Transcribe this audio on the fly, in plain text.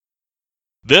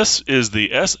This is the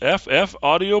SFF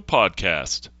Audio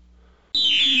Podcast.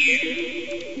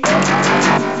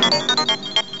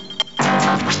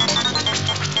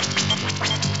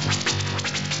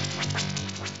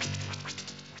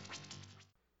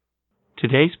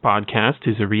 Today's podcast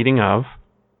is a reading of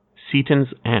Seaton's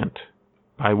Aunt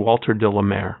by Walter de la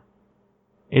Mare.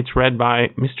 It's read by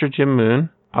Mr. Jim Moon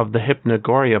of the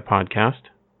Hypnagoria podcast.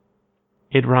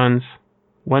 It runs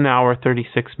 1 hour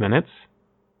 36 minutes,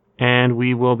 and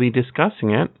we will be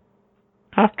discussing it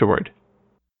afterward.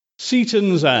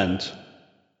 Seaton's Aunt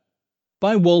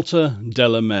by Walter de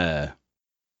la Mare.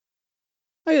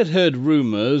 I had heard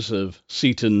rumours of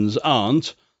Seaton's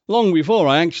aunt long before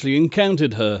I actually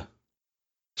encountered her.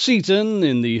 Seaton,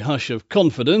 in the hush of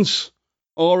confidence,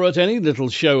 or at any little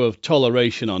show of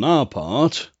toleration on our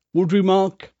part, would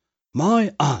remark,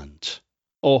 "My aunt,"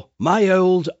 or "my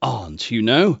old aunt, you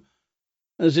know,"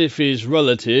 as if his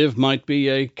relative might be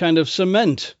a kind of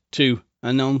cement to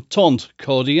an entente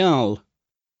cordiale.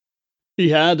 He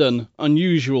had an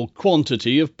unusual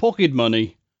quantity of pocket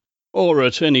money, or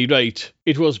at any rate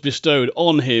it was bestowed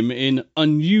on him in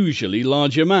unusually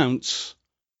large amounts,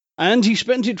 and he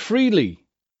spent it freely,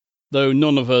 though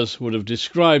none of us would have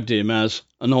described him as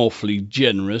an awfully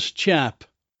generous chap.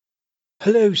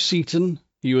 "Hello, Seaton,"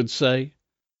 he would say.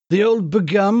 "The old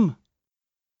begum?"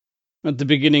 At the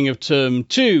beginning of term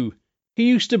 2, he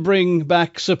used to bring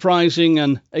back surprising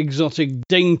and exotic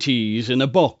dainties in a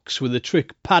box with a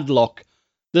trick padlock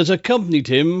that accompanied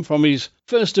him from his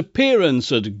first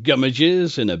appearance at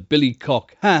Gummidge's in a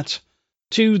billycock hat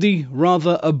to the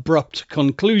rather abrupt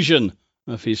conclusion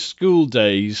of his school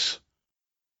days.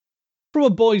 From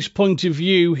a boy's point of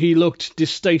view, he looked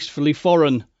distastefully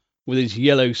foreign, with his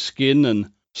yellow skin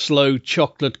and slow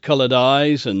chocolate-coloured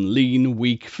eyes and lean,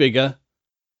 weak figure.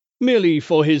 Merely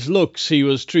for his looks, he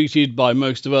was treated by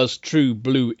most of us true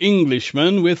blue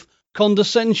Englishmen with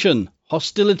condescension,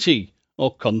 hostility,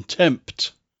 or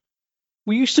contempt.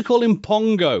 We used to call him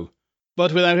Pongo,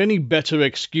 but without any better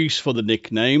excuse for the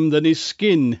nickname than his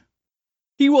skin.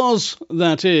 He was,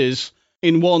 that is,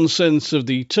 in one sense of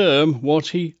the term, what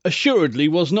he assuredly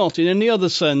was not in any other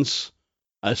sense,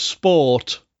 a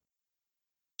sport.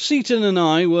 Seaton and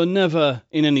I were never,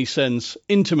 in any sense,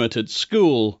 intimate at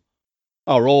school.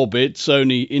 Our orbits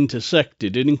only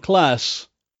intersected in class.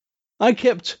 I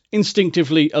kept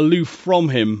instinctively aloof from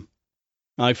him.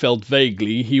 I felt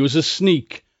vaguely he was a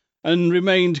sneak, and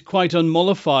remained quite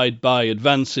unmollified by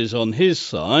advances on his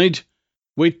side,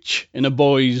 which, in a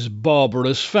boy's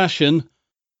barbarous fashion,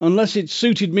 unless it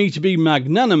suited me to be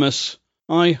magnanimous,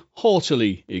 I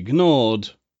haughtily ignored.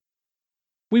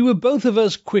 We were both of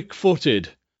us quick-footed,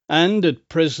 and at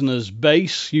Prisoner's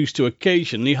Base used to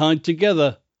occasionally hide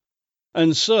together.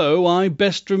 And so I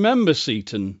best remember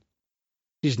Seaton.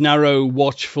 His narrow,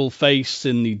 watchful face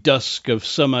in the dusk of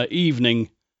summer evening,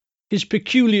 his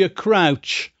peculiar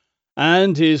crouch,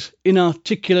 and his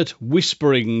inarticulate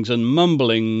whisperings and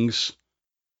mumblings.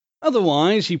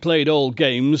 Otherwise he played all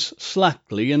games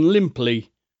slackly and limply,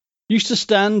 used to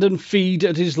stand and feed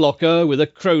at his locker with a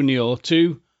crony or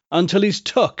two until his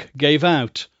tuck gave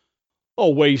out,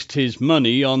 or waste his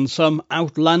money on some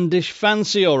outlandish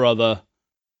fancy or other.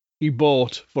 He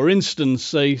bought, for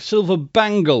instance, a silver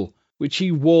bangle which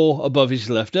he wore above his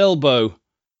left elbow,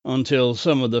 until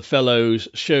some of the fellows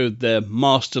showed their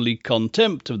masterly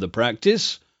contempt of the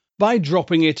practice by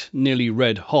dropping it nearly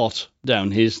red hot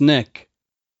down his neck.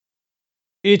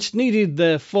 It needed,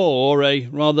 therefore, a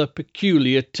rather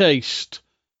peculiar taste,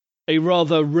 a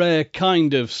rather rare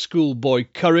kind of schoolboy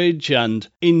courage and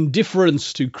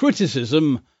indifference to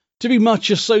criticism to be much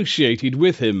associated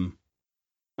with him,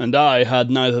 and I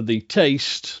had neither the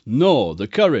taste nor the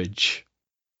courage.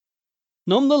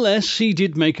 None the less he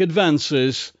did make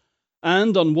advances,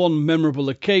 and on one memorable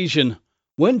occasion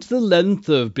went the length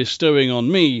of bestowing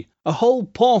on me a whole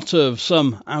pot of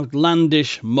some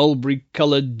outlandish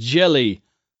mulberry-coloured jelly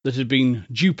that had been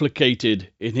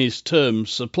duplicated in his term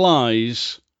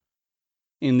supplies.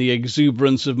 In the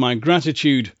exuberance of my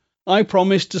gratitude, I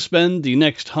promised to spend the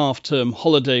next half-term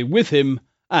holiday with him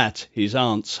at his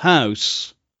aunt's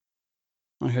house.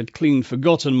 I had clean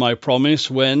forgotten my promise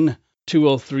when, 2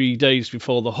 or 3 days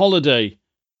before the holiday,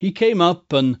 he came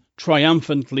up and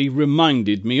triumphantly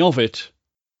reminded me of it.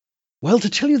 "Well,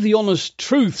 to tell you the honest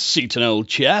truth, Seaton, old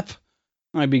chap,"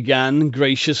 I began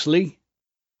graciously.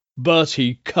 But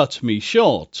he cut me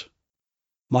short.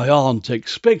 "My aunt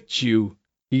expects you,"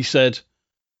 he said.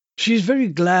 "She is very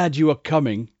glad you are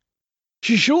coming.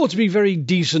 She's sure to be very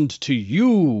decent to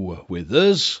you,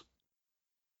 Withers."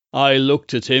 I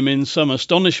looked at him in some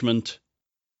astonishment.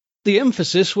 The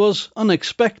emphasis was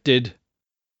unexpected.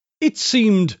 It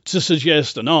seemed to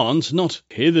suggest an aunt not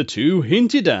hitherto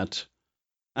hinted at,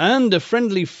 and a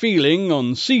friendly feeling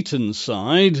on Seaton's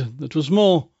side that was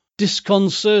more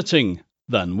disconcerting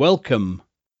than welcome.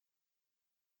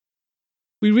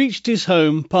 We reached his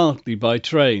home partly by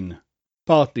train,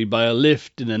 partly by a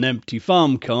lift in an empty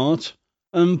farm cart,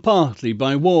 and partly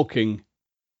by walking.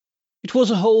 It was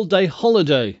a whole-day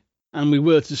holiday, and we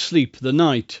were to sleep the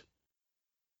night.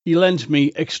 He lent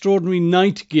me extraordinary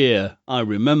night gear, I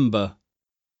remember.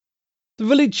 The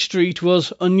village street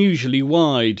was unusually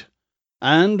wide,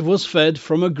 and was fed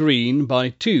from a green by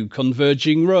 2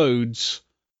 converging roads,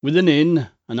 with an inn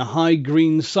and a high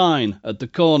green sign at the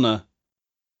corner.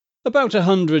 About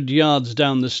 100 yards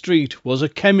down the street was a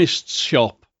chemist's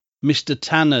shop, Mr.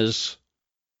 Tanner's.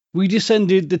 We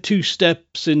descended the 2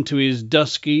 steps into his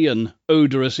dusky and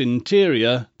odorous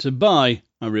interior to buy,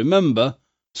 I remember,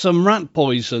 some rat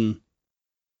poison.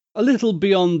 A little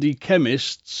beyond the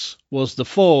chemist's was the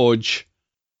forge.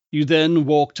 You then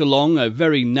walked along a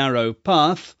very narrow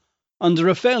path under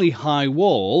a fairly high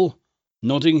wall,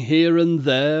 nodding here and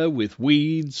there with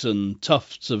weeds and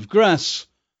tufts of grass,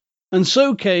 and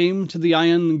so came to the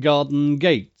iron garden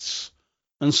gates,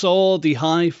 and saw the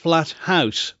high flat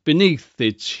house beneath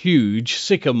its huge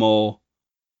sycamore.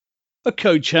 A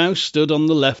coach-house stood on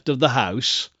the left of the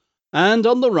house, and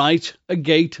on the right a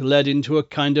gate led into a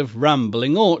kind of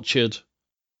rambling orchard.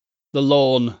 The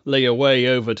lawn lay away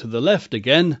over to the left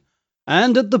again,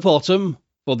 and at the bottom,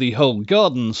 for the whole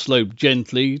garden sloped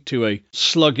gently to a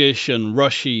sluggish and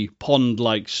rushy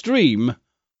pond-like stream,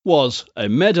 was a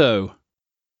meadow.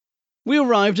 We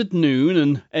arrived at noon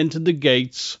and entered the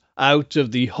gates out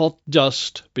of the hot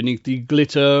dust beneath the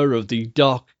glitter of the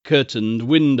dark-curtained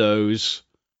windows.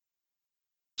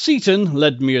 Seaton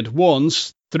led me at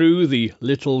once through the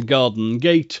little garden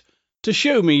gate to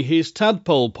show me his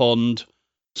tadpole pond,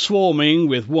 swarming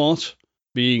with what,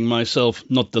 being myself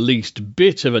not the least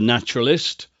bit of a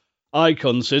naturalist, I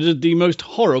considered the most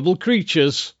horrible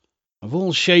creatures, of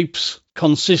all shapes,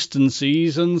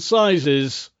 consistencies, and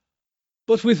sizes,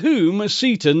 but with whom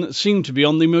Seaton seemed to be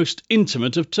on the most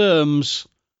intimate of terms.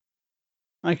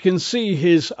 I can see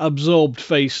his absorbed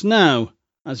face now,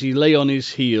 as he lay on his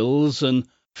heels and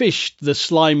fished the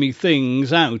slimy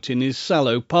things out in his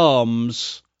sallow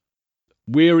palms.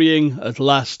 Wearying at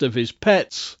last of his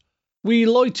pets, we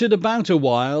loitered about a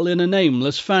while in a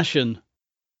nameless fashion.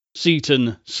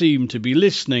 Seaton seemed to be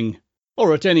listening,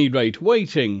 or at any rate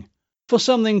waiting, for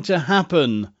something to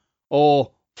happen,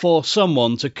 or for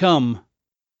someone to come.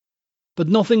 But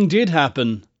nothing did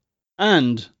happen,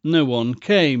 and no one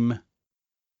came.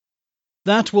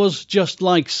 That was just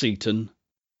like Seaton.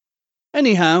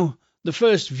 Anyhow, the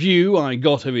first view I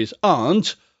got of his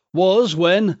aunt was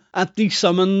when, at the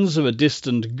summons of a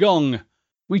distant gong,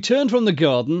 we turned from the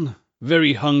garden,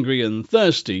 very hungry and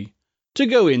thirsty, to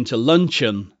go in to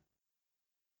luncheon.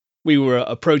 We were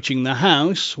approaching the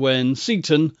house when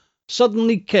Seaton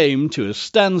suddenly came to a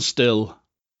standstill.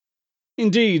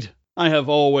 Indeed, I have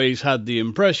always had the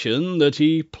impression that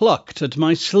he plucked at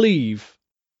my sleeve.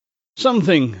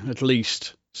 Something, at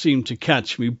least, seemed to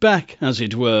catch me back, as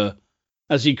it were,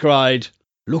 as he cried,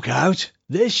 "Look out,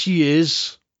 there she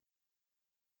is!"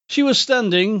 She was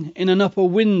standing in an upper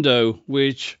window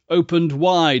which opened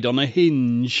wide on a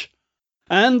hinge,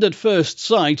 and at first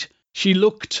sight she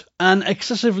looked an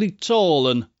excessively tall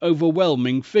and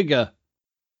overwhelming figure.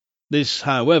 This,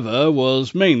 however,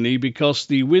 was mainly because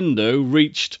the window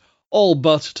reached all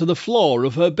but to the floor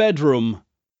of her bedroom.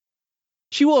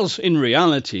 She was, in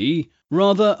reality,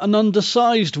 rather an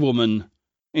undersized woman,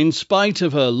 in spite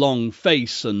of her long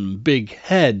face and big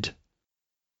head.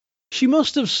 She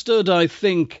must have stood, I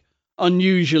think,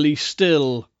 unusually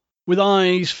still, with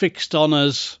eyes fixed on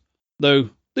us, though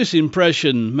this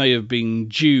impression may have been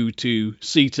due to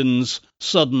Seaton's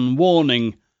sudden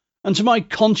warning, and to my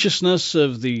consciousness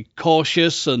of the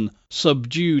cautious and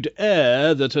subdued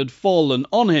air that had fallen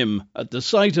on him at the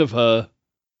sight of her.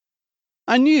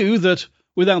 I knew that,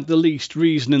 without the least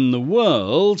reason in the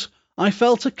world, I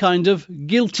felt a kind of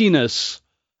guiltiness,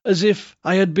 as if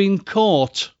I had been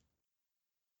caught.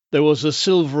 There was a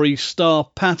silvery star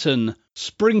pattern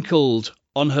sprinkled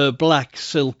on her black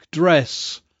silk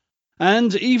dress,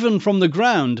 and even from the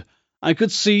ground I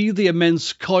could see the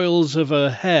immense coils of her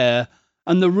hair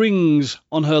and the rings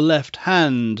on her left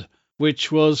hand, which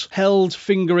was held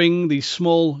fingering the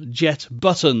small jet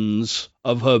buttons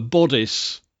of her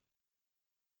bodice.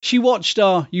 She watched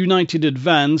our united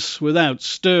advance without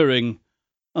stirring,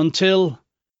 until,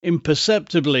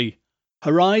 imperceptibly,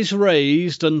 her eyes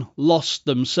raised and lost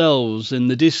themselves in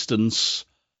the distance,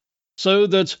 so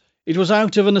that it was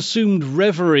out of an assumed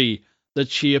reverie that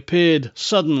she appeared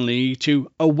suddenly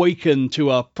to awaken to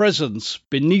our presence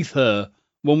beneath her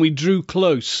when we drew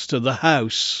close to the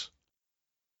house.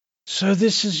 "So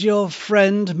this is your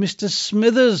friend, Mr.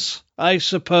 Smithers, I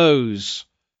suppose?"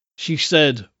 she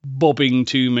said, bobbing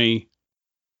to me.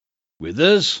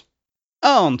 "Withers?"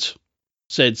 "Aunt,"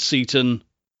 said Seaton.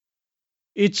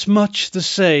 "It's much the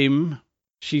same,"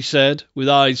 she said, with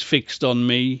eyes fixed on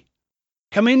me.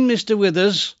 "Come in, Mr.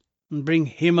 Withers, and bring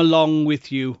him along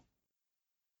with you."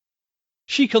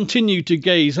 She continued to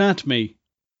gaze at me.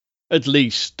 At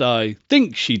least, I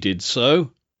think she did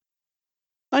so.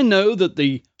 I know that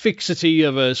the fixity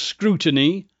of her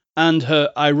scrutiny and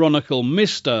her ironical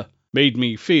Mr. made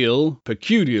me feel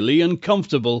peculiarly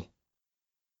uncomfortable.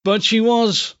 But she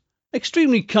was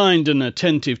extremely kind and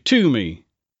attentive to me,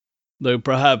 though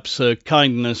perhaps her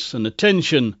kindness and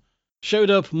attention showed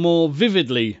up more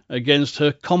vividly against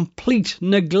her complete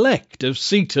neglect of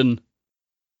Seaton.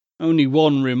 Only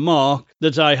one remark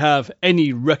that I have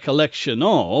any recollection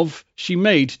of she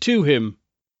made to him.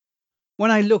 "When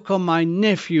I look on my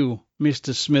nephew,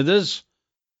 Mr. Smithers,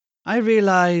 I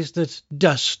realise that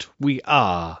dust we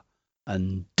are,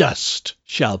 and dust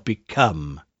shall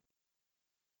become.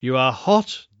 You are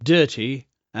hot, dirty,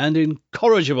 and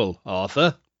incorrigible,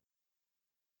 Arthur."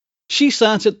 She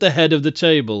sat at the head of the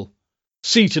table,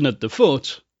 Seaton at the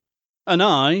foot, and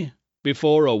I,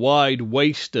 before a wide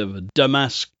waste of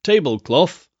damask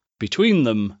tablecloth, between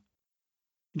them.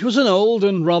 It was an old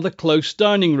and rather close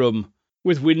dining room,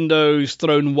 with windows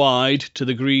thrown wide to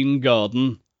the green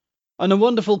garden, and a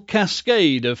wonderful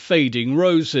cascade of fading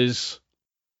roses.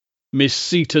 Miss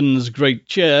Seaton's great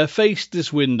chair faced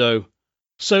this window,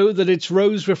 so that its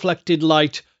rose-reflected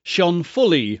light shone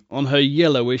fully on her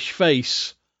yellowish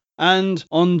face, and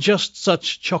on just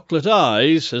such chocolate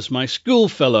eyes as my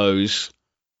schoolfellows',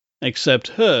 except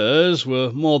hers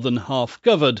were more than half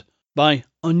covered by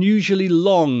unusually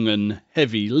long and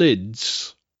heavy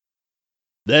lids.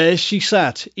 There she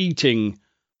sat eating,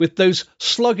 with those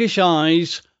sluggish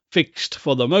eyes fixed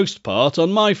for the most part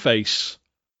on my face.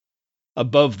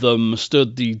 Above them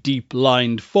stood the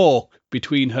deep-lined fork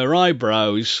between her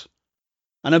eyebrows,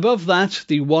 and above that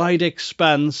the wide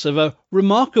expanse of a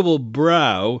remarkable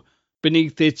brow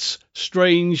beneath its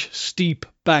strange steep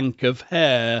bank of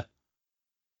hair.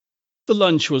 The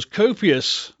lunch was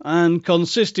copious, and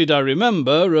consisted, I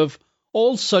remember, of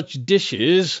all such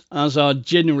dishes as are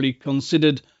generally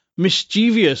considered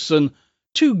mischievous and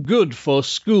too good for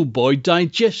schoolboy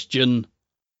digestion: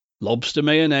 lobster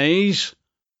mayonnaise,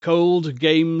 cold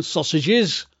game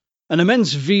sausages, an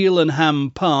immense veal and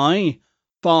ham pie,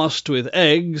 farced with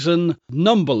eggs and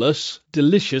numberless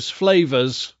delicious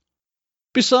flavours,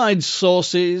 besides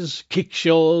sauces,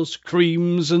 kickshaws,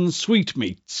 creams, and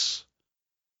sweetmeats.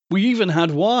 We even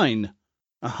had wine,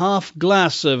 a half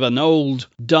glass of an old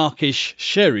darkish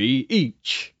sherry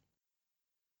each.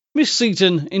 Miss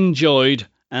Seaton enjoyed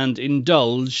and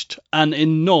indulged an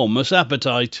enormous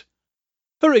appetite.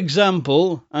 Her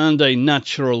example and a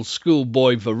natural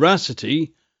schoolboy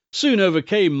voracity soon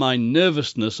overcame my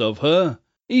nervousness of her,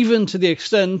 even to the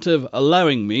extent of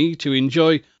allowing me to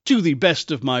enjoy, to the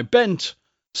best of my bent,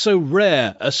 so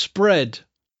rare a spread.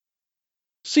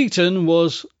 Seaton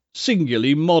was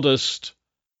singularly modest.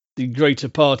 The greater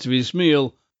part of his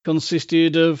meal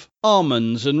consisted of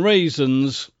almonds and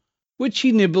raisins, which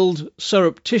he nibbled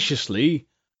surreptitiously,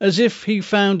 as if he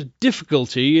found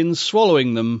difficulty in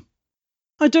swallowing them.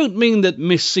 I don't mean that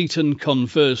Miss Seaton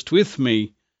conversed with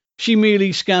me. She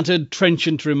merely scattered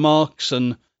trenchant remarks,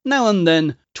 and now and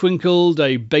then twinkled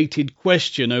a baited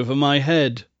question over my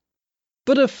head.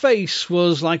 But her face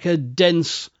was like a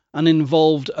dense and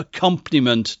involved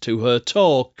accompaniment to her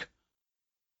talk.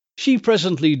 She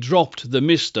presently dropped the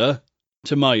Mr.,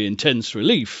 to my intense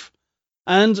relief,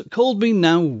 and called me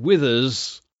now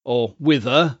Withers, or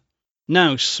Wither,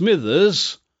 now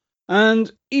Smithers,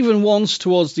 and even once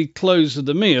towards the close of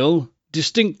the meal,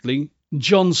 distinctly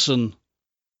Johnson,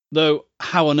 though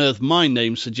how on earth my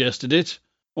name suggested it,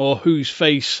 or whose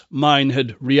face mine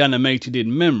had reanimated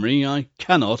in memory, I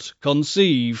cannot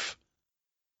conceive.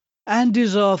 "And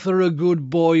is Arthur a good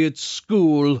boy at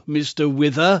school, Mr.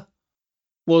 Wither?"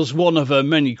 was one of her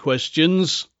many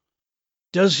questions.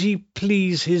 "Does he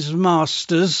please his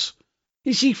masters?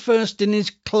 Is he first in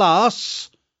his class?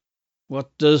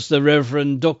 What does the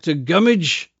Reverend Dr.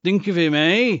 Gummidge think of him,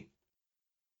 eh?"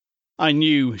 I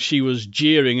knew she was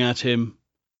jeering at him,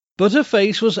 but her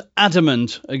face was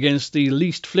adamant against the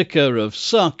least flicker of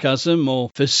sarcasm or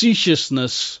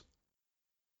facetiousness.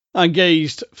 I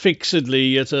gazed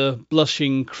fixedly at a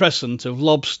blushing crescent of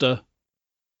lobster.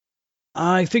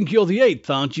 "I think you're the 8th,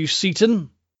 aren't you, Seaton?"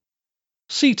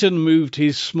 Seaton moved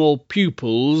his small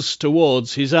pupils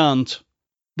towards his aunt,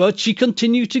 but she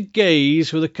continued to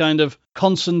gaze with a kind of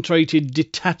concentrated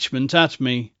detachment at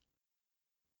me.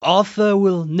 "Arthur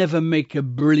will never make a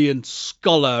brilliant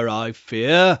scholar, I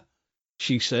fear,"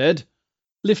 she said,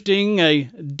 lifting a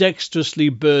dexterously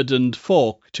burdened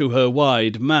fork to her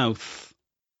wide mouth.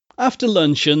 After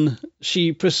luncheon,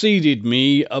 she preceded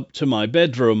me up to my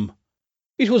bedroom.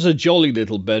 It was a jolly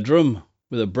little bedroom,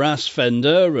 with a brass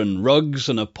fender and rugs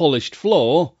and a polished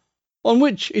floor, on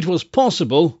which it was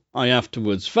possible, I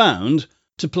afterwards found,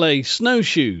 to play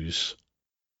snowshoes.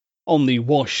 On the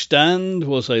washstand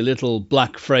was a little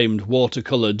black-framed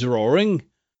watercolour drawing,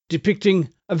 depicting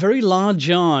a very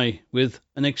large eye with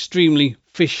an extremely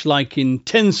fish-like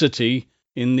intensity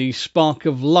in the spark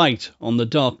of light on the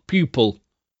dark pupil,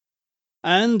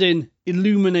 and in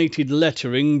illuminated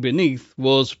lettering beneath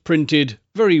was printed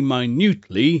very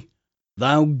minutely,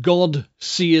 "Thou God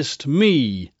seest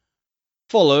me,"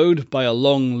 followed by a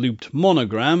long-looped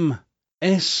monogram,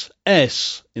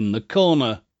 SS, in the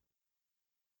corner.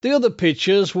 The other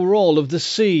pictures were all of the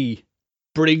sea,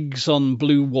 brigs on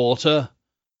blue water,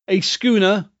 a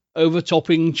schooner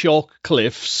overtopping chalk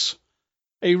cliffs,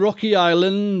 a rocky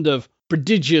island of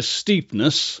prodigious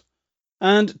steepness,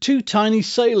 and two tiny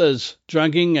sailors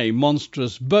dragging a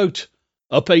monstrous boat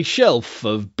up a shelf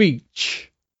of beach.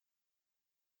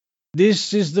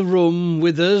 "This is the room,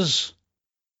 Withers,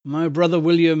 my brother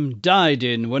William died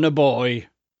in when a boy.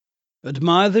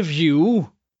 Admire the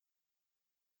view."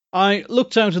 I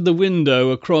looked out of the window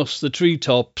across the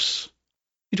tree-tops.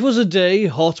 It was a day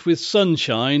hot with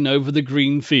sunshine over the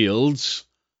green fields,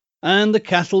 and the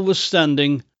cattle were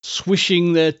standing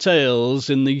swishing their tails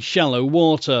in the shallow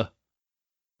water.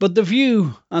 But the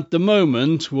view at the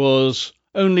moment was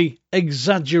only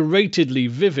exaggeratedly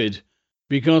vivid,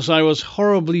 because I was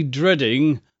horribly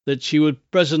dreading that she would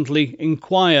presently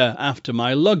inquire after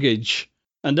my luggage,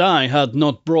 and I had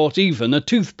not brought even a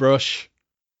toothbrush.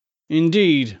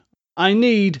 Indeed, I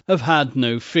need have had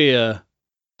no fear.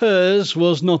 Hers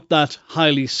was not that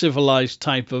highly civilized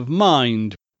type of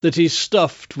mind that is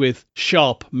stuffed with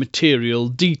sharp material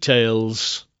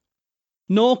details.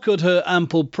 Nor could her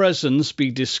ample presence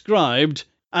be described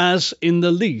as in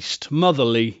the least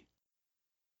motherly.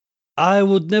 "I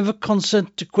would never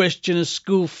consent to question a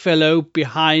schoolfellow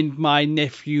behind my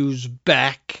nephew's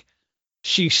back,"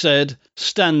 she said,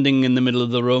 standing in the middle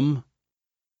of the room.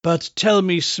 "But tell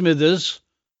me, Smithers,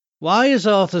 why is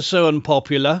Arthur so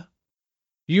unpopular?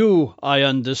 You, I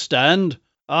understand,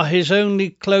 are his only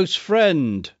close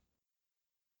friend."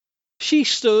 She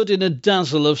stood in a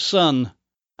dazzle of sun,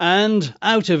 and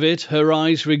out of it her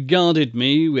eyes regarded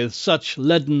me with such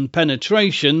leaden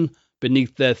penetration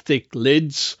beneath their thick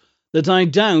lids that I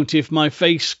doubt if my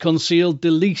face concealed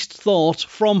the least thought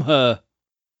from her.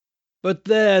 "But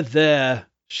there,"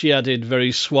 she added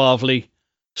very suavely,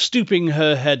 stooping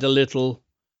her head a little,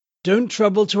 "don't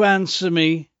trouble to answer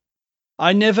me.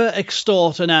 I never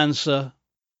extort an answer.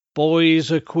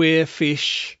 Boys are queer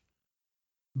fish.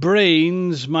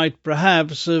 Brains might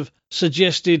perhaps have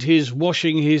suggested his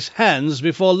washing his hands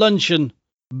before luncheon,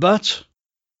 but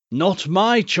not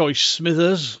my choice,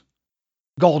 Smithers.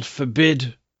 God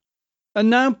forbid. And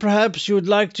now perhaps you would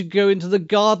like to go into the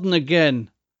garden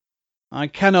again. I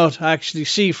cannot actually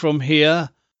see from here,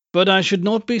 but I should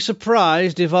not be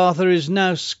surprised if Arthur is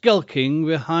now skulking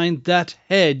behind that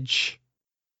hedge."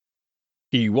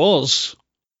 He was.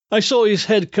 I saw his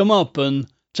head come up and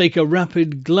take a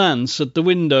rapid glance at the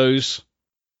windows.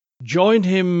 "Join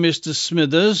him, Mr.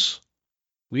 Smithers.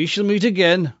 We shall meet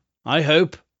again, I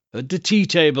hope, at the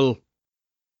tea-table.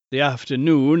 The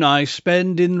afternoon I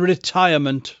spend in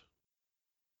retirement."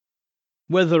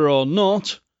 Whether or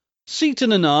not,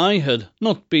 Seaton and I had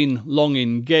not been long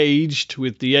engaged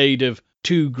with the aid of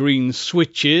two green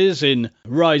switches in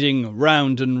riding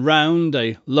round and round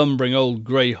a lumbering old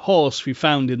grey horse we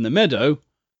found in the meadow,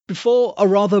 before a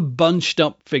rather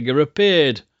bunched-up figure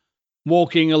appeared,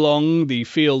 walking along the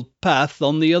field path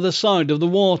on the other side of the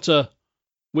water,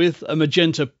 with a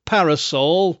magenta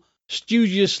parasol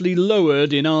studiously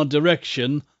lowered in our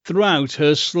direction throughout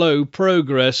her slow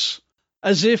progress,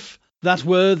 as if that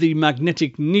were the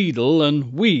magnetic needle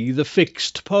and we the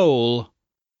fixed pole.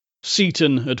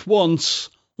 Seaton at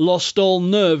once lost all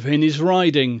nerve in his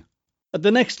riding. At the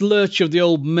next lurch of the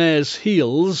old mare's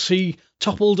heels he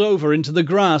toppled over into the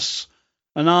grass,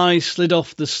 and I slid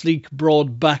off the sleek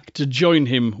broad back to join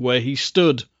him where he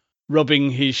stood, rubbing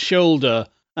his shoulder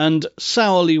and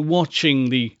sourly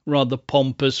watching the rather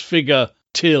pompous figure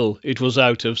till it was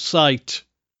out of sight.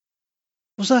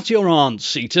 "Was that your aunt,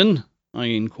 Seaton?" I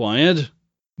inquired,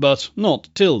 but not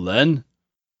till then.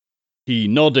 He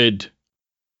nodded.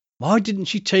 Why didn't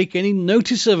she take any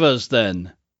notice of us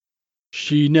then?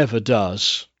 She never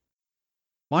does.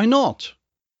 Why not?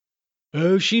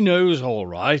 Oh, she knows all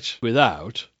right,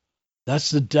 without. That's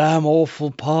the damn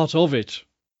awful part of it.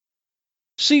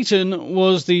 Seaton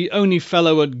was the only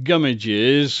fellow at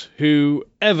Gummidge's who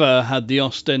ever had the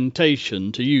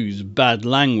ostentation to use bad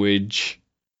language.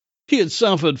 He had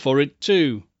suffered for it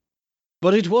too.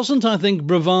 But it wasn't, I think,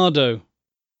 bravado.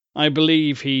 I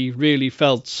believe he really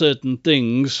felt certain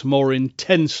things more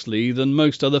intensely than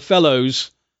most other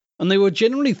fellows, and they were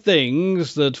generally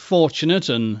things that fortunate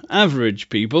and average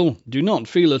people do not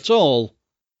feel at all.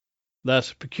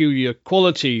 That peculiar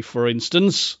quality, for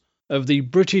instance, of the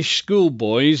British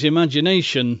schoolboy's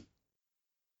imagination.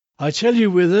 I tell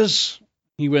you, Withers,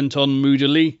 he went on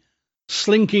moodily,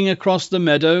 slinking across the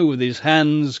meadow with his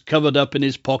hands covered up in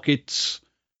his pockets,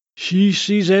 she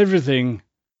sees everything,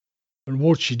 and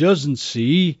what she doesn't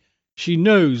see, she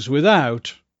knows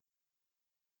without.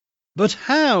 But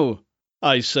how?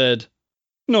 I said,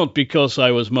 not because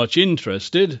I was much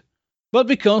interested, but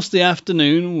because the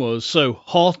afternoon was so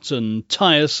hot and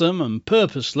tiresome and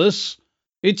purposeless,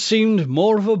 it seemed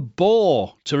more of a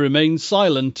bore to remain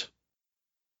silent.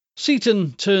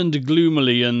 Seaton turned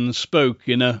gloomily and spoke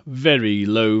in a very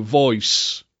low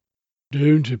voice.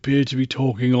 Don't appear to be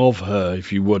talking of her,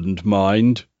 if you wouldn't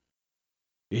mind.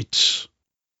 It's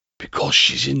because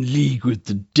she's in league with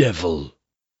the devil.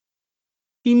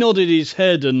 He nodded his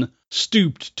head and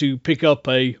stooped to pick up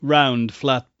a round,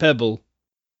 flat pebble.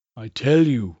 I tell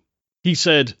you, he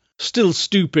said, still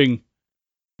stooping,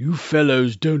 you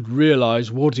fellows don't realize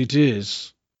what it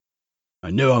is.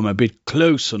 I know I'm a bit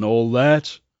close and all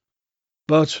that,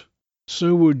 but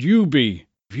so would you be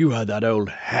if you had that old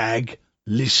hag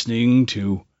listening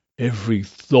to every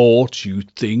thought you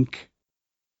think.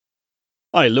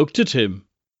 I looked at him,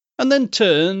 and then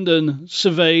turned and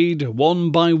surveyed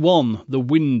one by one the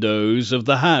windows of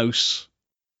the house.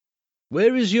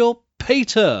 Where is your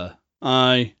pater?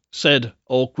 I said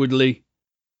awkwardly.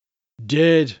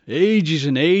 Dead ages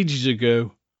and ages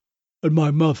ago, and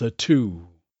my mother too.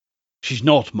 She's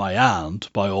not my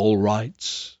aunt by all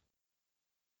rights.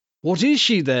 What is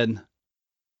she then?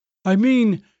 I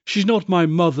mean, she's not my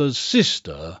mother's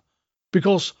sister,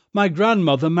 because my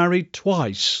grandmother married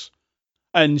twice,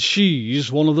 and she's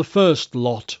one of the first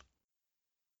lot.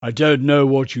 I don't know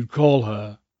what you'd call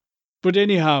her, but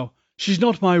anyhow, she's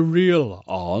not my real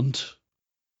aunt.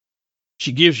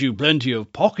 She gives you plenty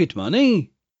of pocket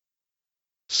money.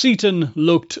 Seaton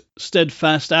looked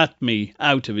steadfast at me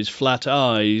out of his flat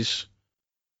eyes.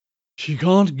 She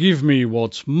can't give me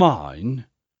what's mine.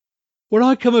 When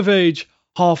I come of age,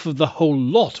 half of the whole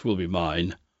lot will be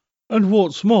mine. And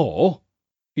what's more,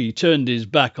 he turned his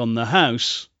back on the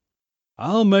house,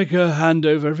 I'll make her hand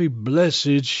over every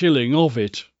blessed shilling of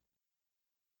it.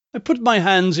 I put my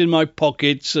hands in my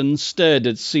pockets and stared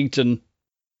at Seaton.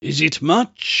 Is it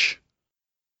much?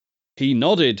 He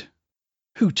nodded.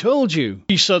 Who told you?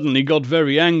 He suddenly got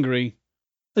very angry.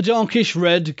 A darkish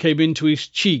red came into his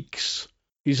cheeks.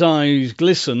 His eyes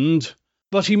glistened,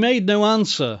 but he made no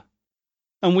answer,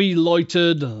 and we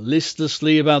loitered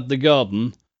listlessly about the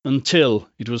garden until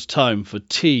it was time for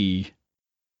tea.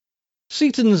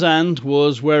 Seaton's aunt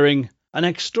was wearing an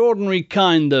extraordinary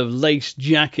kind of lace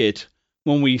jacket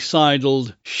when we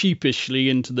sidled sheepishly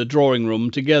into the drawing-room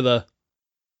together.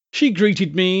 She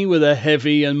greeted me with a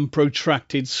heavy and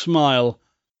protracted smile,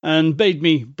 and bade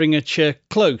me bring a chair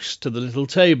close to the little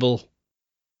table.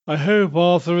 I hope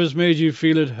Arthur has made you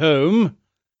feel at home,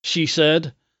 she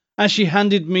said, as she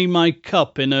handed me my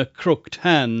cup in a crooked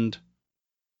hand.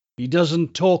 He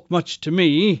doesn't talk much to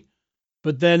me,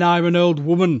 but then I'm an old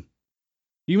woman.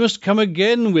 You must come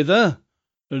again with her,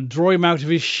 and draw him out of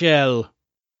his shell.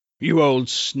 You old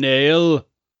snail.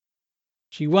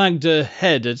 She wagged her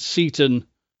head at Seaton,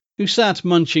 who sat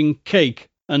munching cake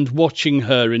and watching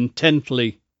her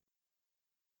intently.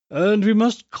 And we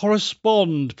must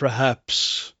correspond,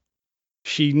 perhaps.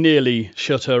 She nearly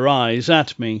shut her eyes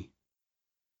at me.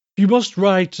 You must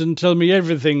write and tell me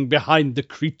everything behind the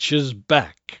creature's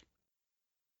back.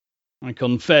 I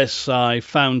confess I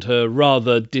found her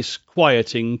rather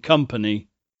disquieting company.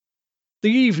 The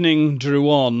evening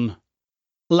drew on.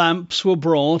 Lamps were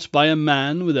brought by a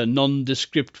man with a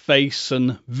nondescript face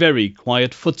and very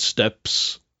quiet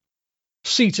footsteps.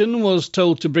 Seaton was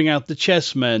told to bring out the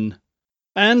chessmen,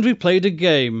 and we played a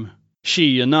game,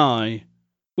 she and I,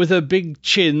 with her big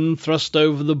chin thrust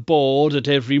over the board at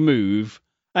every move,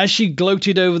 as she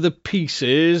gloated over the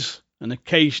pieces and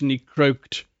occasionally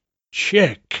croaked,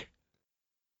 "Check."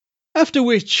 After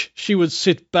which she would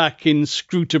sit back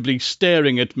inscrutably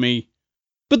staring at me.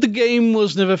 But the game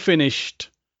was never finished.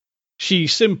 She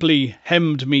simply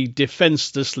hemmed me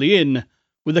defencelessly in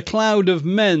with a cloud of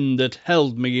men that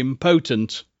held me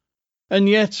impotent, and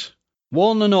yet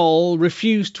one and all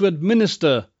refused to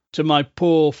administer to my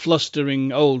poor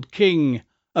flustering old king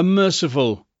a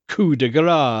merciful coup de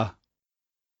grace.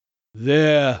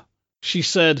 "There," she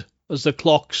said as the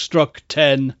clock struck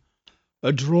 10,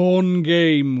 "a drawn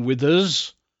game,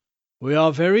 Withers. We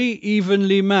are very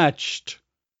evenly matched.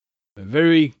 A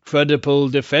very creditable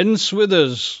defence,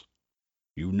 Withers.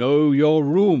 You know your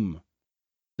room.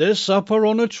 There's supper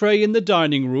on a tray in the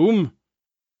dining-room.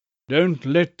 Don't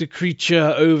let the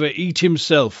creature overeat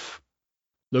himself.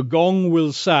 The gong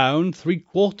will sound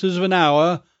 3/4 of an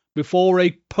hour before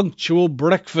a punctual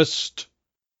breakfast."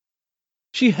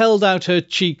 She held out her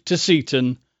cheek to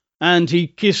Seaton, and he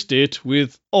kissed it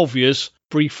with obvious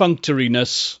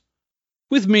perfunctoriness.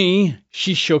 With me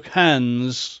she shook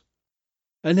hands.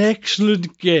 "An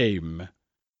excellent game,"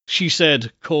 she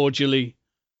said cordially,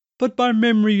 "but my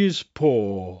memory is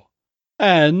poor,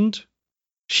 and—"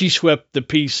 she swept the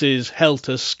pieces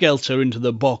helter-skelter into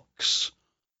the box.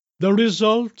 "The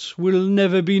result will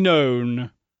never be known."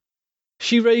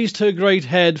 She raised her great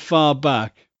head far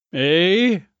back.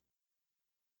 "Eh?"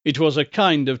 It was a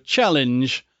kind of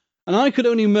challenge, and I could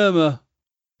only murmur,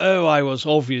 "Oh, I was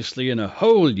obviously in a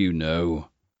hole, you know,"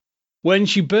 when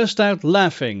she burst out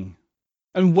laughing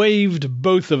and waved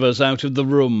both of us out of the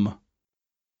room.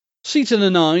 Seaton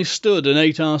and I stood and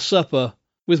ate our supper,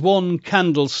 with one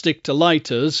candlestick to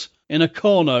light us, in a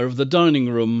corner of the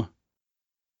dining-room.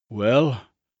 "Well,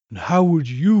 and how would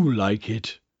you like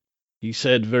it?" he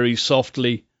said very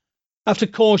softly, after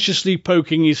cautiously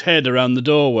poking his head around the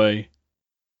doorway.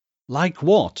 "Like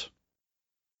what?"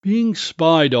 "Being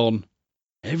spied on.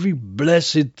 Every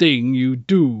blessed thing you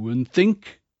do and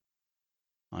think."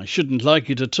 "I shouldn't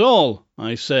like it at all,"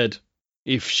 I said,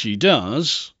 "if she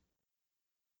does."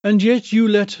 "And yet you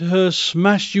let her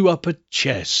smash you up at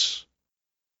chess."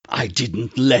 "I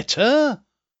didn't let her,"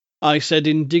 I said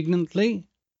indignantly.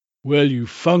 "Well, you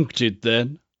funked it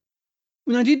then."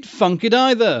 "I didn't funk it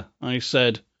either," I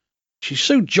said. "She's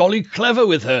so jolly clever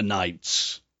with her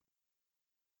knights."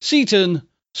 Seaton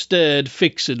stared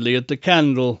fixedly at the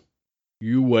candle.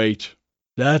 "You wait.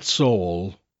 That's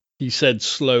all," he said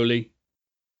slowly.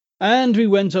 And we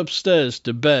went upstairs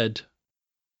to bed.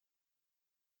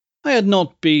 I had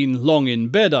not been long in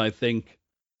bed, I think,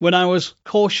 when I was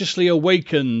cautiously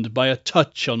awakened by a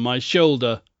touch on my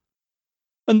shoulder.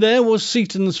 And there was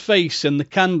Seaton's face in the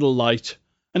candlelight,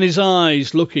 and his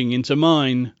eyes looking into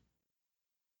mine.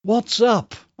 "What's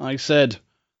up?" I said,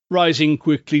 rising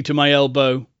quickly to my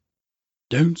elbow.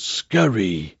 "Don't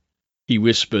scurry," he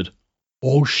whispered,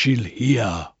 "or she'll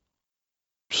hear.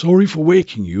 Sorry for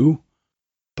waking you,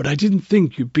 but I didn't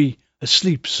think you'd be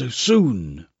asleep so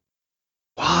soon."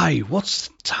 "Why, what's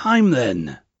the time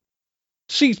then?"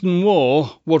 Seaton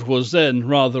wore, what was then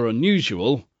rather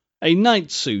unusual, a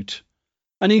night suit,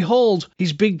 and he hauled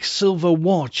his big silver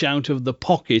watch out of the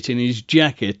pocket in his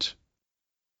jacket.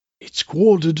 "It's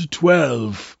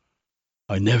 12:15.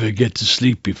 I never get to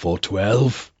sleep before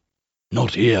 12.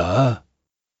 Not here."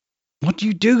 "What do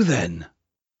you do then?"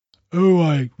 "Oh,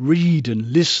 I read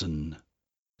and listen."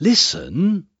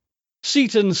 "Listen?"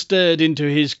 Seaton stared into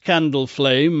his candle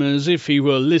flame as if he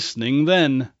were listening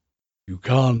then. "You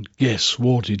can't guess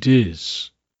what it is."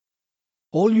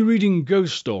 "All you reading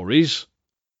ghost stories?"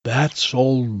 "That's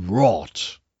all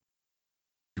rot.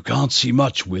 You can't see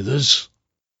much with us,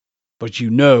 but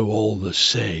you know all the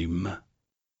same."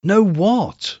 "Know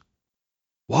what?"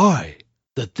 "Why,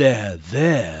 that they're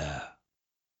there."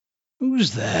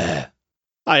 "Who's there?"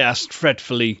 I asked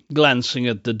fretfully, glancing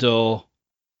at the door.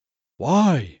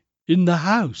 "Why, in the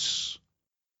house.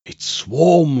 It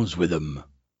swarms with 'em.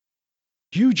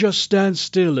 You just stand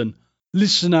still and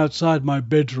listen outside my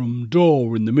bedroom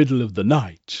door in the middle of the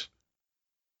night."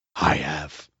 "I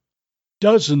have.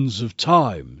 Dozens of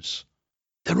times.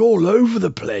 They're all over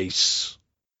the place."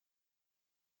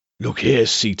 "Look here,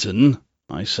 Seaton,"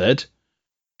 I said.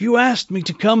 "You asked me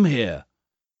to come here,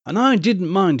 and I didn't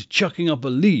mind chucking up a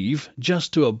leave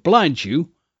just to oblige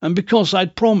you and because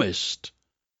I'd promised.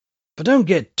 But don't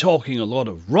get talking a lot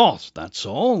of rot, that's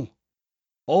all.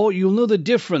 Or you'll know the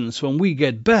difference when we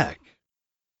get back."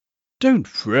 "Don't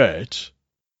fret,"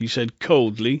 he said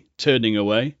coldly, turning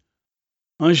away.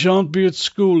 "I shan't be at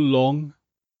school long.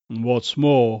 And what's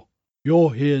more,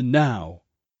 you're here now,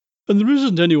 and there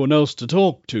isn't anyone else to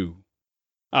talk to.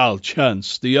 I'll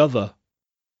chance the other."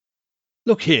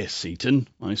 "Look here, Seaton,"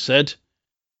 I said.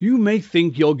 "You may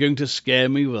think you're going to scare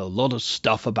me with a lot of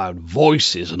stuff about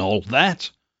voices and all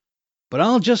that, but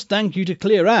I'll just thank you to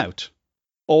clear out.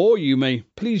 Or you may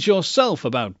please yourself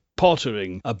about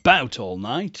pottering about all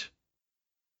night.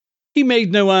 He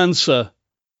made no answer.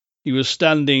 He was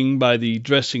standing by the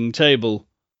dressing table,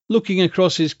 looking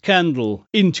across his candle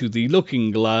into the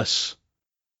looking-glass.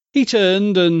 He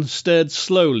turned and stared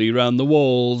slowly round the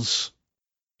walls.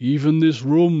 Even this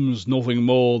room's nothing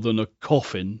more than a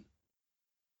coffin.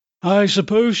 I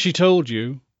suppose she told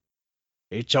you?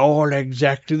 It's all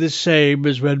exactly the same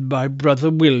as when my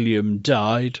brother William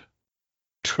died.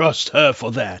 Trust her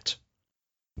for that.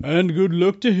 And good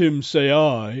luck to him, say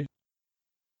I.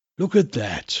 Look at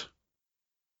that.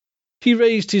 He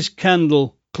raised his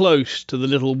candle close to the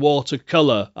little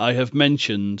watercolour I have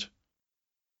mentioned.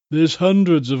 There's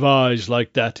hundreds of eyes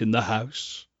like that in the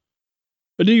house.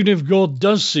 And even if God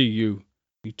does see you,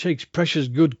 he takes precious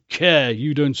good care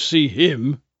you don't see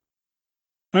him.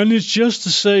 And it's just the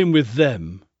same with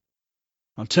them.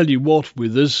 I'll tell you what,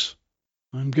 Withers,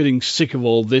 I'm getting sick of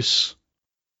all this.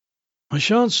 I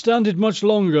shan't stand it much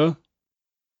longer.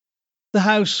 The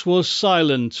house was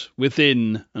silent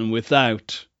within and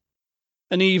without,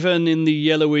 and even in the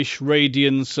yellowish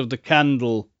radiance of the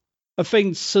candle, a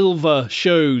faint silver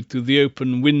showed through the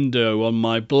open window on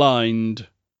my blind.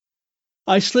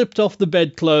 I slipped off the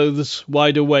bedclothes,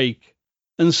 wide awake,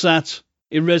 and sat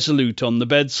irresolute on the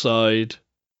bedside.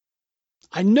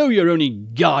 I know you're only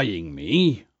guying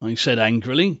me, I said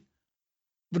angrily,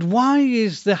 but why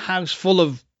is the house full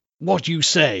of what you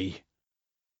say?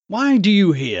 Why do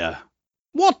you hear?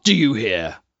 What do you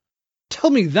hear?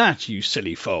 Tell me that, you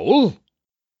silly foal.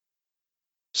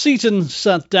 Seaton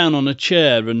sat down on a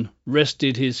chair and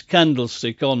rested his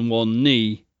candlestick on one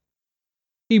knee.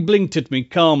 He blinked at me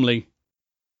calmly.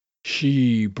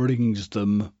 She brings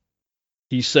them,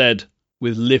 he said,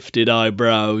 with lifted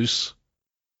eyebrows.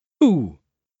 Who?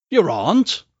 Your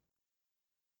aunt?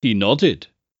 He nodded.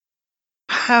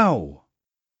 How?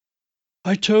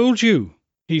 I told you,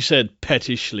 he said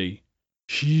pettishly.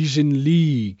 She's in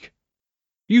league.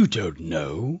 You don't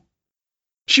know.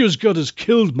 She as good as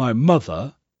killed my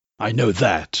mother. I know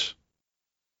that.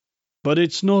 But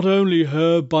it's not only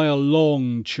her by a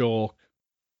long chalk.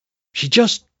 She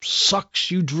just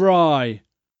sucks you dry.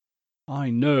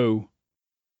 I know.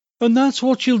 And that's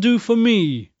what she'll do for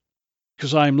me,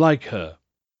 'cause I'm like her.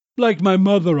 Like my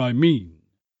mother, I mean.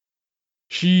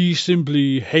 She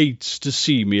simply hates to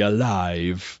see me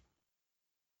alive.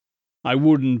 I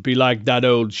wouldn't be like that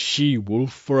old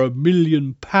she-wolf for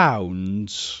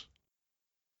 £1,000,000.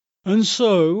 And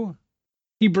so,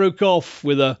 he broke off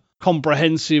with a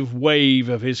comprehensive wave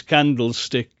of his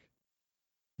candlestick.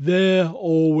 They're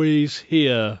always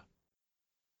here.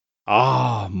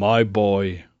 Ah, my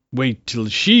boy, wait till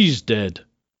she's dead.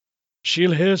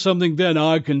 She'll hear something then,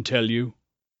 I can tell you.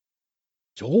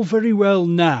 It's all very well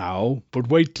now, but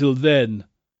wait till then.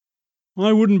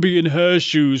 I wouldn't be in her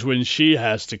shoes when she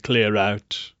has to clear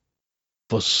out.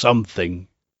 For something.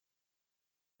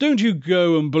 Don't you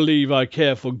go and believe I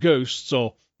care for ghosts,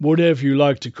 or whatever you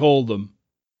like to call them.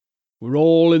 We're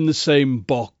all in the same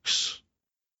box.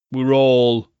 We're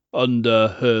all under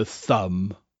her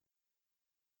thumb.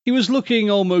 He was looking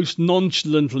almost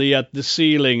nonchalantly at the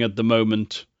ceiling at the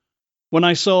moment, when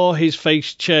I saw his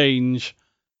face change,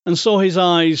 and saw his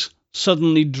eyes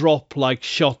suddenly drop like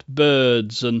shot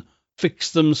birds and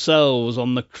fix themselves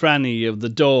on the cranny of the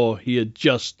door he had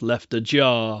just left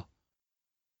ajar.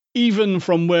 Even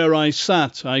from where I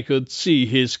sat, I could see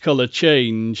his colour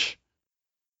change.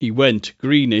 He went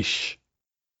greenish.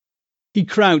 He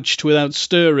crouched without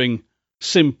stirring,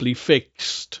 simply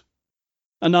fixed.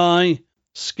 And I,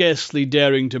 scarcely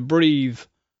daring to breathe,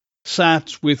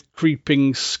 sat with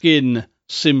creeping skin,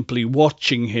 simply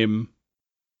watching him.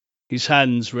 His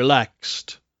hands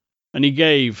relaxed, and he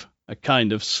gave a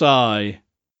kind of sigh.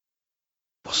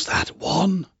 Was that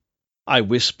one? I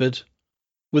whispered,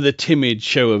 with a timid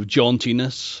show of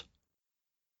jauntiness.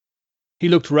 He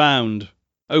looked round,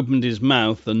 opened his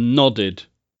mouth, and nodded.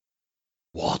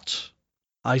 What?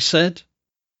 I said.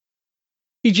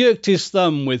 He jerked his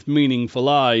thumb with meaningful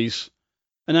eyes,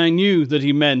 and I knew that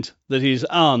he meant that his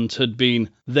aunt had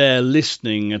been there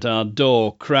listening at our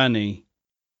door cranny.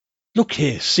 Look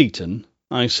here, Seaton,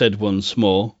 I said once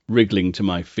more, wriggling to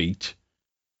my feet.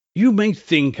 You may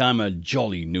think I'm a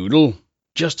jolly noodle,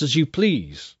 just as you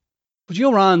please. But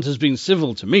your aunt has been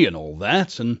civil to me and all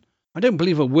that, and I don't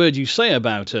believe a word you say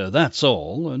about her, that's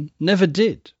all, and never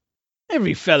did.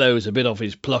 Every fellow's a bit off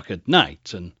his pluck at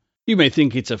night, and you may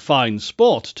think it's a fine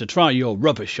sport to try your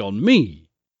rubbish on me.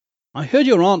 I heard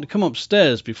your aunt come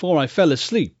upstairs before I fell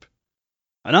asleep,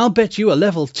 and I'll bet you a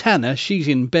level tanner she's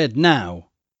in bed now.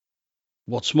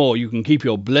 What's more, you can keep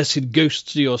your blessed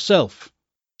ghosts to yourself.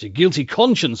 It's a guilty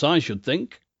conscience, I should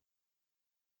think.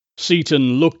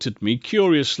 Seaton looked at me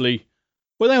curiously,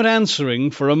 without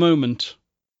answering for a moment.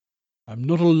 I'm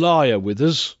not a liar,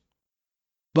 Withers,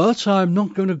 but I'm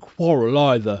not going to quarrel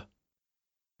either.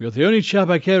 You're the only chap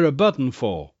I care a button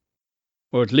for,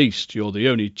 or at least you're the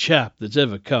only chap that's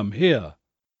ever come here.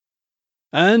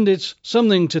 And it's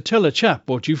something to tell a chap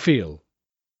what you feel.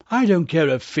 I don't care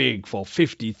a fig for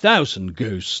 50,000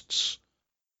 ghosts,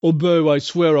 although I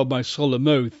swear on my solemn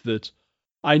oath that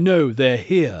I know they're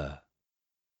here.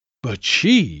 But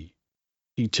she,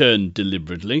 he turned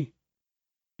deliberately,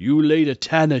 you laid a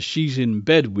tanner she's in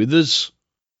bed with us,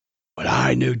 but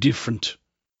I know different.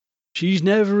 She's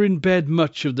never in bed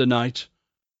much of the night,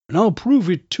 and I'll prove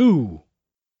it too.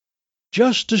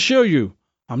 Just to show you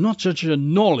I'm not such a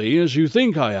nolly as you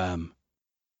think I am.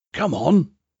 Come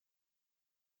on.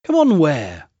 Come on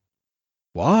where?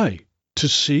 Why, to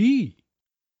see.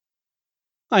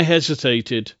 I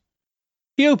hesitated.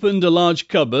 He opened a large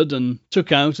cupboard and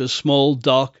took out a small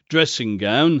dark dressing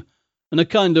gown and a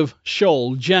kind of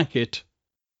shawl jacket.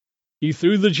 He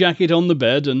threw the jacket on the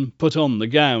bed and put on the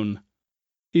gown.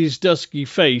 His dusky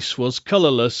face was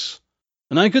colourless,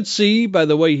 and I could see by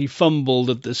the way he fumbled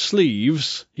at the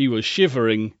sleeves he was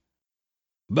shivering.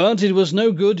 But it was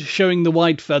no good showing the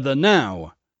white feather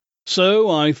now, so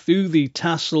I threw the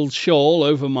tasselled shawl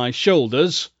over my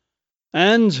shoulders,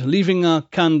 and, leaving our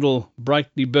candle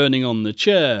brightly burning on the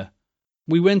chair,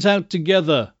 we went out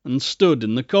together and stood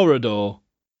in the corridor.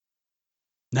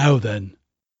 Now then,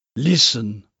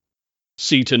 listen,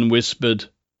 Seaton whispered.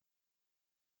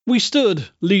 We stood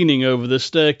leaning over the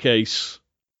staircase.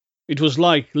 It was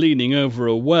like leaning over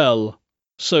a well,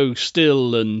 so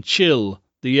still and chill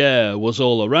the air was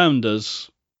all around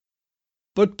us.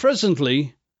 But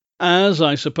presently, as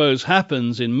I suppose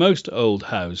happens in most old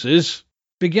houses,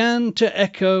 began to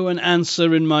echo and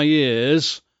answer in my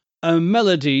ears a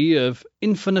melody of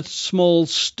infinite small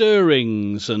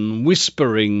stirrings and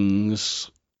whisperings.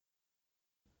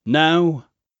 Now,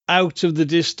 out of the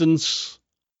distance,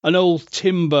 an old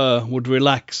timber would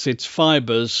relax its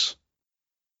fibres,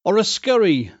 or a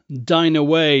scurry dine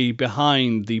away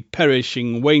behind the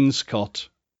perishing wainscot.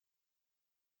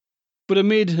 But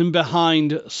amid and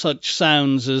behind such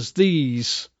sounds as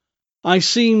these, I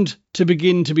seemed to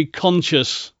begin to be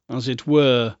conscious, as it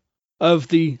were, of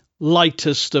the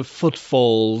lightest of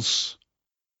footfalls,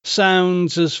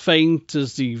 sounds as faint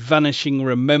as the vanishing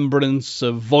remembrance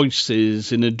of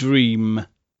voices in a dream.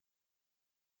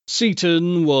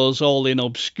 Seaton was all in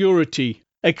obscurity,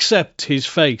 except his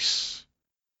face.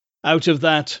 Out of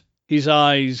that, his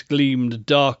eyes gleamed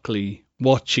darkly,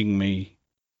 watching me.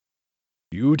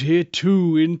 "You'd hear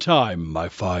too in time, my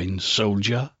fine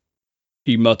soldier,"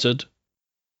 he muttered.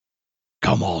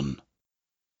 "Come on."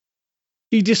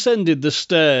 He descended the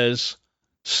stairs,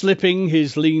 slipping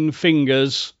his lean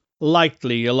fingers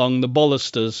lightly along the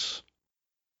balusters.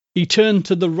 He turned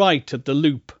to the right at the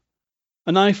loop,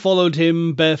 and I followed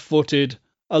him barefooted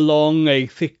along a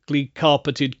thickly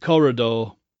carpeted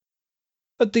corridor.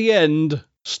 At the end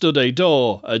stood a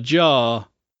door ajar.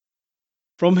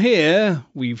 From here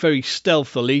we very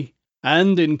stealthily,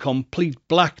 and in complete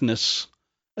blackness,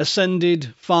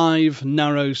 ascended 5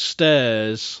 narrow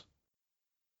stairs.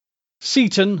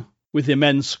 Seaton, with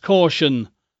immense caution,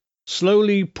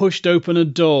 slowly pushed open a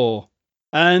door,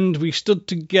 and we stood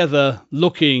together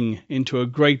looking into a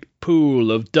great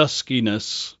pool of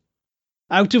duskiness,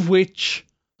 out of which,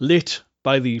 lit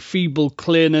by the feeble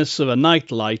clearness of a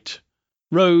night-light,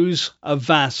 rose a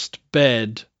vast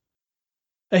bed.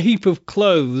 A heap of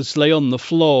clothes lay on the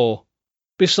floor.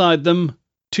 Beside them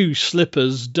 2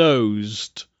 slippers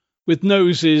dozed, with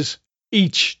noses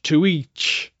each to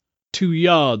each, 2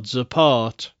 yards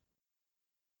apart.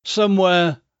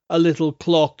 Somewhere a little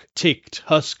clock ticked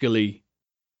huskily.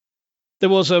 There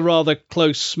was a rather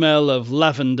close smell of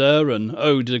lavender and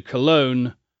eau de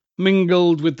cologne,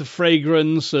 mingled with the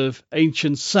fragrance of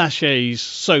ancient sachets,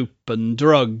 soap and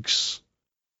drugs.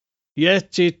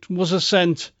 Yet it was a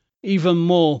scent even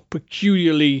more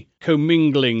peculiarly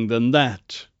commingling than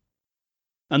that.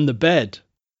 And the bed.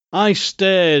 I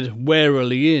stared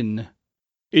warily in.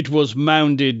 It was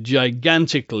mounded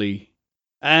gigantically,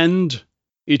 and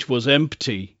it was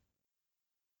empty.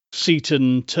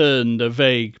 Seaton turned a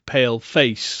vague pale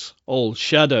face, all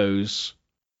shadows.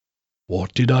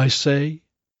 "What did I say?"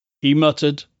 he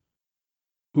muttered.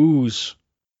 Who's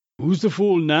the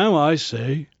fool now, I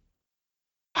say?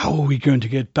 How are we going to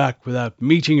get back without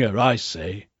meeting her, I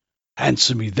say?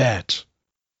 Answer me that.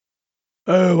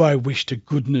 Oh, I wish to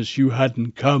goodness you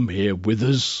hadn't come here with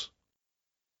us."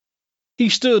 He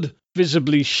stood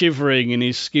visibly shivering in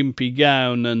his skimpy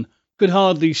gown, and could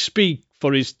hardly speak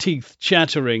for his teeth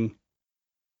chattering.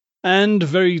 and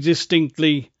very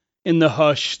distinctly, in the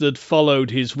hush that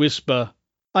followed his whisper,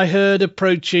 I heard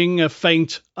approaching a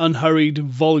faint, unhurried,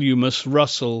 voluminous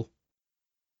rustle.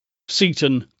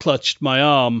 Seaton clutched my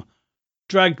arm,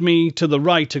 dragged me to the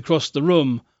right across the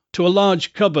room, to a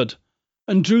large cupboard,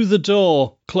 and drew the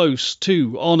door close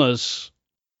to on us.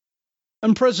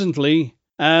 And presently,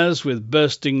 as with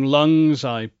bursting lungs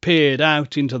I peered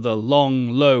out into the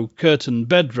long, low, curtained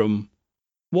bedroom,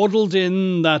 waddled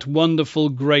in that wonderful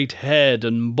great head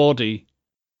and body.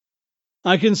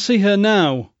 I can see her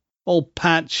now, all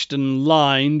patched and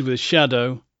lined with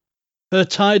shadow. Her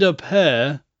tied-up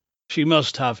hair, she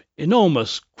must have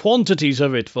enormous quantities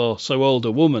of it for so old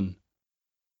a woman.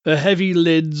 Her heavy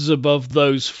lids above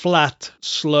those flat,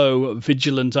 slow,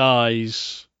 vigilant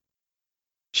eyes.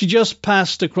 She just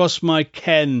passed across my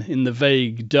ken in the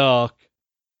vague dark,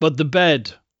 but the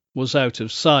bed was out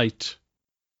of sight.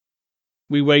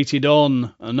 We waited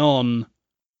on and on,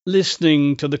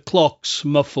 listening to the clock's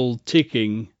muffled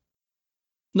ticking.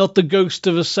 Not the ghost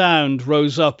of a sound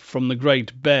rose up from the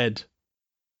great bed.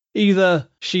 Either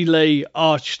she lay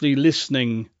archly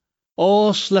listening,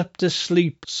 or slept a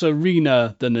sleep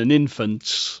serener than an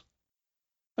infant's.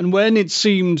 And when it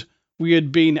seemed we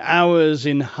had been hours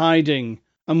in hiding,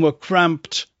 and were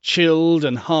cramped, chilled,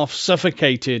 and half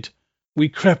suffocated, we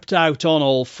crept out on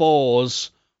all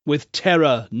fours, with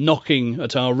terror knocking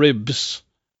at our ribs,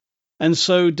 and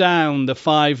so down the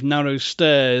 5 narrow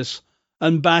stairs,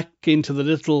 and back into the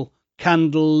little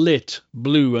candle-lit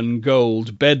blue and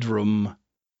gold bedroom.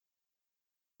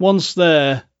 Once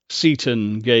there,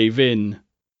 Seaton gave in.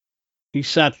 He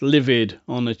sat livid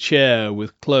on a chair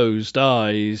with closed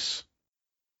eyes.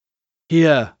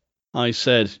 "Here," I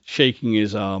said, shaking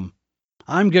his arm.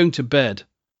 "I'm going to bed.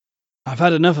 I've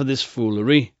had enough of this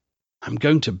foolery. I'm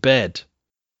going to bed."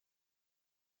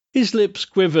 His lips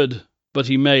quivered, but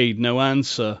he made no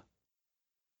answer.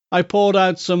 I poured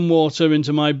out some water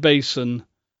into my basin,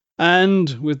 and,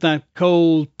 with that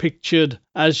cold, pictured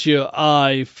azure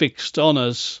eye fixed on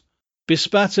us,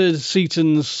 bespattered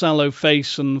Seaton's sallow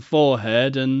face and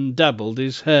forehead and dabbled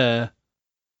his hair.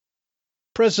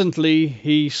 Presently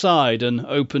he sighed and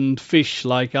opened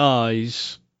fish-like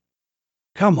eyes.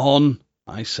 "Come on,"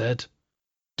 I said.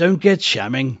 "Don't get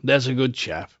shamming, there's a good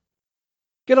chap.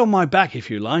 Get on my back if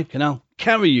you like, and I'll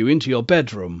carry you into your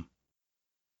bedroom."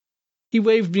 He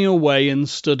waved me away and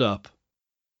stood up.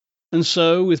 And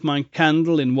so, with my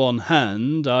candle in one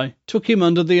hand, I took him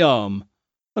under the arm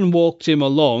and walked him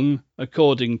along,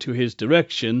 according to his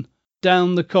direction,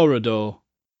 down the corridor.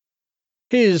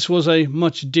 His was a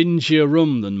much dingier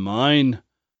room than mine,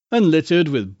 and littered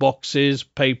with boxes,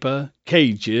 paper,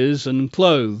 cages, and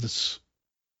clothes.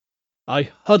 I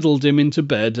huddled him into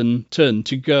bed and turned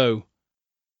to go,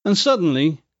 and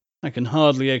suddenly, I can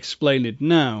hardly explain it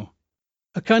now,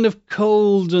 a kind of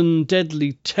cold and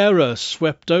deadly terror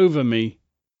swept over me.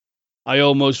 I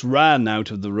almost ran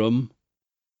out of the room,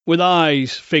 with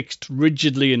eyes fixed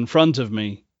rigidly in front of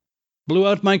me, blew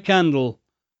out my candle,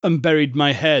 and buried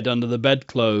my head under the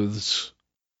bedclothes.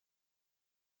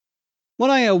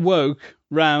 When I awoke,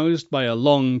 roused by a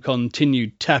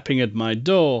long-continued tapping at my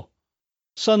door,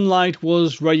 sunlight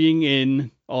was raying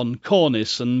in on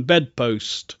cornice and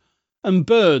bedpost, and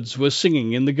birds were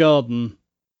singing in the garden.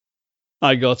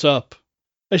 I got up,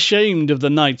 ashamed of the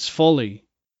night's folly,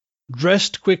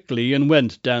 dressed quickly and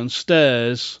went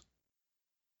downstairs.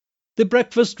 The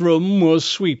breakfast room was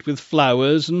sweet with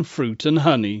flowers and fruit and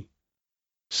honey.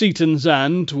 Seaton's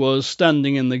aunt was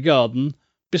standing in the garden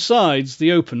besides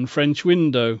the open French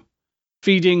window,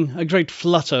 feeding a great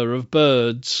flutter of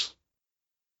birds.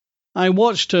 I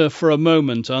watched her for a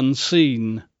moment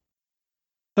unseen.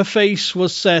 Her face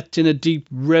was set in a deep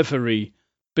reverie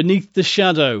beneath the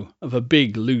shadow of a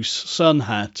big loose sun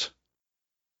hat.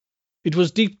 It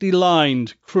was deeply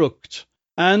lined, crooked,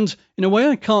 and, in a way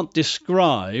I can't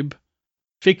describe,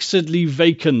 fixedly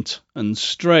vacant and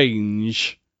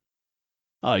strange.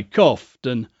 I coughed,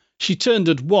 and she turned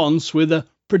at once with a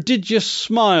prodigious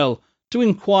smile to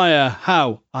inquire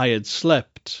how I had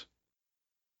slept.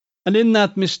 And in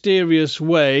that mysterious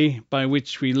way by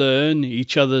which we learn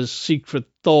each other's secret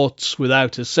thoughts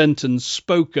without a sentence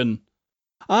spoken,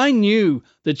 I knew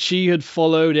that she had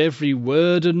followed every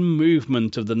word and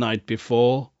movement of the night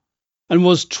before, and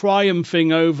was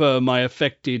triumphing over my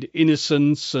affected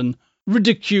innocence and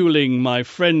ridiculing my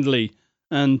friendly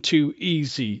and too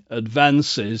easy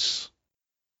advances.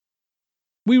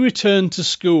 We returned to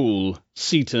school,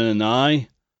 Seaton and I,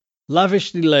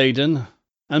 lavishly laden,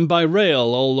 and by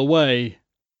rail all the way.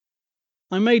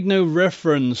 I made no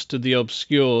reference to the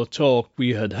obscure talk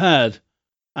we had had,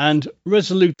 and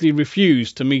resolutely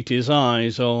refused to meet his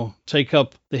eyes or take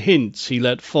up the hints he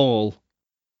let fall.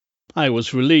 I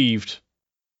was relieved,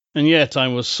 and yet I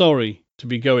was sorry to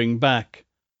be going back,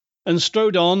 and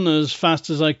strode on as fast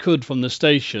as I could from the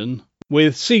station,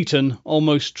 with Seaton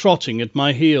almost trotting at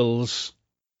my heels.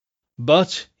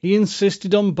 But he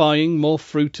insisted on buying more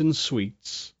fruit and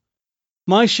sweets,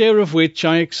 my share of which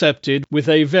I accepted with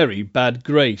a very bad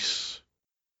grace.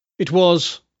 It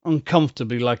was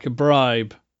uncomfortably like a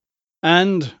bribe,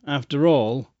 and, after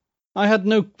all, I had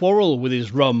no quarrel with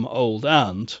his rum old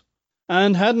aunt,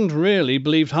 and hadn't really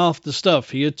believed half the stuff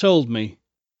he had told me.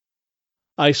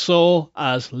 I saw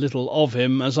as little of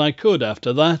him as I could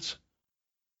after that.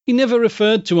 He never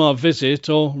referred to our visit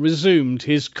or resumed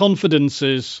his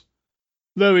confidences,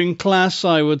 though in class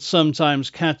I would sometimes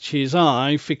catch his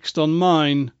eye fixed on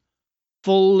mine,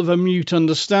 full of a mute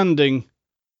understanding,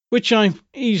 which I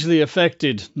easily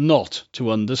affected not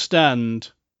to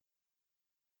understand.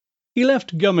 He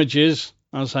left Gummidge's,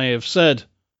 as I have said,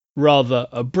 rather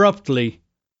abruptly,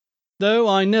 though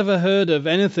I never heard of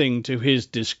anything to his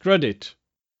discredit,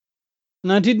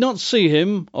 and I did not see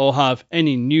him or have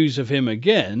any news of him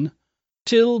again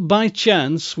till by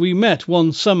chance we met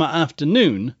one summer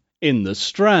afternoon in the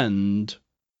Strand.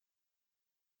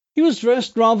 He was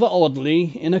dressed rather oddly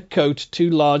in a coat too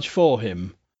large for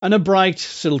him and a bright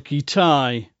silky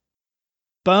tie,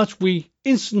 but we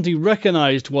instantly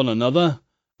recognised one another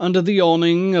under the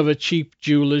awning of a cheap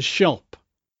jeweller's shop.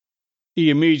 He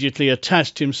immediately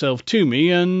attached himself to me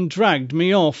and dragged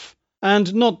me off,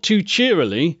 and not too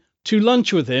cheerily, to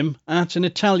lunch with him at an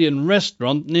Italian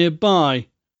restaurant nearby.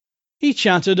 He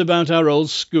chattered about our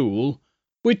old school,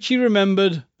 which he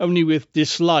remembered only with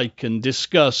dislike and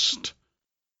disgust,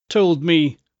 told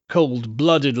me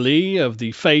cold-bloodedly of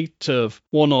the fate of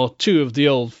one or two of the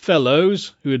old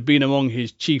fellows who had been among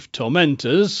his chief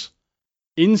tormentors,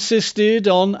 insisted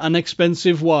on an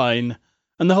expensive wine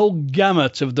and the whole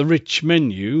gamut of the rich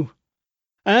menu,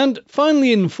 and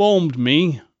finally informed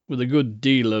me, with a good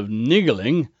deal of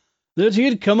niggling, that he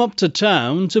had come up to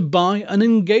town to buy an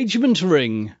engagement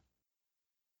ring.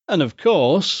 And of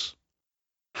course,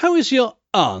 "How is your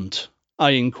aunt?"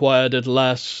 I inquired at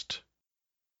last.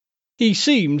 He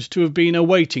seemed to have been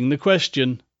awaiting the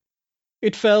question.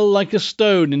 It fell like a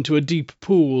stone into a deep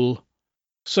pool.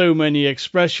 So many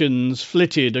expressions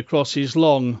flitted across his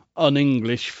long,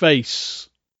 un-English face.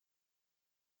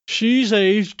 "She's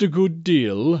aged a good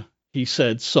deal," he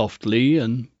said softly,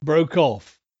 and broke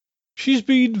off. "She's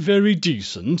been very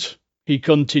decent," he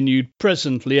continued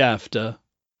presently after,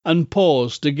 and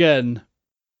paused again.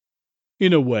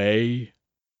 "In a way."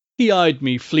 He eyed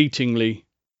me fleetingly.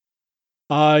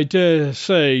 "I dare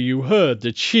say you heard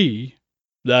that she,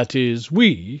 that is,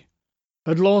 we,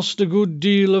 had lost a good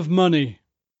deal of money."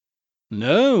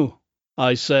 "No,"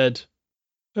 I said.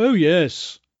 "Oh,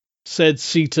 yes," said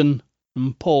Seaton,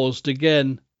 and paused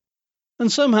again.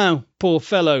 And somehow, poor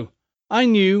fellow, I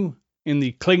knew, in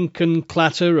the clink and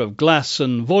clatter of glass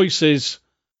and voices,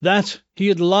 that he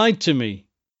had lied to me,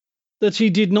 that he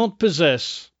did not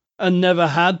possess, and never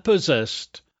had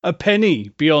possessed, a penny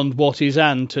beyond what his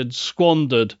aunt had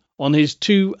squandered on his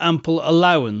too ample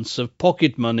allowance of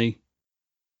pocket money.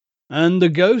 "And the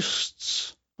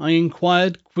ghosts?" I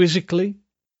inquired quizzically.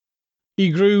 He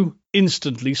grew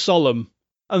instantly solemn,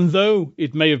 and though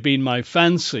it may have been my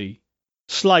fancy,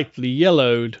 slightly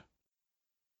yellowed.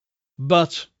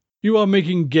 "But you are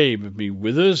making game of me,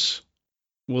 Withers,"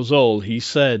 was all he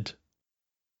said.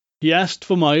 He asked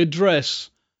for my address,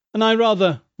 and I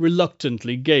rather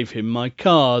reluctantly gave him my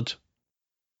card.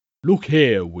 "Look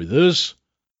here, Withers,"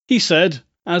 he said,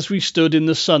 as we stood in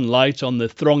the sunlight on the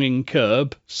thronging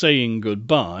curb, saying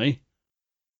good-bye.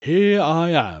 "Here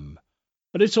I am,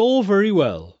 and it's all very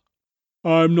well.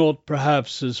 I'm not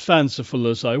perhaps as fanciful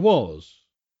as I was,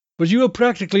 but you are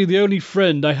practically the only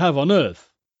friend I have on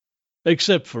earth,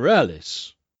 except for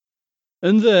Alice.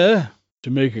 And there, to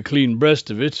make a clean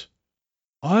breast of it,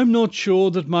 I'm not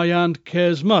sure that my aunt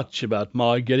cares much about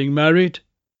my getting married.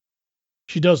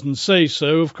 She doesn't say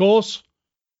so, of course.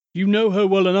 You know her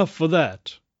well enough for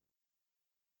that."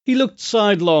 He looked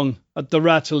sidelong at the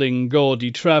rattling,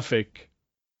 gaudy traffic.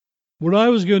 "What I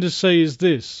was going to say is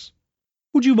this.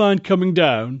 Would you mind coming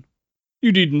down?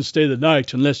 You needn't stay the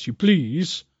night unless you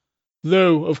please,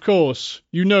 though, of course,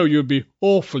 you know you'd be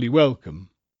awfully welcome.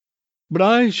 But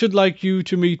I should like you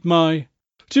to meet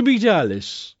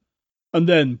Alice, and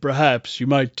then perhaps you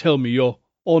might tell me your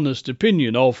honest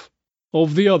opinion of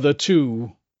the other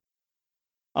two."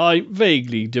 I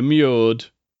vaguely demurred.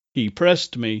 He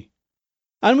pressed me,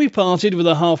 and we parted with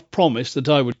a half promise that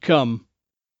I would come.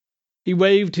 He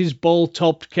waved his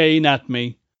ball-topped cane at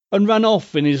me, and ran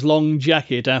off in his long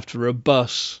jacket after a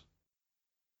bus.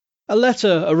 A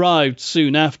letter arrived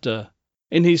soon after,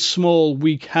 in his small,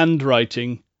 weak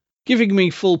handwriting, giving me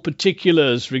full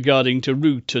particulars regarding to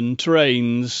route and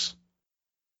trains.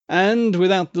 And,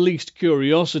 without the least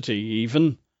curiosity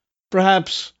even,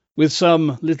 perhaps with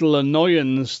some little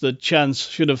annoyance that chance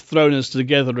should have thrown us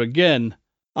together again,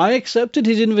 I accepted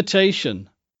his invitation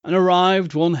and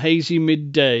arrived one hazy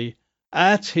midday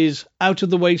at his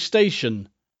out-of-the-way station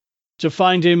to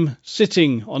find him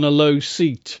sitting on a low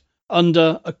seat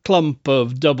under a clump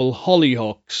of double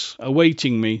hollyhocks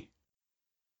awaiting me.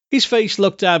 His face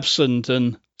looked absent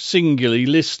and singularly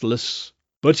listless,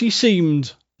 but he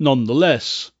seemed, none the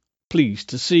less, pleased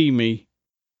to see me.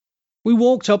 We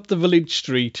walked up the village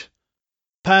street,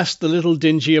 past the little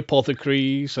dingy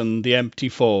apothecaries and the empty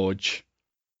forge,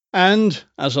 and,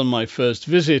 as on my first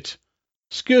visit,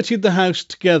 skirted the house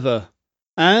together,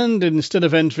 and, instead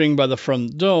of entering by the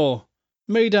front door,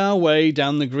 made our way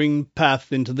down the green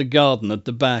path into the garden at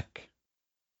the back.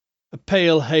 A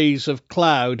pale haze of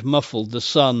cloud muffled the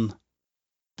sun.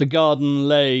 The garden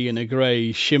lay in a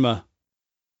grey shimmer.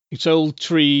 Its old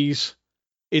trees,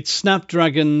 its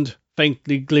snapdragoned,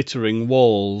 faintly glittering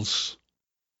walls.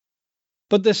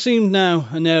 But there seemed now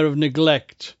an air of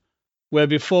neglect, where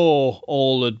before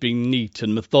all had been neat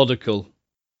and methodical.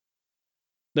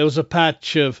 There was a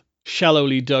patch of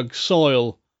shallowly dug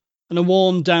soil, and a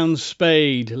worn-down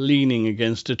spade leaning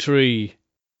against a tree.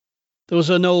 There was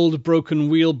an old broken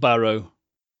wheelbarrow.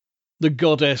 The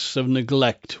goddess of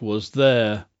neglect was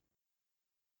there.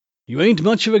 "You ain't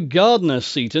much of a gardener,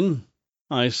 Seaton,"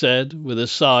 I said, with a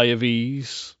sigh of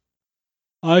ease.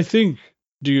 "I think,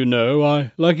 do you know,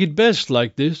 I like it best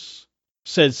like this,"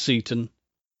 said Seaton.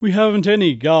 "We haven't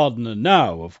any gardener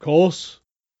now, of course.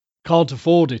 Can't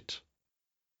afford it."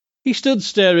 He stood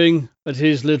staring at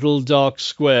his little dark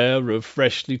square of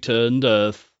freshly turned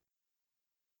earth.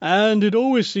 "And it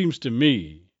always seems to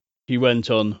me," he went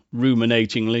on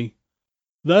ruminatingly,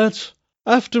 "that,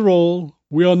 after all,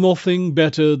 we are nothing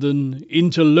better than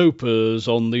interlopers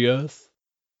on the earth,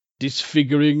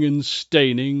 disfiguring and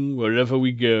staining wherever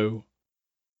we go.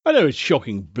 I know it's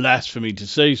shocking blasphemy to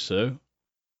say so,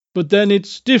 but then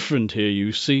it's different here,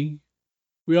 you see.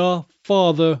 We are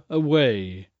farther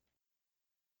away."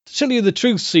 "To tell you the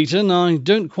truth, Seaton, I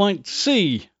don't quite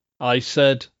see," I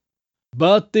said.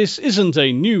 "But this isn't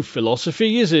a new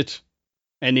philosophy, is it?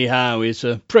 Anyhow, it's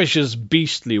a precious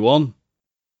beastly one."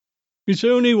 "It's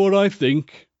only what I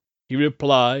think," he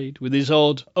replied, with his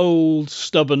odd, old,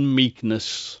 stubborn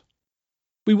meekness.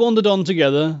 We wandered on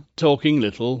together, talking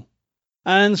little,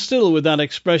 and still with that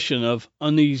expression of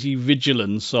uneasy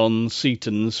vigilance on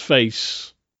Seaton's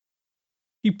face.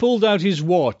 He pulled out his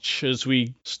watch as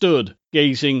we stood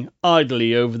gazing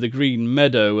idly over the green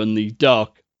meadow and the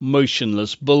dark,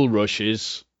 motionless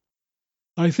bulrushes.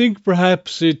 "I think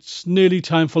perhaps it's nearly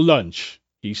time for lunch,"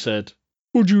 he said.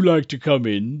 "Would you like to come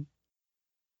in?"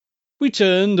 We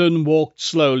turned and walked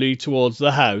slowly towards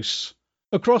the house,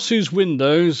 across whose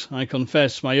windows, I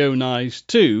confess my own eyes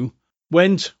too,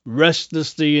 went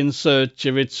restlessly in search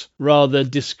of its rather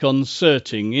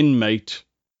disconcerting inmate.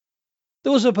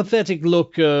 There was a pathetic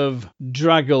look of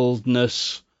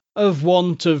draggledness, of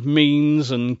want of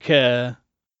means and care,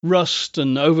 rust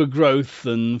and overgrowth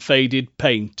and faded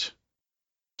paint.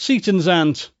 Seaton's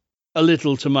aunt, a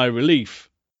little to my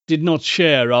relief, did not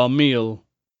share our meal.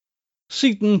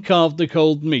 Seaton carved the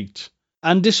cold meat,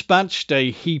 and dispatched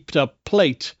a heaped-up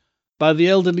plate by the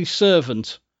elderly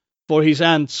servant for his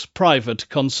aunt's private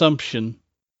consumption.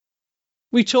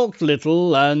 We talked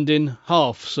little and in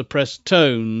half-suppressed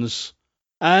tones,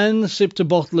 and sipped a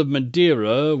bottle of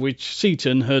Madeira which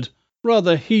Seaton had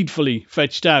rather heedfully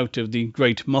fetched out of the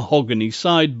great mahogany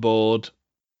sideboard.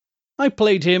 I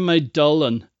played him a dull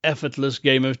and effortless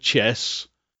game of chess,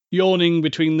 yawning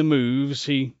between the moves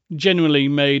he generally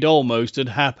made almost at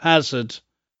haphazard,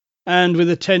 and with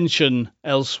attention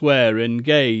elsewhere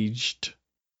engaged.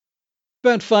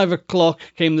 About 5 o'clock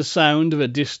came the sound of a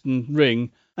distant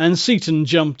ring, and Seaton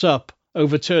jumped up,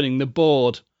 overturning the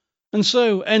board, and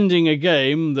so ending a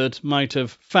game that might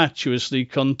have fatuously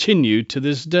continued to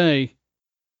this day.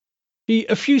 He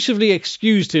effusively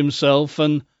excused himself,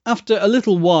 and after a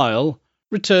little while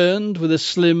returned with a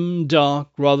slim, dark,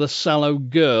 rather sallow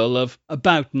girl of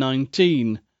about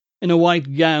 19, in a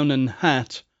white gown and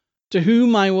hat, to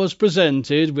whom I was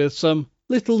presented with some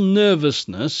little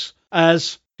nervousness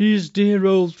as his dear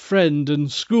old friend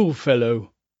and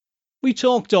schoolfellow. We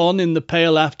talked on in the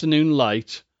pale afternoon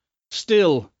light,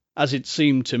 still, as it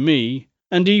seemed to me,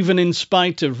 and even in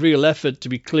spite of real effort to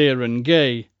be clear and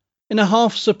gay, in a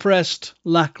half-suppressed,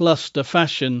 lacklustre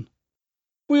fashion.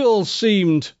 We all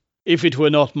seemed, if it were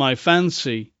not my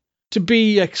fancy, to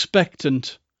be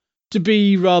expectant, to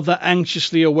be rather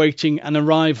anxiously awaiting an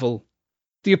arrival,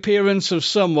 the appearance of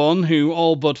someone who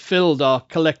all but filled our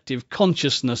collective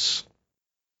consciousness.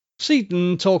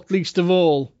 Seaton talked least of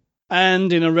all,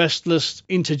 and in a restless,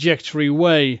 interjectory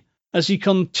way, as he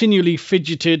continually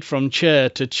fidgeted from chair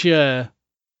to chair.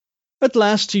 At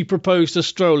last he proposed a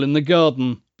stroll in the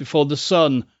garden before the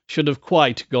sun should have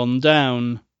quite gone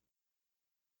down.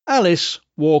 Alice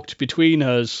walked between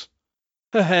us.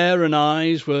 Her hair and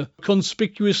eyes were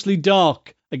conspicuously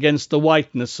dark against the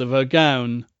whiteness of her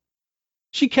gown.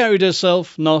 She carried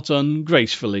herself not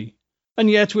ungracefully, and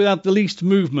yet without the least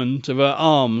movement of her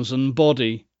arms and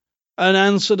body, and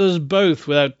answered us both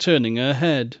without turning her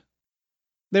head.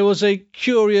 There was a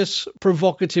curious,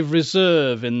 provocative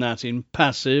reserve in that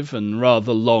impassive and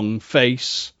rather long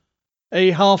face,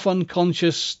 a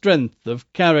half-unconscious strength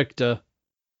of character.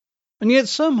 And yet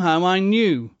somehow I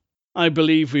knew, I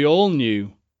believe we all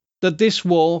knew, that this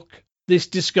walk, this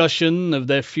discussion of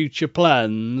their future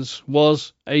plans,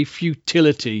 was a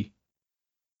futility.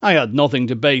 I had nothing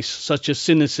to base such a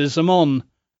cynicism on,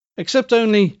 except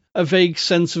only a vague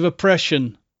sense of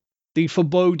oppression, the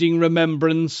foreboding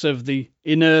remembrance of the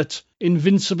inert,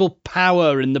 invincible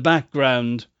power in the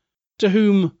background, to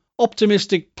whom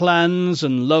optimistic plans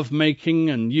and love-making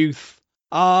and youth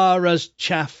are as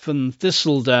chaff and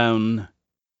thistledown.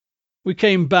 We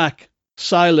came back,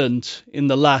 silent in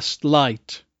the last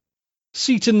light.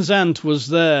 Seaton's aunt was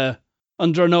there,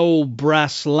 under an old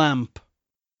brass lamp.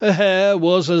 Her hair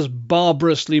was as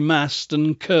barbarously massed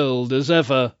and curled as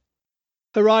ever.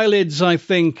 Her eyelids, I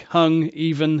think, hung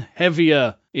even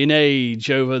heavier in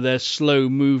age over their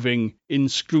slow-moving,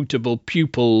 inscrutable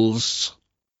pupils.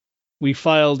 We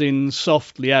filed in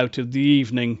softly out of the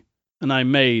evening, and I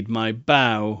made my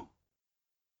bow.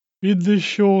 "In this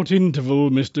short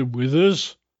interval, Mr.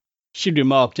 Withers," she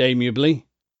remarked amiably,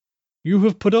 "you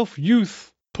have put off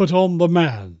youth, put on the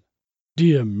man.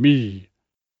 Dear me,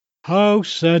 how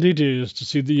sad it is to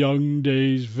see the young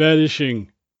days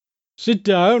vanishing. Sit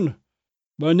down.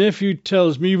 My nephew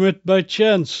tells me you met by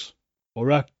chance,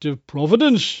 or act of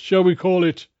Providence, shall we call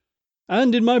it,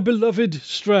 and in my beloved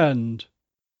Strand.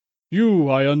 You,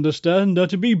 I understand, are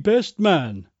to be best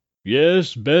man.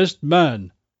 Yes, best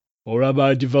man. Or am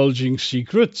I divulging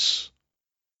secrets?"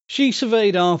 She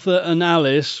surveyed Arthur and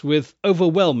Alice with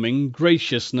overwhelming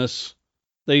graciousness.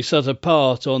 They sat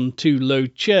apart on two low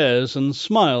chairs and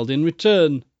smiled in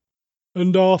return.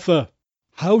 "And Arthur?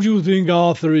 How do you think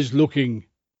Arthur is looking?"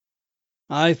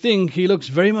 "I think he looks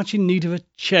very much in need of a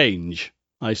change,"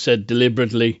 I said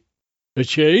deliberately. "A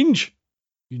change?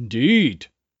 Indeed."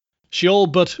 She all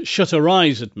but shut her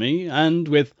eyes at me, and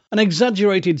with an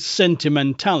exaggerated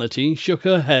sentimentality shook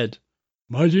her head.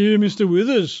 "My dear Mr.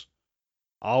 Withers,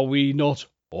 are we not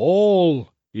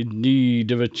all in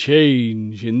need of a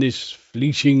change in this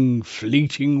fleeting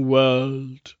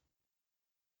world?"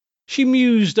 She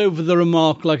mused over the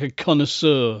remark like a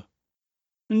connoisseur.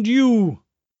 "And you,"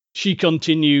 she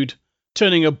continued,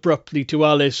 turning abruptly to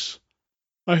Alice,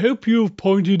 "I hope you have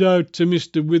pointed out to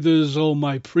Mr. Withers all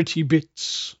my pretty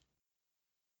bits."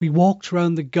 "We walked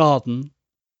round the garden,"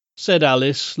 said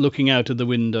Alice, looking out of the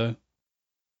window.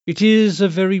 "It is a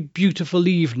very beautiful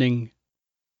evening."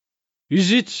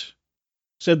 "Is it?"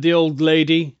 said the old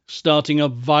lady, starting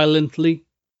up violently.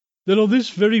 "Then on this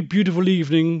very beautiful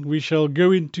evening we shall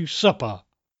go into supper.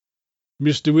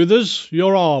 Mr. Withers,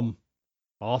 your arm.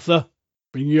 Arthur,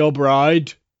 bring your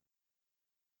bride."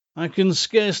 I can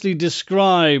scarcely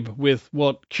describe with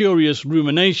what curious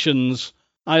ruminations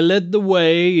I led the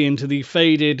way into the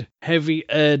faded,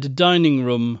 heavy-aired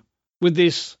dining-room, with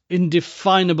this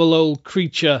indefinable old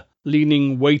creature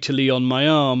leaning weightily on my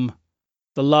arm,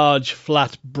 the large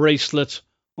flat bracelet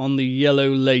on the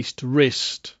yellow-laced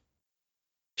wrist.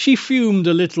 She fumed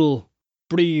a little,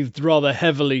 breathed rather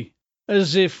heavily,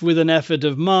 as if with an effort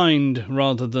of mind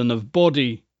rather than of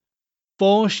body,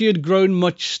 for she had grown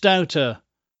much stouter,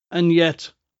 and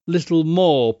yet little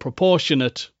more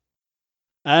proportionate.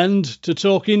 And to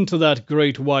talk into that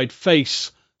great white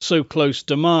face so close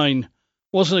to mine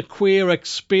was a queer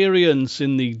experience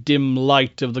in the dim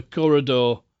light of the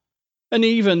corridor, and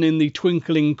even in the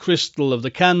twinkling crystal of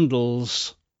the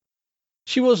candles.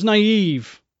 She was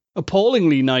naive,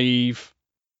 appallingly naive.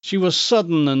 She was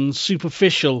sudden and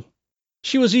superficial.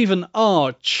 She was even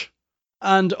arch,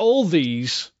 and all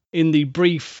these in the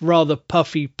brief, rather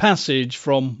puffy passage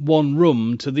from one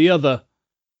room to the other,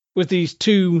 with these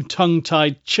two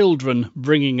tongue-tied children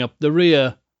bringing up the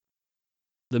rear.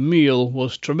 The meal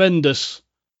was tremendous.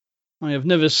 I have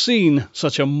never seen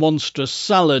such a monstrous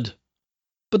salad,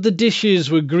 but the dishes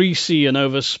were greasy and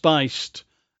overspiced,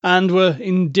 and were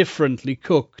indifferently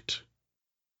cooked.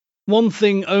 One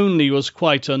thing only was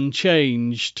quite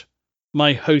unchanged.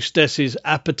 My hostess's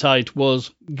appetite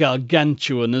was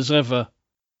gargantuan as ever.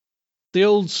 The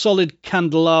old solid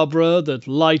candelabra that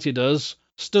lighted us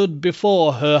stood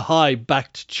before her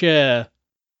high-backed chair.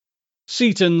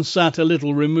 Seaton sat a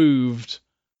little removed,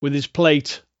 with his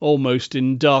plate almost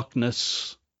in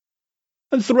darkness.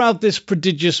 And throughout this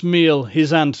prodigious meal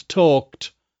his aunt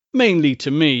talked, mainly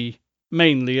to me,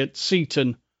 mainly at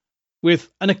Seaton,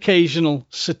 with an occasional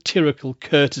satirical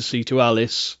courtesy to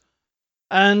Alice,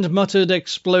 and muttered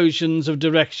explosions of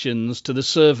directions to the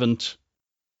servant.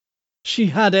 She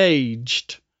had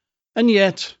aged, and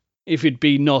yet, if it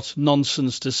be not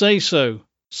nonsense to say so,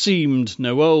 seemed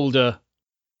no older.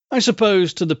 I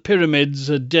suppose to the pyramids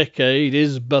a decade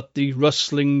is but the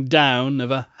rustling down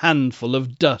of a handful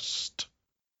of dust.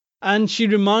 And she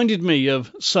reminded me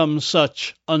of some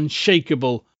such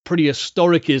unshakable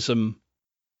prehistoricism.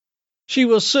 She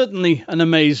was certainly an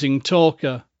amazing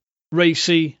talker,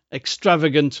 racy,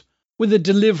 extravagant, with a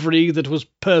delivery that was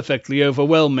perfectly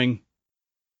overwhelming.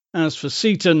 As for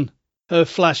Seaton, her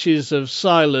flashes of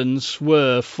silence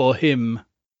were for him.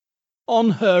 On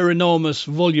her enormous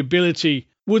volubility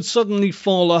would suddenly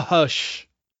fall a hush.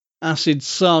 Acid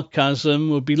sarcasm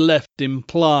would be left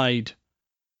implied,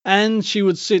 and she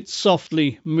would sit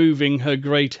softly moving her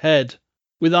great head,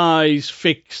 with eyes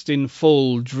fixed in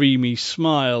full dreamy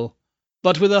smile,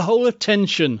 but with her whole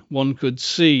attention, one could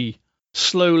see,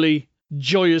 slowly,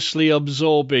 joyously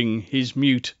absorbing his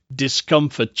mute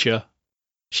discomfiture.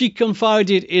 She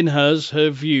confided in us her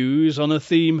views on a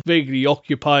theme vaguely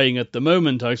occupying at the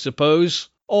moment, I suppose,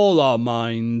 all our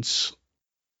minds.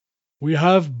 We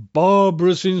have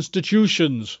barbarous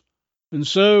institutions, and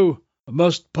so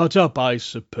must put up, I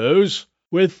suppose,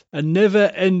 with a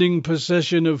never-ending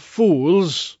procession of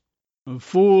fools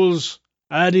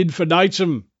ad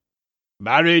infinitum.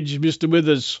 Marriage, Mr.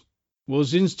 Withers,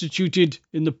 was instituted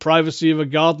in the privacy of a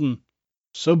garden,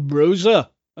 sub rosa,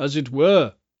 as it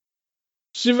were.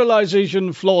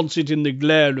 Civilization flaunts it in the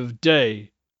glare of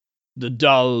day. The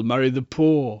dull marry the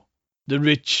poor, the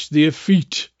rich the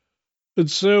effete, and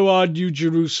so our New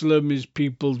Jerusalem is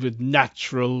peopled with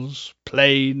naturals,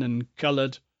 plain and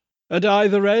coloured, at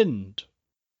either end.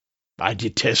 I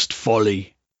detest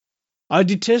folly. I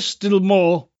detest still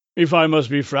more, if I must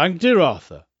be frank, dear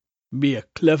Arthur, mere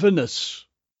cleverness.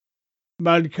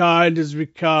 Mankind has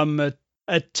become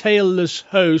a tailless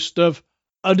host of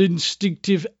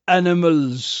uninstinctive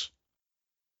animals.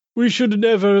 We should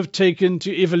never have taken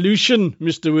to evolution,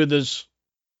 Mr. Withers.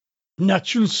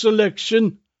 Natural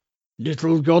selection,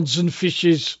 little gods and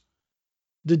fishes,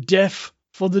 the deaf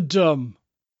for the dumb.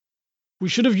 We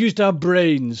should have used our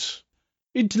brains,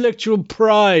 intellectual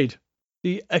pride,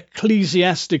 the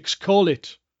ecclesiastics call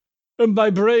it. And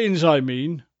by brains I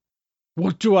mean...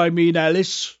 What do I mean,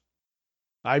 Alice?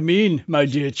 I mean, my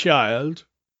dear child...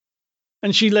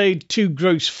 And she laid 2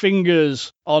 gross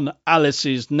fingers on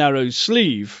Alice's narrow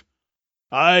sleeve.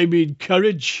 I mean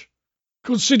courage.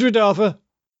 Consider it, Arthur.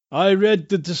 I read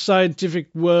that the scientific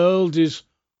world is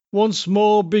once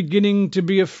more beginning to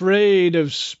be afraid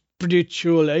of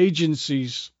spiritual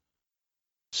agencies.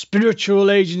 Spiritual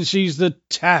agencies that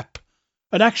tap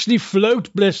and actually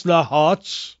float, bless their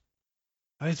hearts.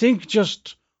 I think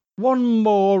just one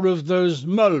more of those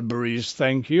mulberries,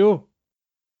 thank you.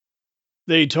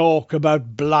 They talk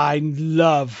about blind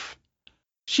love.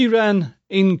 She ran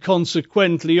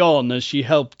inconsequently on as she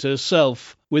helped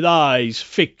herself, with eyes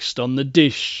fixed on the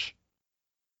dish.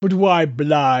 But why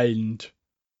blind?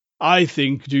 I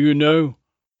think, do you know,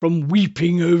 from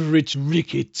weeping over its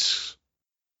rickets.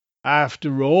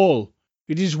 After all,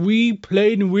 it is we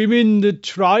plain women that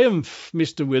triumph,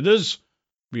 Mr. Withers,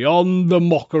 beyond the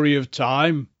mockery of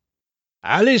time.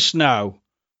 Alice, now,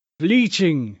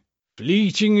 fleeting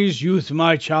is youth,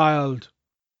 my child.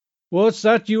 What's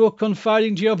that you are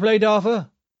confiding to your plate, Arthur?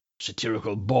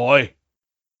 Satirical boy.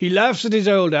 He laughs at his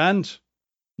old aunt.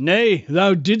 Nay,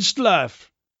 thou didst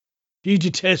laugh. He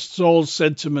detests all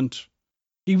sentiment.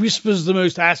 He whispers the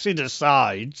most acid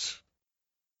asides.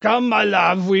 Come, my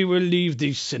love, we will leave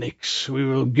these cynics. We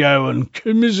will go and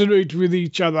commiserate with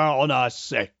each other on our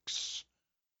sex.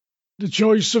 The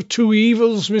choice of 2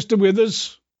 evils, Mr.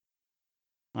 Withers.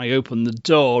 I opened the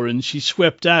door, and she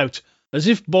swept out, as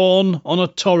if borne on a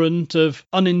torrent of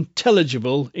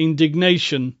unintelligible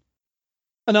indignation.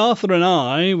 And Arthur and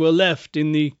I were left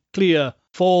in the clear,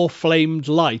 4-flamed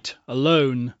light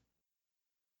alone.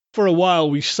 For a while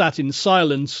we sat in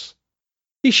silence.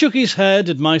 He shook his head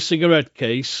at my cigarette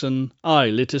case, and I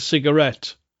lit a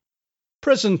cigarette.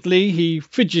 Presently he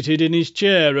fidgeted in his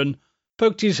chair and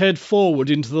poked his head forward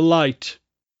into the light.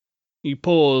 He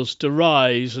paused to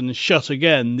rise and shut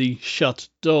again the shut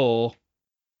door.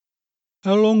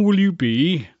 "How long will you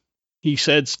be?" he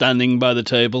said, standing by the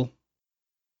table.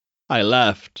 I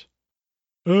laughed.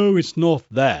 "Oh, it's not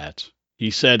that," he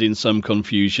said in some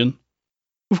confusion.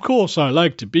 "Of course I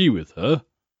like to be with her.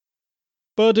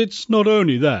 But it's not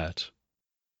only that.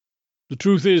 The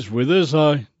truth is, Withers,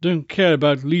 I don't care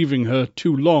about leaving her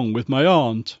too long with my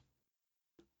aunt."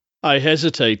 I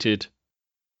hesitated.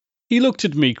 He looked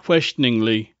at me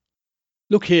questioningly.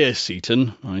 "Look here,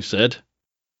 Seaton," I said.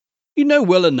 "You know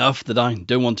well enough that I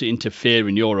don't want to interfere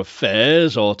in your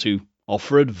affairs or to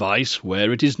offer advice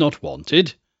where it is not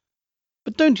wanted.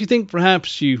 But don't you think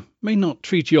perhaps you may not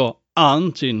treat your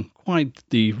aunt in quite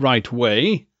the right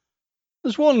way?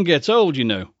 As one gets old, you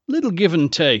know, a little give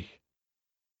and take.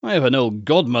 I have an old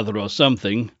godmother or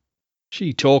something.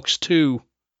 She talks too.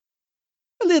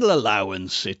 A little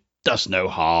allowance, it does no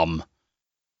harm.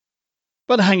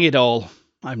 But hang it all,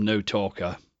 I'm no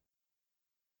talker."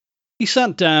 He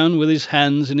sat down with his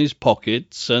hands in his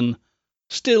pockets and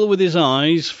still with his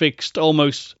eyes fixed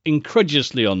almost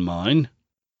incredulously on mine.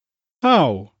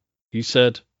 "How?" he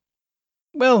said.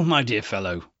 "Well, my dear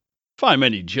fellow, if I'm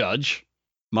any judge,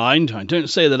 mind, I don't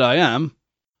say that I am,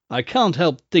 I can't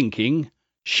help thinking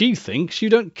she thinks you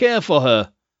don't care for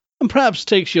her, and perhaps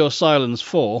takes your silence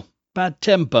for bad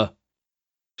temper.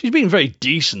 She's been very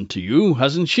decent to you,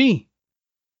 hasn't she?"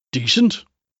 "Decent?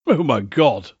 Oh, my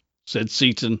God!" said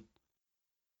Seaton.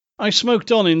 I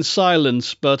smoked on in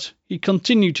silence, but he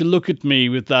continued to look at me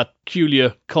with that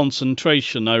peculiar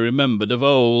concentration I remembered of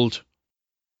old.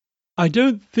 "I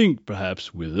don't think,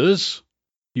 perhaps, Withers,"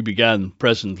 he began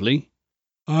presently,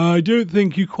 "I don't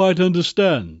think you quite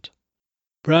understand.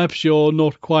 Perhaps you're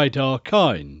not quite our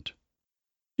kind.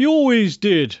 You always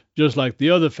did, just like the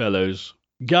other fellows,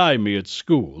 guy me at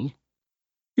school.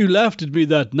 You laughed at me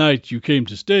that night you came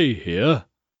to stay here,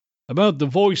 about the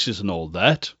voices and all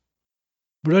that.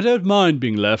 But I don't mind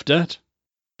being laughed at,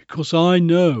 because I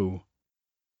know."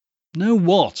 "Know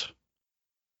what?"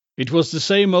 It was the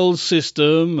same old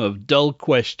system of dull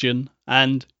question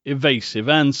and evasive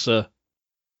answer.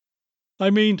 "I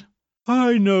mean,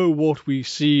 I know what we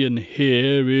see and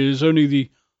hear is only the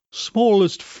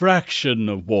smallest fraction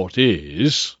of what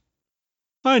is.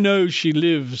 I know she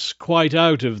lives quite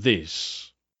out of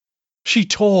this. She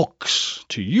talks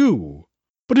to you,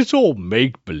 but it's all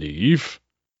make-believe.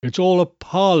 It's all a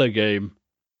parlour game.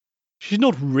 She's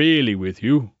not really with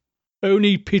you,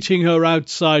 only pitting her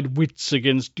outside wits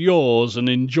against yours and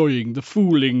enjoying the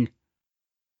fooling.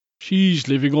 She's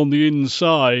living on the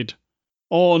inside,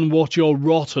 on what you're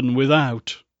rotten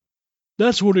without.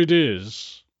 That's what it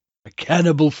is. A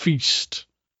cannibal feast.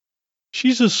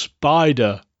 She's a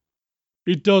spider.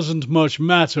 It doesn't much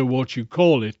matter what you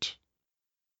call it.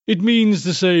 It means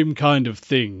the same kind of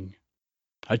thing.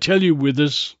 I tell you,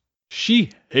 Withers, she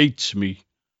hates me,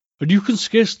 and you can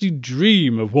scarcely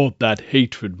dream of what that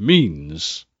hatred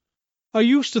means. I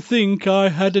used to think I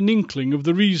had an inkling of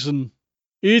the reason.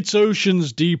 It's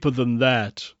oceans deeper than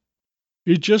that.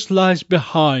 It just lies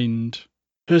behind.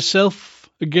 Herself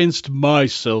against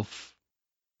myself.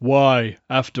 Why,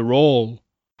 after all,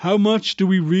 how much do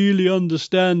we really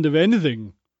understand of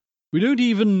anything? We don't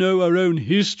even know our own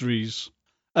histories,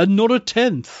 and not a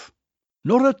tenth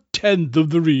of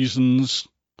the reasons.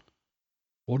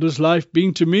 What has life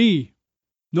been to me?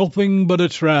 Nothing but a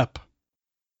trap.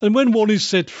 And when one is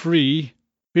set free,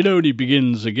 it only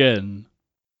begins again.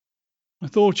 I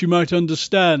thought you might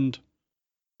understand,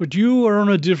 but you are on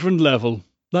a different level,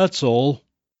 that's all."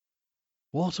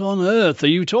 "What on earth are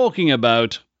you talking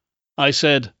about?" I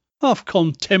said, half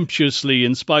contemptuously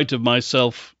in spite of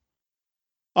myself.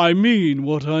 "I mean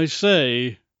what I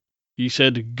say," he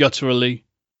said gutturally.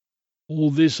 "All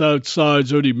this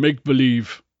outside's only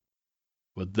make-believe.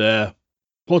 But there,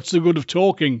 what's the good of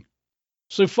talking?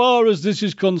 So far as this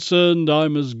is concerned,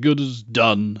 I'm as good as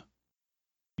done.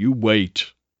 You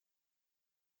wait."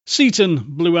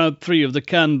 Seaton blew out 3 of the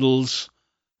candles,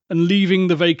 and leaving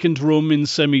the vacant room in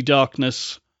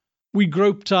semi-darkness, we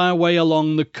groped our way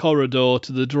along the corridor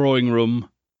to the drawing-room.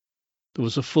 There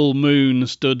was a full moon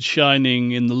stood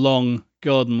shining in the long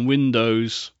garden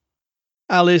windows.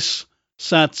 Alice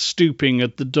sat stooping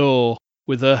at the door,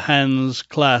 with her hands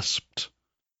clasped,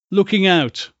 looking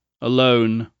out,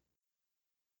 alone.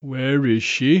 "Where is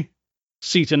she?"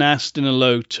 Seaton asked in a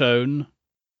low tone.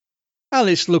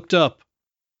 Alice looked up.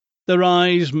 Their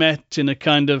eyes met in a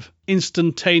kind of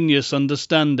instantaneous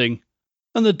understanding,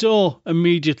 and the door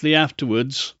immediately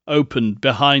afterwards opened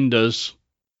behind us.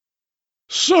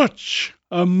 "Such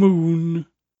a moon!"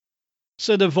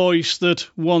 said a voice that,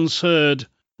 once heard,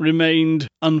 remained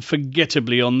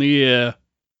unforgettably on the ear.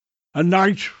 A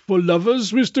night for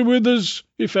lovers, Mr. Withers,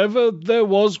 if ever there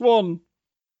was one.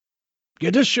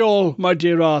 Get a shawl, my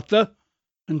dear Arthur,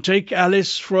 and take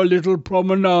Alice for a little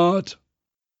promenade.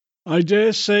 I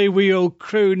dare say we old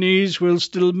cronies will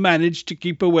still manage to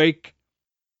keep awake.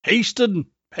 Hasten,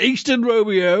 hasten,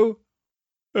 Romeo.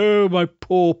 Oh, my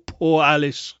poor, poor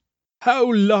Alice. How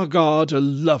laggard a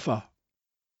lover.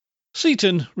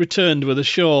 Seaton returned with a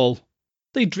shawl.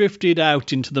 They drifted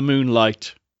out into the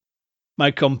moonlight.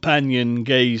 My companion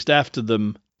gazed after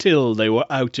them till they were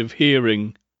out of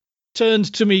hearing,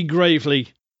 turned to me gravely,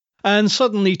 and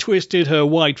suddenly twisted her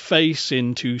white face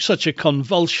into such a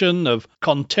convulsion of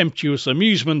contemptuous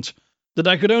amusement that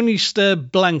I could only stare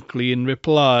blankly in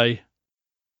reply.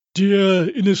 Dear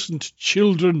innocent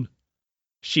children,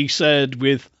 she said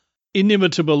with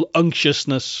inimitable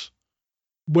unctuousness.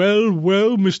 Well,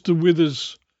 well, Mr.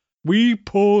 Withers, we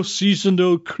poor seasoned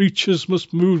old creatures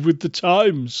must move with the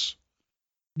times.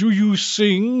 Do you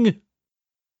sing?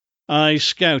 I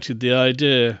scouted the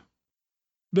idea.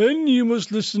 Then you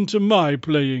must listen to my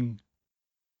playing.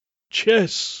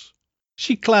 Chess.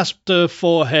 She clasped her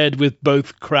forehead with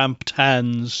both cramped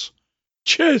hands.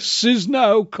 Chess is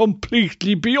now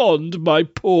completely beyond my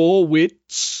poor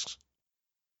wits.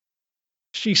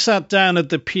 She sat down at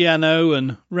the piano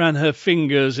and ran her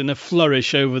fingers in a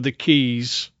flourish over the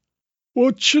keys.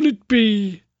 What shall it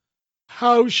be?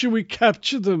 How shall we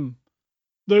capture them?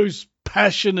 Those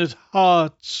passionate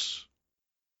hearts.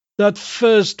 That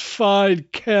first fine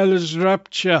careless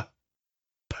rapture.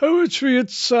 Poetry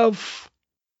itself.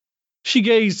 She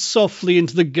gazed softly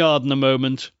into the garden a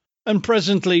moment, and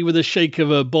presently, with a shake of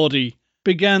her body,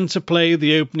 began to play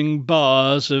the opening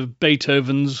bars of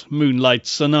Beethoven's Moonlight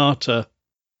Sonata.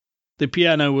 The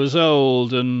piano was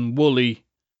old and woolly.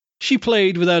 She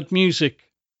played without music.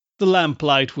 The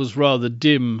lamplight was rather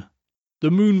dim. The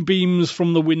moonbeams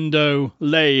from the window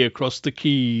lay across the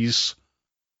keys.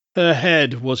 Her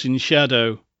head was in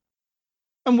shadow.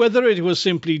 And whether it was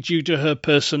simply due to her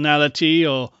personality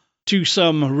or to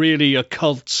some really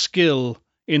occult skill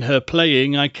in her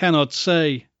playing, I cannot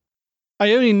say.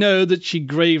 I only know that she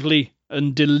gravely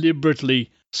and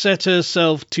deliberately set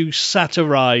herself to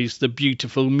satirize the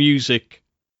beautiful music.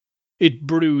 It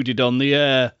brooded on the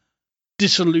air,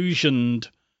 disillusioned,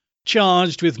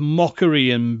 charged with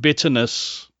mockery and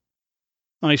bitterness.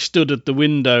 I stood at the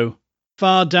window.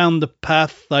 Far down the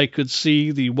path I could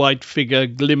see the white figure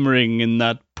glimmering in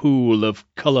that pool of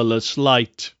colourless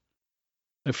light.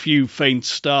 A few faint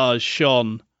stars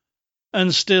shone,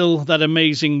 and still that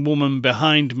amazing woman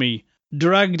behind me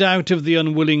dragged out of the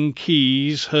unwilling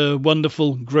keys her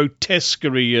wonderful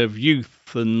grotesquerie of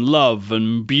youth and love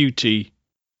and beauty.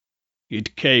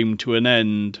 It came to an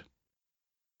end.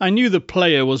 I knew the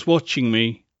player was watching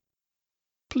me.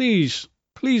 Please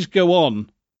go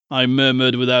on, I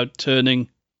murmured without turning.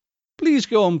 Please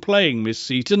go on playing, Miss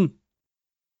Seaton.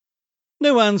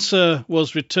 No answer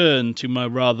was returned to my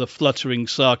rather fluttering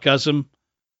sarcasm,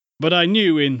 but I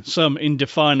knew in some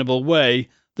indefinable way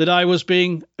that I was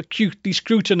being acutely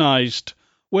scrutinized,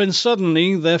 when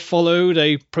suddenly there followed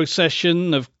a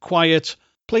procession of quiet,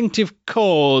 plaintive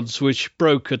chords which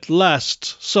broke at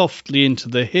last softly into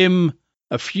the hymn,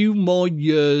 "A few more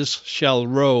years shall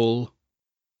roll."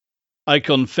 I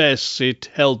confess it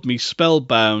held me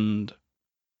spellbound.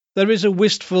 There is a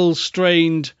wistful,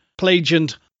 strained,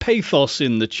 plangent pathos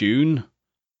in the tune,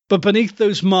 but beneath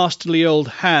those masterly old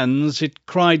hands it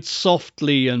cried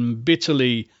softly and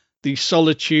bitterly the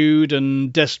solitude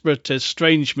and desperate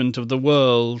estrangement of the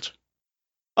world.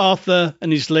 Arthur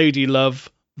and his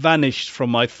lady-love vanished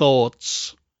from my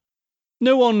thoughts.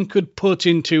 No one could put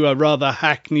into a rather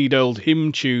hackneyed old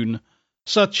hymn-tune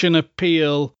such an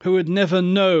appeal who had never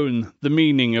known the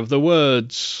meaning of the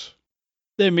words.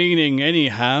 Their meaning,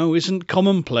 anyhow, isn't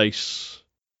commonplace.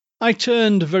 I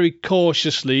turned very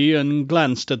cautiously and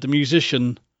glanced at the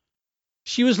musician.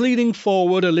 She was leaning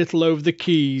forward a little over the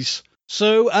keys,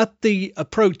 so at the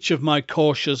approach of my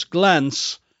cautious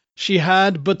glance, she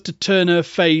had but to turn her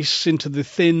face into the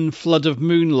thin flood of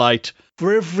moonlight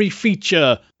for every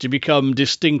feature to become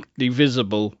distinctly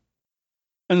visible.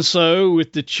 And so,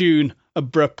 with the tune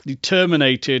abruptly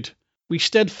terminated, we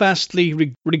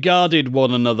steadfastly regarded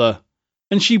one another,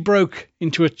 and she broke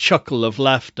into a chuckle of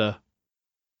laughter.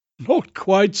 Not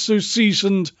quite so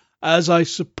seasoned as I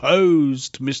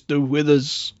supposed, Mr.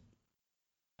 Withers.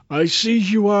 I see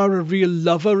you are a real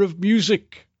lover of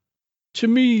music. To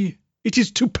me, it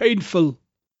is too painful.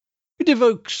 It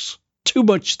evokes too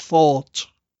much thought.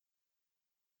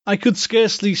 I could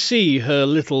scarcely see her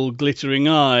little glittering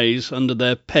eyes under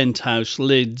their penthouse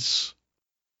lids.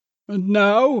 And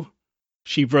now,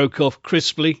 she broke off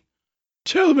crisply,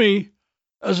 tell me,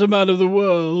 As a man of the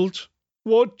world,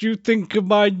 what do you think of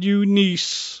my new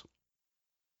niece?"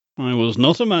 I was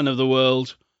not a man of the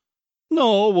world,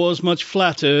 nor was much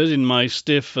flattered in my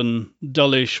stiff and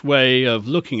dullish way of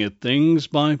looking at things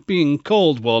by being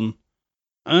called one,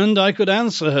 and I could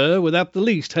answer her without the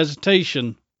least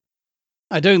hesitation.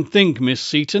 "I don't think, Miss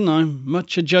Seaton, I'm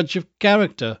much a judge of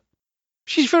character.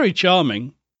 She's very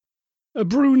charming." "A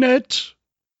brunette?"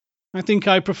 "I think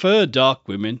I prefer dark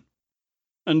women."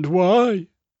 "And why?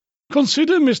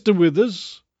 Consider, Mr.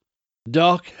 Withers.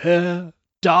 Dark hair,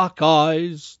 dark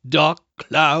eyes, dark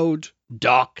cloud,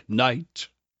 dark night,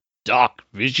 dark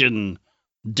vision,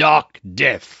 dark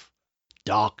death,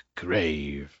 dark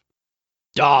grave,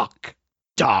 dark.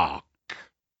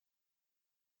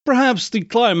 Perhaps the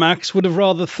climax would have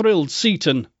rather thrilled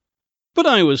Seaton, but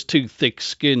I was too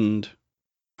thick-skinned.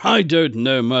 "I don't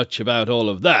know much about all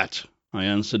of that," I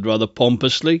answered rather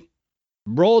pompously.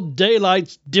 "Broad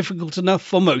daylight's difficult enough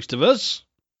for most of us."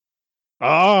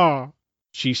 "Ah,"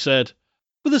 she said,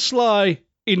 with a sly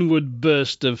inward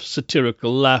burst of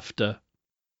satirical laughter.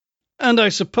 "And I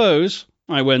suppose,"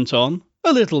 I went on,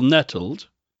 a little nettled,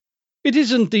 "it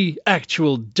isn't the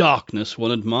actual darkness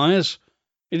one admires.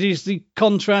 It is the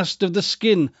contrast of the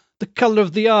skin, the colour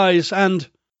of the eyes, and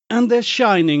their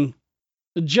shining.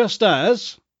 Just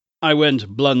as," I went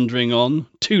blundering on,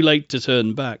 too late to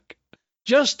turn back,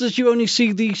 "just as you only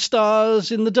see the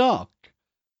stars in the dark.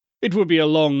 It would be a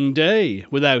long day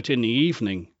without any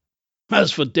evening.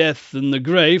 As for death and the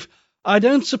grave, I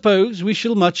don't suppose we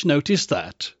shall much notice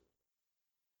that."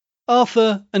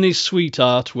 Arthur and his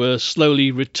sweetheart were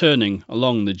slowly returning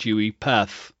along the dewy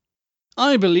path.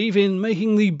 "I believe in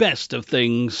making the best of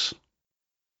things."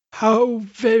 "How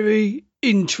very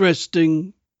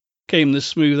interesting," came the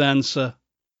smooth answer.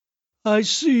 "I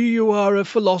see you are a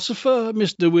philosopher,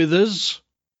 Mr. Withers."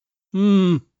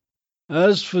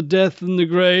 As for death and the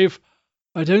grave,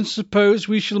 I don't suppose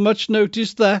we shall much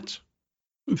notice that.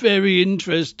 Very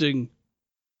interesting.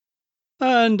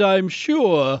 And I'm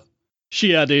sure,"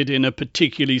 she added in a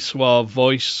particularly suave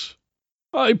voice,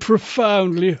 "I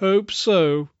profoundly hope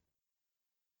so."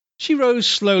 She rose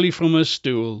slowly from her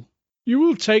stool. "You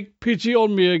will take pity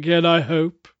on me again, I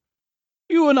hope.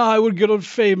 You and I would get on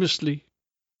famously.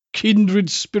 Kindred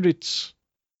spirits,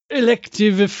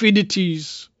 elective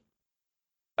affinities.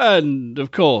 And,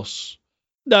 of course,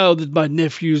 now that my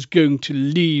nephew's going to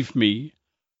leave me,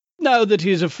 now that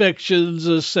his affections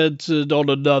are centred on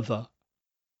another,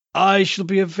 I shall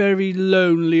be a very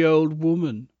lonely old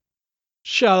woman.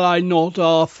 Shall I not,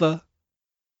 Arthur?"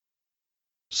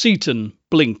 Seaton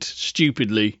blinked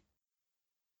stupidly.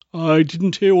 "I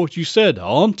didn't hear what you said,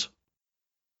 Aunt."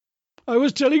 "I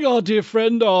was telling our dear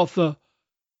friend Arthur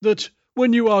that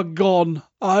when you are gone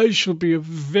I shall be a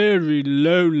very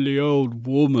lonely old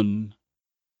woman."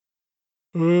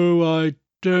 "Oh, I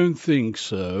don't think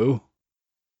so,"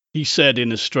 he said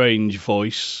in a strange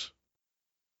voice.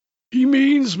 "He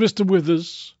means, Mr.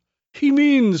 Withers, he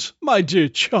means, my dear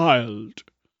child,"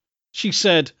 she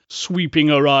said, sweeping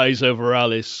her eyes over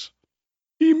Alice.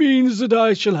 "He means that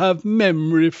I shall have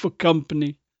memory for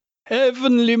company,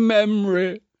 heavenly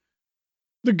memory,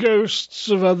 the ghosts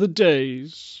of other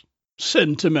days.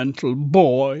 Sentimental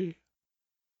boy.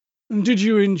 Did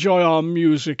you enjoy our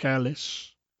music,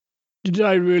 Alice? Did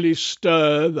I really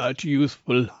stir that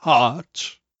youthful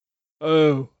heart?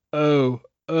 Oh, oh,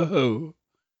 oh,"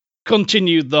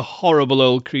 continued the horrible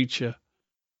old creature.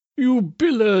 "You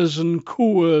billers and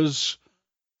cooers,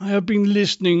 I have been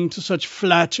listening to such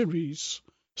flatteries,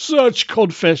 such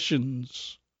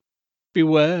confessions.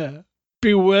 Beware,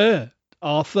 beware,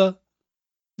 Arthur.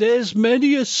 There's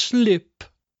many a slip."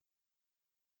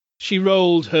 She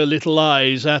rolled her little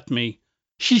eyes at me.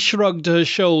 She shrugged her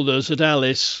shoulders at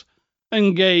Alice,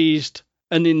 and gazed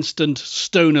an instant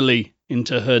stonily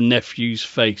into her nephew's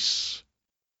face.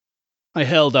 I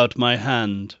held out my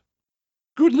hand.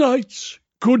 Good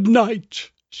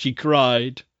night, she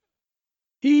cried.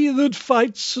 "He that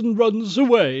fights and runs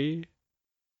away.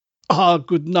 Ah,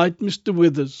 good night, Mr.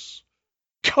 Withers.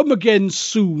 Come again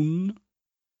soon."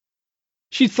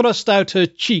 She thrust out her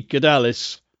cheek at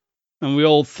Alice, and we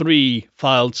all three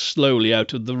filed slowly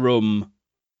out of the room.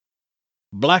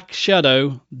 Black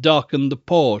shadow darkened the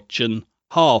porch and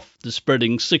half the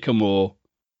spreading sycamore.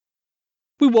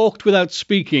 We walked without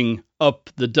speaking up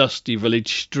the dusty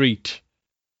village street.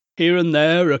 Here and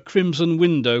there a crimson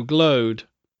window glowed.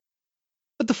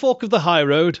 At the fork of the high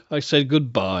road I said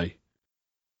good-bye.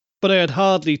 But I had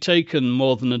hardly taken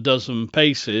more than a dozen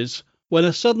paces when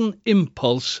a sudden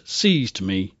impulse seized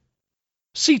me.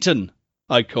 "Seaton!"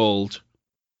 I called.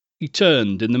 He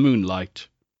turned in the moonlight.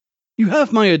 "You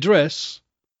have my address?"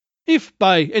 If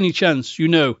by any chance,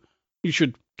 you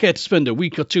should care to spend a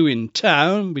week or two in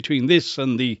town between this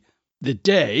and the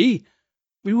day,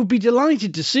 we would be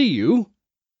delighted to see you."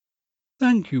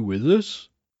 "Thank you, Withers.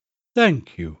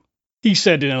 Thank you," he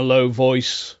said in a low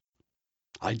voice.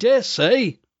 "I dare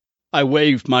say," I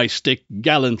waved my stick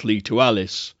gallantly to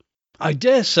Alice, "I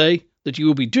dare say that you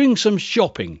will be doing some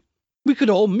shopping. We could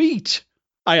all meet,"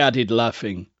 I added,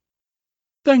 laughing.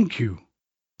 Thank you,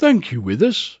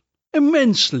 Withers.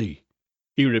 Immensely,"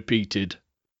 he repeated.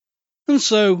 And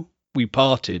so we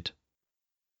parted.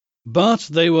 But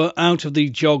they were out of the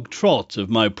jog-trot of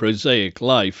my prosaic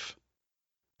life,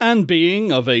 and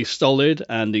being of a stolid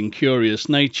and incurious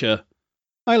nature,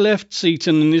 I left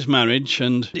Seaton and his marriage,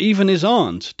 and even his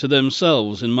aunt, to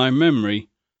themselves in my memory,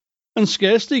 and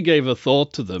scarcely gave a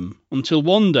thought to them until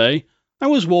one day I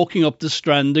was walking up the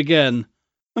Strand again,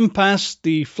 and passed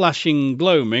the flashing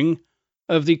gloaming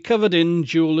of the covered-in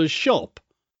jeweller's shop,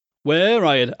 where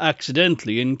I had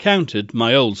accidentally encountered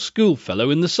my old schoolfellow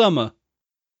in the summer.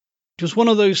 It was one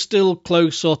of those still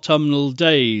close autumnal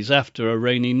days after a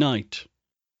rainy night.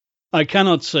 I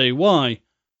cannot say why,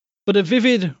 but a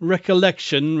vivid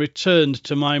recollection returned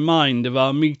to my mind of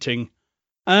our meeting,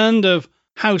 and of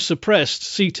how suppressed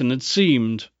Seaton had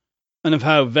seemed, and of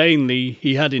how vainly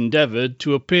he had endeavoured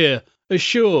to appear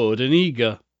assured and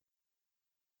eager.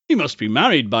 He must be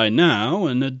married by now,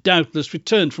 and had doubtless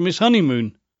returned from his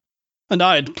honeymoon, and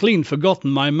I had clean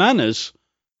forgotten my manners,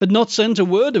 had not sent a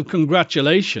word of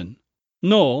congratulation,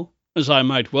 nor, as I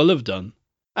might well have done,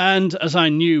 and as I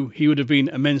knew he would have been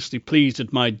immensely pleased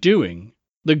at my doing,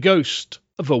 the ghost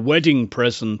of a wedding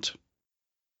present.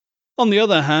 On the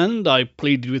other hand, I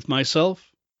pleaded with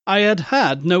myself, I had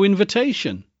had no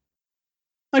invitation.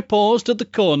 I paused at the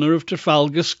corner of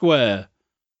Trafalgar Square,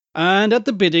 and at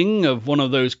the bidding of one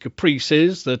of those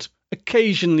caprices that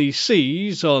occasionally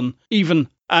seize on even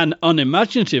an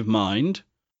unimaginative mind,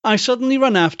 I suddenly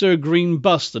ran after a green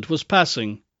bus that was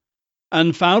passing,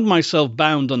 and found myself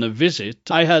bound on a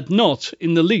visit I had not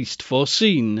in the least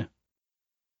foreseen.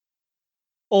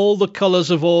 All the colours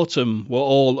of autumn were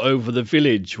all over the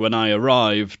village when I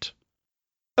arrived.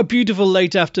 A beautiful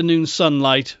late afternoon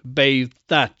sunlight bathed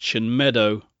thatch and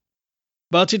meadow,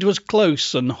 but it was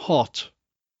close and hot.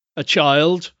 A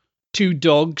child, 2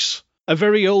 dogs, a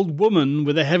very old woman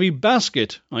with a heavy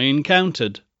basket I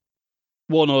encountered.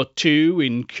 1 or 2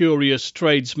 incurious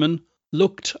tradesmen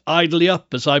looked idly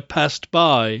up as I passed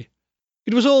by.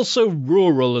 It was all so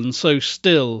rural and so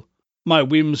still, my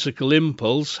whimsical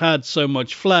impulse had so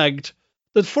much flagged,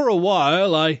 that for a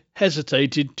while I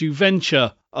hesitated to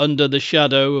venture under the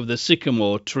shadow of the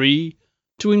sycamore tree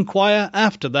to inquire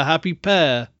after the happy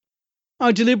pair.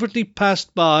 I deliberately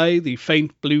passed by the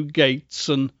faint blue gates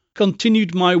and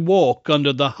continued my walk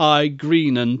under the high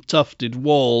green and tufted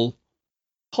wall.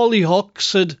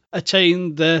 Hollyhocks had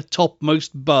attained their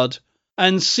topmost bud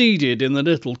and seeded in the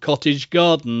little cottage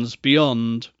gardens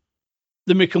beyond.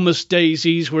 The Michaelmas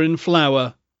daisies were in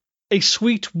flower. A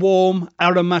sweet, warm,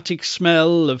 aromatic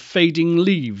smell of fading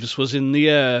leaves was in the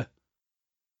air.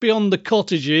 Beyond the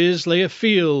cottages lay a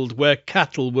field where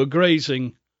cattle were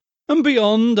grazing, and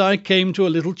beyond I came to a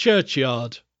little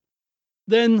churchyard.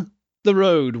 Then the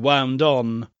road wound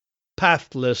on,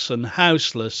 pathless and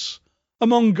houseless,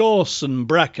 among gorse and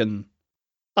bracken.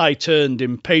 I turned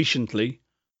impatiently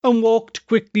and walked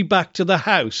quickly back to the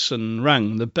house and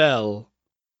rang the bell.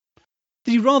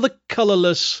 The rather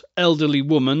colourless elderly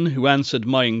woman who answered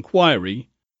my inquiry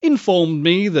informed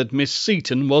me that Miss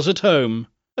Seaton was at home,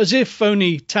 as if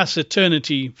only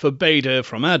taciturnity forbade her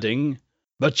from adding,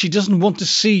 "But she doesn't want to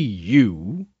see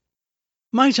you."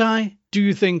 "Might I, do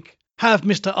you think, have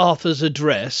Mr. Arthur's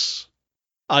address?"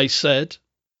 I said.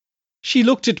 She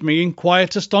looked at me in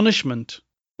quiet astonishment,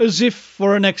 as if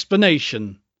for an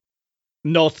explanation.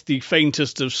 Not the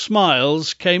faintest of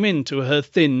smiles came into her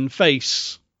thin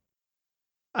face.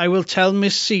 "I will tell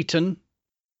Miss Seaton,"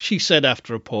 she said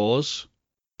after a pause.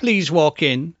 "Please walk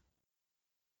in."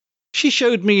 She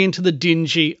showed me into the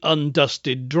dingy,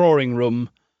 undusted drawing-room,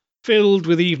 filled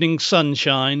with evening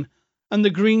sunshine and the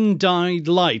green-dyed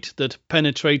light that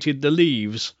penetrated the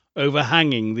leaves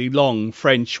overhanging the long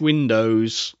French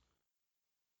windows.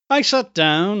 I sat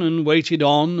down and waited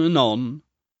on,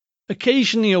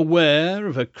 occasionally aware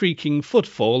of a creaking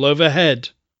footfall overhead.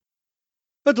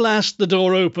 At last the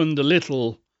door opened a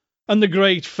little, and the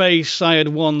great face I had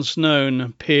once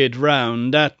known peered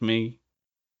round at me.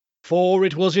 For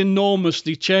it was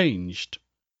enormously changed,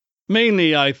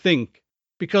 mainly, I think,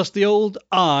 because the old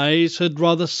eyes had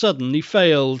rather suddenly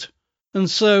failed, and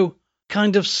so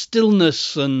kind of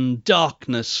stillness and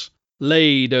darkness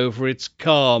laid over its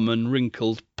calm and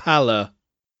wrinkled pallor.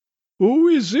 "Who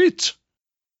is it?"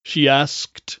 she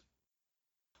asked.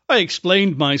 I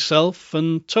explained myself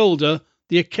and told her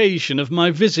the occasion of my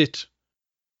visit.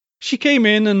 She came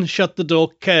in and shut the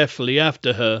door carefully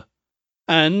after her,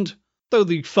 and, though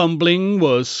the fumbling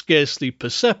was scarcely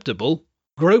perceptible,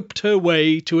 groped her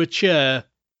way to a chair.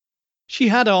 She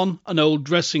had on an old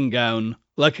dressing gown,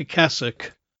 like a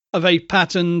cassock, of a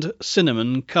patterned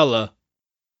cinnamon colour.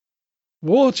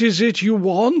 "What is it you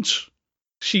want?"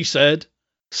 she said,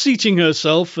 seating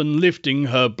herself and lifting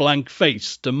her blank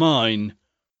face to mine.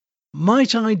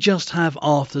 "Might I just have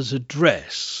Arthur's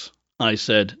address?" I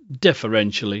said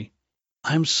deferentially.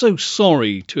 "I am so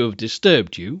sorry to have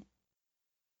disturbed you."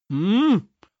 You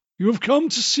have come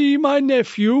to see my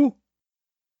nephew?"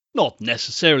 "Not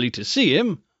necessarily to see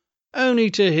him,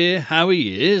 only to hear how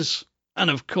he is, and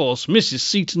of course Mrs.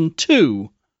 Seaton too.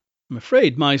 I'm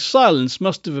afraid my silence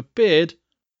must have appeared—"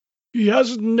 "He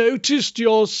hasn't noticed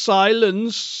your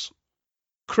silence,"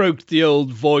 croaked the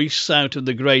old voice out of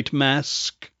the great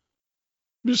mask.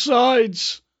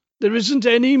 "Besides, there isn't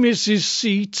any Mrs.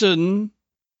 Seaton."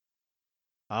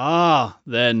 "Ah,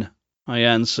 then," I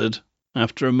answered,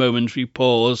 after a momentary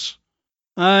pause,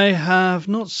 "I have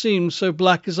not seemed so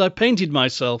black as I painted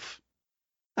myself.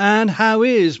 And how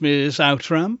is Miss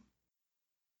Outram?"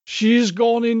 "She's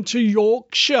gone into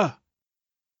Yorkshire,"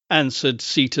 answered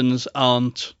Seaton's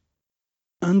aunt.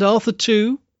 "And Arthur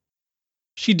too?"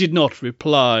 She did not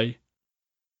reply,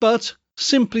 but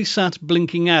simply sat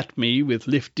blinking at me with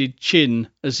lifted chin,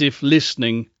 as if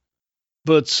listening,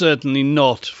 but certainly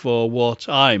not for what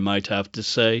I might have to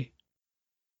say.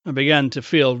 I began to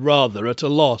feel rather at a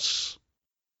loss.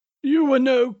 "You were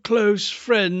no close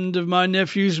friend of my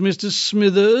nephew's, Mr.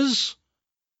 Smithers?"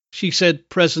 she said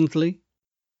presently.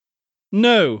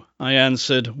 "No," I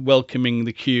answered, welcoming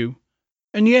the cue.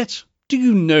 "And yet, do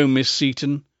you know, Miss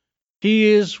Seaton, he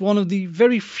is one of the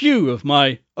very few of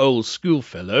my old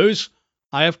schoolfellows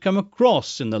I have come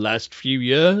across in the last few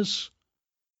years.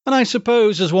 And I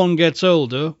suppose as one gets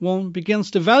older, one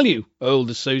begins to value old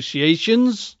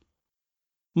associations."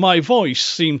 My voice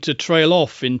seemed to trail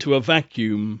off into a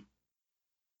vacuum.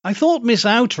 "I thought Miss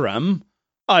Outram,"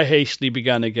 I hastily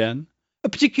began again, "a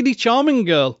particularly charming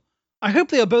girl. I hope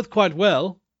they are both quite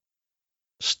well."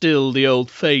 Still the old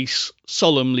face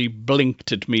solemnly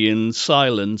blinked at me in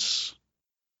silence.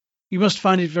 "You must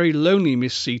find it very lonely,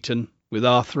 Miss Seaton, with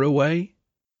Arthur away."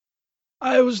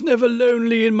 "I was never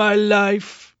lonely in my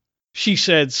life," she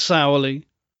said sourly.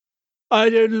 "I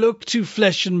don't look to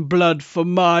flesh and blood for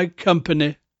my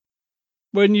company.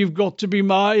 When you've got to be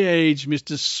my age,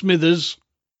 Mr. Smithers,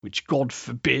 which God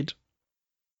forbid,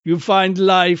 you find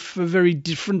life a very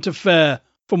different affair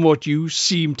from what you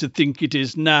seem to think it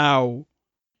is now.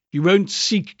 You won't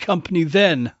seek company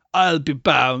then, I'll be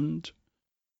bound.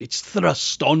 It's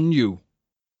thrust on you."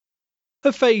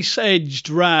 Her face edged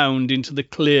round into the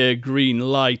clear green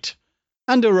light,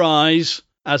 and her eyes,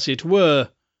 as it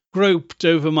were, groped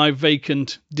over my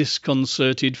vacant,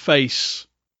 disconcerted face.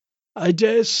 "I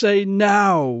dare say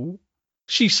now,"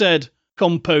 she said,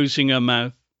 composing her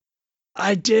mouth,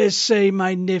 "I dare say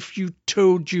my nephew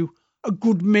told you a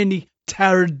good many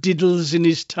taradiddles in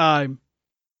his time.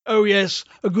 Oh yes,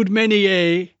 a good many,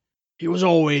 eh? He was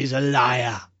always a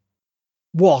liar.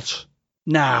 What,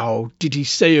 now, did he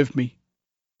say of me?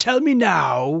 Tell me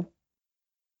now."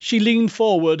 She leaned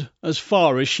forward as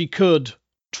far as she could,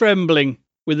 trembling,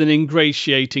 with an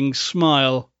ingratiating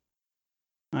smile.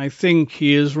 "I think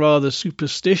he is rather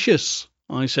superstitious,"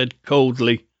 I said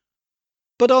coldly.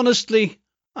 "But honestly,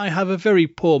 I have a very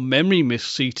poor memory, Miss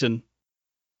Seaton."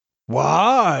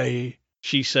 "Why?"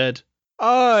 she said.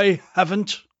 "I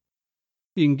haven't."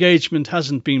 "The engagement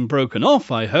hasn't been broken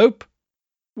off, I hope?"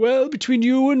 "Well, between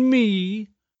you and me,"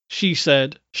 she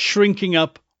said, shrinking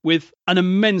up with an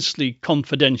immensely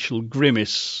confidential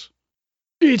grimace,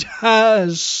 "it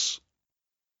has."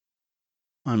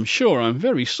 "I'm sure I'm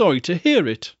very sorry to hear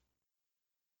it.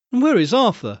 And where is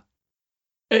Arthur?"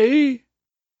 "Eh?"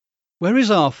 "Where is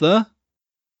Arthur?"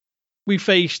 We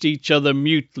faced each other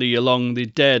mutely along the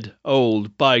dead,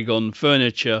 old, bygone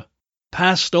furniture.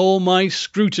 Past all my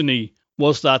scrutiny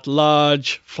was that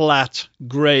large, flat,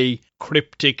 grey,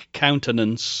 cryptic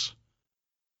countenance.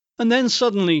 And then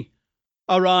suddenly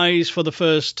our eyes for the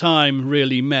first time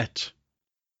really met.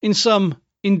 In some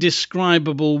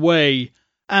indescribable way,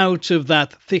 out of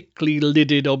that thickly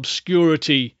lidded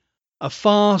obscurity, a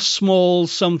far small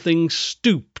something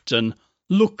stooped and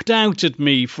looked out at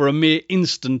me for a mere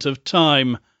instant of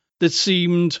time that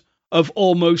seemed of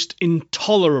almost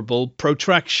intolerable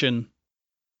protraction.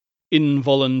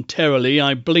 Involuntarily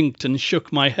I blinked and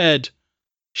shook my head.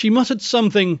 She muttered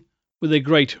something with a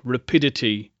great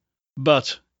rapidity,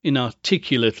 but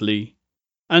inarticulately,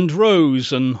 and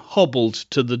rose and hobbled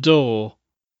to the door.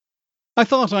 I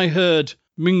thought I heard,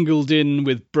 mingled in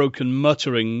with broken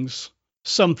mutterings,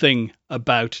 something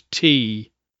about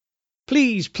tea.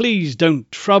 "Please, please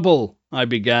don't trouble," I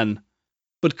began,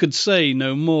 but could say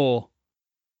no more,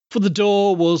 for the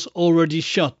door was already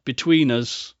shut between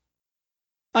us.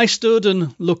 I stood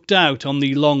and looked out on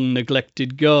the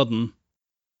long-neglected garden.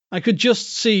 I could just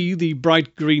see the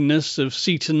bright greenness of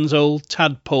Seaton's old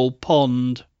tadpole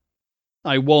pond.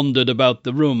 I wandered about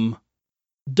the room.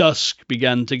 Dusk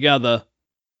began to gather.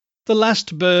 The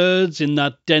last birds in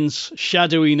that dense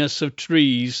shadowiness of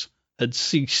trees had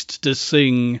ceased to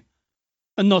sing,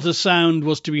 and not a sound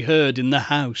was to be heard in the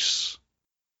house.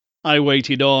 I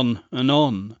waited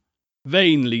on,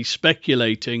 vainly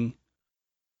speculating.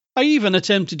 I even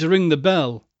attempted to ring the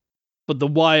bell, but the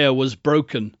wire was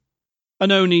broken,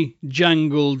 and only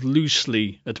jangled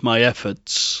loosely at my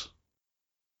efforts.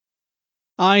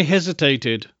 I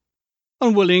hesitated,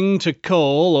 unwilling to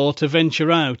call or to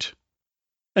venture out,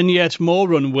 and yet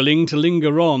more unwilling to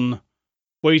linger on,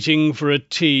 waiting for a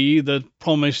tea that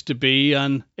promised to be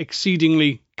an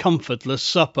exceedingly comfortless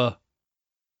supper.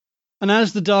 And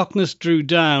as the darkness drew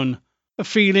down, a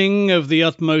feeling of the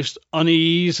utmost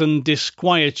unease and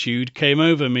disquietude came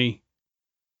over me.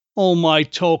 All my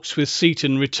talks with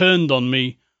Seaton returned on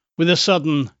me with a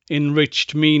sudden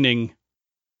enriched meaning.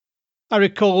 I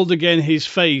recalled again his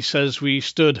face as we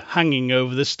stood hanging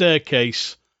over the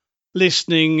staircase,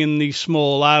 listening in the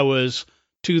small hours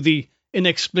to the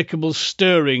inexplicable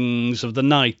stirrings of the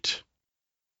night.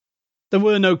 There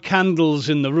were no candles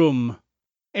in the room.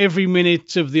 Every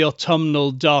minute of the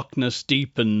autumnal darkness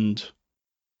deepened.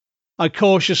 I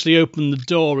cautiously opened the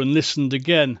door and listened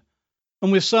again,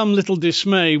 and with some little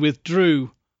dismay withdrew,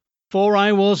 for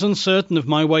I was uncertain of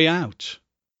my way out.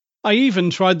 I even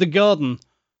tried the garden,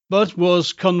 but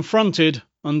was confronted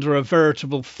under a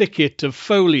veritable thicket of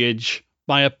foliage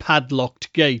by a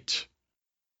padlocked gate.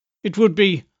 It would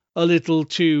be a little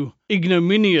too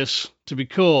ignominious to be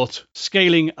caught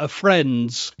scaling a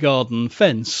friend's garden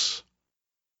fence.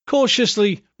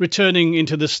 Cautiously returning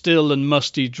into the still and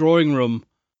musty drawing-room,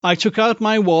 I took out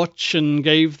my watch and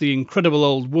gave the incredible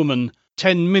old woman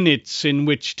 10 minutes in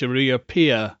which to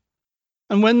reappear.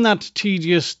 And when that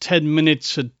tedious 10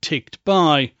 minutes had ticked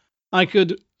by, I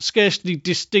could scarcely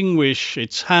distinguish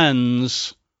its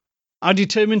hands. I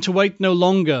determined to wait no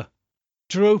longer,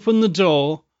 drew open the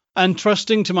door, and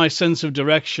trusting to my sense of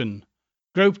direction,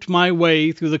 groped my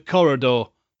way through the corridor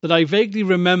that I vaguely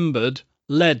remembered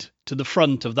led to the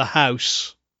front of the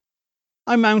house.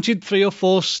 I mounted 3 or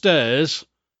 4 stairs,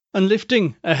 and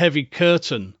lifting a heavy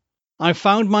curtain, I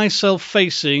found myself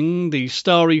facing the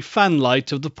starry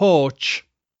fanlight of the porch.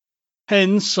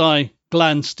 Hence I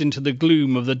glanced into the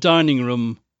gloom of the dining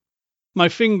room. My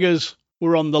fingers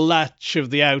were on the latch of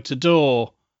the outer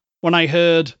door when I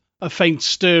heard a faint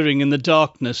stirring in the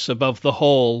darkness above the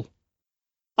hall.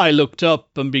 I looked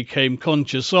up and became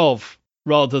conscious of,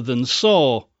 rather than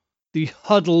saw, the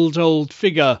huddled old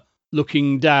figure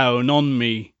looking down on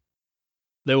me.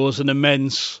 There was an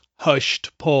immense,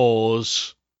 hushed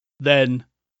pause. Then,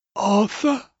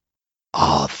 "Arthur,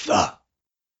 Arthur,"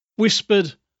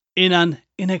 whispered in an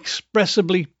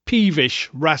inexpressibly peevish,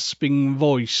 rasping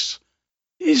voice.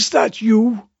 "Is that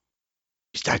you?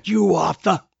 Is that you,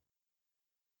 Arthur?"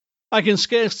 I can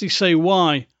scarcely say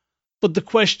why, but the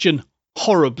question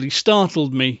horribly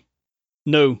startled me.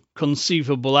 No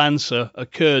conceivable answer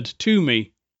occurred to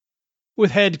me.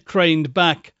 With head craned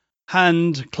back,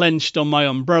 hand clenched on my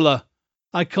umbrella,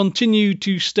 I continued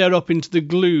to stare up into the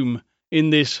gloom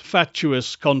in this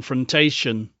fatuous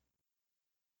confrontation.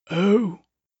 "Oh,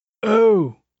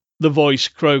 oh," the voice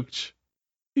croaked.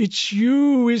 "It's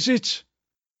you, is it?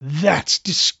 That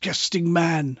disgusting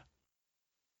man.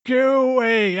 Go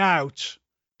away out.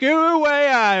 Go away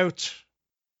out."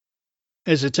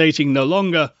 Hesitating no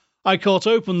longer, I caught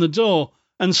open the door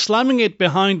and, slamming it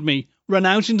behind me, ran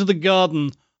out into the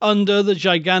garden under the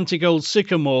gigantic old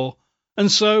sycamore,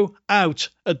 and so out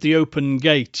at the open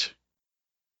gate.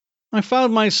 I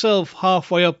found myself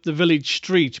halfway up the village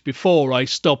street before I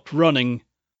stopped running.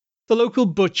 The local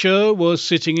butcher was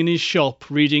sitting in his shop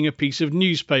reading a piece of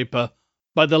newspaper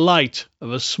by the light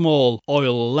of a small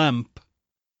oil lamp.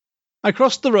 I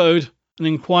crossed the road and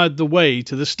inquired the way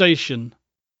to the station.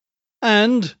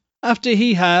 And, after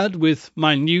he had, with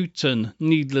minute and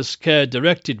needless care,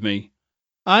 directed me,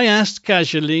 I asked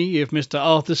casually if Mr.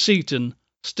 Arthur Seaton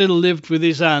still lived with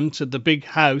his aunt at the big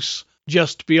house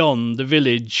just beyond the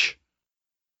village.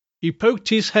 He poked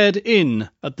his head in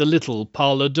at the little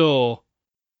parlour door.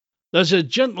 "There's a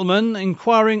gentleman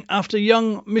inquiring after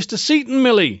young Mr. Seaton,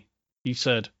 Milly," he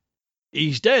said.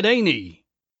 "He's dead, ain't he?"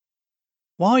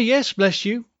 "Why, yes, bless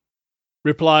you,"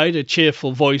 replied a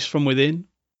cheerful voice from within.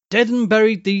 "Dead and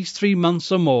buried these 3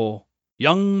 months or more.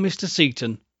 Young Mr.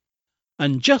 Seaton.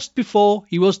 And just before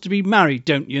he was to be married,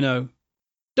 don't you know?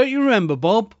 Don't you remember,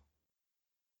 Bob?"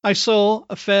 I saw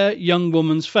a fair young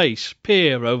woman's face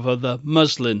peer over the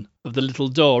muslin of the little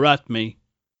door at me.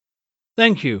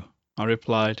 "Thank you," I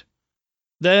replied.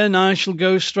 "Then I shall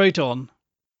go straight on."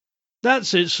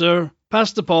 "That's it, sir.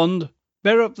 Past the pond,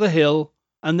 bear up the hill,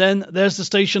 and then there's the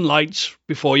station lights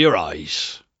before your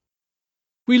eyes."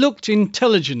 We looked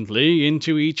intelligently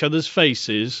into each other's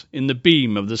faces in the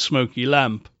beam of the smoky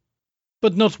lamp,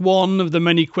 but not one of the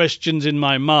many questions in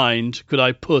my mind could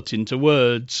I put into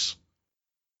words.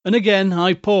 And again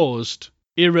I paused,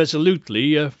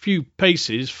 irresolutely, a few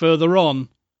paces further on.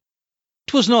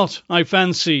 'Twas not, I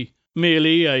fancy,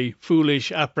 merely a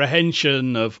foolish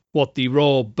apprehension of what the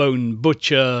raw-bone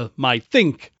butcher might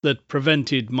think that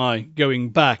prevented my going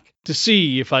back to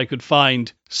see if I could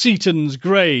find Seaton's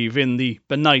grave in the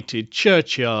benighted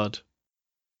churchyard.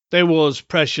 There was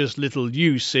precious little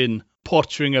use in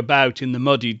pottering about in the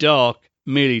muddy dark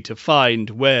merely to find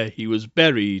where he was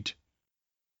buried.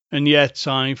 And yet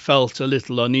I felt a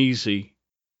little uneasy.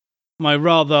 My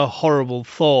rather horrible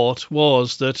thought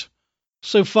was that,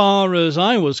 so far as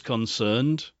I was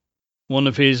concerned, one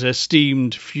of his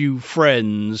esteemed few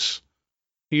friends,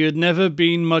 he had never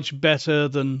been much better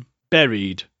than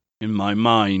buried in my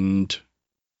mind.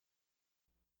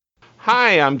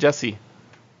 Hi, I'm Jesse.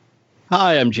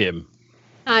 Hi, I'm Jim.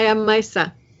 Hi, I'm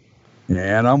Misa.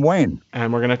 And I'm Wayne.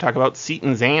 And we're going to talk about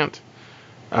Seaton's Aunt.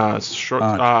 Short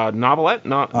novelette,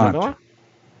 not Aunt. novella.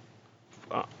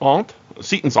 Aunt.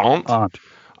 Seaton's Aunt.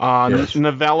 Yes.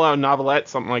 Novelette,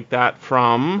 something like that,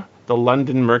 from the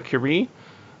London Mercury,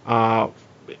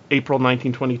 April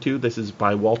 1922. This is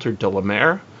by Walter de la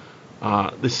Mare.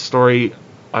 This story,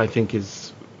 I think,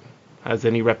 has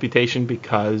any reputation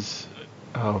because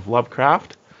of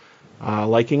Lovecraft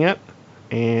liking it,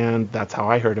 and that's how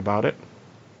I heard about it.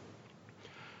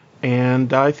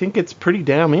 And I think it's pretty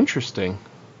damn interesting.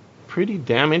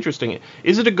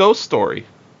 Is it a ghost story?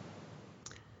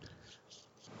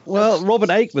 Well, Robert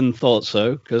Aikman thought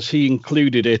so, because he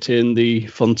included it in the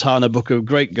Fontana Book of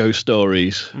Great Ghost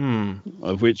Stories,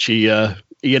 of which he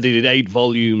edited 8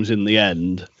 volumes in the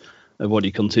end of what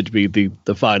he considered to be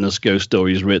the finest ghost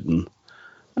stories written.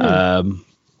 And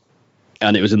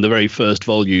it was in the very first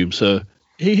volume, so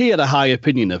he had a high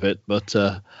opinion of it, but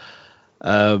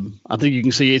I think you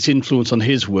can see its influence on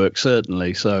his work,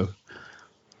 certainly. So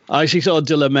I see sort of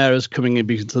de la Mare as coming in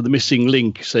to the missing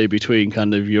link, say, between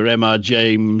kind of your M.R.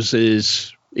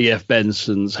 James's, E.F.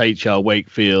 Benson's, H.R.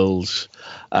 Wakefield's,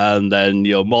 and then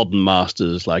your modern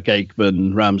masters like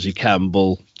Aikman, Ramsey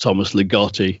Campbell, Thomas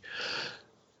Ligotti.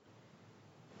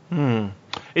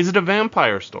 Is it a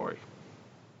vampire story?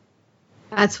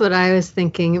 That's what I was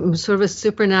thinking. It was sort of a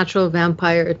supernatural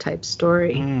vampire type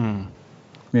story.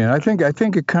 Yeah, I think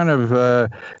it kind of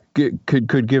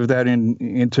could give that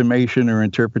intimation or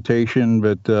interpretation,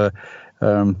 but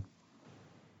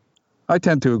I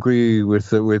tend to agree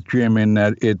with Jim in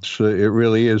that it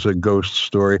really is a ghost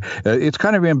story. It's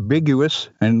kind of ambiguous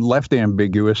and left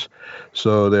ambiguous,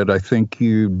 so that I think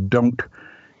you don't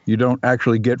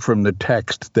actually get from the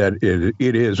text that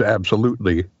it is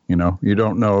absolutely. You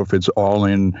don't know if it's all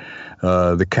in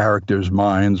the characters'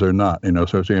 minds or not,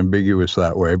 so it's ambiguous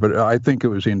that way. But I think it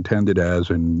was intended as,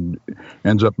 and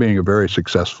ends up being a very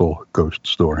successful ghost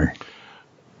story.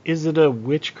 Is it a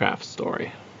witchcraft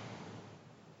story?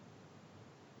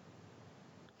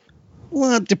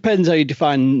 Well, it depends how you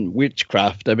define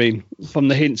witchcraft. I mean, from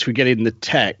the hints we get in the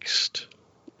text,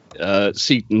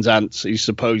 Seaton's aunt is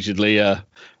supposedly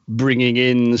bringing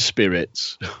in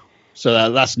spirits.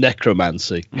 So that's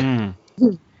necromancy. But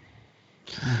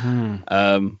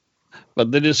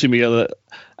there does seem to be an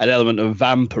element of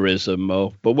vampirism,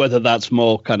 but whether that's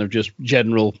more kind of just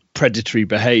general predatory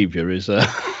behavior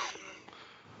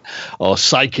or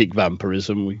psychic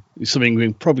vampirism is something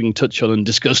we probably can touch on and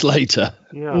discuss later.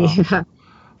 Yeah.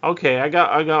 Okay,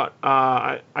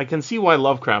 I can see why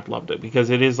Lovecraft loved it, because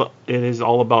it is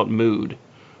all about mood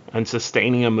and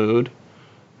sustaining a mood.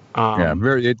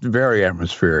 It's very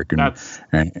atmospheric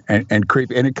and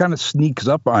creepy, and it kind of sneaks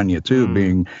up on you too.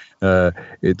 Being,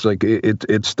 it's like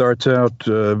it starts out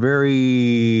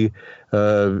very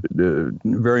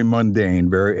very mundane,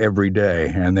 very everyday,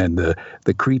 and then the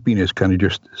creepiness kind of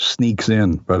just sneaks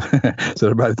in. But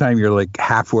so by the time you're like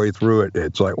halfway through it,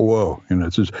 it's like whoa,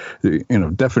 it's just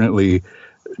definitely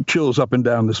chills up and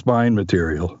down the spine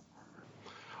material.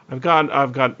 I've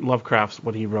got Lovecraft's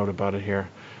what he wrote about it here.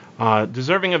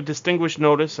 Deserving of distinguished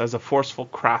notice as a forceful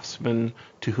craftsman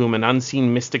to whom an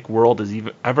unseen mystic world is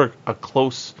ever a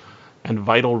close and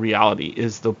vital reality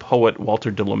is the poet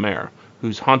Walter de la Mare,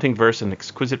 whose haunting verse and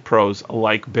exquisite prose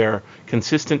alike bear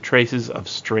consistent traces of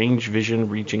strange vision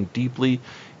reaching deeply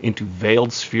into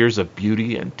veiled spheres of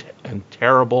beauty and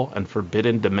terrible and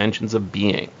forbidden dimensions of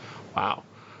being. Wow.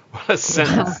 What a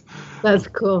sentence. That's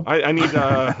cool. I need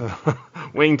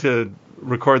Wayne to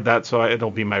record that so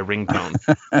it'll be my ringtone.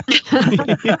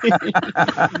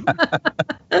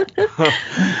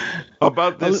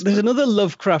 About this. There's another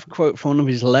Lovecraft quote from one of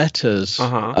his letters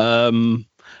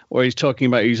where he's talking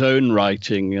about his own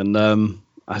writing. And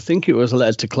I think it was a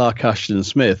letter to Clark Ashton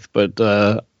Smith, but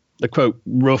the quote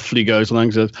roughly goes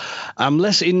along, says, "I'm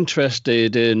less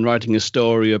interested in writing a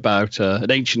story about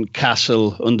an ancient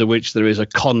castle under which there is a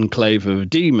conclave of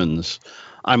demons.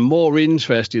 I'm more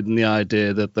interested in the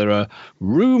idea that there are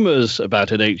rumors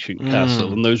about an ancient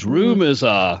castle, and those rumors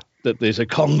are that there's a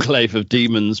conclave of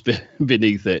demons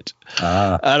beneath it."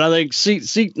 And I think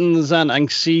Seaton's and I can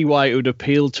see why it would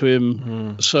appeal to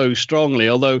him so strongly,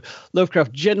 although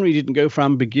Lovecraft generally didn't go for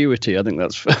ambiguity. I think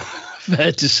that's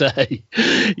fair to say.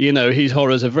 His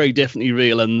horrors are very definitely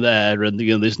real and there, and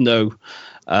there's no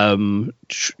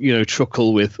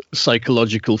truckle with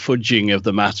psychological fudging of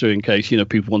the matter in case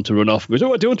people want to run off and go,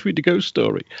 "Oh, I don't want to read the ghost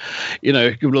story."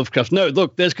 Lovecraft, no,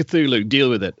 look, there's Cthulhu,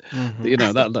 deal with it.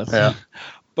 That's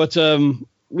But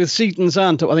with Seaton's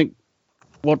Aunt, I think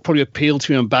what probably appealed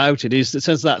to him about it is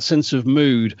that sense of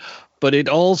mood, but it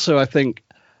also, I think,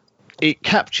 it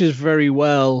captures very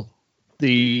well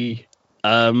the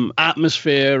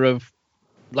atmosphere of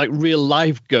like real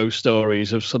life ghost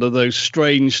stories, of sort of those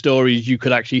strange stories you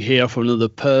could actually hear from another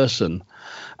person.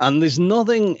 And there's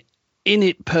nothing in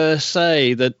it per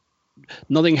se, that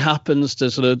nothing happens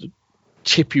to sort of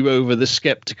tip you over the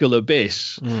skeptical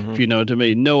abyss, if you know what I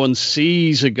mean. No one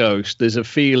sees a ghost. There's a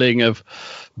feeling of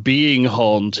being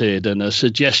haunted and a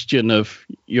suggestion of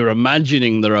you're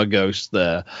imagining there are ghosts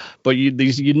there, but you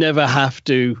never have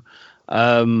to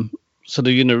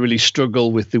really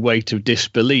struggle with the weight of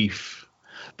disbelief.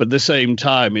 But at the same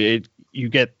time, you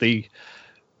get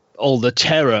all the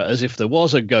terror as if there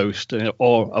was a ghost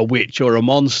or a witch or a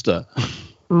monster.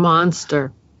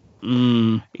 Monster.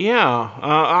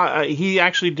 Yeah, he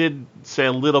actually did say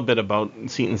a little bit about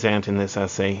Seaton's Aunt in this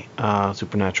essay,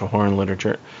 Supernatural Horror in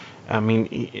Literature. I mean,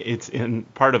 it's in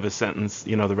part of a sentence,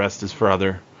 the rest is for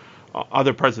other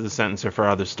parts of the sentence are for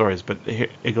other stories, but here,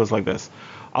 it goes like this.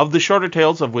 Of the shorter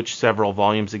tales, of which several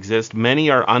volumes exist, many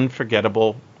are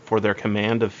unforgettable for their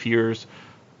command of fears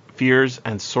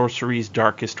and sorcery's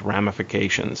darkest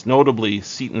ramifications, notably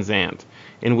Seaton's Aunt,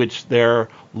 in which there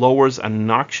lowers a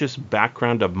noxious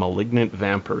background of malignant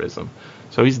vampirism.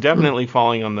 So he's definitely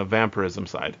falling on the vampirism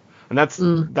side. And that's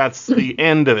the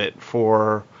end of it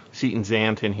for Seaton's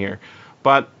Aunt in here.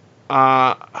 But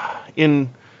in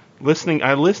listening,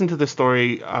 I listened to the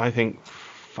story, I think,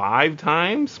 5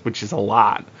 times, which is a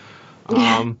lot.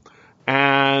 And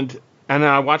then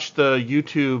I watched the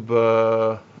YouTube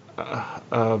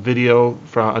video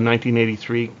from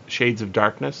 1983, Shades of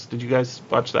Darkness. Did you guys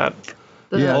watch that?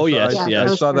 Yeah. Oh, yes. I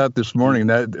saw that this morning.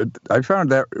 That I found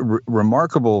that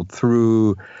remarkable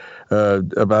through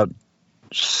about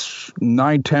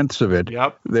 9/10 of it.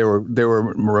 Yep. They were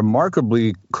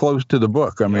remarkably close to the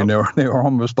book. I mean, they were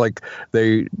almost like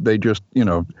they just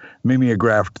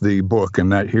mimeographed the book,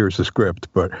 and here's the script.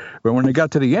 But when they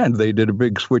got to the end, they did a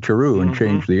big switcheroo and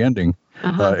changed the ending.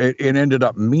 It ended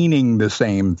up meaning the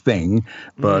same thing,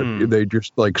 but they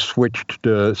just like switched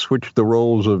the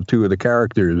roles of 2 of the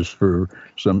characters for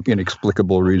some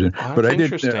inexplicable reason. Oh, but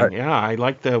interesting. I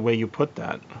like the way you put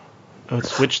that.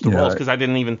 Switch the roles, because I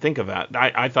didn't even think of that.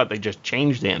 I thought they just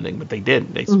changed the ending, but they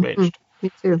did. They switched.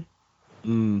 Me too.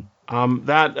 The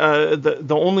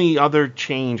only other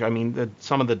change, I mean,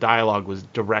 some of the dialogue was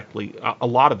a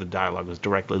lot of the dialogue was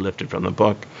directly lifted from the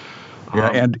book.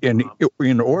 And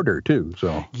in order too.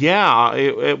 So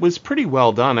it was pretty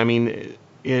well done. I mean,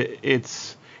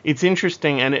 it's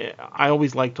interesting, and I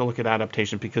always like to look at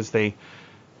adaptation because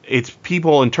it's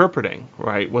people interpreting,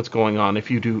 right, what's going on.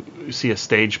 If you do see a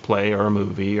stage play or a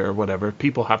movie or whatever,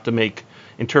 people have to make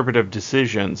interpretive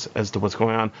decisions as to what's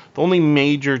going on. The only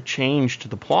major change to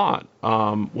the plot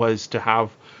was to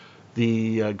have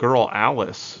the girl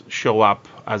Alice show up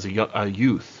as a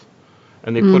youth,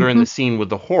 and they put her in the scene with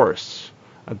the horse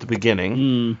at the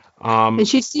beginning. And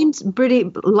she seems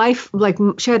pretty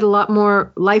she had a lot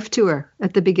more life to her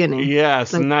at the beginning.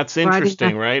 Yes, and that's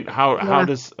interesting, right? How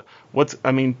does what's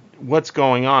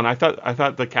going on? I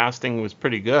thought the casting was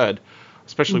pretty good,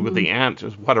 especially with the aunt.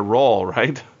 What a role,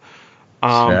 right?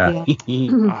 Yeah.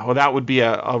 Well, that would be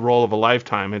a role of a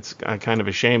lifetime. It's kind of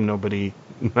a shame nobody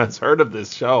has heard of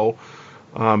this show,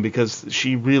 because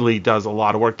she really does a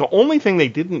lot of work. The only thing they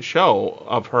didn't show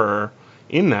of her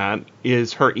in that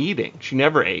is her eating. She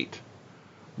never ate,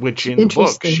 which in the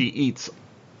book she eats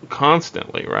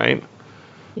constantly, right?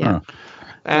 Yeah.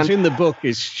 And in the book,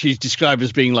 she's described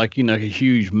as being like, a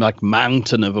huge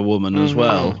mountain of a woman as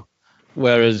well.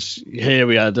 Whereas here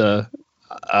we had somewhat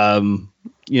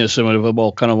of a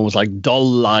more kind of almost like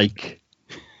doll-like,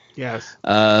 yes,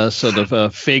 sort of a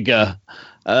figure,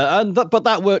 but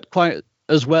that worked quite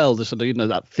as well. The sort of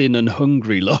that thin and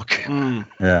hungry look.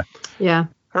 Yeah.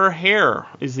 Her hair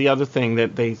is the other thing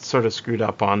that they sort of screwed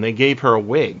up on. They gave her a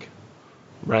wig,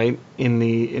 right, in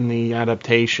the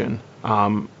adaptation,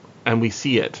 and we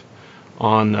see it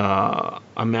on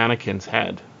a mannequin's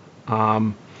head.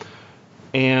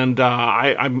 And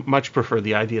I much prefer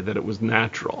the idea that it was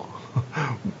natural.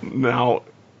 Now,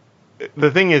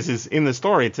 the thing is in the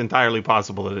story, it's entirely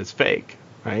possible that it's fake,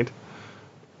 right?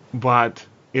 But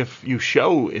if you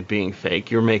show it being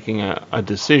fake, you're making a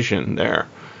decision there.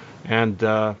 And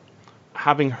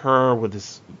having her with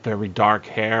this very dark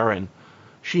hair, and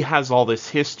she has all this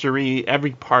history.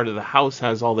 Every part of the house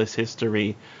has all this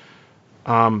history.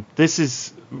 This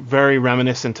is very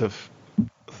reminiscent of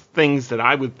things that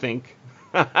I would think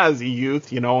as a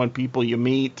youth, and people you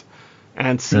meet,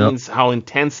 and scenes how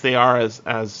intense they are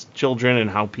as children and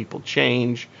how people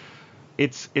change.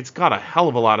 It's got a hell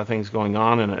of a lot of things going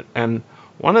on in it. And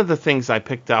one of the things I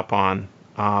picked up on,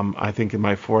 I think in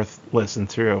my fourth listen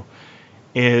through,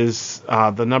 is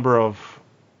a number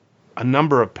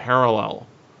of parallel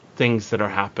things that are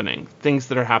happening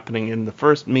in the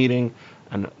first meeting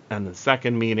and the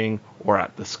second meeting, or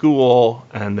at the school,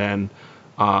 and then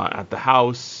at the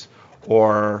house,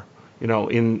 or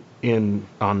in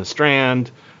on the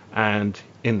Strand, and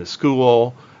in the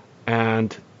school.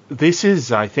 And this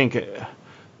is, I think,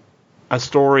 a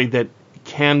story that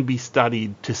can be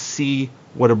studied to see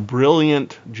what a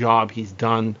brilliant job he's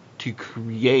done to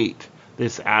create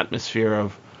this atmosphere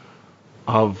of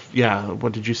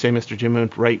what did you say, Mr. Jim?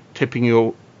 Right,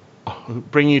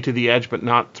 bringing you to the edge, but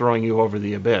not throwing you over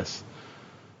the abyss.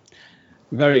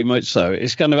 Very much so.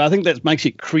 It's kind of, I think that makes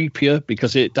it creepier,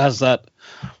 because it has that,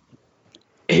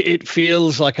 it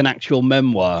feels like an actual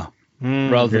memoir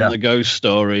rather than a ghost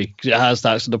story. It has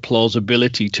that sort of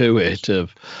plausibility to it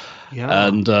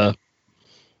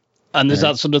and there's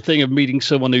that sort of thing of meeting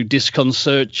someone who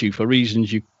disconcerts you for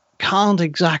reasons you can't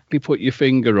exactly put your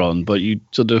finger on, but you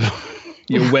sort of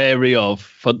you're wary of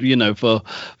for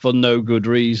no good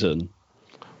reason.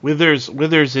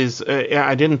 Withers is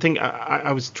I didn't think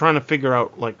I was trying to figure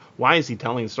out, like, why is he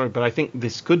telling the story, but I think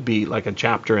this could be like a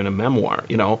chapter in a memoir.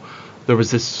 There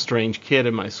was this strange kid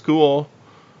in my school.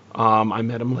 I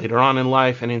met him later on in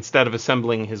life, and instead of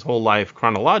assembling his whole life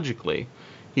chronologically,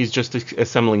 he's just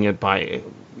assembling it by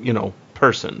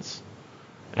persons.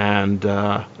 And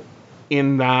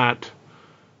in that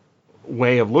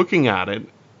way of looking at it,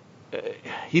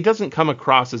 he doesn't come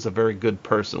across as a very good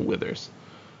person, Withers.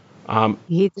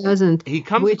 He doesn't. He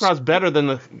comes across better than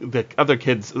the other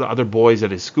kids, the other boys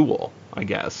at his school, I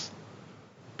guess,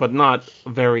 but not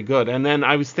very good. And then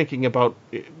I was thinking about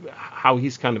how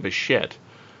he's kind of a shit.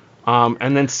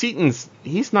 And then Seaton's,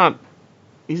 he's not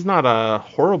a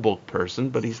horrible person,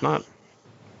 but he's not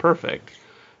perfect.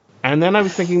 And then I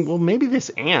was thinking, well, maybe this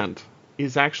aunt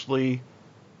is actually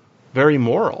very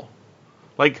moral.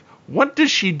 Like, what does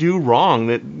she do wrong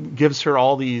that gives her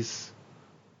all these?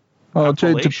 Well,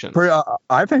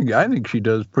 I think she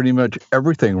does pretty much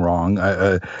everything wrong.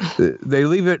 They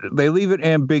leave it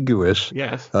ambiguous.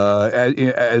 Yes.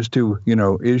 As to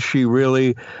is she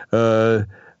really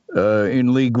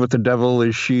in league with the devil?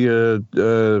 Is she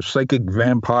a psychic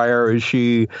vampire? Is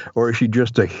she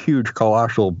just a huge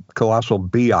colossal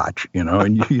biatch?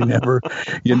 And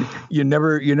you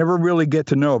never really get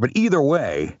to know. But either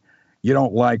way, you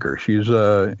don't like her. She's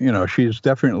she's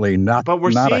definitely not. But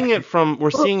we're seeing it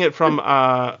from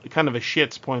kind of a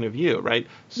shit's point of view, right?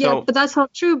 So, yeah, but that's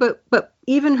not true. But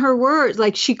even her words,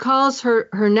 like, she calls her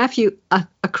nephew a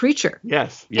creature.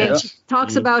 Yes. And she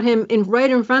talks about him right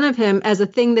in front of him as a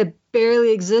thing that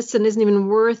barely exists and isn't even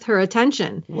worth her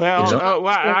attention. Well,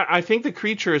 I think the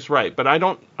creature is right, but I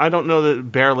don't know that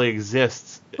it barely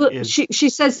exists. Well, she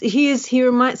says he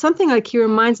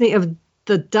reminds me of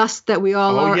the dust that we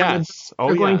all are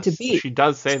going to be. She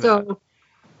does say that. So,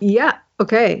 yeah,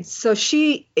 okay. So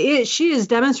she is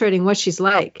demonstrating what she's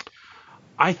like.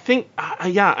 I think,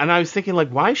 and I was thinking, like,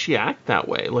 why does she act that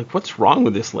way? Like, what's wrong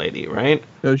with this lady, right?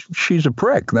 She's a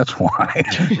prick, that's why.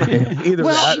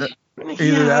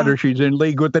 Either that or she's in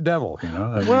league with the devil, you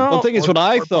know. Well, the thing is, what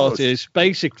I thought is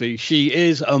basically she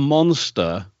is a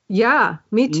monster. Yeah,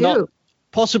 me too. Not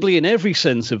possibly in every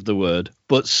sense of the word,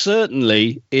 but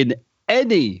certainly in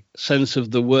any sense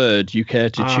of the word you care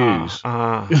to choose.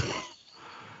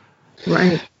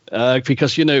 Right.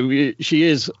 Because, she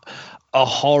is a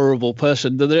horrible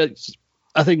person.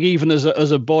 I think even as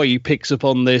a boy, he picks up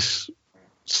on this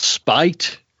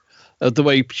spite of the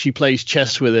way she plays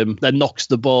chess with him, then knocks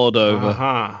the board over.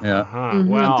 Mm-hmm.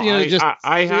 Well,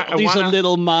 these are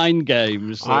little mind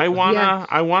games. I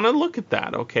wanna look at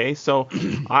that. Okay, so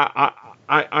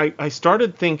I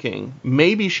started thinking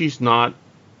maybe she's not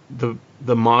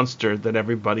the monster that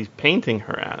everybody's painting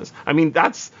her as. I mean,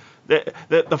 that's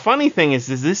the funny thing is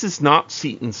this is not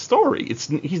Seaton's story.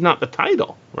 He's not the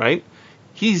title, right?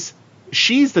 She's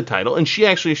the title, and she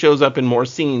actually shows up in more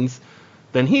scenes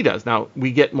than he does. Now,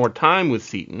 we get more time with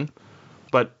Seaton,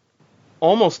 but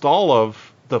almost all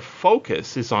of the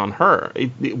focus is on her.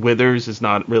 Withers is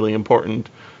not really important.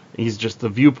 He's just the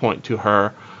viewpoint to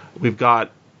her. We've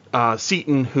got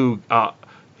Seaton, who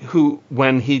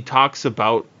when he talks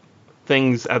about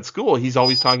things at school, he's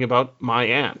always talking about my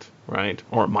aunt, right?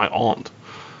 Or my aunt.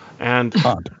 And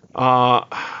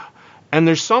and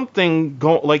there's something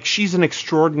like she's an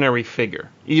extraordinary figure,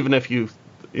 even if you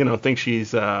think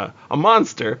she's a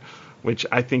monster, which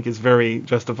I think is very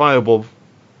justifiable,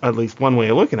 at least one way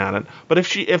of looking at it. But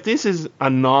if this is a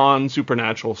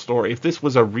non-supernatural story, if this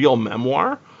was a real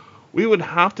memoir, we would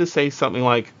have to say something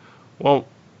like, well,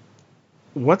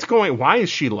 why is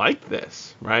she like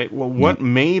this, right? Well, what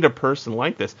made a person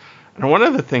like this? And one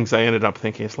of the things I ended up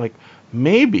thinking is like,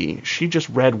 maybe she just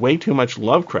read way too much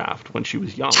Lovecraft when she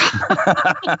was young.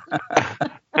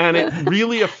 And it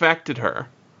really affected her.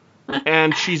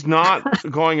 And she's not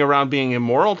going around being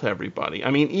immoral to everybody.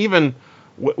 I mean, even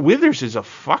Withers is a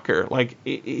fucker. Like,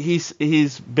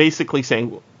 he's basically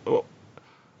saying,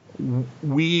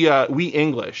 we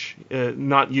English,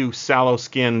 not you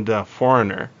sallow-skinned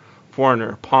foreigner,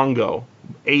 Pongo,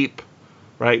 ape,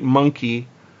 right, monkey,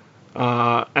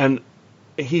 and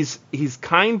he's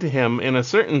kind to him in a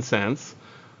certain sense,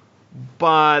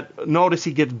 but notice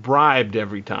he gets bribed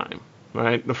every time,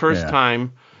 right? The first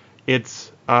time,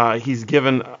 it's he's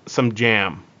given some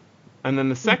jam, and then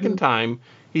the second time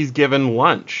he's given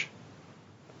lunch,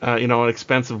 an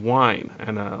expensive wine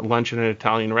and a lunch in an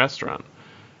Italian restaurant.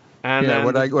 And then,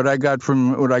 what I got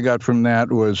from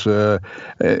that was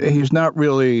he's not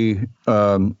really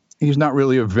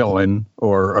a villain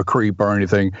or a creep or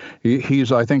anything.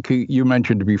 I think you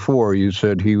mentioned before. You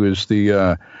said he's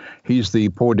the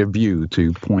point of view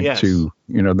to point to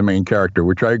the main character,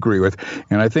 which I agree with.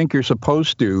 And I think you're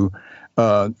supposed to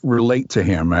relate to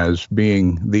him as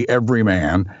being the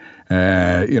everyman.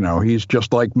 He's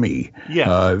just like me.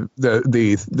 Yeah.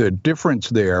 The difference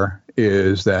there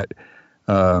is that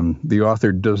the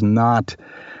author does not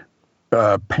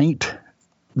paint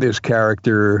this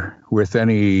character with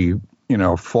any,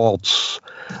 false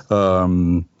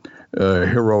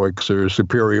heroics or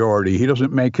superiority. He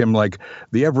doesn't make him like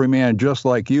the everyman just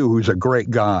like you, who's a great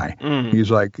guy. He's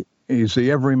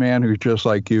the everyman who's just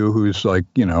like you, who's like,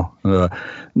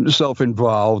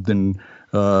 self-involved and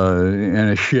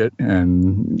a shit,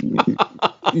 and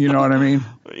you know what I mean?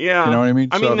 Yeah. You know what I mean?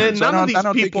 I mean, none of these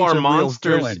people are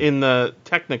monsters in the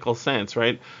technical sense,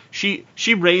 right? She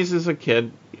raises a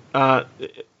kid.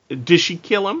 Did she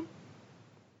kill him?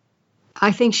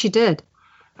 I think she did.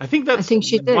 I think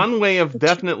she did. One way of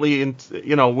definitely,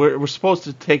 we're supposed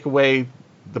to take away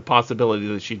the possibility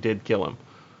that she did kill him.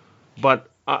 But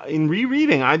in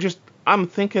rereading, I'm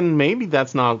thinking maybe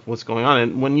that's not what's going on.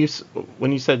 And when you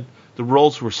said the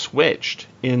roles were switched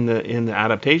in the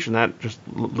adaptation, that just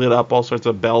lit up all sorts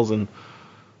of bells and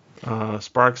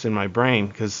sparks in my brain,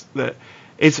 because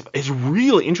it's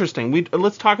really interesting.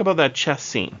 Let's talk about that chess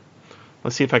scene.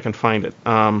 Let's see if I can find it.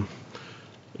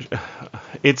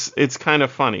 It's kind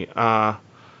of funny.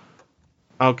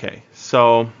 Okay,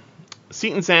 so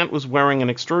Seaton's aunt was wearing an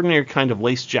extraordinary kind of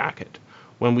lace jacket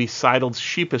when we sidled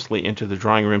sheepishly into the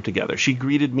drawing room together. She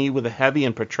greeted me with a heavy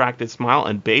and protracted smile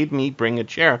and bade me bring a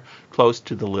chair close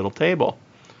to the little table.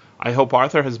 "I hope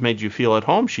Arthur has made you feel at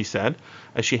home," she said,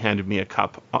 as she handed me a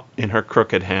cup in her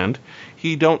crooked hand.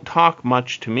 "He don't talk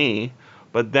much to me,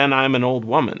 but then I'm an old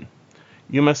woman.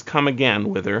 You must come again,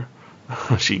 Wither,"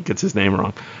 she gets his name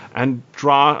wrong, "and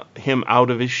draw him out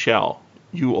of his shell,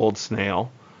 you old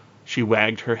snail." She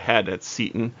wagged her head at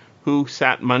Seaton, who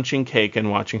sat munching cake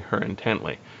and watching her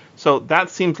intently. So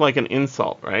that seems like an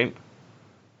insult, right?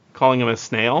 Calling him a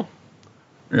snail?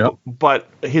 Yeah. But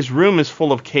his room is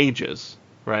full of cages,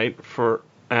 right, for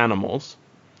animals.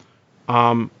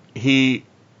 He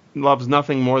loves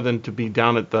nothing more than to be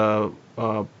down at the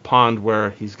pond where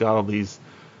he's got all these,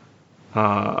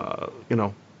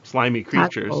 slimy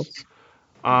creatures.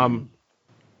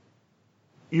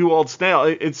 You old snail.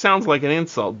 It sounds like an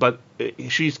insult, but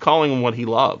she's calling him what he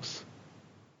loves,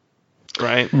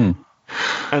 right? And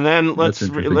then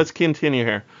let's continue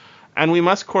here. And we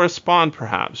must correspond,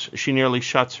 perhaps. She nearly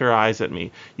shuts her eyes at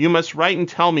me. You must write and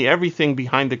tell me everything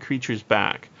behind the creature's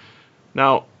back.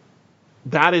 Now,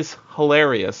 that is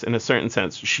hilarious in a certain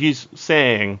sense. She's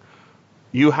saying,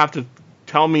 you have to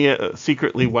tell me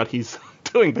secretly what he's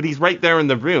doing, but he's right there in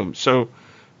the room. So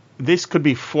this could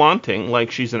be flaunting,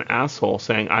 like she's an asshole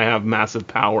saying, I have massive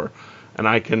power, and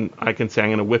I can say I'm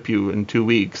going to whip you in 2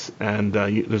 weeks, and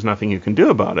there's nothing you can do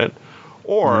about it.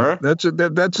 Or that's a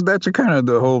kind of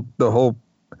the whole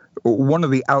one of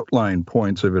the outline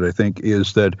points of it, I think,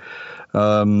 is that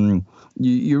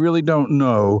you really don't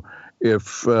know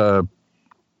if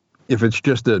it's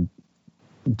just a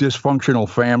dysfunctional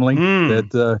family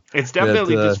it's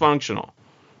definitely dysfunctional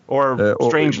or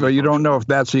strange. But you don't know if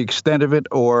that's the extent of it,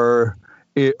 or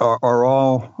are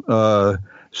all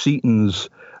Seaton's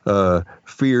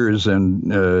fears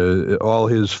and all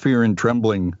his fear and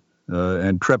trembling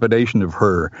and trepidation of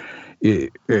her,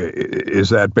 is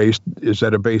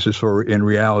that a basis for in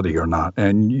reality or not?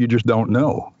 And you just don't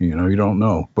know. You don't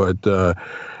know. But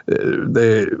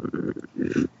they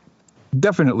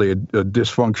definitely a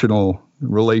dysfunctional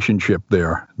relationship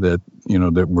there that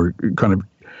we're kind of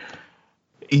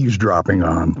eavesdropping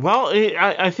on. Well,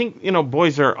 I think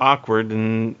boys are awkward,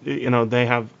 and they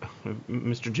have.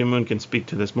 Mr. Jim Moon can speak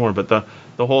to this more, but the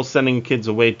whole sending kids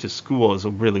away to school is a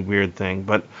really weird thing.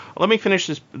 But let me finish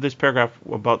this paragraph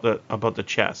about the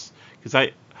chess, because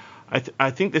I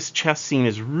think this chess scene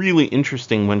is really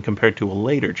interesting when compared to a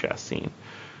later chess scene.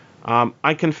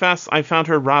 I confess I found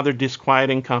her rather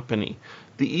disquieting company.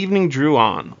 The evening drew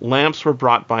on. Lamps were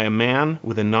brought by a man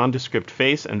with a nondescript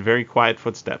face and very quiet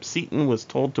footsteps. Seaton was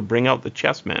told to bring out the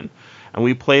chessmen, and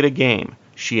we played a game,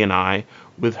 she and I,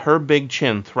 with her big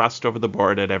chin thrust over the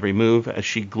board at every move as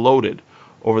she gloated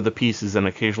over the pieces and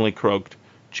occasionally croaked,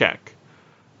 check.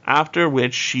 After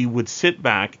which she would sit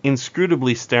back,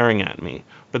 inscrutably staring at me,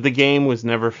 but the game was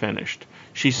never finished.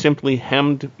 She simply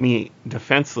hemmed me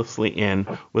defenselessly in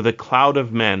with a cloud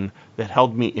of men that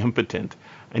held me impotent,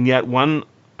 and yet one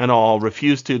and all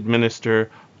refused to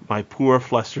administer my poor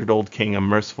flustered old king a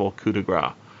merciful coup de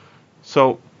grace.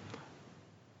 So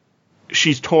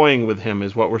she's toying with him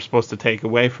is what we're supposed to take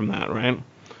away from that, right?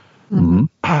 Mm-hmm.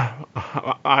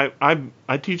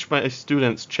 I teach my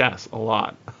students chess a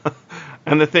lot.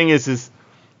 And the thing is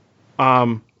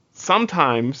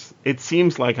sometimes it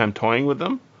seems like I'm toying with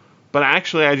them, but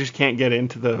actually I just can't get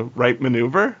into the right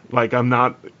maneuver. Like I'm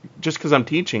not, just because I'm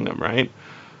teaching them, right?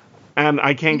 And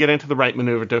I can't get into the right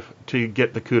maneuver to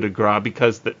get the coup de grace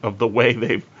because of the way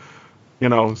they've,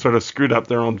 sort of screwed up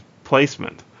their own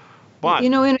placement. But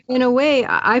in a way,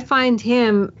 I find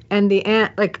him and the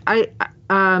ant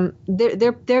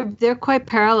they're quite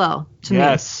parallel to me.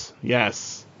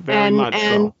 Yes, very much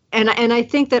so. And I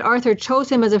think that Arthur chose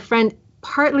him as a friend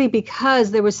partly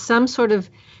because there was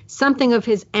something of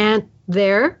his aunt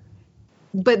there,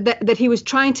 but that he was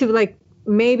trying to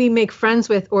maybe make friends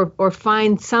with or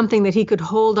find something that he could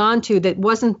hold on to that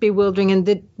wasn't bewildering and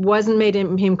that wasn't made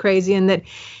him crazy, and that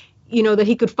that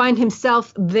he could find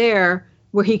himself there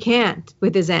where he can't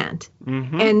with his aunt.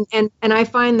 Mm-hmm. And I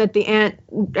find that the aunt,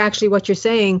 actually what you're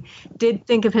saying, did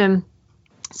think of him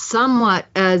somewhat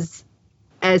as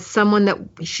someone that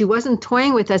she wasn't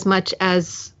toying with as much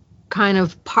as kind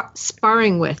of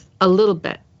sparring with a little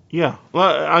bit. Yeah,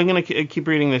 well, I'm going to keep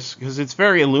reading this because it's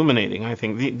very illuminating, I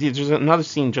think. There's another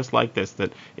scene just like this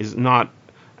that is not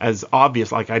as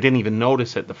obvious. Like, I didn't even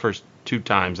notice it the first 2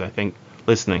 times, I think,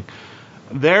 listening.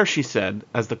 There, she said,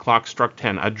 as the clock struck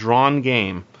 10, a drawn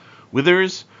game.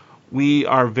 Withers, we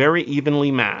are very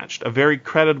evenly matched. A very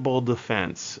creditable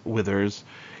defense, Withers.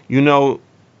 You know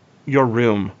your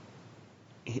room.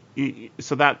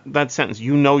 So that sentence,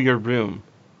 you know your room.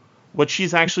 What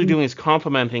she's actually doing is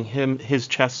complimenting his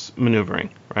chess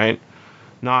maneuvering, right?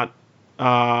 Not,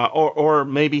 or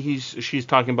maybe she's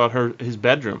talking about his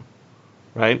bedroom,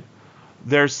 right?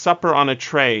 There's supper on a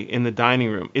tray in the dining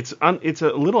room. It's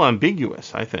a little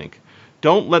ambiguous, I think.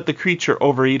 Don't let the creature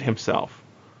overeat himself.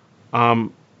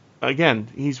 Again,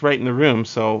 he's right in the room,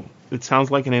 so it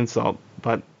sounds like an insult,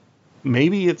 but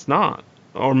maybe it's not.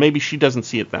 Or maybe she doesn't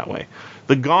see it that way.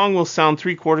 The gong will sound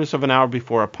 3/4 of an hour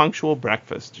before a punctual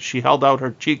breakfast. She held out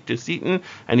her cheek to Seaton,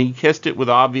 and he kissed it with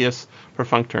obvious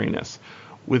perfunctoriness.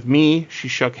 With me, she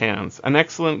shook hands. An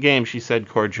excellent game, she said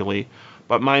cordially,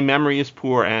 but my memory is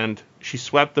poor, and she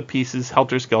swept the pieces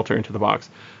helter-skelter into the box.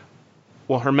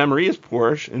 well, her memory is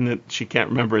poor in that she can't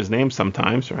remember his name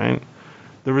sometimes, right?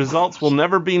 The results will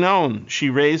never be known. She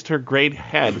raised her great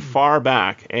head far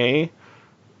back, eh?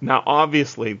 Now,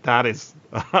 obviously, that is,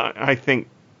 I think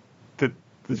that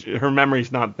her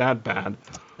memory's not that bad.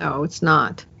 No, it's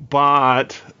not.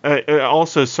 But it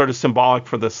also is sort of symbolic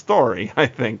for the story, I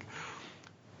think.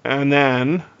 And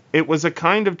then it was a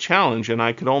kind of challenge, and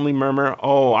I could only murmur,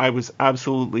 oh, I was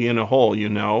absolutely in a hole, you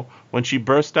know, when she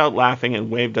burst out laughing and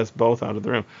waved us both out of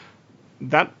the room.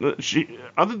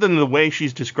 Other than the way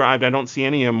she's described, I don't see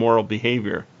any immoral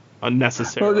behavior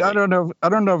unnecessarily. Well, I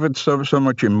don't know if it's so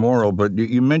much immoral, but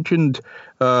you mentioned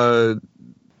when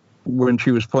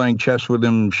she was playing chess with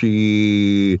him,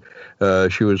 she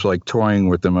was like toying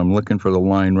with him. I'm looking for the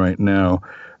line right now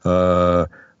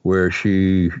where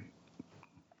here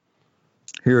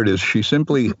it is. She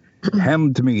simply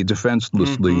hemmed me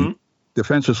defenselessly,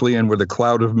 and with a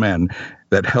cloud of men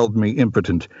that held me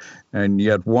impotent, and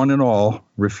yet one and all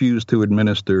refused to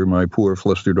administer my poor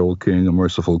flustered old king a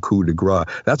merciful coup de grace.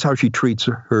 That's how she treats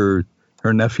her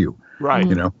nephew. Right.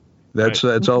 You know, that's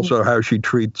also how she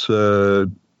treats Alice.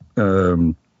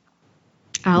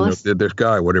 This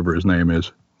guy, whatever his name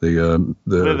is, the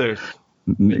Withers.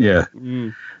 Yeah.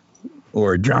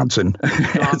 Or Johnson,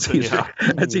 as he's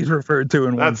referred to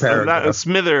in one paragraph.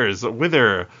 Smithers,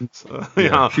 Wither.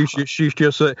 Yeah. She's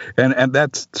just, and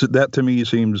that to me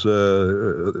seems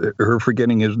her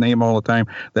forgetting his name all the time.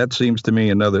 That seems to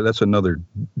me that's another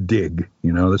dig.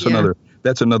 You know,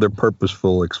 that's another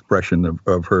purposeful expression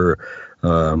of her.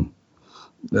 Lack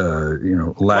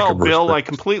of respect. Bill, I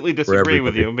completely disagree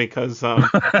with you because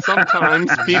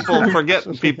sometimes people forget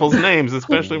people's names,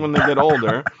 especially when they get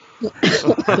older.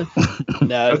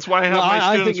 That's why I have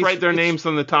my students write their names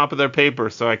on the top of their paper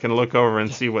so I can look over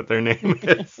and see what their name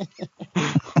is.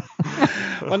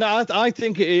 Well, no, I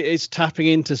think it's tapping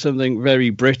into something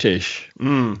very British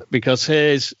because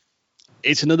it's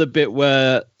another bit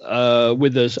where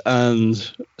Withers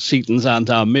and Seaton's aunt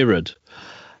are mirrored.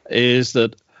 Is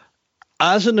that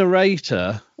as a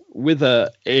narrator,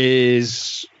 Wither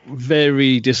is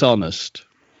very dishonest.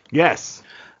 Yes.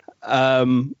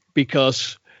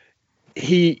 Because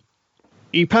he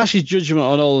passes judgment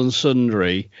on all and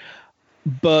sundry,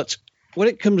 but when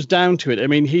it comes down to it, I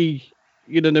mean, he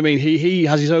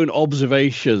has his own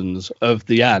observations of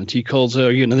the ant. He calls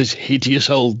her, this hideous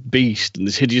old beast and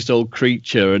this hideous old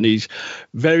creature, and he's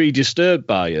very disturbed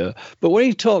by her. But when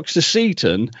he talks to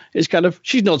Seaton, it's kind of,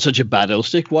 she's not such a bad old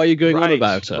stick. Why are you going on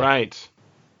about her? Right.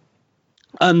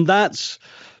 And I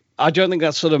don't think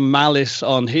that's sort of malice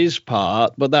on his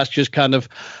part, but that's just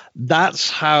that's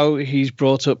how he's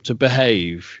brought up to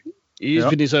behave. He's,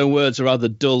 in his own words, a rather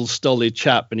dull, stolid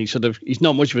chap, and he's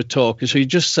not much of a talker, so he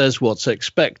just says what's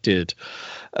expected.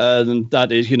 And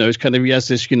that is, he has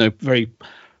this, very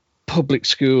public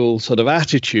school sort of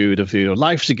attitude of,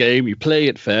 life's a game, you play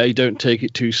it fair, you don't take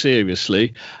it too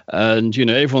seriously, and,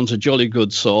 everyone's a jolly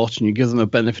good sort, and you give them a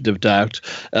benefit of doubt,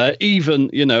 and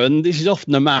this is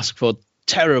often a mask for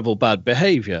terrible bad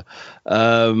behaviour.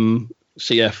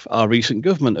 CF, our recent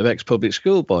government of ex-public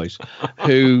school boys,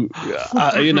 who,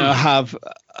 have,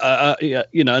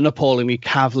 an appallingly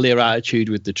cavalier attitude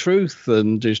with the truth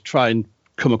and just try and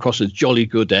come across as jolly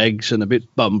good eggs and a bit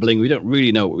bumbling. We don't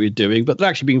really know what we're doing, but they're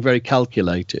actually being very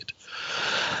calculated.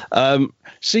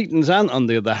 Seaton's aunt, on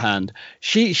the other hand,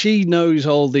 she knows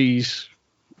all these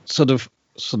sort of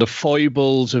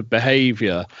foibles of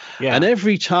behaviour, and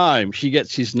every time she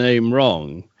gets his name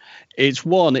wrong, it's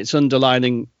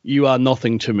underlining, you are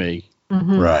nothing to me.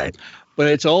 Mm-hmm. Right. But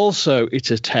it's a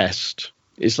test.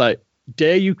 It's like,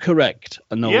 dare you correct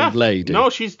an old lady? No,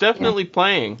 she's definitely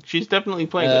playing. She's definitely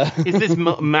playing. Is this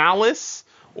malice,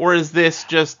 or is this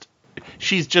just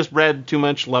she's just read too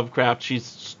much Lovecraft?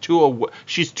 She's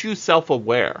too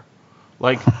self-aware.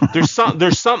 Like there's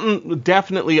something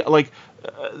definitely like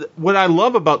what I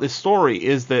love about this story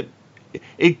is that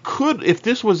it could, if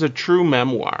this was a true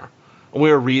memoir, and we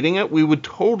were reading it, we would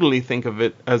totally think of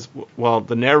it as, well,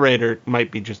 the narrator might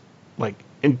be just like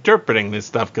interpreting this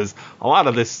stuff, because a lot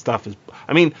of this stuff is,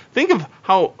 I mean, think of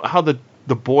how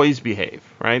the boys behave,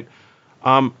 right?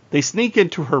 They sneak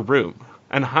into her room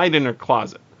and hide in her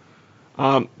closet.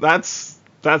 That's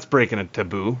breaking a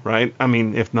taboo, right? I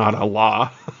mean, if not a law.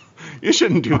 You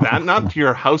shouldn't do that. Not to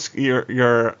your house.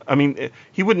 I mean,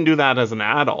 he wouldn't do that as an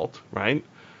adult, right?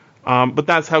 But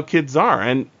that's how kids are,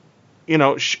 and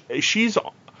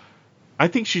I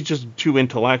think she's just too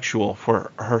intellectual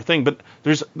for her thing. But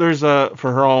there's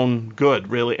for her own good,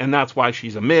 really, and that's why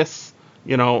she's a miss,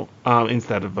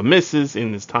 instead of a Mrs.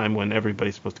 in this time when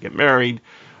everybody's supposed to get married.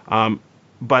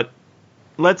 But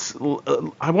I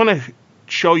want to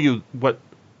show you what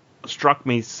struck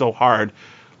me so hard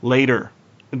later.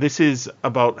 This is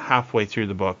about halfway through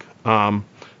the book.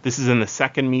 This is in the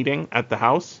second meeting at the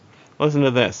house. Listen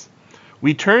to this.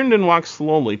 We turned and walked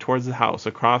slowly towards the house,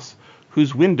 across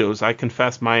whose windows, I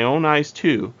confess my own eyes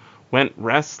too, went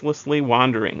restlessly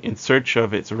wandering in search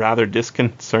of its rather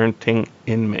disconcerting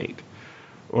inmate.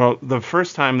 Well, the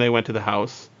first time they went to the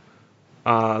house,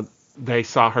 they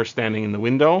saw her standing in the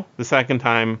window. The second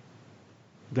time,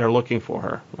 they're looking for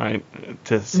her, right,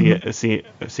 to see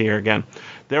her again.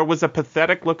 There was a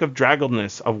pathetic look of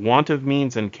draggledness, of want of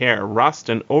means and care, rust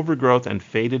and overgrowth and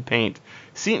faded paint.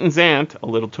 Seaton's aunt, a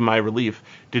little to my relief,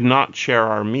 did not share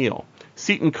our meal.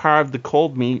 Seaton carved the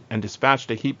cold meat and dispatched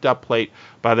a heaped-up plate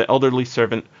by the elderly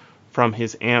servant from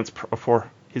his aunt's for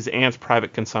his aunt's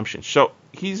private consumption. So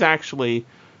he's actually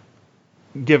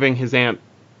giving his aunt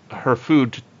her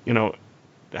food, to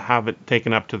have it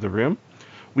taken up to the room.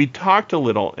 We talked a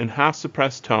little in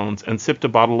half-suppressed tones and sipped a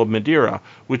bottle of Madeira,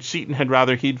 which Seaton had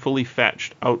rather heedfully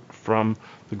fetched out from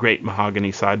the great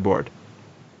mahogany sideboard.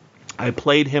 I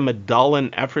played him a dull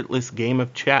and effortless game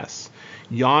of chess,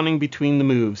 yawning between the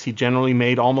moves he generally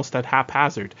made almost at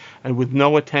haphazard, and with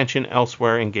attention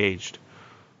elsewhere engaged.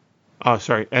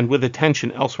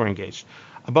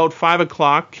 About 5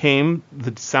 o'clock came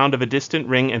the sound of a distant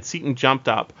ring, and Seaton jumped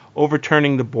up,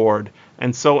 overturning the board,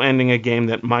 and so ending a game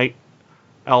that might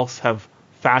else have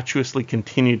fatuously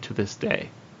continued to this day.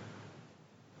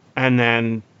 And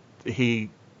then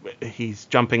he's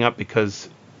jumping up because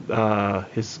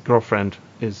his girlfriend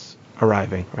is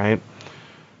arriving, right?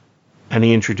 And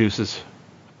he introduces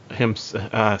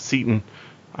Seaton,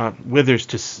 Withers,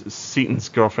 to Seaton's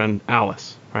girlfriend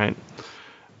Alice, right?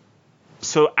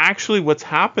 So actually what's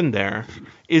happened there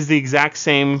is the exact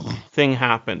same thing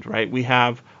happened, right? We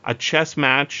have a chess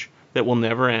match that will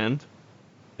never end.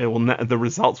 The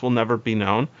results will never be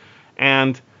known,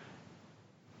 and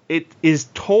it is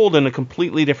told in a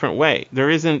completely different way.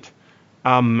 There isn't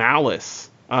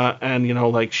malice,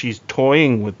 and like she's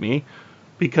toying with me,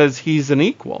 because he's an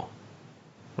equal,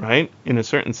 right? In a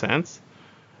certain sense,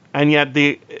 and yet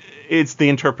it's the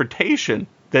interpretation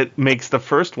that makes the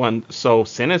first one so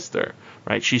sinister,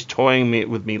 right? She's toying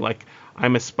with me like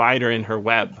I'm a spider in her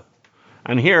web,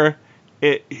 and here.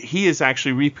 He is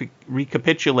actually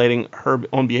recapitulating her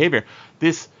own behavior.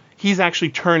 He's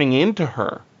actually turning into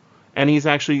her, and he's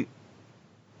actually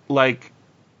like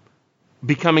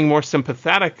becoming more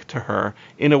sympathetic to her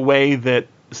in a way that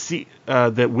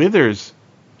that Withers,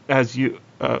 as you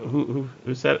who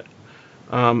said it,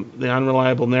 the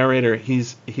unreliable narrator,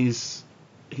 he's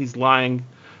lying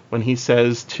when he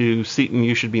says to Seaton,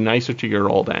 "You should be nicer to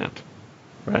your old aunt,"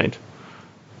 right?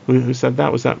 Who said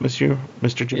that? Was that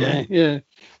Mr. Jim? Yeah.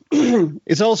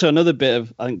 It's also another bit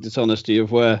of, I think, dishonesty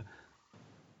of where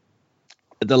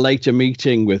at the later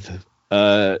meeting with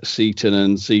Seaton,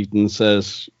 and Seaton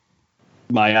says,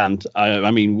 "My aunt,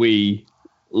 we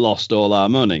lost all our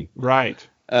money." Right.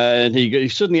 And he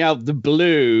suddenly, out of the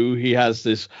blue, he has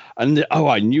this, and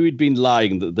I knew he'd been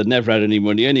lying, that they never had any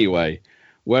money anyway.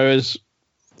 Whereas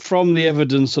from the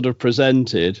evidence sort of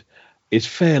presented, it's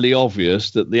fairly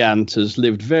obvious that the aunt has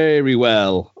lived very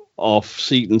well off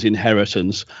Seaton's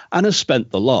inheritance and has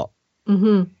spent the lot.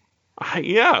 Mm-hmm.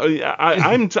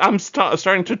 I'm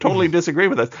starting to totally disagree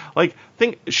with this. Like,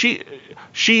 think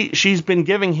she's been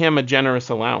giving him a generous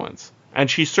allowance, and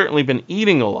she's certainly been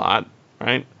eating a lot,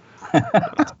 right?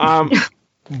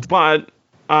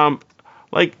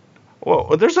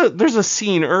 There's a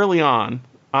scene early on.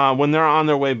 When they're on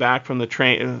their way back from the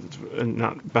train,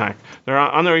 they're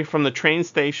on their way from the train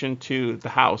station to the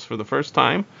house for the first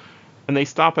time, and they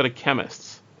stop at a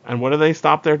chemist's. And what do they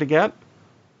stop there to get?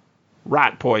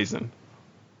 Rat poison.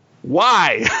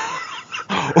 Why?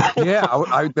 Yeah,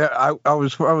 I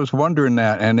was wondering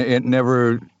that, and it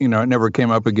never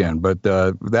came up again. But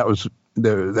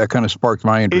that kind of sparked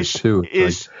my interest too.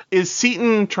 Is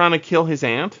Seaton trying to kill his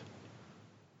aunt?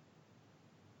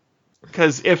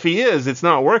 Because if he is, it's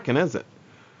not working, is it?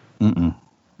 Mm-mm.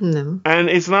 No. And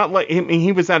it's not like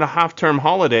he was at a half-term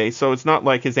holiday, so it's not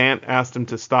like his aunt asked him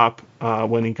to stop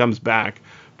when he comes back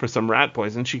for some rat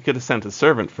poison. She could have sent a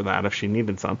servant for that if she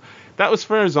needed some. That was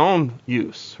for his own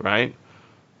use, right?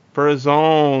 For his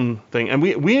own thing. And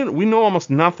we know almost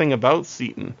nothing about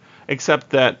Seaton, except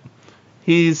that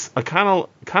he's a kind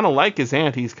of like his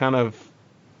aunt. He's kind of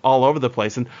all over the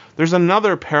place. And there's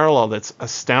another parallel that's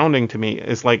astounding to me.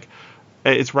 It's like,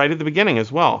 it's right at the beginning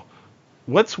as well.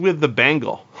 What's with the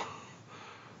bangle?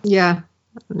 Yeah,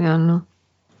 no.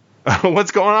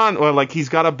 What's going on? Well, like, he's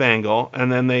got a bangle,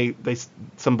 and then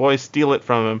some boys steal it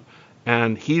from him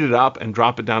and heat it up and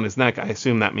drop it down his neck. I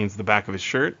assume that means the back of his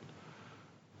shirt.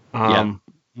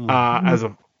 As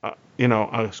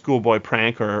a schoolboy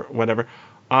prank or whatever.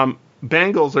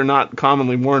 Bangles are not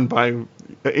commonly worn by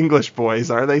English boys,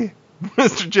 are they,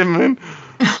 Mr. Jim Moon?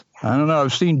 I don't know.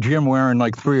 I've seen Jim wearing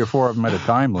like 3 or 4 of them at a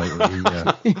time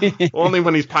lately. Only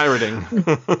when he's pirating.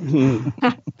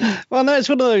 Well, no, it's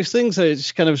one of those things that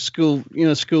it's kind of school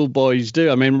boys do.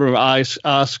 I mean, remember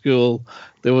our school,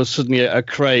 there was suddenly a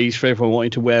craze for everyone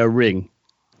wanting to wear a ring.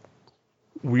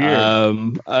 Weird.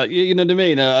 You know what I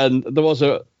mean? And there was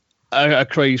a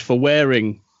craze for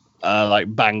wearing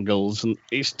like bangles, and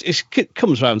it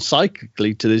comes around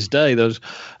cyclically to this day.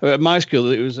 At my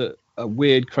school, it was a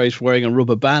weird craze for wearing a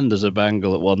rubber band as a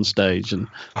bangle at one stage, but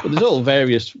there's all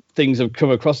various things I've come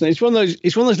across, and it's one of those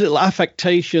little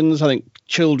affectations I think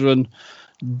children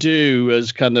do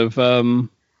as kind of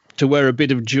to wear a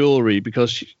bit of jewelry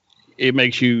because it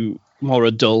makes you more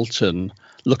adult and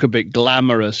look a bit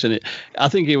glamorous, and I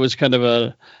think it was kind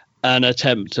of an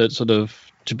attempt at sort of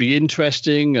to be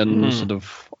interesting and sort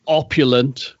of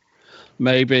opulent,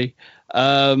 maybe.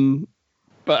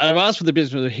 But as for the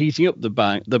business of heating up the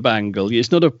bangle,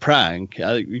 it's not a prank.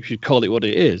 I think you should call it what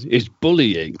it is. It's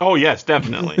bullying. Oh yes,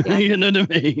 definitely. You know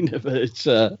what I mean? But it's,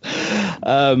 but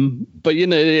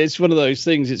it's one of those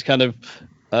things. It's kind of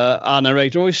our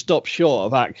narrator always stops short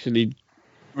of actually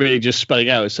really just spelling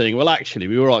out and saying, well, actually,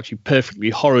 we were actually perfectly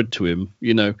horrid to him,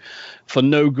 for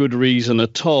no good reason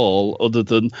at all, other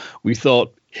than we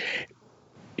thought.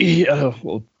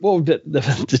 What was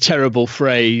the terrible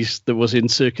phrase that was in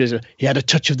circulation? He had a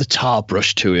touch of the tar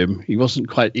brush to him. He wasn't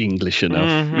quite English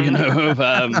enough, he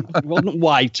wasn't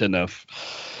white enough.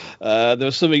 There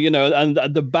was something, and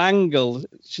the bangle,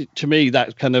 to me,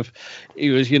 that kind of, it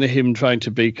was, him trying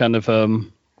to be kind of,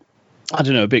 I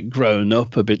don't know, a bit grown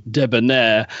up, a bit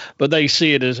debonair, but they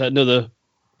see it as another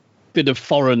bit of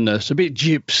foreignness, a bit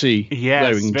gypsy,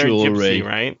 wearing very jewelry. Gypsy,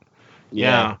 right?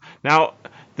 Yeah. Now,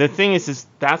 the thing is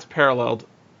that's paralleled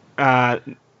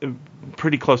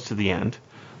pretty close to the end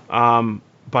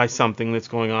by something that's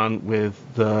going on with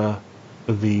the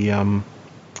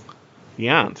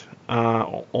aunt.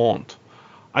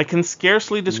 I can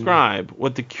scarcely describe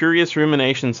what the curious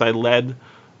ruminations I led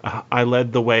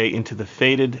the way into the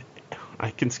faded. I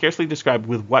can scarcely describe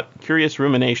with what curious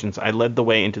ruminations I led the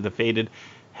way into the faded,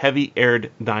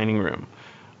 heavy-aired dining room,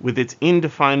 with its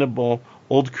indefinable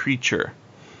old creature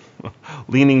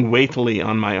leaning weightily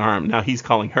on my arm. Now he's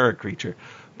calling her a creature.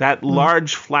 That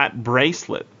large flat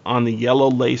bracelet on the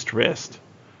yellow-laced wrist.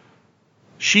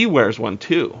 She wears one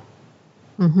too.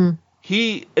 Mm-hmm.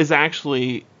 He is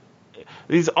actually.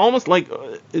 He's almost like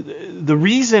the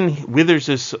reason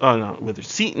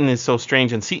Seaton is so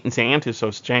strange and Seaton's aunt is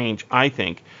so strange, I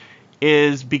think,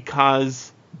 is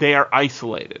because they are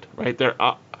isolated, right? They're,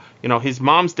 his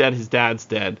mom's dead, his dad's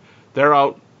dead. They're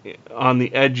out on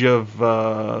the edge of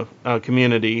a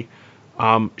community.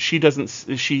 She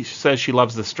says she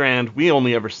loves the Strand. We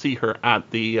only ever see her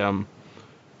at the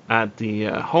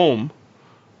home.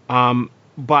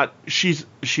 But she's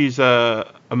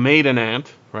a maiden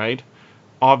aunt, right?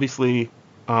 Obviously,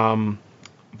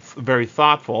 very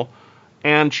thoughtful,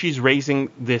 and she's raising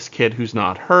this kid who's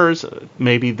not hers.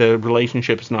 Maybe the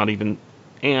relationship is not even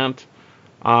aunt.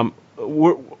 I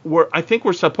think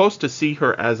we're supposed to see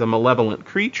her as a malevolent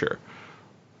creature,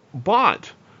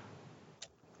 but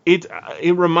it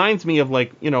reminds me of,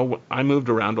 like, I moved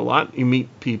around a lot. You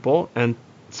meet people, and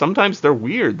sometimes they're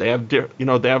weird. They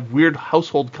have weird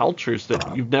household cultures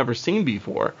that you've never seen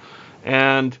before,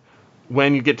 and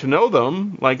when you get to know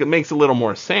them, like, it makes a little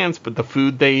more sense. But the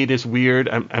food they eat is weird.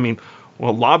 I mean,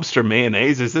 well, lobster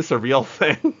mayonnaise, is this a real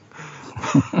thing?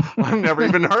 I've never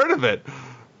even heard of it.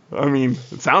 I mean,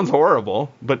 it sounds horrible,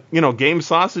 but game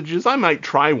sausages, I might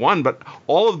try one, but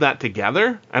all of that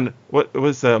together, and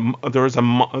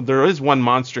there is one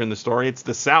monster in the story. It's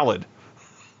the salad.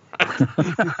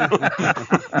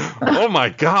 Oh my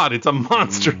God, it's a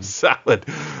monster salad.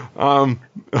 The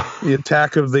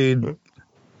attack of the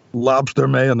lobster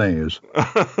mayonnaise.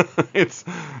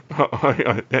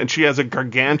 And she has a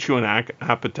gargantuan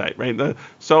appetite, right?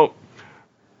 So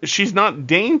she's not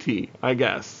dainty, I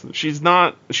guess. She's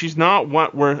not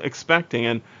what we're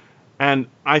expecting, and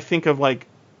I think of, like,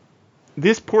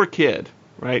 this poor kid,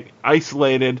 right?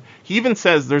 Isolated. He even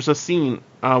says there's a scene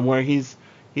where he's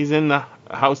in the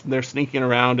house and they're sneaking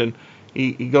around, and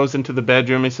he goes into the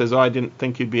bedroom. He says, "Oh, I didn't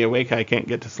think you'd be awake. I can't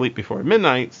get to sleep before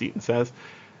midnight," Seaton says,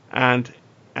 and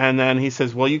then he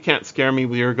says, "Well, you can't scare me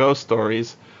with your ghost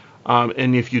stories,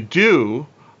 and if you do,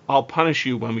 I'll punish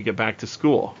you when we get back to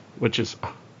school," which is,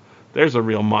 there's a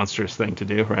real monstrous thing to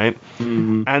do, right?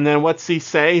 Mm-hmm. And then what's he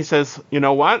say? He says, "You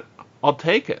know what? I'll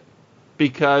take it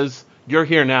because you're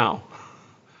here now."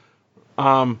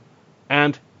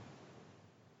 And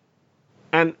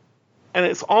And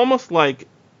it's almost like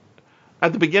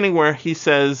at the beginning where he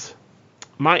says,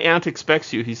 "My aunt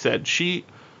expects you," he said. "She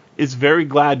is very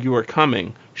glad you are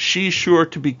coming. She's sure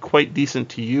to be quite decent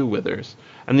to you, Withers."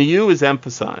 And the "you" is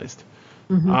emphasized,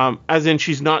 as in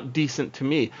she's not decent to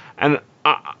me. And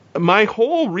my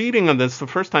whole reading of this the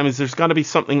first time is there's got to be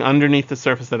something underneath the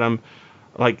surface that I'm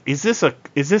like, is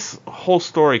this whole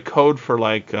story code for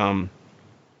like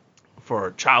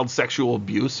for child sexual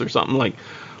abuse or something?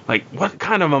 Like, what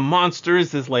kind of a monster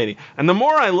is this lady? And the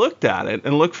more I looked at it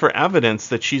and looked for evidence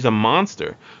that she's a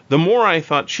monster, the more I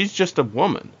thought she's just a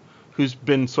woman who's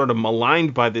been sort of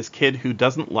maligned by this kid who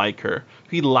doesn't like her.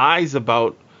 He lies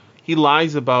about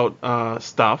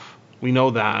stuff. We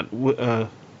know that.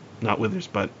 Not Withers,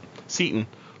 but Seaton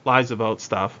lies about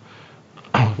stuff.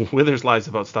 Withers lies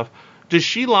about stuff. Does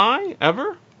she lie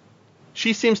ever?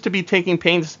 She seems to be taking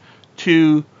pains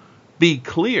to be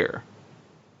clear.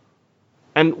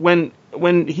 And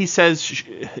when he says,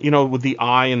 with the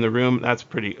eye in the room, that's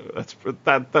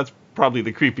probably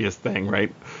the creepiest thing,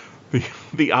 right?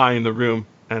 The eye in the room.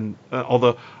 And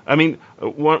although, I mean,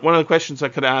 one of the questions I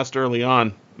could have asked early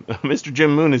on, Mr.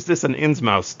 Jim Moon, is this an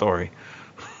Innsmouth story?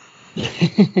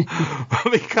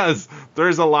 Because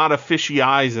there's a lot of fishy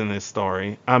eyes in this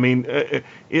story. I mean,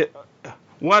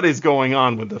 what is going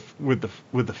on with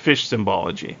the fish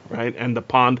symbology, right? And the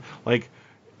pond, like,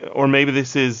 or maybe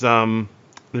this is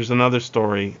there's another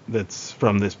story that's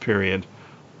from this period,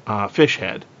 Fish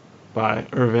Head by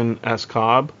Irvin S.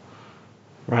 Cobb,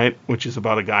 right? Which is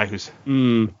about a guy who's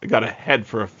got a head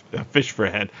for a fish for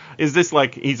a head. Is this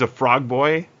like he's a frog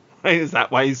boy? Right? Is that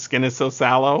why his skin is so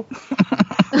sallow?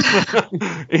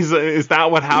 Is that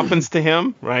what happens to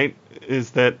him? Right?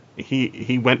 Is that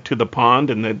he went to the pond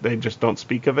and they just don't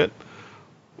speak of it?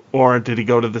 Or did he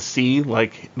go to the sea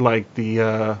like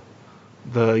the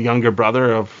younger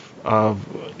brother of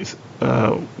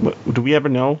do we ever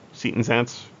know Seaton's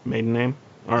aunt's maiden name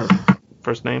or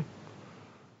first name?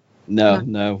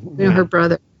 No. Her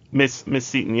brother. Miss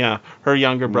Seaton, yeah. Her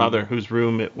younger brother whose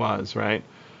room it was, right?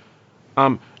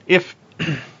 If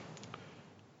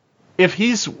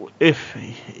he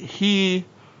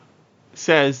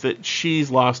says that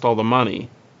she's lost all the money,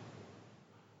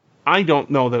 I don't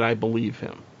know that I believe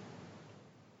him.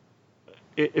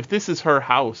 If this is her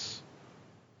house,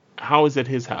 how is it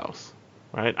his house,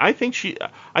 right? I think she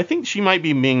might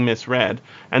be being misread,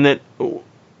 and that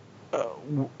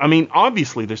I mean,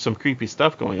 obviously there's some creepy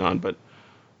stuff going on, but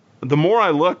the more I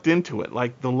looked into it,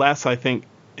 like the less I think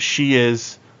she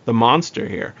is the monster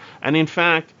here. And in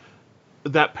fact,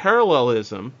 that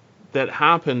parallelism that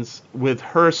happens with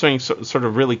her saying sort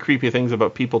of really creepy things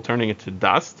about people turning into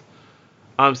dust,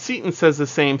 Seaton says the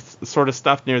same sort of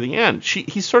stuff near the end.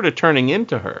 He's sort of turning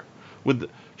into her.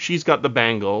 She's got the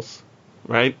bangles,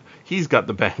 right? He's got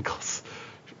the bangles.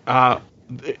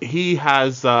 He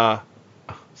has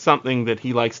something that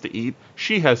he likes to eat.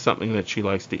 She has something that she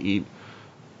likes to eat.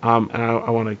 And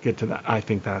I want to get to that. I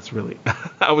think that's really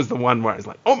that was the one where I was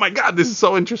like, oh my God, this is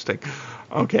so interesting.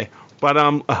 Okay, but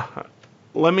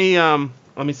let me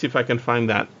see if I can find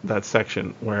that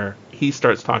section where he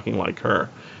starts talking like her.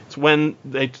 It's when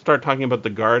they start talking about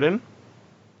the garden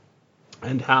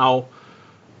and how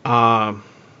I'll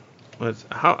just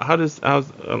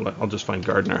find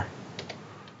gardener.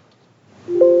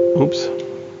 Oops,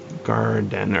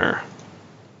 gardener.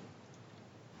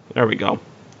 There we go.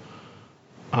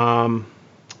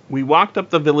 We walked up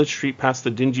the village street past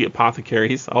the dingy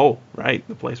apothecaries. Oh, right,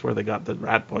 the place where they got the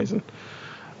rat poison.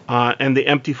 And the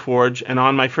empty forge, and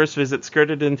on my first visit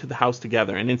skirted into the house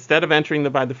together, and instead of entering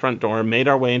by the front door, made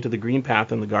our way into the green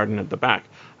path in the garden at the back.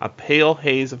 A pale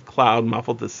haze of cloud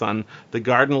muffled the sun. The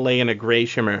garden lay in a gray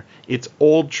shimmer, its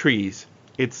old trees,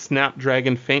 its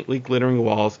snapdragon faintly glittering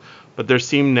walls, but there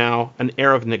seemed now an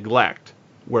air of neglect,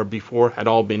 where before had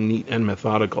all been neat and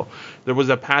methodical. There was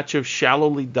a patch of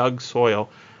shallowly dug soil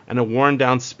and a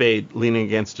worn-down spade leaning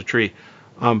against a tree.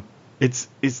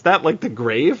 Is that like the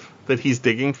grave that he's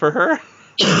digging for her?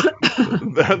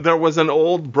 There was an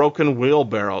old broken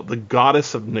wheelbarrow. The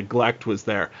goddess of neglect was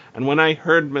there. And when I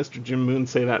heard Mr. Jim Moon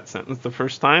say that sentence the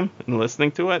first time and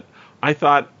listening to it, I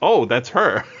thought, oh, that's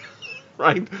her,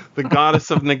 right? The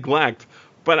goddess of neglect.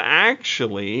 But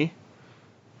actually,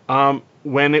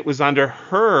 when it was under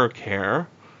her care,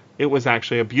 it was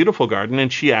actually a beautiful garden,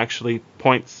 and she actually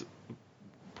points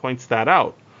that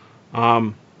out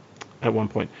at one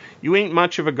point. You ain't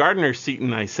much of a gardener,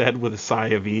 Seaton, I said with a sigh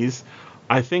of ease.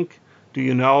 I think, do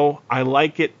you know, I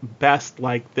like it best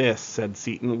like this, said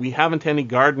Seaton. We haven't any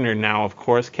gardener now, of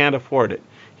course, can't afford it.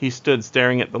 He stood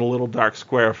staring at the little dark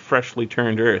square of freshly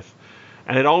turned earth.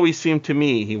 And it always seemed to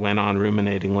me, he went on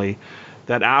ruminatingly,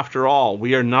 that after all,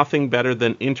 we are nothing better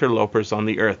than interlopers on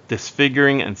the earth,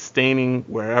 disfiguring and staining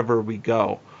wherever we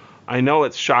go. I know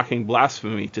it's shocking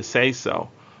blasphemy to say so,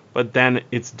 but then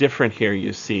it's different here,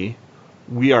 you see.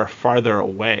 We are farther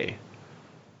away.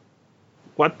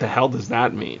 What the hell does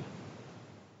that mean?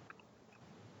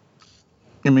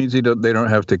 It means they don't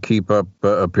have to keep up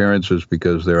appearances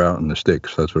because they're out in the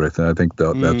sticks. That's what I think. I think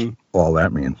that's all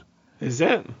that means. Is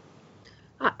it?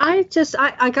 I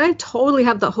totally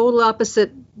have the whole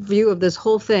opposite view of this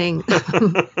whole thing.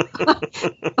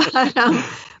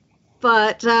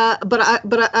 but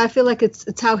I feel like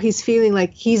it's how he's feeling,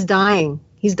 like he's dying.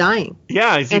 He's dying.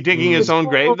 Yeah, is he digging his own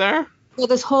grave there? Well,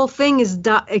 this whole thing is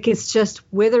it's just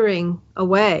withering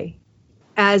away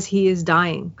as he is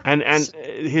dying. And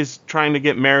his trying to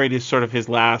get married is sort of his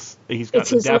last. He's got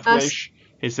the death wish.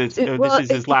 This is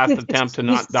his last attempt to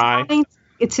not die.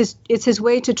 It's his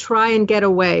way to try and get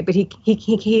away, but he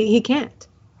can't.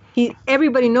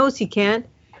 Everybody knows he can't,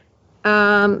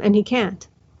 and he can't.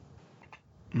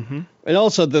 Mm-hmm. And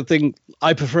also the thing,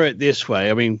 I prefer it this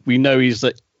way. I mean, we know he's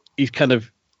a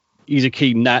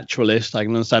keen naturalist. I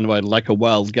can understand why, like a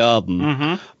wild garden.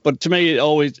 Mm-hmm. But to me, it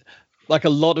always, like a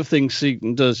lot of things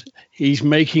Seaton does, he's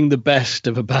making the best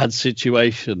of a bad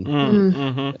situation.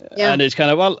 Mm-hmm. Yeah. And it's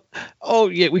kind of,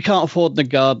 we can't afford the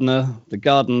gardener. The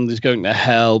garden is going to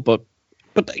hell, but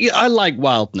yeah, I like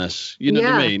wildness. You know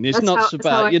what I mean? It's not so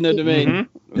bad. You know what I mean?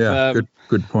 Mm-hmm. Yeah,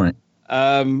 good point.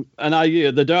 And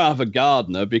they don't have a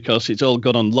gardener because it's all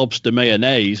gone on lobster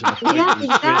mayonnaise. And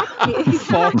exactly.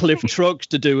 Forklift trucks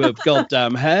to do her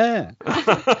goddamn hair.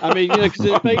 I mean,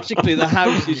 because basically the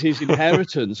house is his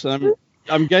inheritance.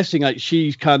 I'm guessing like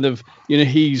she's kind of,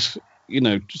 he's,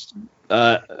 just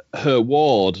her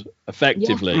ward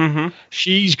effectively. Yeah. Mm-hmm.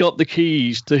 She's got the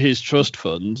keys to his trust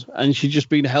fund, and she's just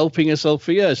been helping herself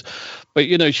for years. But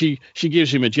she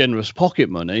gives him a generous pocket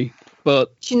money.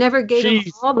 But she never gave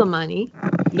him all the money.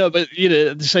 No, but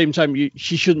at the same time,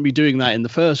 she shouldn't be doing that in the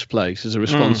first place as a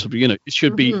responsible. It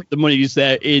should be the money is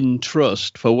there in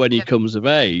trust for when he comes of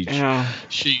age. Yeah.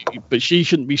 But she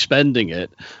shouldn't be spending it.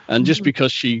 And just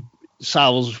because she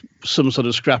salves some sort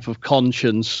of scrap of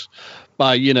conscience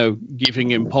by giving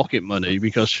him pocket money,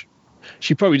 because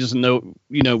she probably doesn't know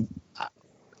that's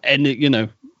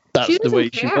the way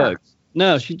she works.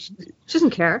 No, she doesn't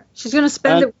care. She's going to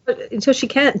spend it until she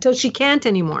can't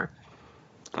anymore.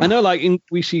 I know,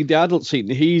 we see the adult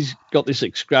Seaton, he's got this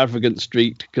extravagant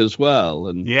streak as well.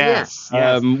 And yes.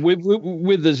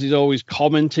 Withers is always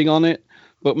commenting on it,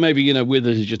 but maybe,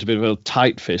 Withers is just a bit of a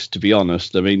tight fist, to be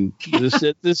honest. I mean,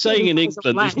 the saying in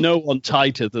England, there's no one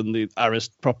tighter than the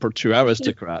proper true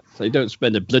aristocrats. They don't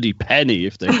spend a bloody penny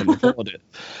if they can afford it.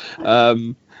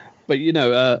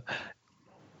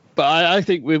 But I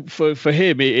think for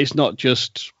him, it's not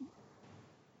just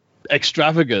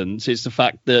extravagance. It's the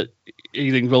fact that he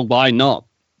thinks, well, why not?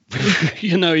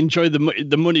 Enjoy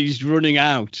the money's running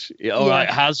out. All right,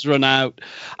 has run out.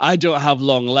 I don't have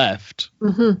long left.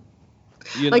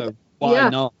 Mm-hmm. Why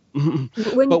not?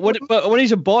 But when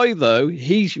he's a boy, though,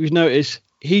 you've noticed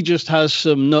he just has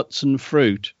some nuts and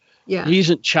fruit. Yeah, he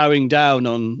isn't chowing down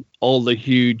on all the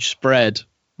huge spread.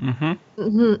 Mm-hmm.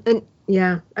 Mm-hmm. And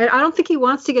yeah, I don't think he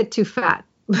wants to get too fat,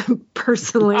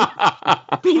 personally,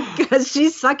 because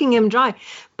she's sucking him dry.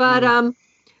 But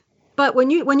when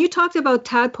you talked about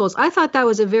tadpoles, I thought that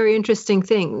was a very interesting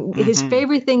thing. Mm-hmm. His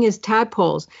favorite thing is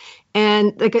tadpoles,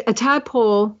 and like a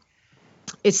tadpole,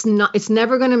 it's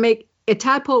never going to make a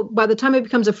tadpole. By the time it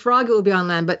becomes a frog, it will be on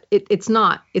land, but it's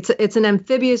not. It's an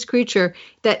amphibious creature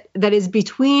that is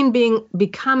between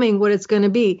becoming what it's going to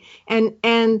be, and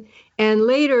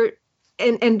later.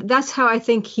 And that's how I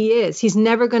think he is. He's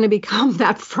never going to become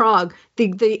that frog.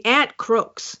 The ant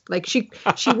croaks. Like she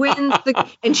wins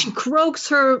and she croaks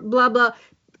her blah blah.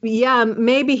 Yeah,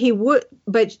 maybe he would,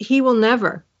 but he will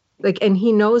never. And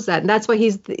he knows that. And that's why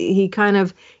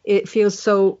it feels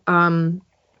so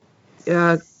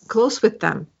close with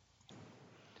them.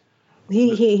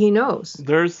 He knows.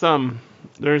 There's a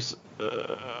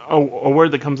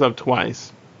word that comes up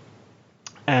twice,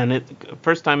 and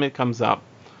first time it comes up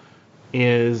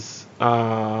is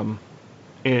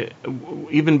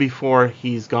even before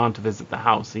he's gone to visit the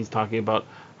house. He's talking about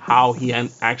how he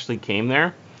actually came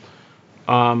there.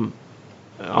 I'll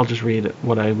just read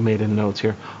what I made in notes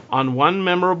here. On one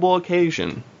memorable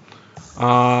occasion,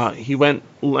 he went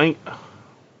to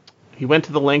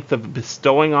the length of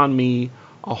bestowing on me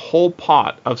a whole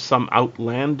pot of some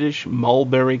outlandish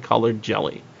mulberry-colored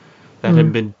jelly that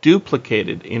had been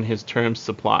duplicated in his term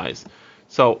supplies.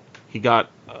 So he got,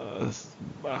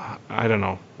 I don't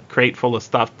know, a crate full of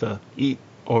stuff to eat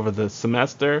over the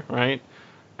semester, right?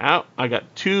 I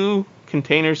got 2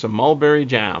 containers of mulberry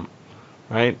jam,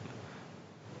 right?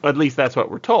 At least that's what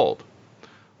we're told.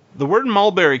 The word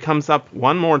mulberry comes up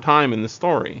one more time in the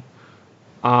story.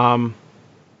 By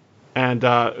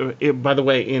the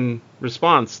way, in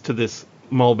response to this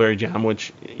mulberry jam,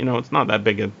 which, it's not that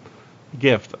big a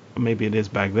gift, maybe it is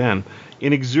back then.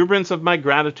 In exuberance of my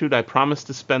gratitude, I promised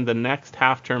to spend the next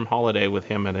half-term holiday with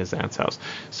him at his aunt's house.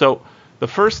 So the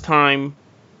first time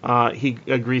he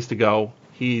agrees to go,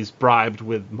 he's bribed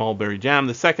with mulberry jam.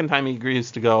 The second time he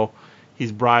agrees to go,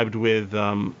 he's bribed with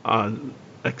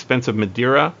expensive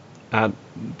Madeira at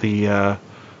the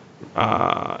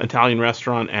Italian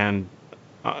restaurant and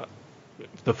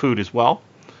the food as well.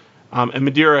 And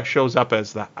Madeira shows up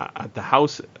at the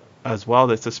house as well.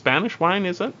 That's a Spanish wine,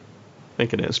 is it? I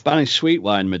think it is. Spanish sweet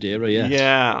wine, Madeira, yes.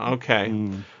 Yeah,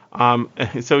 okay.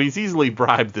 So he's easily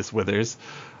bribed, this Withers,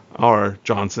 or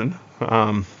Johnson,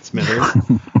 Smithers.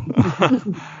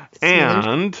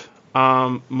 And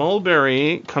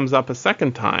mulberry comes up a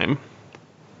second time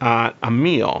at a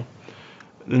meal.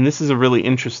 And this is a really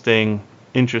interesting.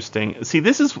 See,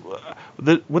 this is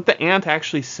what the aunt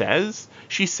actually says.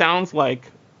 She sounds like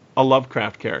a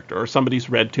Lovecraft character, or somebody's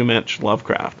read too much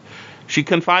Lovecraft. She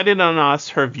confided on us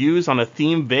her views on a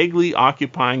theme vaguely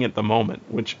occupying at the moment,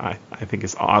 which I think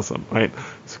is awesome, right?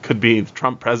 This could be the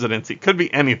Trump presidency, could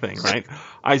be anything, right?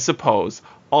 I suppose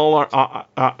all our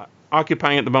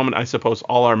occupying at the moment, I suppose,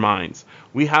 all our minds.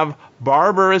 We have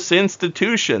barbarous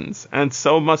institutions, and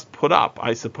so must put up,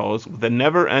 I suppose, with a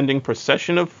never-ending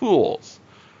procession of fools,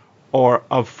 or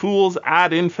of fools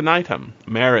ad infinitum.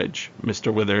 Marriage,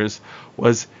 Mr. Withers,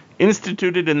 was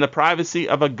instituted in the privacy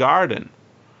of a garden.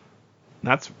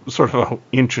 That's sort of an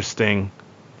interesting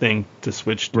thing to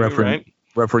switch to, right?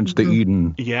 Reference to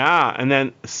Eden. Yeah, and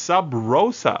then sub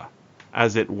rosa,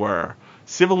 as it were.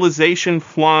 Civilization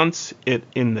flaunts it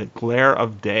in the glare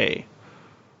of day.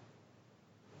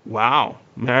 Wow,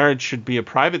 marriage should be a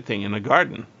private thing in a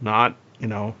garden, not,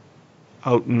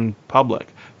 out in public.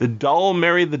 The dull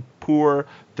marry the poor,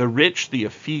 the rich the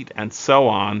effete, and so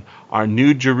on. Our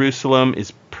New Jerusalem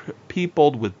is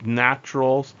peopled with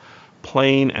naturals,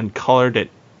 plain and colored at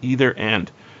either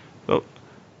end. So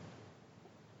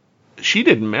she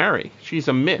didn't marry. She's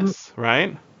a miss,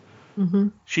 right? Mm-hmm.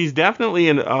 She's definitely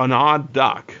an odd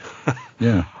duck.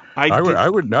 Yeah, I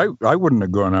wouldn't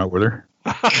have gone out with her.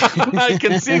 I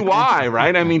can see why,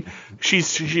 right? I mean,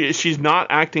 she's not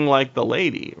acting like the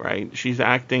lady, right? She's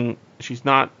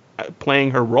not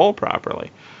playing her role properly.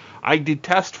 I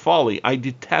detest folly. I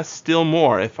detest still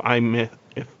more, if I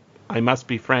must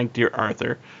be frank, dear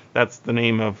Arthur. That's the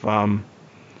name of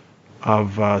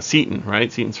Seaton,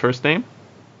 right? Seaton's first name?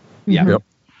 Yeah. Yep.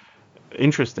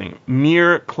 Interesting.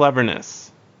 Mere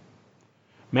cleverness.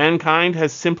 Mankind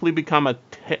has simply become a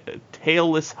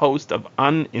tailless host of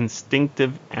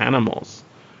uninstinctive animals.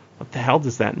 What the hell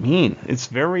does that mean? It's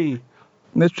very...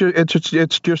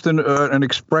 It's just an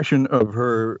expression of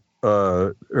her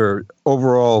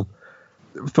overall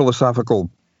philosophical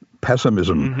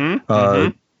pessimism.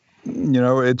 She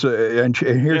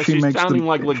she's makes sounding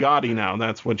like Ligotti now.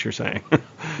 That's what you're saying.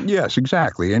 Yes,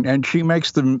 exactly, and she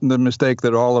makes the mistake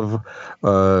that all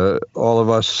of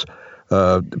us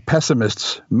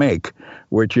pessimists make,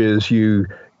 which is you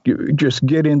just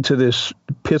get into this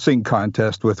pissing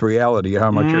contest with reality,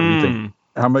 how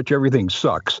much everything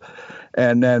sucks,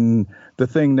 and then the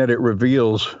thing that it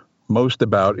reveals most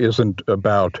about isn't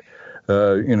about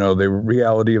the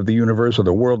reality of the universe or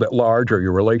the world at large or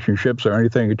your relationships or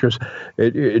anything.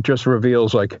 It just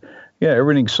reveals, like, yeah,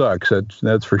 everything sucks.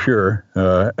 That's for sure.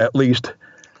 At least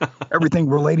everything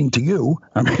relating to you.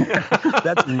 I mean,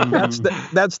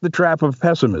 that's the trap of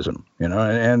pessimism,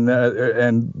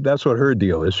 and that's what her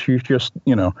deal is. She's just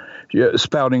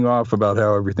spouting off about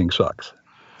how everything sucks.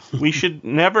 We should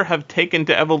never have taken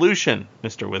to evolution,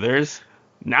 Mr. Withers.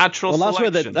 Natural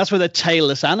selection. That's where the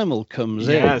tailless animal comes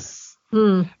in. Yes.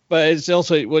 But it's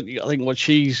also what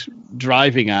she's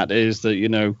driving at is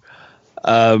that,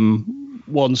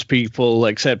 once people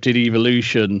accepted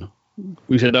evolution,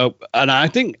 we said, oh, and I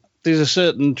think there's a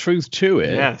certain truth to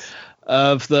it. Yes.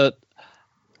 Of that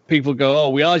people go, oh,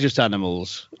 we are just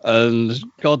animals. And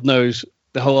God knows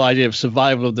the whole idea of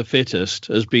survival of the fittest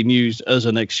has been used as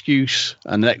an excuse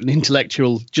and an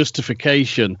intellectual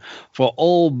justification for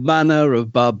all manner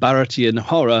of barbarity and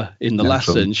horror in the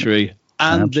last century.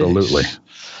 And absolutely.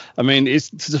 I mean, it's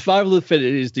survival of the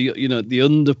fittest is the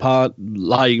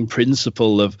underlying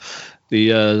principle of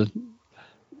the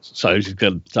sorry, I'm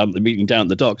going to the meeting down at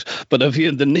the docks, but of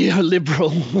the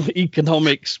neoliberal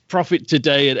economics, profit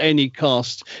today at any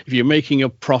cost. If you're making a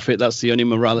profit, that's the only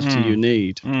morality you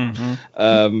need.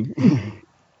 Mm-hmm.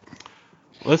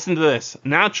 Listen to this.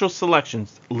 Natural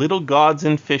selections, little gods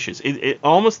and fishes.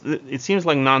 It seems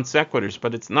like non sequiturs,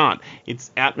 but it's not.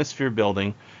 It's atmosphere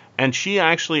building. And she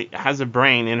actually has a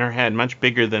brain in her head much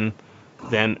bigger than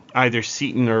either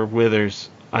Seaton or Withers,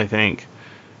 I think.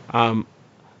 The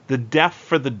deaf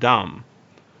for the dumb.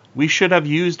 We should have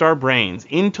used our brains.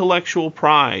 Intellectual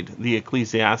pride, the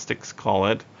ecclesiastics call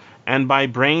it. And by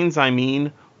brains, I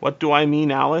mean, what do I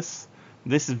mean, Alice?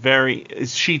 This is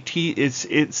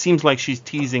it seems like she's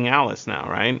teasing Alice now,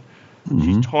 right? Mm-hmm.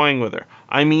 She's toying with her.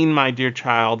 I mean, my dear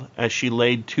child, as she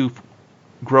laid two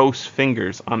gross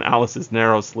fingers on Alice's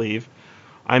narrow sleeve.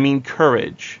 I mean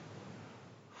courage.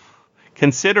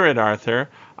 Consider it, Arthur.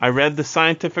 I read the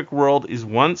scientific world is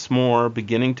once more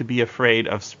beginning to be afraid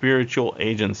of spiritual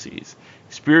agencies.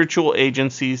 Spiritual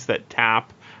agencies that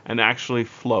tap and actually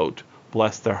float.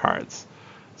 Bless their hearts.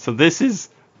 So this is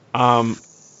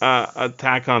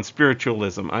attack on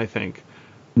spiritualism, I think.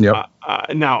 Yep.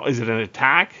 Now, is it an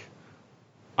attack?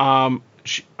 I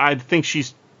think she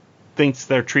thinks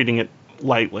they're treating it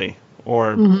lightly,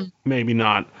 or maybe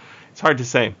not. It's hard to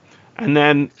say. And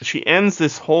then she ends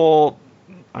this whole,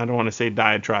 I don't want to say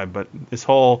diatribe, but this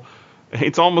whole,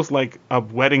 it's almost like a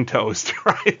wedding toast,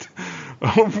 right?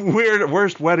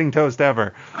 Worst wedding toast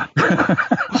ever.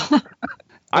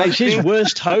 She's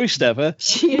worst host ever.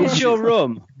 What's your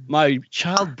room? My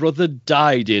child brother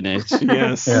died in it.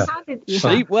 Yes. Yeah.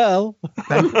 Sleep well.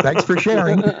 Thanks for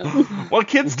sharing. Well, the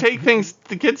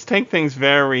kids take things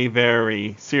very,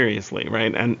 very seriously,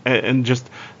 right? And just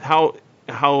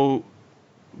how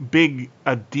big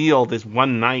a deal this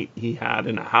one night he had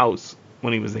in a house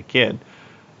when he was a kid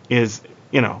is,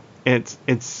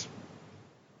 it's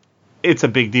a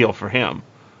big deal for him.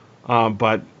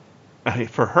 But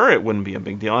for her, it wouldn't be a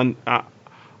big deal. And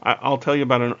I'll tell you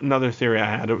about another theory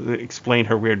I had to explain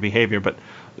her weird behavior, but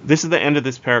this is the end of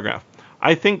this paragraph.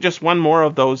 I think just one more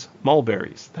of those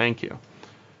mulberries. Thank you.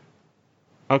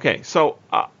 Okay, so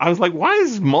I was like, why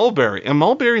is mulberry? And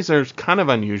mulberries are kind of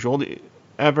unusual.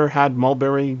 Ever had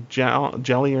mulberry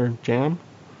jelly or jam?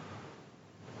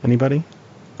 Anybody?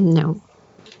 No.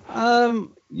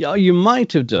 Yeah, you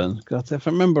might have done. Because if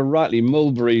I remember rightly,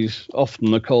 mulberries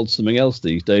often are called something else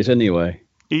these days anyway.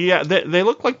 Yeah, they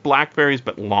look like blackberries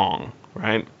but long,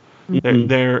 right?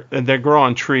 Mm-hmm. They grow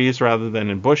on trees rather than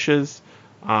in bushes.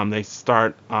 They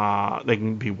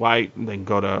can be white, they can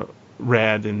go to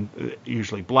red and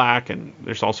usually black, and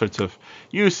there's all sorts of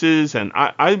uses. And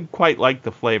I quite like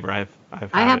the flavor. I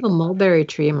have a mulberry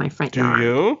tree in my front yard. Do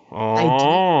you? Oh,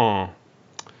 I do.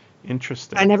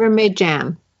 Interesting. I never made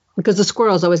jam because the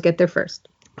squirrels always get there first.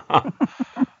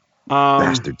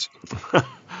 Bastards.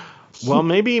 Well,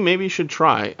 maybe you should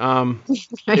try.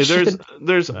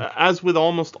 There's as with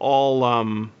almost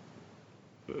all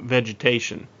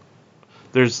vegetation,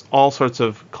 there's all sorts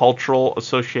of cultural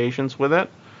associations with it,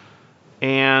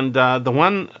 and the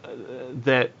one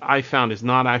that I found is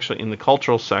not actually in the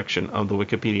cultural section of the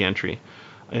Wikipedia entry.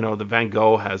 The Van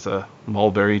Gogh has a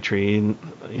mulberry tree, in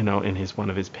one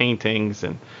of his paintings,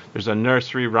 and there's a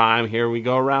nursery rhyme. Here we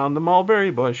go around the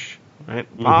mulberry bush, right?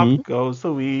 Mm-hmm. Pop goes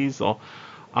the weasel.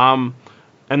 And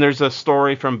there's a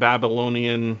story from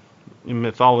Babylonian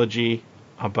mythology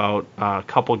about a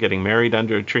couple getting married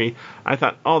under a tree. I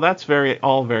thought, that's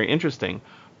all very interesting.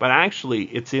 But actually,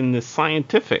 it's in the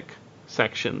scientific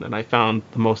section that I found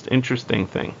the most interesting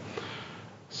thing.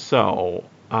 So,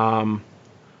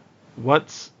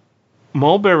 what's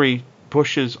mulberry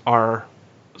bushes are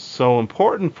so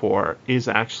important for is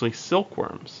actually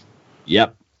silkworms.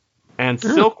 Yep. And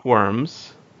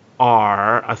silkworms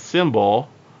are a symbol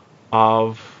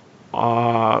of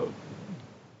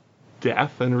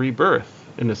death and rebirth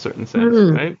in a certain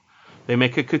sense, right? They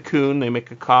make a cocoon, they make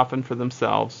a coffin for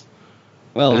themselves.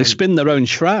 Well, they spin their own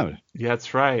shroud. Yeah,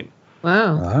 that's right.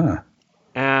 Wow. Uh-huh.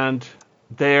 And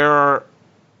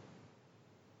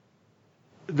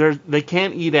they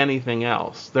can't eat anything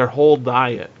else. Their whole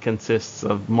diet consists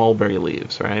of mulberry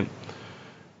leaves, right?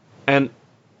 And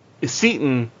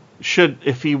Seaton should,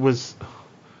 if he was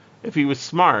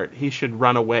smart, he should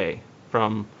run away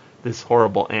from this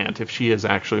horrible aunt if she is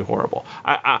actually horrible.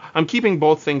 I'm keeping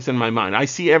both things in my mind. I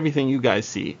see everything you guys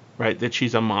see, right? That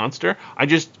she's a monster. I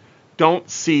just don't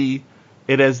see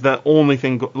it as the only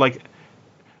thing.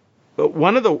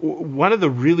 One of the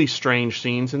really strange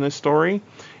scenes in this story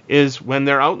is when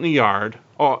they're out in the yard,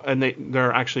 and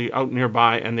they're actually out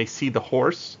nearby, and they see the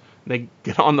horse. They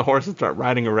get on the horse and start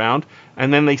riding around,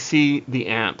 and then they see the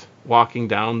aunt walking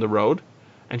down the road,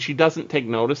 and she doesn't take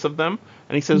notice of them.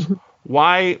 And he says,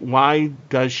 why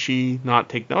does she not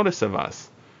take notice of us?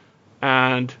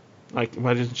 And why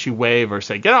doesn't she wave or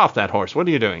say, get off that horse, what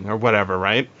are you doing, or whatever,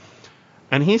 right?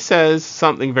 And he says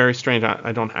something very strange.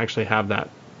 I don't actually have that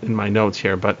in my notes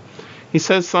here, but he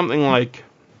says something like,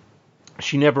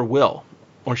 she never will,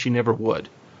 or she never would.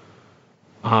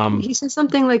 He says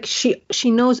something like she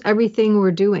knows everything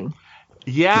we're doing.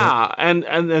 Yeah,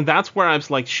 and that's where I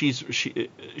was like, she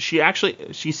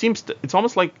seems to, it's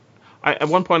almost like, at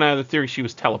one point I had a theory she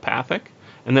was telepathic,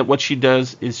 and that what she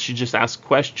does is she just asks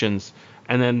questions,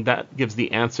 and then that gives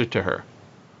the answer to her.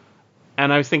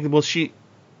 And I was thinking, well,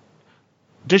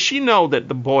 does she know that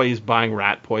the boy is buying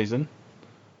rat poison?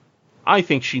 I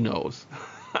think she knows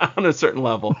on a certain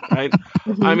level, right?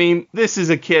 Mm-hmm. I mean, this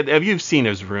is a kid. Have you seen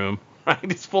his room, right?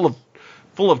 It's full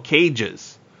of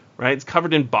cages, right? It's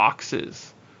covered in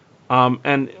boxes.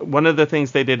 And one of the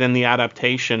things they did in the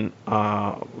adaptation,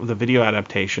 the video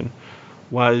adaptation,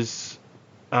 was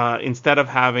instead of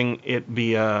having it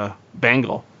be a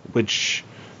bangle, which,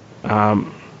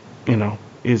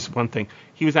 is one thing,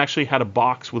 he was actually had a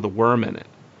box with a worm in it.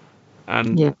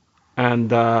 And Yeah.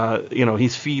 And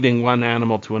he's feeding one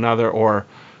animal to another, or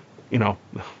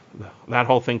that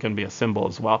whole thing can be a symbol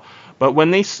as well. But when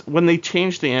they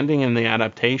changed the ending in the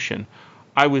adaptation,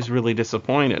 I was really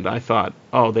disappointed. I thought,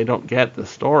 oh, they don't get the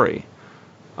story.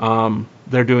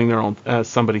 They're doing their own, as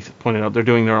somebody pointed out, they're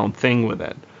doing their own thing with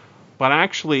it. But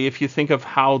actually, if you think of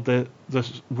how the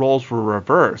roles were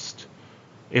reversed,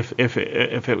 if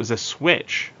it was a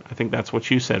switch, I think that's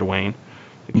what you said, Wayne.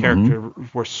 The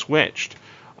characters were switched.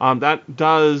 That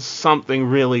does something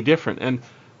really different. And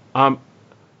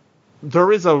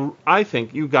there is I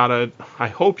think I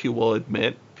hope you will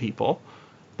admit, people,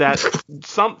 that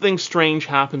something strange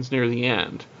happens near the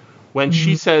end. When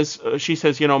she says,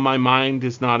 my mind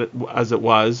is not as it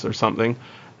was, or something.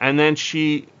 And then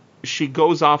she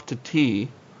goes off to tea.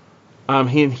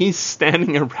 He's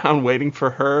standing around waiting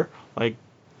for her, like,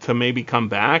 to maybe come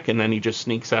back, and then he just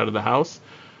sneaks out of the house.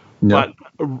 Yep.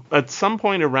 But at some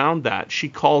point around that, she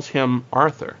calls him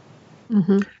Arthur.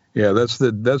 Mm-hmm. Yeah, that's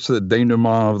the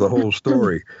denouement of the whole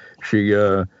story. She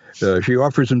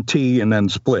offers him tea and then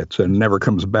splits and never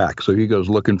comes back. So he goes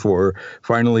looking for her.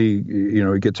 Finally,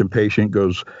 he gets impatient,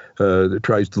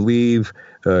 tries to leave,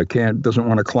 doesn't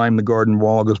want to climb the garden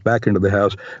wall, goes back into the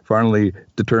house. Finally,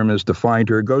 determines to find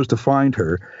her, goes to find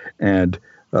her, and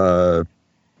at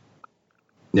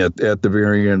the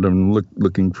very end, I'm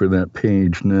looking for that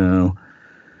page now.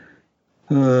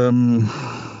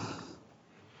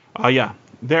 Yeah.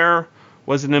 There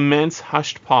was an immense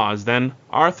hushed pause. Then,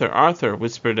 Arthur, Arthur,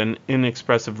 whispered an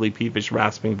inexpressively peevish,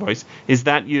 rasping voice. Is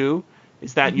that you?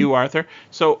 Is that you, Arthur?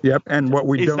 So, yep. And what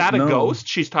we don't know, is that a ghost?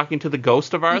 She's talking to the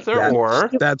ghost of Arthur, or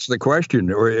that's the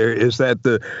question, or is that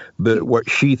the what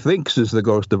she thinks is the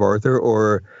ghost of Arthur,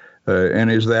 or and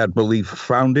is that belief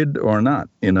founded or not?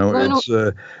 It's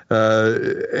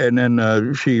and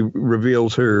then she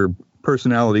reveals her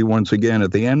personality once again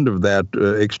at the end of that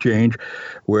exchange,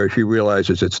 where she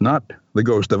realizes it's not the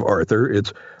ghost of Arthur.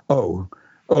 It's the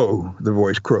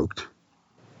voice croaked.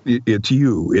 It's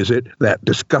you, is it? That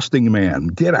disgusting man.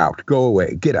 Get out. Go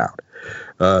away. Get out.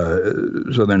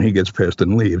 So then he gets pissed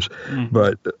and leaves.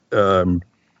 Mm-hmm.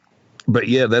 But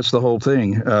yeah, that's the whole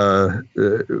thing.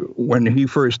 When he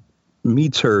first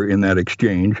meets her in that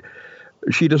exchange,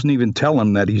 she doesn't even tell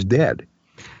him that he's dead.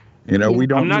 We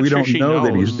don't know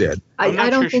that he's dead. I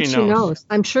don't think she knows.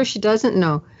 I'm sure she doesn't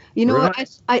know. You know what?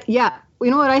 You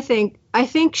know what I think? I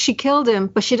think she killed him,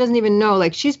 but she doesn't even know.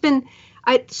 Like, she's been.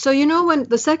 So when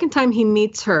the second time he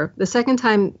meets her, the second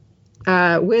time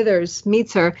Withers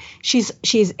meets her,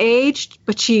 she's aged,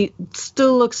 but she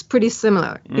still looks pretty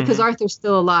similar because Arthur's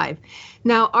still alive.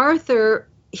 Now Arthur,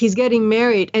 he's getting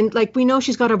married, and like we know,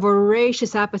 she's got a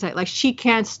voracious appetite. Like, she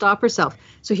can't stop herself.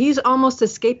 So he's almost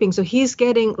escaping. So he's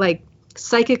getting like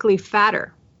psychically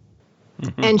fatter,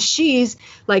 and she's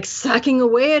like sucking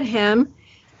away at him,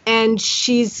 and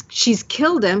she's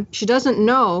killed him. She doesn't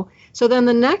know. So then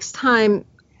the next time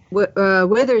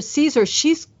Withers sees her,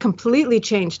 she's completely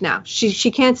changed now.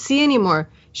 She can't see anymore.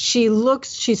 She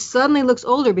suddenly looks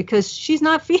older because she's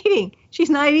not feeding. She's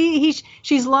not eating.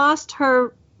 She's lost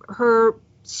her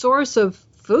source of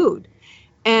food.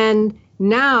 And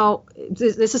now,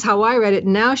 this is how I read it,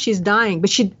 now she's dying, but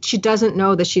she doesn't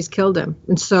know that she's killed him.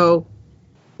 And so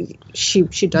she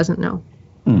doesn't know.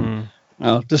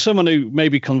 Well, to someone who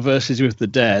maybe converses with the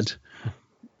dead,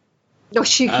 no,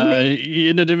 she.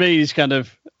 You know what I mean? It's kind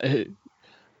of.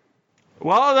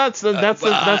 Well, that's what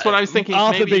I was thinking.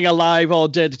 Arthur being alive or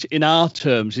dead in our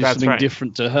terms is something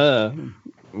different to her.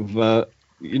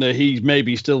 He's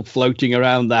maybe still floating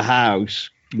around the house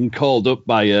and called up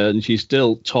by her, and she's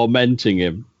still tormenting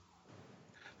him.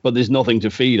 But there's nothing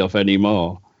to feed off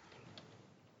anymore.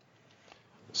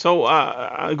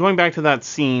 So going back to that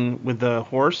scene with the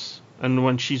horse, and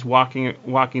when she's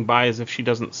walking by as if she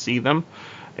doesn't see them,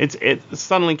 it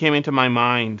suddenly came into my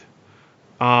mind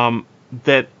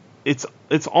that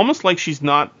it's almost like she's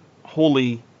not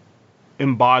wholly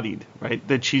embodied, right?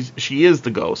 That she is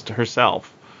the ghost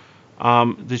herself.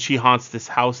 That she haunts this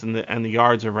house and the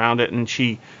yards around it, and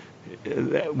she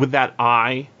with that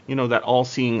eye, that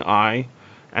all-seeing eye,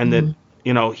 and that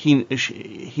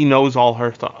he knows all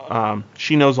her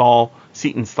she knows all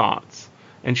Seaton's thoughts,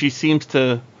 and she seems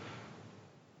to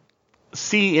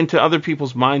see into other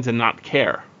people's minds and not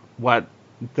care what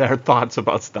their thoughts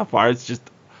about stuff are. It's just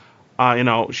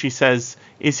she says,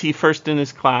 is he first in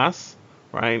his class,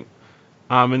 right?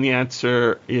 And the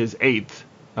answer is 8th,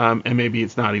 and maybe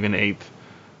it's not even 8th,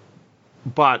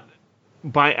 but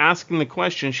by asking the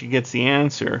question, she gets the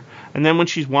answer. And then when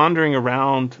she's wandering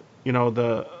around,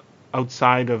 the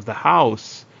outside of the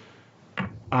house,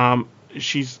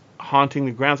 she's haunting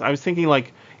the grounds. I was thinking,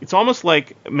 like, it's almost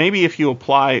like maybe if you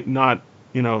apply not,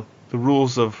 the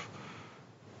rules of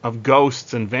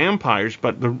ghosts and vampires,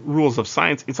 but the rules of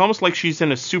science, it's almost like she's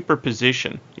in a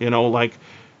superposition, like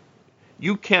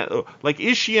you can't, like,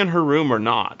 is she in her room or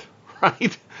not,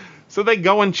 right? So they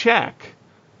go and check.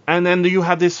 And then you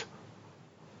have this,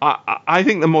 I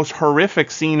think the most horrific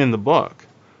scene in the book.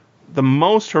 The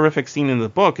most horrific scene in the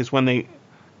book is when they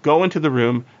go into the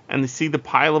room and they see the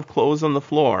pile of clothes on the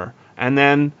floor. And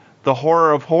then the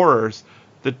horror of horrors,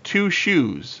 the 2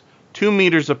 shoes, 2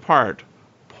 meters apart,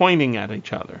 pointing at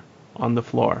each other on the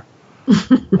floor.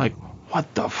 Like,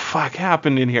 what the fuck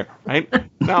happened in here, right?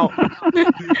 Now,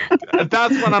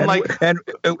 that's when I'm like...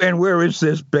 And where is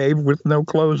this babe with no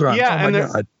clothes on? Yeah, oh my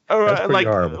God. That's like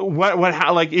horrible.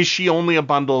 how, like, is she only a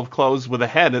bundle of clothes with a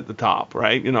head at the top,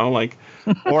 right? Like,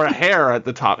 or a hair at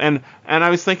the top. And I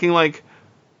was thinking, like,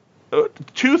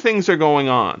 2 things are going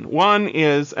on. One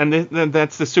is, and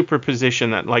that's the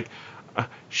superposition that, like,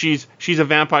 she's a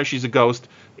vampire, she's a ghost.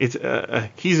 It's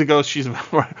he's a ghost, she's a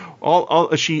vampire.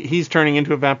 He's turning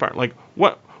into a vampire. Like,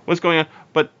 what's going on?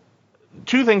 But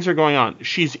 2 things are going on.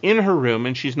 She's in her room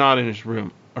and she's not in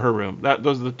her room.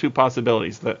 Those are the 2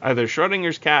 possibilities. That either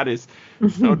Schrodinger's cat is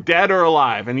dead or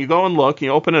alive, and you go and look, you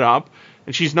open it up,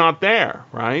 and she's not there,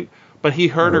 right? But he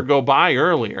heard her go by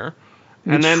earlier,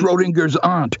 and then Schrodinger's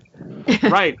aunt,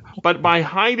 right? But by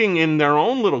hiding in their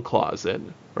own little closet,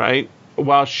 right,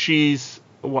 while she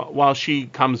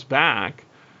comes back,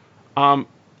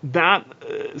 that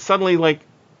suddenly, like,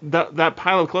 that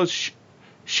pile of clothes,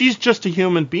 she's just a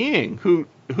human being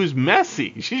who's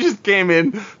messy. She just came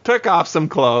in, took off some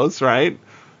clothes, right?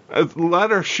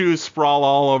 Let her shoes sprawl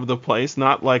all over the place,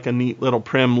 not like a neat little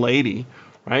prim lady,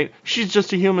 right? She's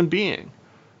just a human being.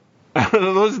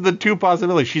 Those are the 2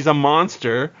 possibilities. She's a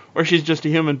monster or she's just a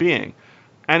human being.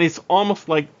 And it's almost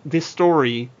like this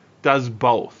story does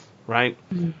both, right?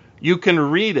 Mm-hmm. You can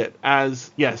read it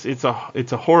as, yes, it's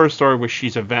a horror story where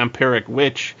she's a vampiric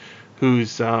witch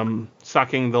who's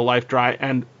sucking the life dry.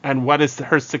 And what is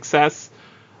her success?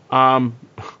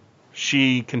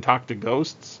 She can talk to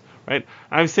ghosts, right?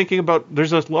 I was thinking about,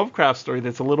 there's a Lovecraft story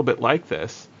that's a little bit like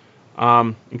this,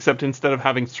 except instead of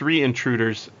having 3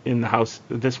 intruders in the house,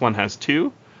 this one has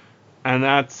 2, and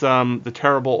that's The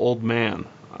Terrible Old Man.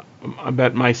 I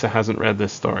bet Misa hasn't read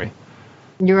this story.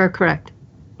 You are correct.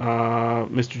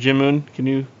 Mr. Jimoon, can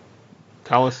you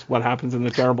tell us what happens in The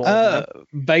Terrible Old Man?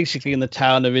 Basically, in the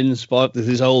town of Innsbruck, there's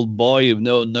this old boy who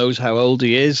no one knows how old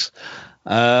he is,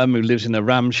 who lives in a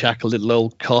ramshackle little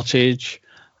old cottage,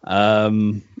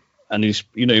 and he's,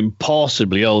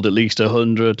 impossibly old, at least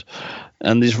 100.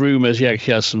 And there's rumours he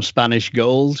actually has some Spanish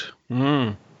gold.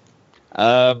 And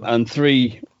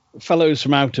 3 fellows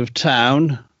from out of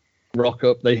town rock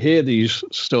up. They hear these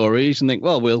stories and think,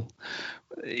 well,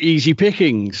 easy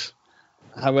pickings.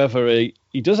 However,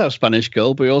 he does have Spanish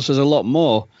gold, but he also has a lot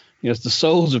more. He has the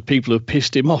souls of people who have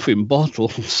pissed him off in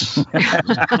bottles.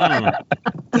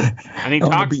 And he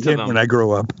talks to them when I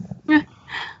grow up.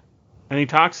 And he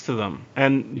talks to them,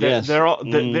 and they're all.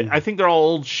 I think they're all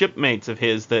old shipmates of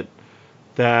his that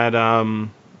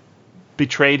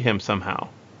betrayed him somehow,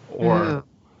 or.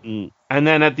 And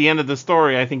then at the end of the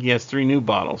story, I think he has 3 new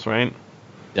bottles, right?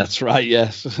 That's right.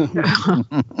 Yes.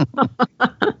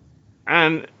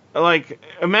 And, like,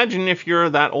 imagine if you're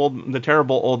the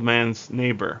terrible old man's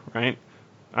neighbor, right?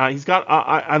 He's got.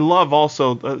 I love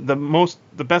also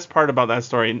the best part about that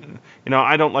story.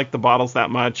 I don't like the bottles that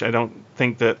much. I don't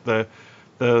think that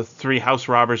the 3 house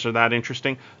robbers are that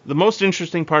interesting. The most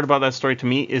interesting part about that story to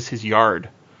me is his yard.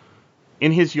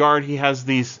 In his yard, he has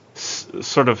these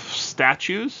sort of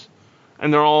statues,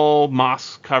 and they're all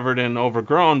moss covered and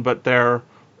overgrown, but they're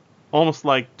almost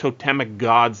like totemic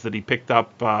gods that he picked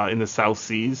up in the South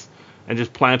Seas and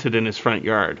just planted in his front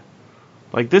yard.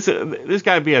 Like this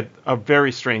guy would be a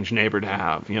very strange neighbor to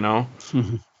have, you know.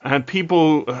 And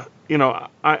people, you know,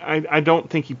 I don't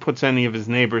think he puts any of his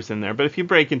neighbors in there. But if you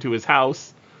break into his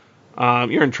house,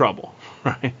 you're in trouble,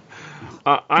 right?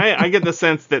 I get the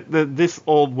sense that this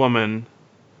old woman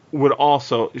would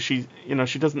also, she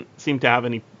doesn't seem to have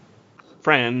any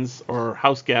friends or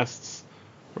house guests,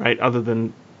 right, other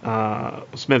than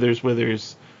Smithers,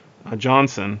 Withers,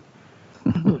 Johnson,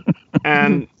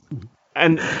 and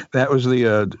that was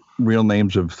the real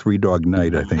names of Three Dog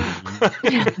Night, I think.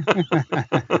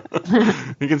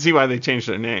 You can see why they changed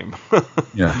their name.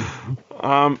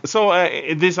 Yeah. So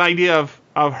this idea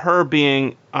of her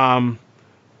being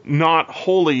not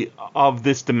wholly of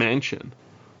this dimension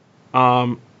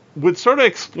would sort of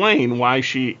explain why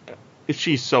she's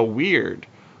so weird.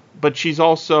 But she's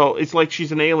also, it's like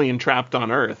she's an alien trapped on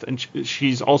Earth, and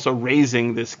she's also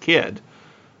raising this kid.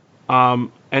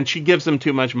 And she gives him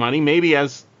too much money. Maybe I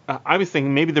was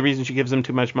thinking maybe the reason she gives him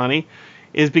too much money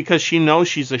is because she knows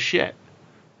she's a shit.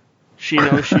 She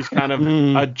knows she's kind of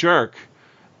a jerk.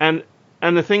 And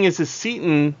the thing is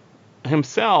Seaton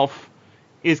himself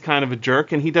is kind of a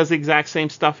jerk, and he does the exact same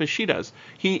stuff as she does.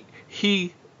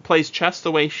 He plays chess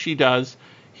the way she does.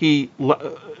 He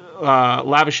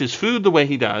lavishes food the way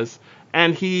he does,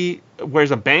 and he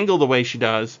wears a bangle the way she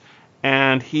does,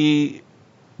 and he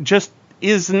just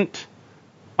isn't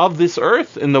of this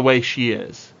earth in the way she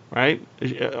is, right?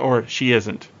 Or she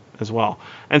isn't as well.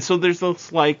 And so there's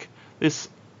this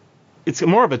it's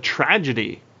more of a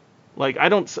tragedy. Like I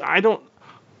don't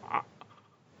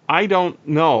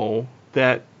know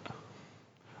that.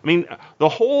 I mean, the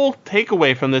whole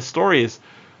takeaway from this story is,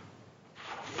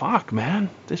 fuck, man,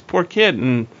 this poor kid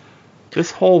and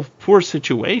this whole poor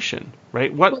situation,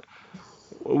 right?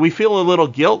 We feel a little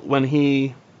guilt when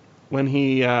he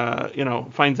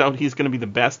finds out he's going to be the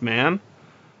best man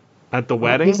at the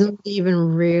wedding. He's not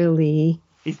even really.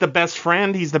 He's the best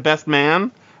friend. He's the best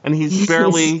man, and he's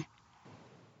barely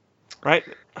right.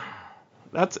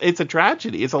 It's a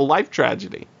tragedy. It's a life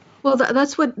tragedy. Well,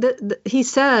 that's what he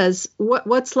says.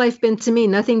 What's life been to me?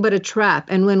 Nothing but a trap.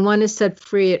 And when one is set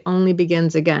free, it only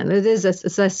begins again. It's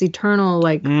this eternal,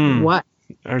 like, what?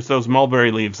 There's those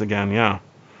mulberry leaves again, yeah.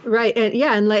 Right,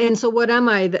 and so what am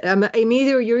I?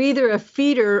 You're either a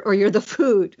feeder or you're the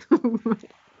food.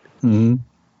 Mm-hmm.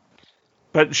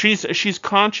 But she's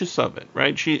conscious of it,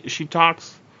 right? She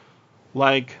talks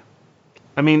like,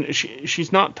 I mean,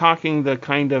 she's not talking the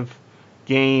kind of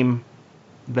game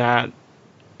that,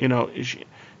 you know,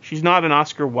 she's not an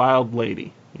Oscar Wilde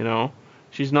lady, you know.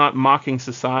 She's not mocking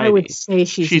society. I would say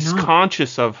she's not.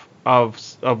 Conscious of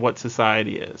what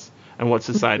society is and what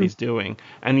society's doing,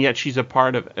 and yet she's a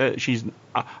part of it. She's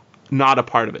not a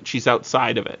part of it. She's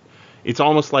outside of it. It's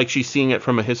almost like she's seeing it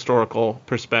from a historical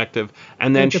perspective,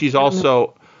 and then she's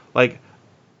also like,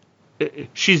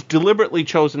 she's deliberately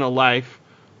chosen a life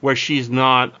where she's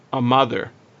not a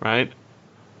mother, right?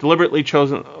 Deliberately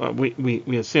chosen,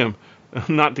 we assume,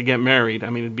 not to get married. I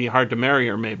mean, it'd be hard to marry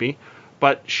her maybe,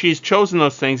 but she's chosen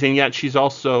those things, and yet she's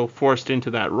also forced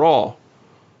into that role.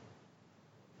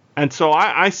 And so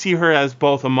I see her as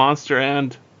both a monster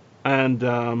and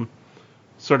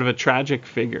sort of a tragic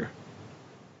figure.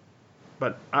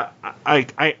 But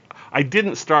I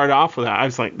didn't start off with that. I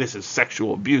was like, this is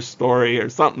sexual abuse story or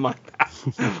something like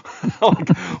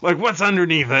that. like what's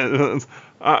underneath it?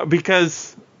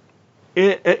 Because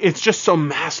it's just so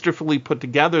masterfully put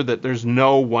together that there's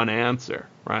no one answer,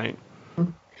 right?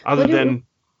 Other than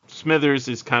Smithers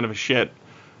is kind of a shit,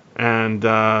 and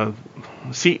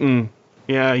Seaton,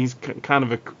 yeah, he's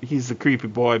he's a creepy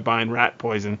boy buying rat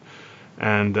poison,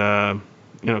 and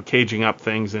caging up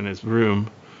things in his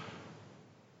room.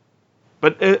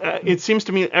 But it seems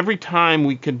to me every time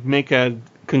we could make a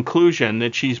conclusion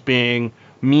that she's being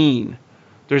mean,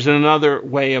 there's another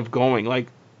way of going. Like,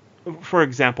 for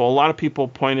example, a lot of people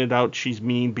pointed out she's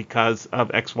mean because of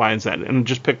X, Y, and Z. And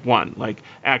just pick one, like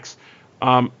X.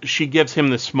 She gives him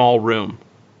the small room,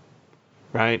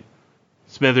 right?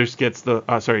 Smithers gets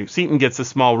Seaton gets the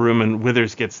small room, and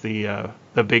Withers gets the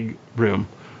big room.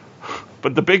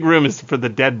 But the big room is for the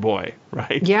dead boy,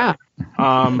 right? Yeah.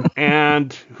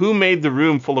 And who made the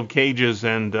room full of cages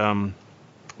and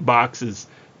boxes?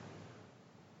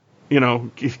 You know,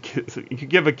 you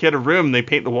give a kid a room, they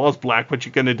paint the walls black. What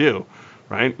you gonna do,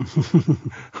 right?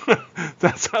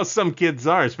 That's how some kids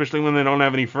are, especially when they don't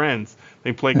have any friends.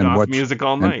 They play goth music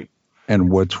all night.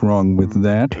 And what's wrong with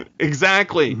that?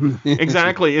 Exactly.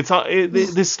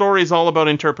 This story is all about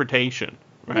interpretation.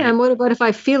 Right? Yeah, and what about if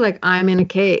I feel like I'm in a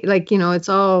cage? Like, it's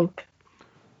all.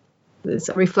 It's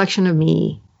a reflection of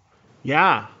me.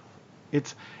 Yeah,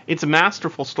 it's a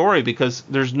masterful story because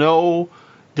there's no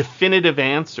definitive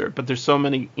answer, but there's so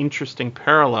many interesting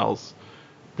parallels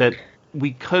that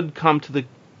we could come to the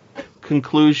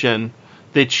conclusion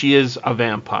that she is a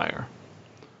vampire.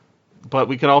 But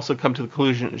we can also come to the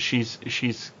conclusion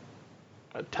she's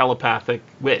a telepathic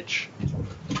witch.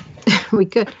 We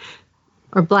could.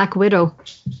 Or Black Widow.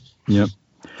 Yep.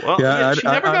 Well, Yeah, she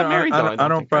never got married, though. I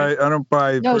don't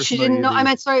buy. No, she didn't. No, I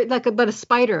meant sorry, but a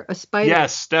spider. A spider.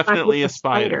 Yes, definitely a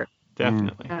spider.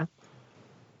 Definitely. Yeah.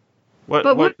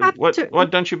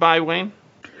 What don't you buy, Wayne?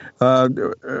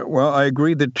 Well, I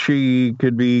agree that she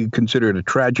could be considered a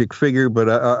tragic figure, but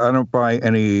I don't buy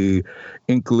any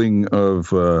inkling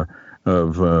of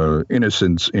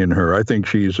innocence in her. I think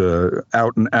she's a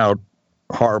out and out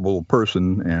horrible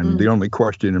person, and the only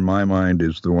question in my mind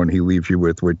is the one he leaves you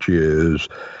with, which is,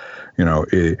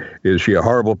 is she a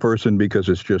horrible person because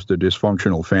it's just a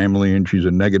dysfunctional family and she's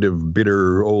a negative,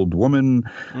 bitter old woman,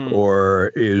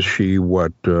 or is she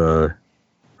what her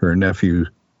nephew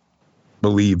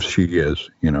believes she is?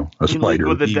 A spider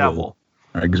with the evil. devil.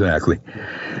 Exactly.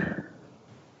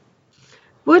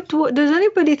 What does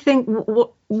anybody think?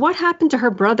 What happened to her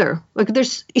brother? Like,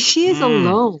 she is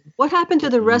alone. What happened to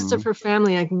the rest of her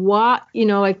family? Like, what?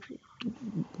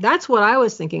 That's what I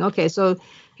was thinking. Okay, so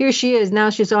here she is.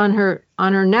 Now she's on her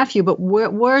nephew, but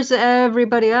where's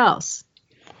everybody else?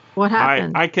 What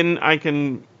happened? I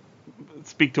can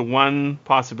speak to one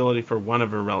possibility for one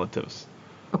of her relatives.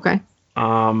 Okay.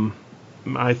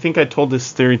 I think I told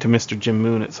this theory to Mr. Jim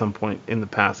Moon at some point in the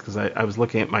past because I was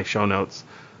looking at my show notes.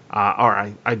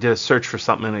 Or I did a search for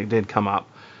something and it did come up.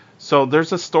 So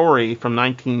there's a story from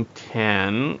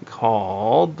 1910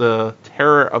 called The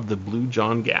Terror of the Blue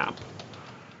John Gap.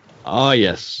 Ah,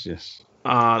 yes.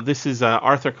 This is a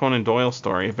Arthur Conan Doyle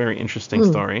story, a very interesting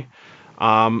story.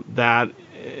 I'll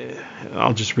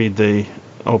just read the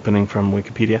opening from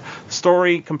Wikipedia. The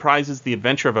story comprises the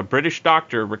adventure of a British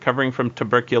doctor recovering from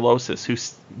tuberculosis who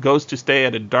goes to stay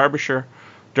at a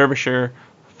Derbyshire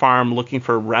farm looking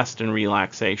for rest and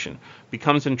relaxation,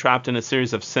 becomes entrapped in a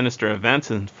series of sinister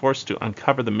events and forced to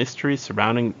uncover the mysteries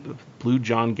surrounding the Blue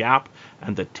John Gap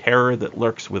and the terror that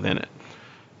lurks within it.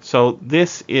 So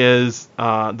this is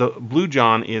the Blue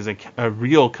John is a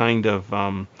real kind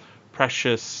of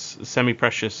precious,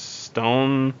 semi-precious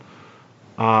stone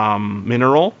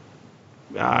mineral.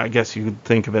 I guess you could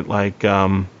think of it like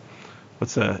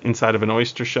what's the inside of an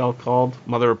oyster shell called?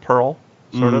 Mother of pearl,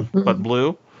 sort of, but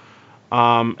blue.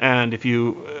 And if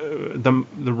you,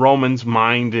 the Romans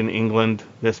mined in England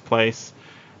this place,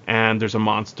 and there's a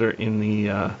monster in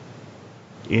the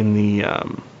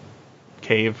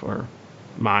cave or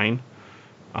mine.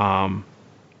 But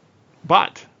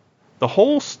the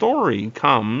whole story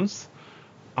comes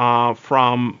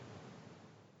from,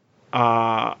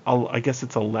 I guess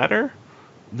it's a letter.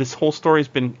 This whole story has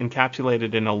been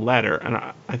encapsulated in a letter, and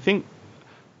I think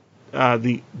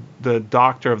the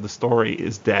doctor of the story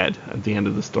is dead at the end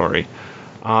of the story,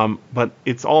 but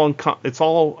it's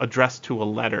all addressed to a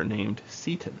letter named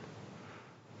Seaton.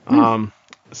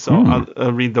 So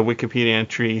I'll read the Wikipedia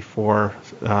entry for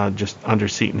just under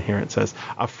Seaton here. It says,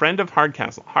 a friend of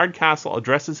Hardcastle. Hardcastle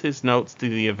addresses his notes to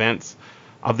the events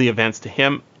to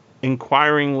him.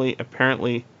 Inquiry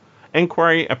apparently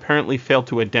failed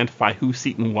to identify who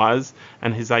Seaton was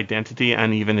and his identity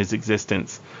and even his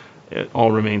existence. It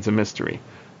all remains a mystery.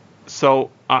 So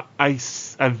I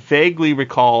vaguely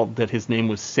recall that his name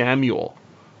was Samuel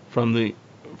from the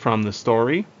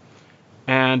story.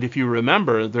 And if you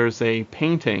remember, there's a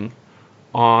painting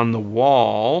on the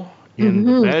wall in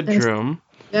the bedroom.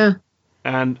 Yeah.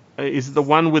 And is the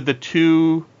one with the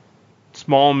two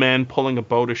small men pulling a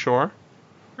boat ashore?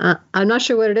 I'm not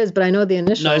sure what it is, but I know the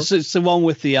initials. No, it's the one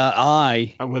with the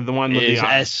eye. With the one with the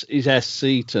eye. Is S.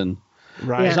 Seaton.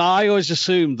 Right. Yeah. So I always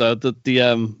assumed, though, that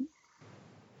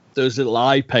those little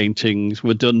eye paintings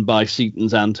were done by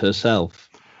Seaton's aunt herself.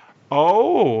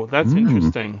 Oh, that's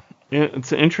interesting.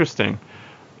 It's interesting.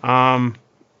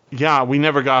 Yeah, we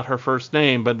never got her first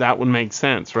name, but that would make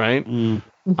sense, right?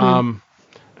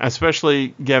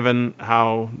 Especially given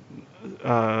how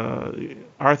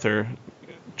Arthur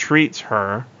treats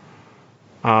her,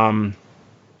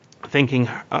 thinking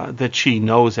that she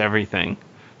knows everything.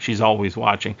 She's always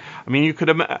watching. I mean, you could.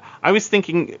 I was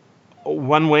thinking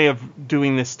one way of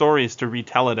doing this story is to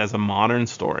retell it as a modern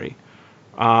story,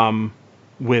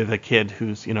 with a kid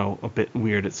who's a bit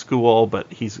weird at school,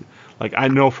 but he's like, I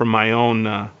know from my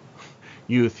own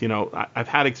youth, I've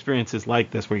had experiences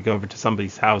like this where you go over to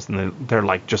somebody's house and they're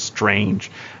like just strange,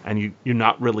 and you're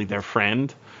not really their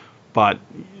friend, but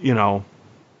you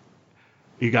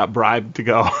got bribed to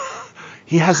go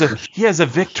He has a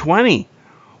Vic 20.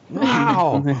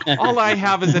 Wow. All I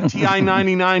have is a TI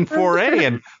 99 4A,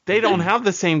 and they don't have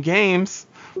the same games,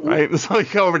 right? So you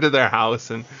go over to their house,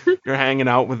 and you're hanging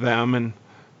out with them, and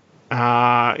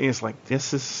he's like,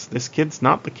 this kid's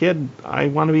not the kid I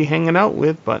want to be hanging out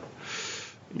with, but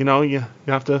you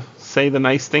have to say the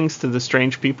nice things to the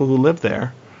strange people who live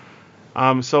there.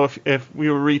 So if we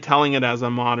were retelling it as a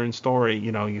modern story,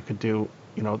 you could do,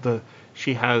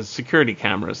 she has security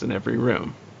cameras in every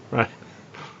room, right?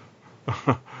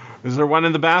 Is there one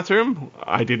in the bathroom?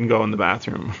 I didn't go in the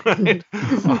bathroom, right?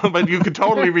 But you could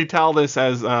totally retell this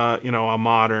as a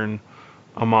modern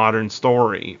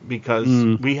story,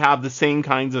 because we have the same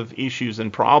kinds of issues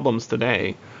and problems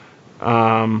today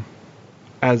as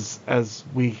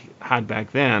we had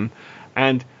back then.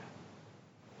 And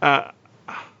I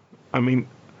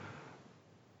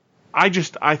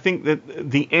think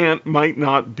that the aunt might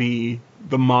not be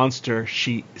the monster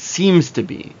she seems to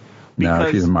be.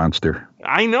 No, she's a monster.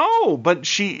 I know, but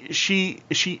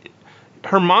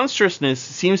her monstrousness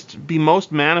seems to be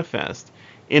most manifest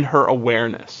in her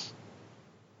awareness.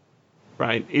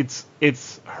 Right? It's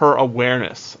her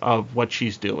awareness of what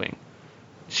she's doing.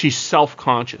 She's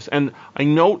self-conscious. And I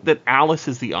note that Alice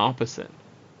is the opposite.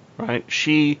 Right?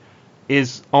 She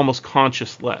is almost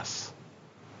consciousless.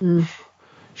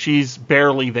 She's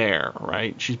barely there,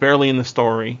 right? She's barely in the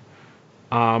story.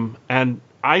 And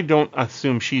I don't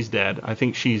assume she's dead. I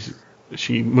think she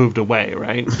moved away,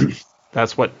 right?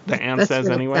 That's what the aunt says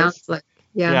anyway. Sounds like.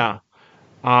 Yeah.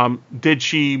 Did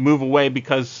she move away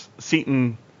because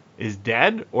Seaton is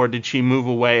dead, or did she move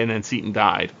away and then Seaton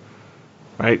died?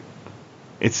 Right?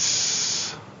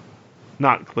 It's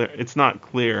not clear. It's not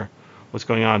clear what's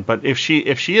going on. But if she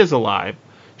is alive,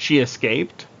 she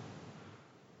escaped.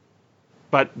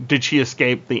 But did she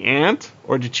escape the aunt,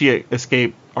 or did she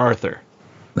escape Arthur?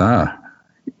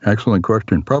 Excellent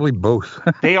question. Probably both.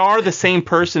 They are the same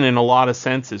person in a lot of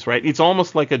senses, right? It's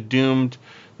almost like a doomed.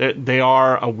 They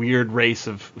are a weird race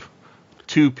of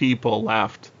two people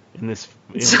left in this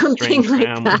Something strange like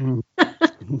family.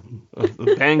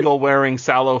 The bangle-wearing,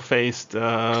 sallow-faced,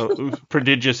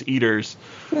 prodigious eaters,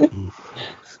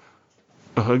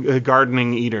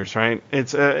 gardening eaters, right?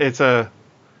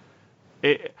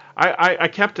 I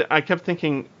kept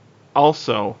thinking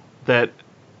also that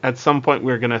at some point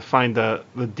we're going to find the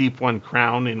Deep One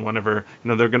crown in one of her.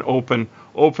 They're going to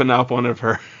open up one of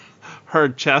her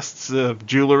chests of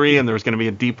jewelry, and there's going to be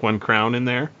a Deep One crown in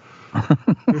there.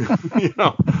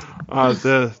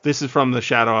 This is from the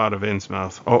Shadow out of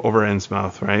Innsmouth, over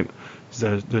Innsmouth, right?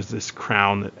 There's this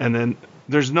crown, and then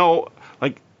there's no,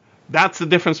 like, that's the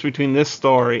difference between this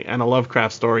story and a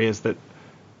Lovecraft story, is that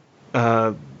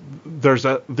there's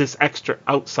this extra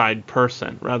outside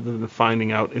person rather than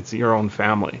finding out it's your own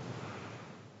family.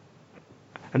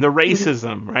 And the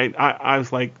racism, right? I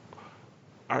was like,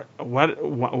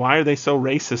 why are they so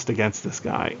racist against this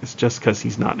guy? It's just because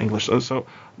he's not English. So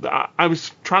I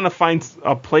was trying to find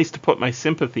a place to put my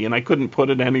sympathy, and I couldn't put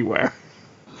it anywhere.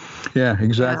 Yeah,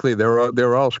 exactly.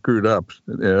 They're all screwed up.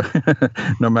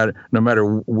 No matter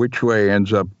which way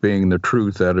ends up being the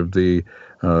truth out of the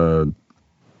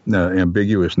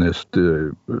ambiguousness.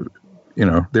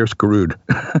 They're screwed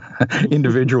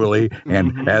individually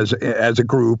and as a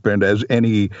group, and as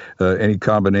any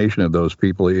combination of those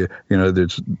people.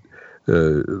 There's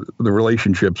the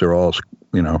relationships are all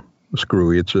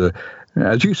screwy. It's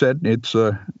as you said, it's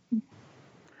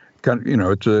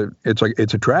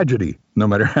it's a tragedy no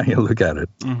matter how you look at it.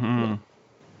 Mm-hmm.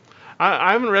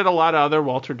 I haven't read a lot of other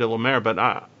Walter de la Mare,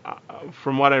 but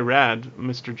from what I read,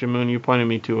 Mr. Jamoon, you pointed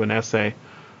me to an essay.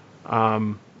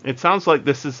 It sounds like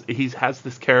he has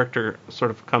this character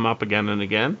sort of come up again and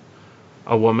again,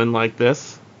 a woman like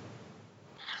this.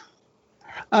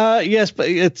 Yes, but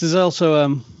there's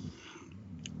also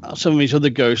some of these other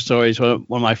ghost stories. One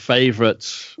of my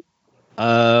favorites.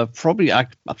 Probably, I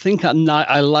think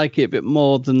I like it a bit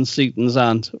more than Seaton's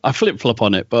Aunt. I flip-flop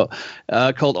on it, but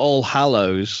called All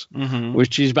Hallows,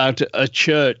 which is about a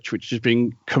church which has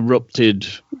been corrupted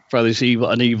by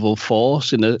an evil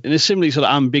force in a similarly sort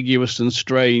of ambiguous and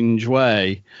strange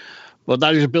way. But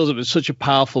that is built up with such a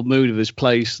powerful mood of this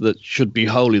place that should be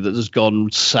holy that has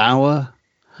gone sour.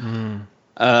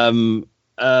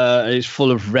 It's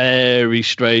full of very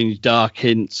strange, dark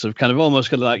hints of kind of almost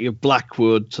kind of like your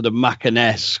Blackwood, sort of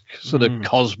Macanesque, sort of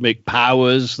cosmic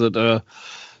powers that are,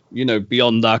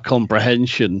 beyond our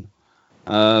comprehension.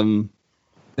 And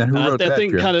who wrote that? I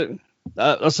think kind of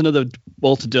that's another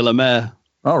Walter de la Mare.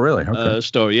 Oh, really? Okay.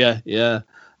 Story, yeah.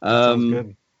 Sounds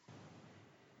good.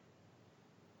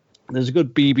 There's a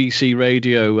good BBC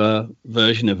radio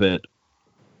version of it.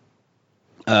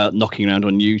 knocking around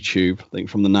on YouTube, I think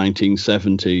from the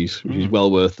 1970s, which is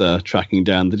well worth tracking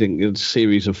down. They did a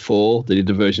series of 4. They did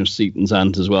a version of Seaton's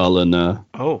Ant as well, and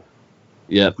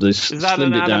yeah, they is that slimmed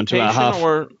an it down to about half.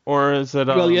 or is it?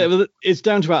 Well, yeah, it's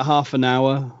down to about half an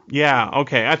hour. Yeah,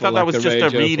 okay. I thought that was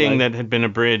just a reading that had been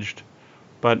abridged,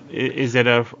 but is it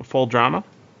a full drama?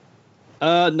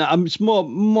 No, it's more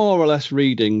or less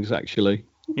readings actually.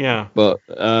 Yeah, but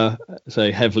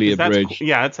say heavily abridged.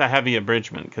 It's a heavy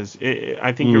abridgment because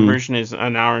I think your version is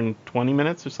an hour and 20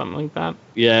 minutes or something like that.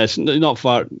 Yeah, it's not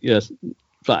far. Yes,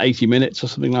 about 80 minutes or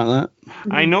something like that.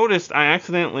 I noticed I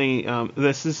accidentally.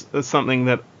 This is something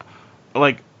that,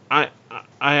 like, I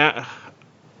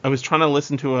was trying to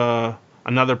listen to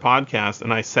another podcast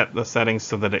and I set the settings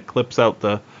so that it clips out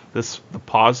the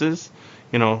pauses.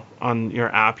 You know, on your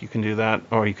app you can do that,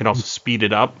 or you can also speed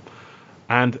it up.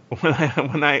 And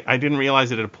when I didn't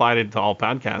realize it applied it to all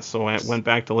podcasts, so I went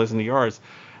back to listen to yours,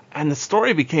 and the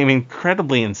story became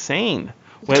incredibly insane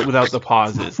without the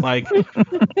pauses, like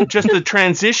just the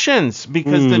transitions.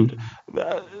 Because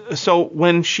so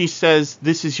when she says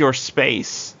this is your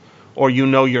space, or you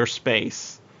know your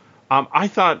space, I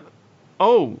thought,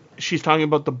 oh, she's talking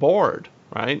about the board,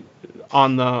 right?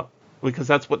 Because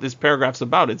that's what this paragraph's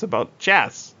about. It's about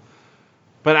chess,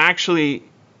 but actually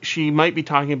she might be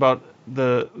talking about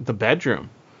the bedroom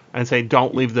and say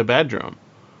don't leave the bedroom,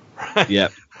 right?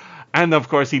 Yep. And of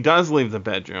course he does leave the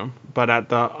bedroom, but at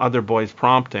the other boy's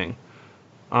prompting,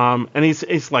 and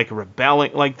he's like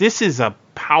rebelling. Like, this is a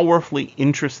powerfully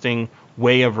interesting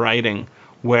way of writing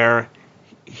where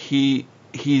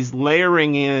he's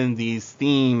layering in these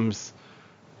themes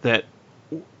that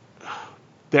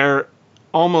they're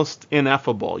almost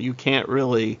ineffable. You can't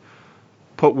really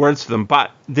put words to them,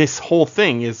 but this whole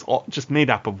thing is just made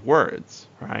up of words,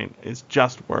 right? It's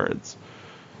just words.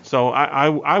 So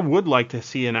I would like to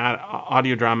see an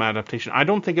audio drama adaptation. I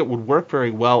don't think it would work very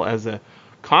well as a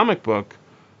comic book,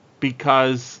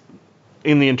 because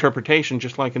in the interpretation,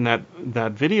 just like in that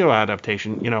video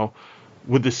adaptation, you know,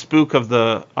 with the spook of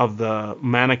the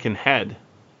mannequin head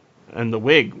and the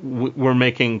wig, we're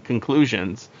making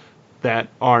conclusions that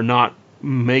are not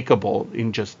makeable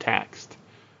in just text.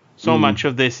 So much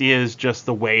of this is just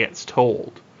the way it's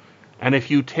told. And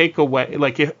if you take away,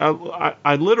 like,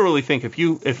 I literally think if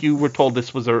you were told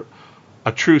this was a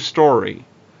true story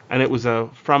and it was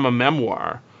from a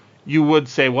memoir, you would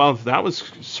say, well, that was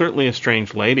certainly a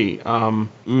strange lady.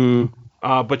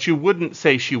 But you wouldn't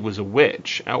say she was a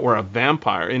witch or a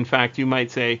vampire. In fact, you might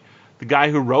say the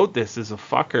guy who wrote this is a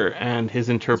fucker and his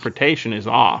interpretation is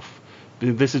off.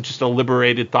 This is just a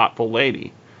liberated, thoughtful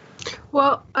lady.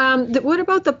 Well, what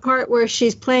about the part where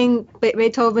she's playing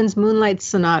Beethoven's Moonlight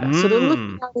Sonata? So they're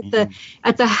looking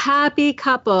at the happy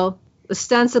couple,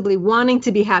 ostensibly wanting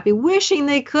to be happy, wishing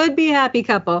they could be a happy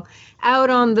couple, out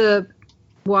on the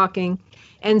walking.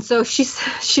 And so she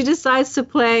decides to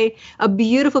play a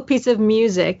beautiful piece of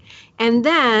music. And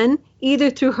then, either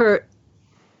through her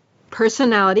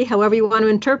personality, however you want to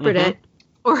interpret it,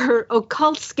 or her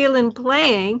occult skill in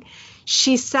playing,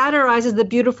 she satirizes the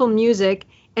beautiful music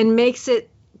and makes it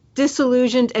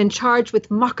disillusioned and charged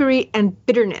with mockery and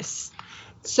bitterness.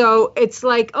 So it's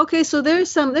like, okay, so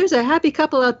there's a happy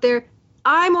couple out there.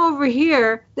 I'm over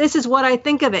here. This is what I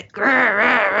think of it.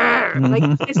 Like,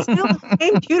 it's still the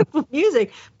same beautiful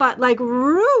music, but like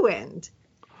ruined.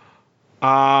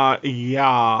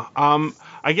 Yeah.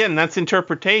 Again, that's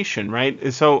interpretation,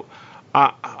 right? So,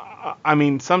 I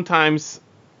mean, sometimes,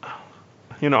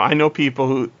 you know, I know people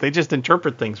who they just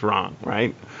interpret things wrong,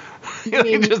 right?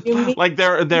 Like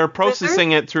they're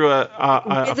processing it through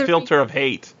a filter of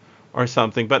hate or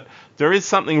something. But there is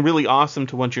something really awesome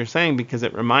to what you're saying, because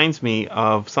it reminds me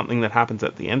of something that happens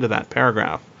at the end of that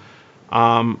paragraph.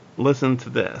 Listen to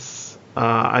this.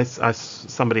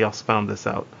 Somebody else found this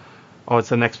out. Oh, it's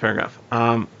the next paragraph.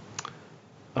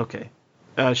 Okay.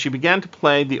 She began to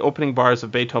play the opening bars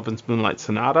of Beethoven's Moonlight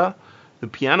Sonata. The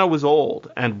piano was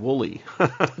old and woolly.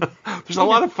 There's a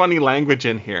lot of funny language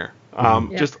in here.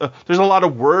 There's a lot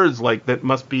of words like that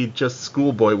must be just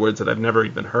schoolboy words that I've never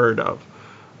even heard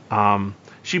of.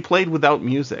 She played without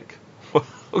music.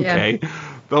 Okay. Yeah.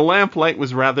 The lamplight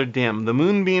was rather dim. The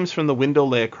moonbeams from the window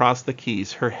lay across the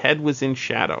keys. Her head was in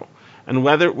shadow. And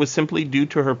whether it was simply due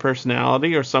to her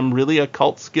personality or some really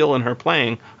occult skill in her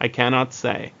playing, I cannot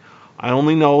say. I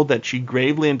only know that she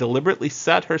gravely and deliberately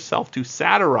set herself to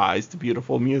satirize the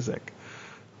beautiful music.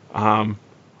 And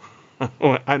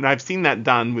I've seen that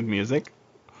done with music,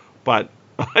 but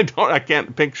I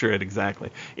can't picture it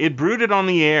exactly. It brooded on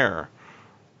the air,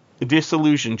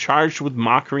 disillusion, charged with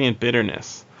mockery and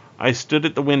bitterness. I stood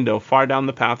at the window. Far down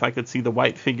the path I could see the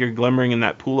white figure glimmering in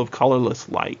that pool of colorless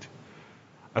light.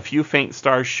 A few faint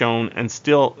stars shone, and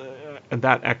still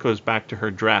that echoes back to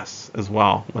her dress as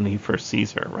well when he first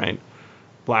sees her, right?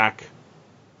 Black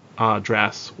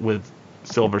dress with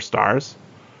silver stars.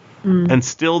 And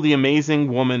still the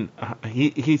amazing woman,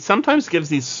 he sometimes gives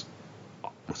these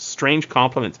strange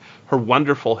compliments. Her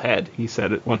wonderful head, he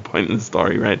said at one point in the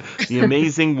story, right? The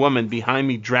amazing woman behind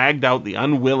me dragged out the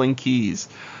unwilling keys.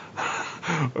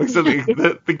 So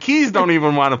the keys don't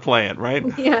even want to play it, right?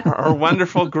 Yeah. Her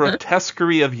wonderful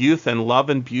grotesquerie of youth and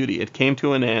love and beauty. It came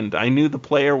to an end. I knew the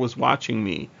player was watching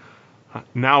me.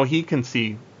 Now he can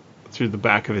see through the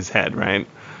back of his head, right?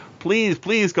 Please,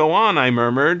 please go on, I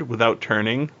murmured without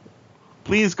turning.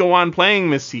 Please go on playing,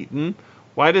 Miss Seaton.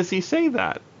 Why does he say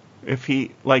that? If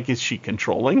he, is she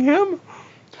controlling him?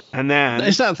 And then...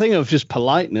 It's that thing of just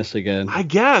politeness again. I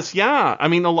guess, yeah. I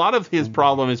mean, a lot of his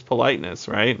problem is politeness,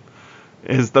 right?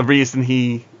 Is the reason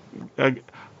he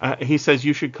says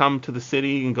you should come to the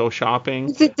city and go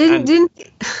shopping.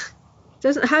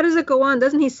 How does it go on?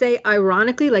 Doesn't he say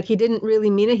ironically, like he didn't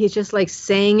really mean it? He's just like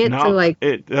saying it to like...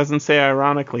 it doesn't say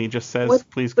ironically. It just says,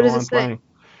 please go on playing.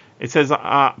 It says,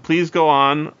 please go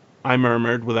on, I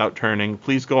murmured without turning.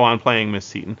 Please go on playing, Miss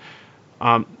Seaton.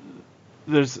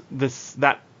 There's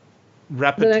that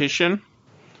repetition.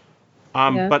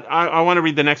 But I want to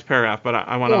read the next paragraph, but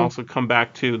I want to also come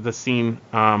back to the scene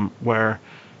where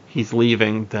he's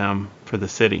leaving them for the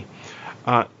city.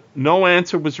 No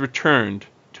answer was returned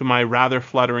to my rather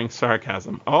fluttering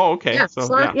sarcasm. Oh, okay.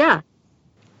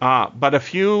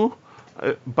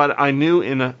 But I knew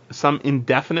in some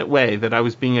indefinite way that I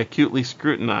was being acutely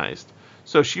scrutinized.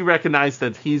 So she recognized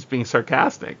that he's being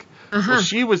sarcastic. Well,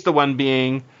 she was the one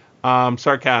being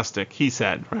sarcastic, he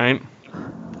said, right?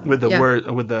 With the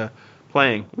word, with the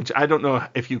playing, which I don't know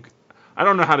I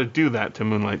don't know how to do that to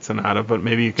Moonlight Sonata, but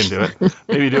maybe you can do it.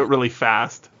 Maybe do it really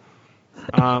fast.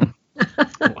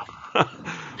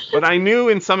 But I knew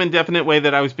in some indefinite way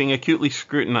that I was being acutely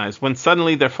scrutinized, when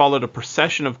suddenly there followed a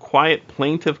procession of quiet,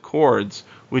 plaintive chords,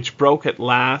 which broke at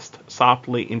last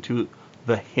softly into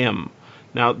the hymn.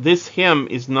 Now, this hymn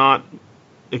is not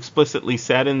explicitly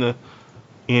said in the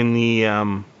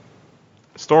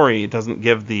story. It doesn't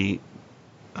give the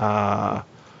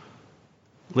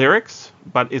lyrics,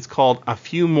 but it's called "A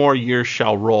Few More Years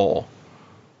Shall Roll,"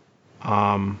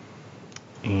 and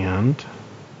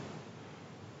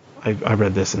I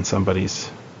read this in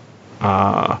somebody's.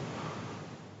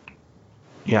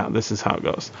 This is how it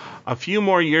goes. A few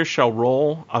more years shall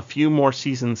roll, a few more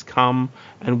seasons come,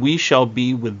 and we shall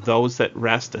be with those that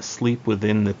rest asleep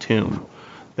within the tomb.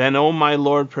 Then, O my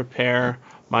Lord, prepare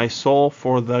my soul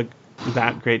for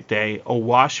that great day. O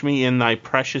wash me in thy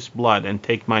precious blood and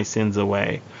take my sins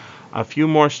away. A few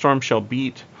more storms shall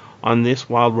beat on this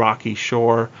wild rocky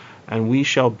shore, and we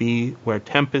shall be where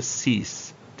tempests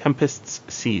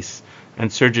cease,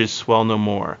 and surges swell no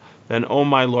more. Then, O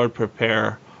my Lord,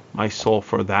 prepare my soul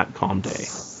for that calm day.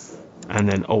 And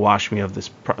then, O wash me of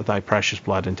thy precious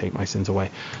blood and take my sins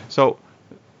away. So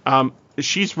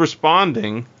she's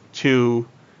responding to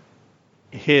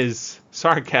his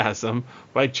sarcasm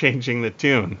by changing the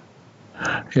tune.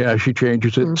 Yeah, she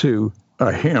changes it to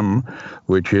a hymn,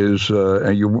 which is,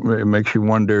 it makes you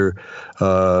wonder,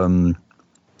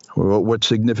 what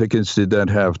significance did that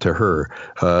have to her?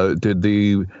 Did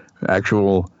the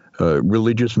actual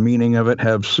religious meaning of it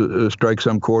have strike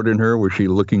some chord in her? Was she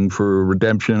looking for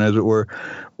redemption, as it were?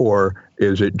 Or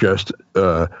is it just,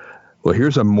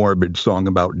 here's a morbid song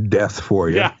about death for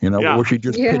you, or was she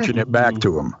just pitching it back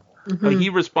to him? He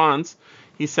responds,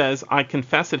 he says, I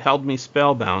confess it held me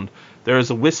spellbound. There is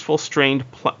a wistful, strained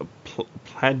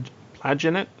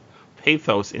plaginet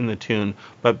pathos in the tune,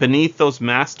 but beneath those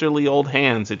masterly old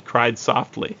hands it cried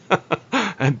softly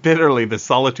and bitterly the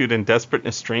solitude and desperate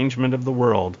estrangement of the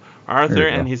world. Arthur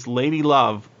and his lady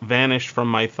love vanished from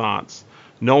my thoughts.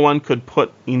 No one could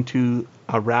put into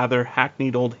a rather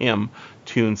hackneyed old hymn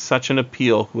tune such an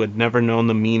appeal who had never known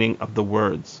the meaning of the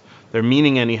words. Their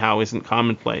meaning, anyhow, isn't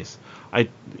commonplace.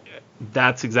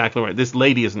 That's exactly right. This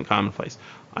lady isn't commonplace.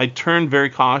 I turned very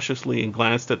cautiously and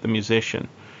glanced at the musician.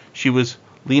 She was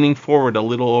leaning forward a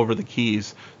little over the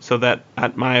keys, so that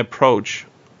at my approach,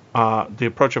 the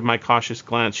approach of my cautious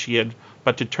glance, she had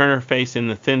but to turn her face in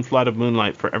the thin flood of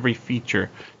moonlight for every feature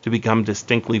to become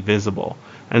distinctly visible.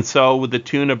 And so, with the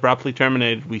tune abruptly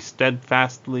terminated, we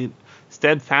steadfastly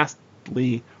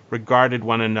regarded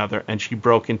one another, and she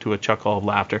broke into a chuckle of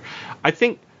laughter. I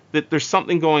think that there's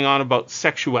something going on about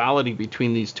sexuality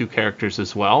between these two characters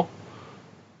as well.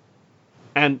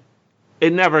 And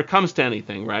it never comes to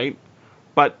anything, right?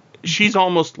 But she's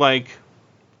almost like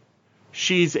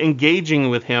she's engaging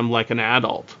with him like an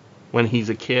adult when he's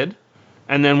a kid.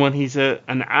 And then when he's an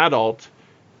adult,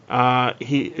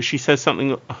 she says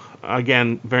something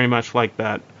again very much like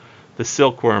that, the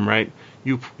silkworm, right?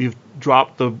 You've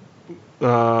dropped the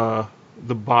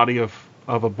body of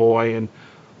a boy and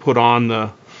put on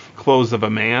the clothes of a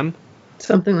man.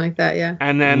 Something like that, yeah.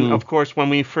 And then, of course, when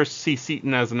we first see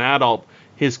Seaton as an adult,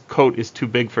 his coat is too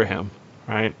big for him,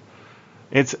 right?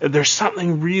 There's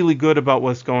something really good about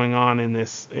what's going on in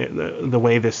this, the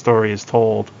way this story is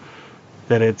told,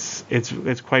 that it's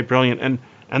quite brilliant.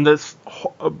 And this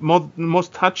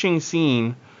most touching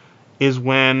scene is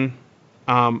when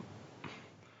I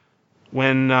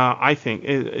think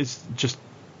it's just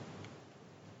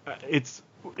it's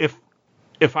if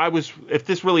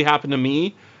this really happened to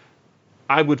me,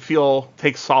 I would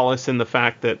take solace in the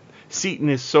fact that Seaton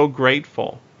is so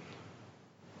grateful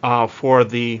for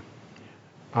the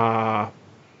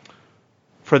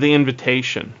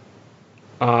invitation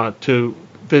to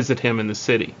visit him in the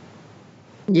city.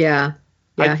 Yeah.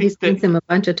 Yeah, he's thanked him a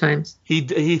bunch of times.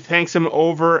 He thanks him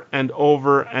over and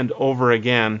over and over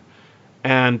again,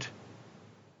 and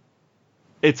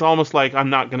it's almost like, I'm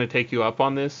not going to take you up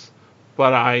on this,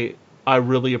 but I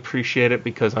really appreciate it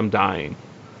because I'm dying.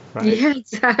 Right? Yeah,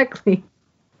 exactly.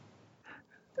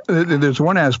 There's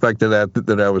one aspect of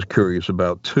that I was curious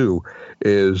about too,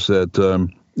 is that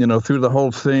through the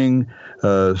whole thing,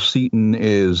 Seaton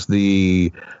is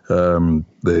the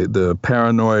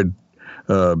paranoid,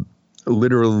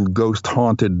 literal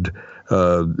ghost-haunted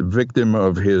victim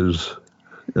of his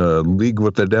League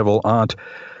with the Devil aunt,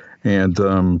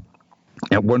 and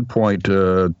at one point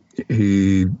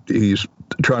he's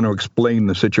trying to explain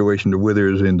the situation to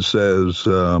Withers and says,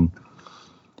 where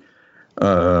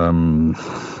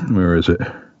is it?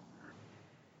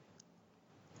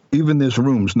 Even this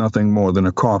room's nothing more than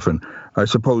a coffin. I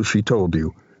suppose she told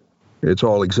you. It's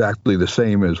all exactly the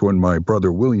same as when my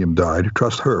brother William died.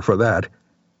 Trust her for that.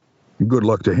 Good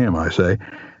luck to him, I say.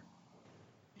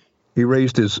 He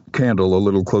raised his candle a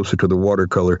little closer to the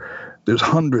watercolor. There's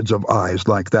hundreds of eyes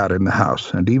like that in the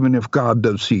house, and even if God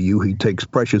does see you, he takes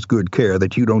precious good care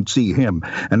that you don't see him,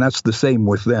 and that's the same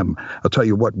with them. I'll tell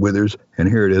you what, Withers, and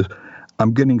here it is,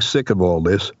 I'm getting sick of all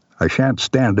this. I shan't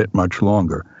stand it much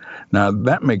longer. Now,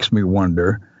 that makes me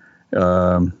wonder,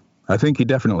 I think he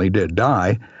definitely did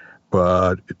die,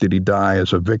 but did he die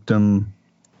as a victim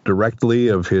directly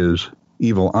of his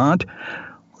evil aunt,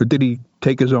 or did he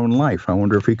take his own life? I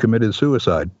wonder if he committed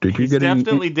suicide. He's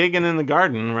definitely digging in the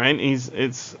garden, right?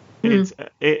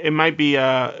 It might be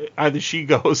either she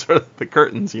goes or the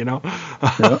curtains, Yeah.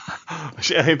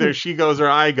 Either she goes or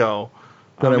I go.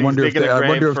 But I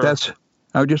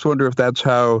just wonder if that's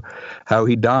how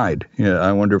he died. Yeah,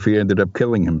 I wonder if he ended up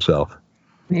killing himself.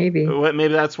 Maybe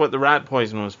that's what the rat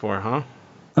poison was for, huh?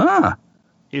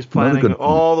 He's planning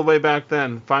all the way back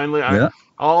then. Finally,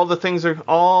 all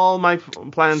my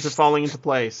plans are falling into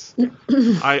place.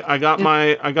 I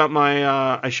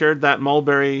shared that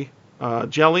mulberry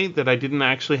jelly that I didn't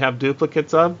actually have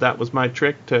duplicates of. That was my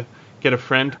trick to get a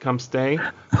friend to come stay.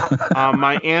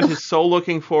 My aunt is so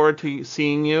looking forward to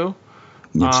seeing you.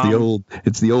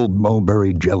 It's the old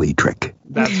mulberry jelly trick.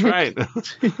 That's right.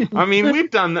 I mean, we've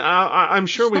done. I'm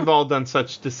sure we've all done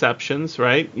such deceptions,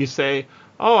 right? You say,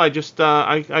 "Oh, I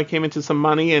came into some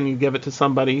money," and you give it to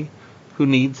somebody who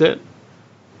needs it.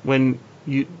 When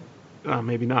you,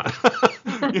 maybe not.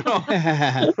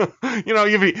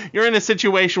 You're in a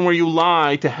situation where you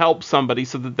lie to help somebody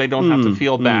so that they don't have to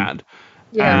feel bad.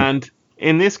 Yeah. And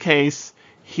in this case,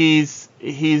 he's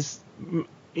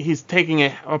taking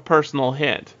a personal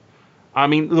hit. I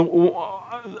mean,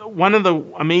 one of the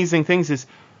amazing things is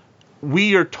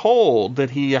we are told that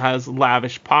he has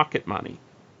lavish pocket money.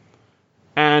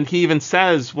 And he even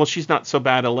says, well, she's not so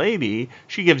bad a lady.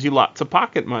 She gives you lots of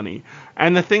pocket money.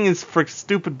 And the thing is, for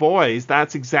stupid boys,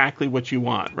 that's exactly what you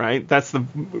want, right?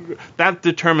 That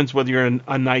determines whether you're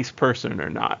a nice person or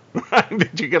not.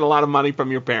 Did you get a lot of money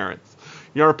from your parents?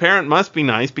 Your parent must be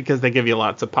nice because they give you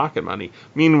lots of pocket money.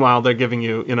 Meanwhile, they're giving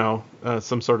you,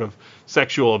 some sort of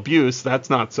sexual abuse. That's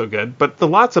not so good. But the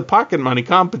lots of pocket money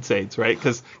compensates, right?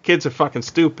 Because kids are fucking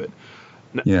stupid.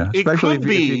 Yeah, especially if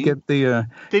you get the...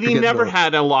 that he never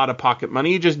had a lot of pocket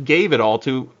money. He just gave it all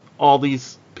to all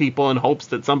these people in hopes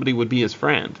that somebody would be his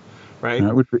friend, right?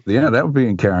 That would be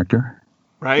in character.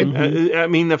 Right? Mm-hmm. I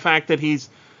mean, the fact that he's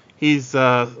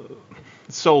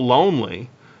so lonely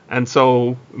and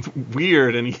so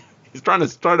weird, and he's trying to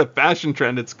start a fashion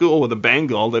trend at school with a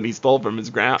bangle that he stole from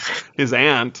his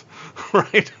aunt,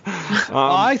 right?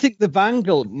 I think the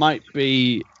bangle might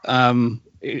be...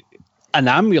 an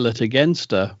amulet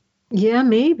against her. Yeah,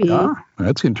 maybe.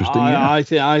 That's interesting. I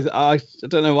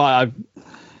don't know why.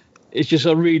 It's just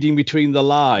a reading between the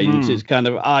lines. It's kind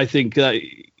of. I think that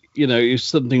it's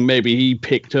something maybe he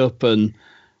picked up, and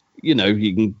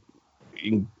you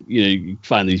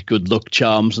find these good luck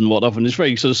charms and whatnot, and it's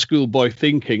very sort of schoolboy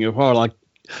thinking of, like,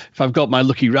 if I've got my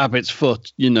lucky rabbit's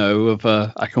foot,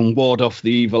 I can ward off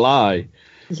the evil eye,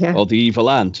 or the evil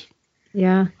ant.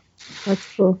 Yeah,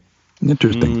 that's cool.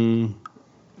 Interesting.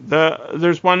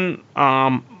 There's one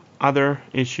other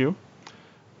issue.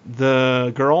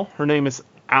 The girl, her name is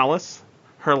Alice.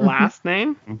 Her last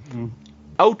name,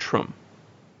 Outram,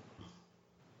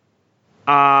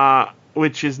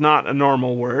 which is not a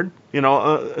normal word.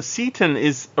 Seaton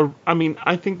is.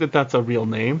 I think that's a real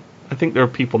name. I think there are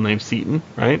people named Seaton,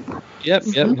 right? Yep.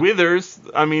 Withers.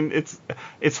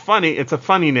 It's funny. It's a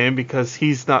funny name because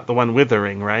he's not the one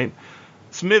withering, right?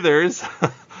 Smithers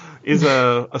is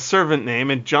a servant name,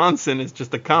 and Johnson is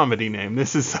just a comedy name.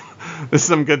 This is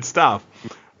some good stuff.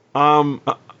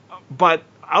 But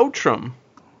Outram,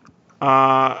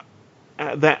 that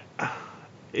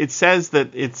it says that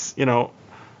it's listen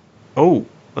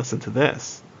to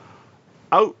this.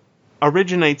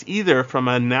 Originates either from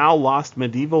a now lost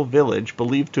medieval village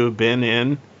believed to have been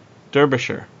in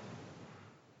Derbyshire,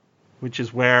 which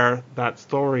is where that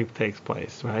story takes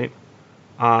place, right?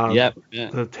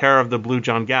 The Terror of the Blue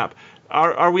John Gap.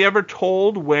 Are we ever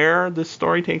told where this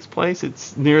story takes place?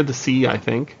 It's near the sea, I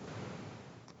think.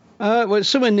 Well, it's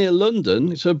somewhere near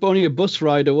London. It's only a bus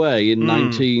ride away in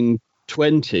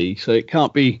 1920, so it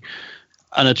can't be,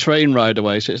 and a train ride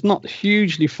away, so it's not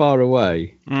hugely far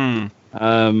away.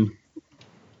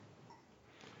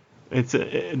 It's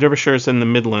Derbyshire's in the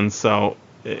Midlands, so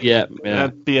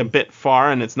that'd be a bit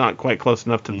far, and it's not quite close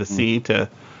enough to the sea to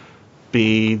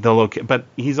be the location. But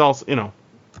he's also,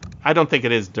 I don't think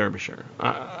it is Derbyshire.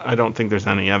 I don't think there's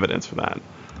any evidence for that.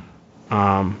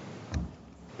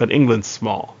 But England's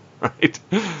small, right?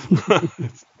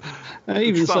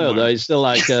 Even so, though, it's still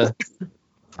like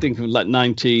think of like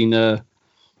early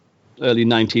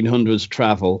 1900s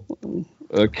travel.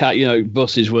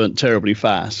 Buses weren't terribly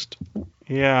fast.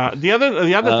 Yeah. The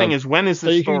other thing is, when is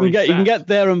the story set? You can get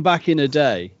there and back in a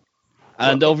day.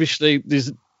 And obviously,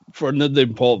 there's, for another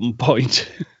important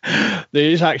point, there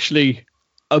is actually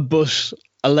a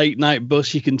late night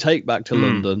bus you can take back to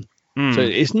London. So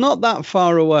it's not that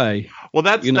far away. Well,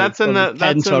 that's in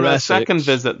the second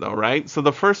visit, though, right? So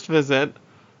the first visit,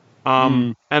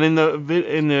 and in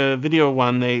the video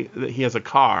one, he has a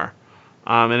car,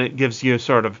 and it gives you a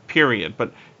sort of period.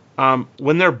 But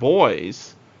when they're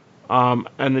boys,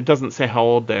 and it doesn't say how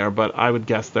old they are, but I would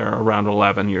guess they're around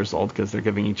 11 years old because they're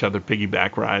giving each other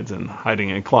piggyback rides and hiding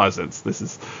in closets. This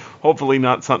is hopefully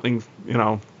not something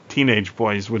teenage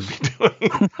boys would be doing.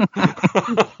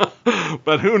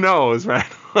 But who knows, right?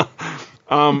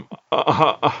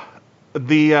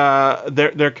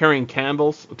 They're carrying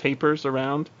candles, tapers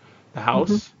around the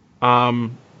house. I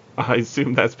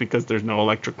assume that's because there's no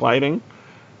electric lighting.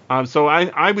 So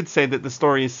I would say that the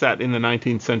story is set in the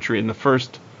 19th century in the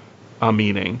first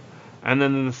meeting, and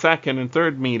then in the second and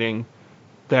third meeting,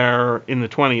 they're in the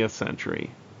 20th century,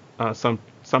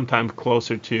 sometimes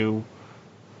closer to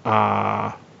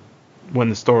when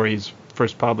the story is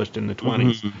first published in the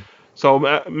 20s.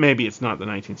 So maybe it's not the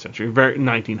 19th century,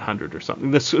 1900 or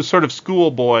something. This sort of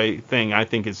schoolboy thing, I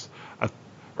think, is a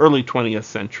early 20th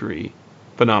century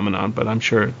phenomenon, but I'm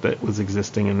sure that was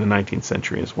existing in the 19th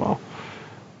century as well.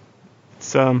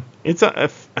 It's a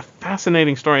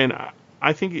fascinating story, and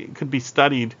I think it could be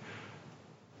studied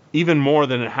even more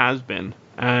than it has been,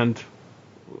 and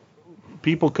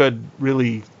people could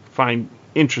really find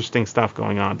interesting stuff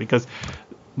going on, because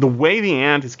the way the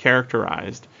ant is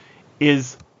characterized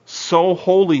is so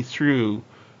wholly through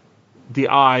the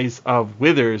eyes of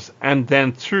Withers and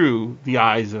then through the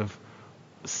eyes of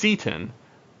Seaton,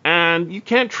 and you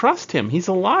can't trust him. He's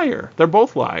a liar. They're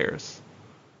both liars.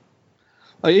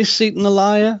 Is Seaton a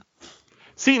liar?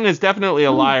 Seaton is definitely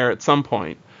a liar at some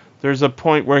point. There's a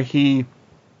point where he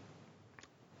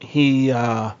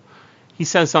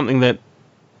says something that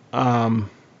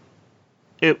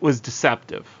it was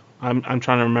deceptive. I'm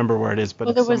trying to remember where it is,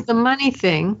 but there was the money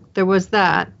thing. There was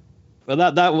that.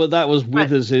 Well, that was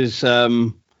Withers'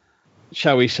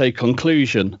 shall we say,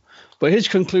 conclusion. But his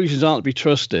conclusions aren't to be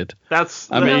trusted. He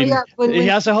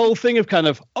has a whole thing of kind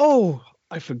of,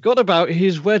 I forgot about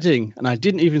his wedding, and I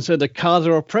didn't even send a card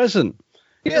or a present.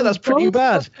 Yeah, that's pretty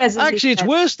bad. Actually, it's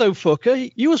worse though,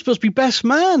 fucker. You were supposed to be best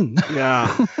man.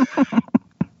 Yeah.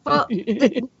 Well,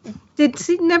 did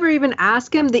Seaton never even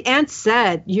ask him? The ant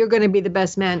said, "You're going to be the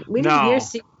best man." We didn't hear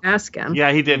Seaton ask him.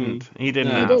 Yeah, he didn't. He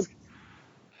didn't ask.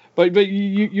 But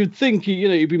you'd think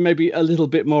you'd be maybe a little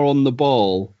bit more on the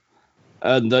ball,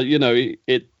 and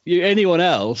anyone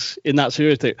else in that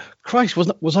situation, Christ,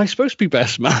 was I supposed to be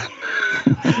best man?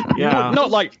 Yeah.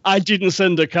 Not like I didn't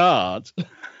send a card.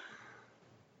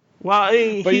 Well,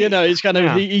 But it's kind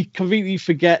of he completely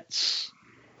forgets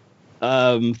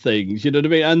things. You know what I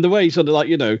mean? And the way he's sort of like,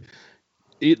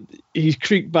 he's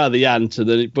creeped by the ant, and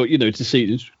then to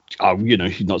see, she's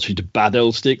not such a bad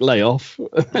old stick. Lay off,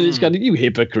 and it's kind of, you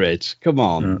hypocrite. Come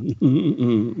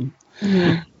on.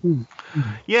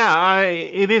 Yeah,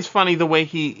 it is funny the way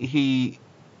he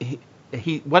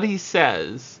what he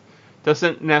says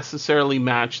doesn't necessarily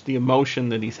match the emotion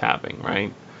that he's having,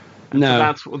 right? And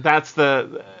No, so that's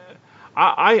the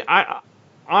I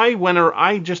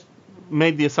just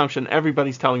made the assumption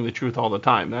everybody's telling the truth all the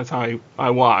time. That's how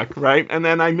I walk, right? And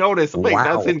then I notice, wait,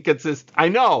 that's inconsistent. I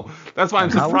know. That's why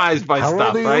I'm surprised by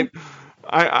stuff, right?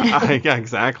 Yeah,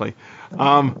 exactly.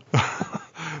 When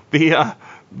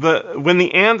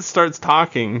the aunt starts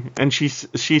talking and she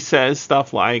says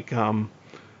stuff like,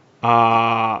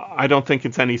 I don't think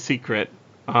it's any secret,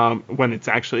 when it's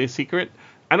actually a secret.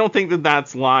 I don't think that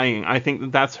that's lying. I think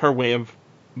that that's her way of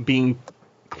being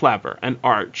clever and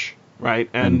arch, right?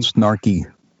 And snarky.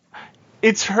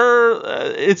 It's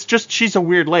her. It's just she's a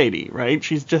weird lady, right?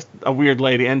 She's just a weird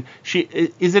lady. And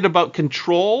is it about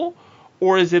control,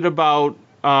 or is it about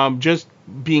just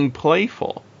being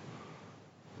playful?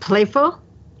 Playful?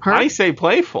 Her? I say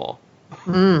playful.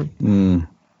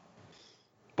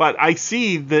 But I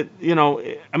see that,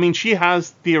 she has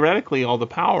theoretically all the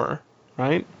power,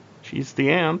 right? She's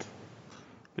the aunt,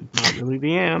 but not really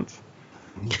the aunt.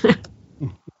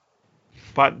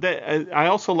 But I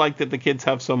also like that the kids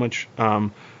have so much,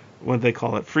 what do they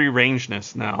call it, free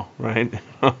rangeness now, right?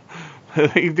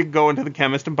 They can go into the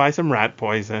chemist and buy some rat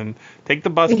poison, take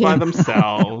the bus by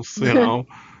themselves,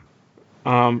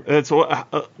 It's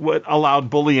what allowed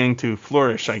bullying to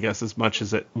flourish, I guess, as much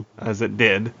as it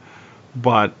did.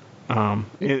 But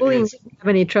bullying doesn't have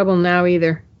any trouble now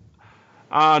either.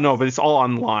 No, but it's all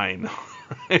online.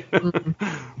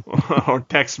 Or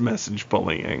text message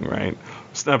bullying, right?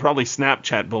 Probably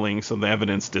Snapchat bullying, so the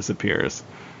evidence disappears.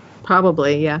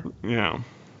 Probably, yeah. Yeah.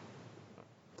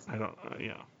 I don't.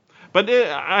 Yeah. But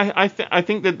I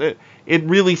think that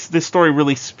this story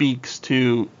really speaks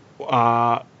to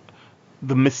the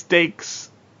mistakes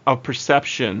of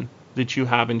perception that you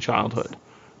have in childhood.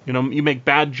 You make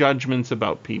bad judgments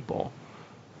about people,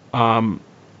 and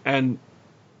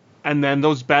then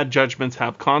those bad judgments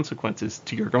have consequences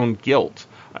to your own guilt.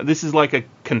 This is like a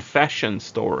confession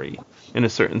story in a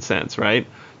certain sense, right?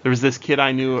 There was this kid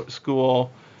I knew at school.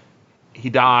 He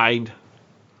died.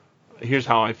 Here's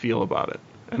how I feel about it,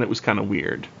 and it was kind of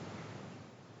weird.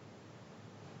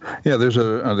 Yeah, there's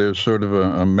sort of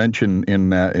a mention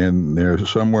in there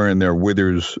somewhere in there.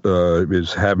 Withers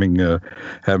is having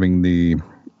the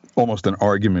almost an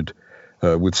argument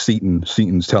with Seaton.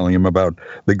 Seaton's telling him about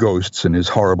the ghosts and his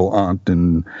horrible aunt,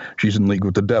 and she's in league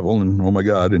with the devil, and oh my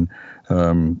God, and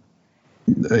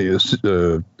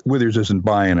Withers isn't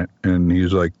buying it, and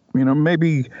he's like,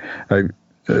 maybe I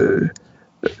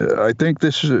think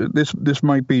this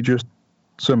might be just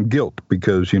some guilt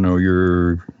because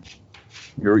you're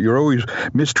always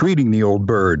mistreating the old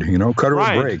bird, cut her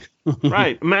a break.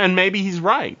 Right, and maybe he's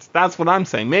right. That's what I'm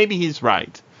saying. Maybe he's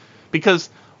right, because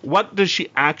what does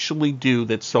she actually do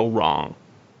that's so wrong?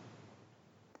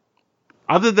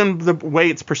 Other than the way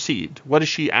it's perceived, what does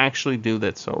she actually do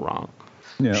that's so wrong?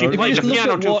 Yeah, she played the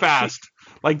piano too fast.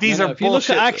 If you look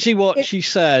at actually what she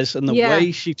says and the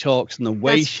way she talks and the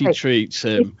way she treats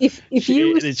him,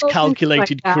 it's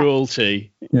calculated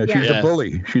cruelty. Yeah, she's a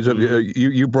bully. She's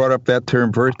you brought up that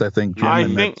term first, I think, Jim. I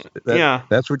think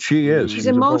that's what she is. She's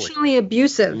emotionally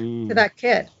abusive to that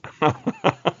kid.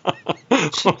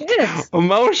 She is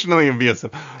emotionally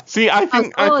abusive. See, I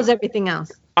think as well as everything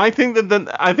else. I think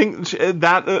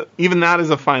that even that is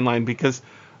a fine line, because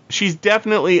she's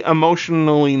definitely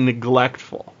emotionally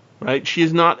neglectful, right? She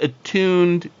is not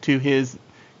attuned to his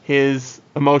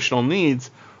emotional needs.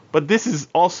 But this is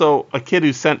also a kid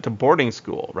who's sent to boarding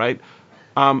school, right?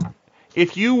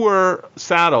 If you were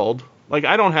saddled, like,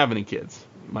 I don't have any kids,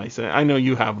 I know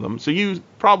you have them, so you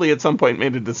probably at some point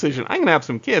made a decision. I'm gonna have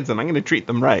some kids and I'm gonna treat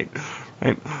them right.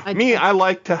 I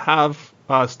like to have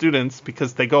students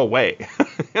because they go away.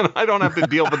 I don't have to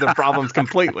deal with their problems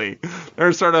completely.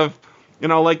 They're sort of,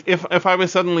 like if I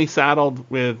was suddenly saddled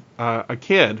with a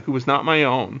kid who was not my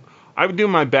own, I would do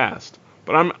my best,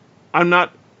 but I'm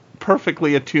not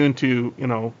perfectly attuned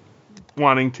to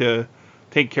wanting to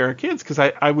take care of kids, because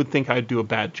I would think I'd do a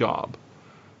bad job,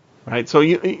 right? So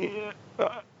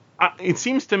it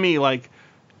seems to me like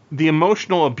the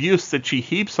emotional abuse that she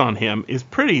heaps on him is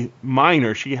pretty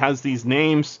minor. She has these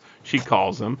names she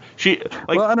calls him.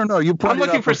 Well, I don't know. You I'm pointed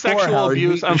looking out for before sexual how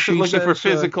abuse. I'm she looking for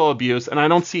says, physical abuse, and I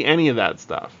don't see any of that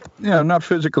stuff. Yeah, not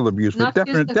physical abuse, but Not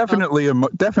physical.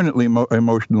 definitely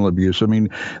emotional abuse. I mean,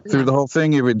 through the whole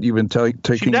thing, even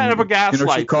taking. She never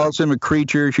gaslights she calls him a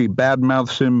creature. She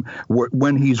badmouths him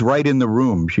when he's right in the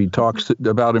room. She talks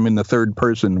about him in the third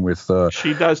person with.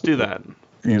 She does do that.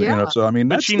 So I mean,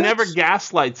 but she never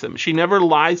gaslights him. She never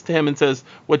lies to him and says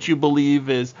what you believe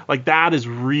is like that is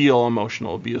real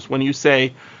emotional abuse. When you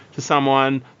say to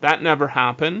someone that never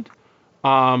happened,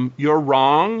 you're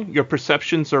wrong. Your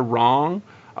perceptions are wrong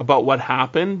about what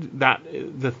happened. That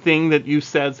the thing that you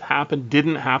said happened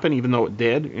didn't happen, even though it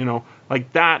did.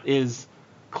 Like that is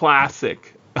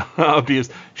classic abuse.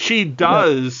 She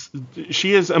does.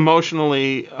 She is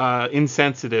emotionally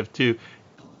insensitive to.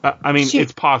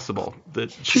 It's possible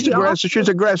that she's aggressive. She's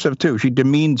aggressive too. She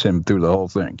demeans him through the whole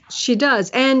thing. She does,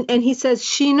 and he says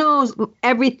she knows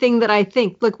everything that I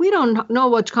think. Look, we don't know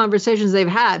what conversations they've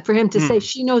had for him to say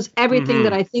she knows everything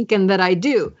that I think and that I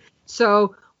do.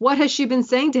 So what has she been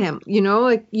saying to him?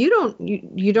 Like you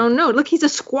don't know. Look, he's a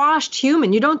squashed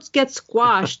human. You don't get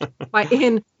squashed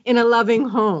in a loving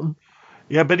home.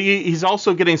 Yeah, but he's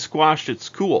also getting squashed at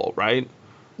school, right?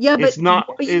 Yeah, but it's not,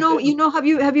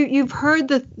 you've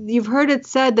heard it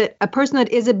said that a person that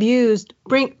is abused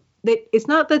it's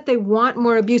not that they want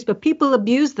more abuse, but people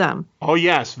abuse them. Oh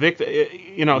yes,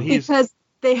 because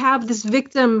they have this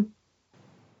victimness.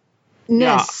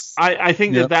 Yeah, I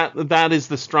think that is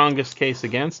the strongest case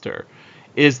against her,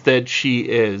 is that she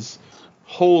is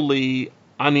wholly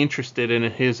uninterested in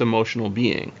his emotional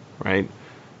being, right?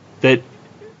 That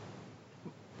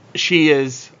she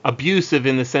is abusive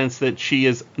in the sense that she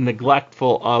is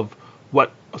neglectful of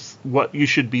what you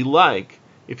should be like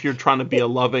if you're trying to be a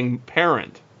loving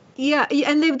parent. Yeah,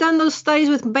 and they've done those studies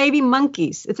with baby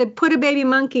monkeys. If they put a baby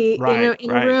monkey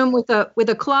in a room with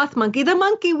a cloth monkey, the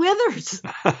monkey withers.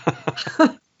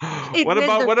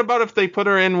 What about if they put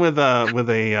her in with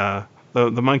the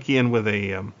monkey in with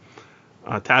a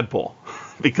tadpole?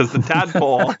 Because the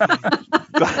tadpole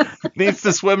needs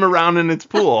to swim around in its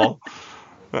pool.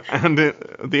 And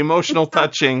the emotional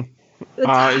touching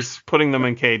is putting them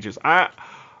in cages. I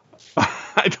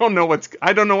don't know what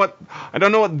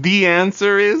the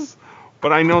answer is,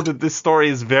 but I know that this story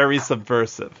is very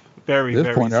subversive. Very. At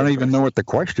this point, I don't even know what the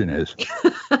question is.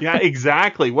 Yeah,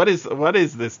 exactly. What is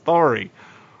this story?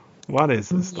 What is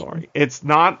this story? It's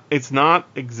not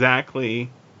exactly.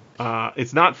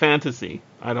 It's not fantasy.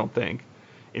 I don't think.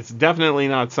 It's definitely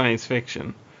not science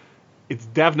fiction. It's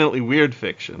definitely weird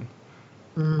fiction.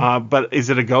 But is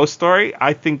it a ghost story?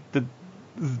 I think that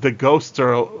the ghosts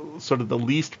are sort of the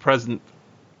least present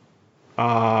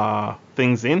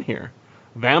things in here.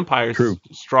 Vampires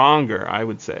stronger, I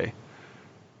would say.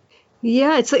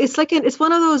 Yeah, it's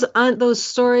one of those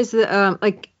stories that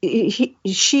like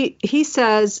he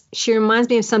says she reminds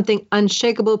me of something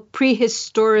unshakable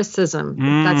prehistoricism.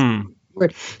 That's the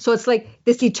word. So it's like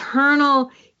this eternal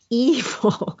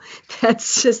evil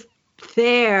that's just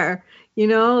there.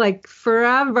 Like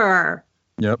forever.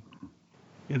 Yep.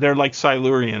 They're like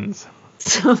Silurians.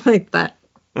 Something like that.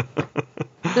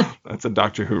 That's a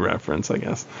Doctor Who reference, I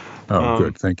guess. Oh,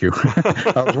 good. Thank you.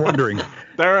 I was wondering.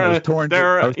 They're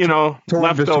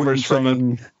leftovers from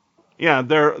it. Yeah,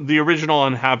 they're the original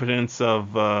inhabitants of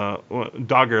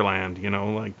Doggerland.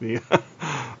 Like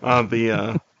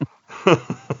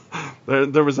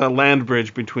there was a land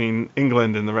bridge between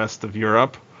England and the rest of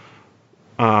Europe.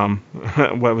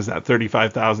 What was that,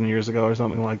 35,000 years ago or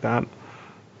something like that?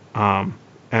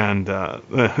 And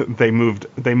they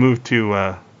moved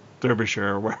to Derbyshire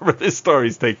or wherever this story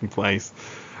is taking place.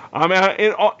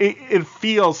 It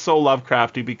feels so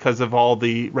Lovecrafty because of all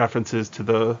the references to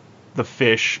the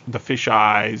fish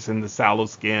eyes and the sallow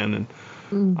skin,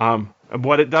 and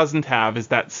what it doesn't have is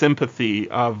that sympathy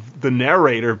of the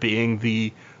narrator being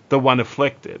the one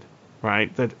afflicted,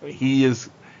 right? That he is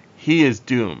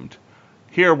doomed.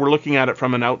 Here we're looking at it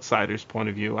from an outsider's point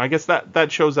of view. I guess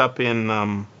that shows up in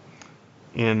The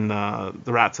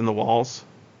Rats in the Walls,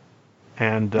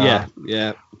 and yeah.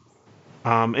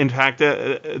 In fact,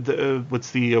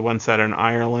 what's the one set in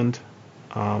Ireland?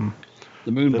 The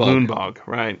Moonbog. The Moonbog,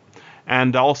 right?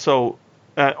 And also,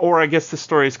 or I guess the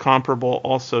story is comparable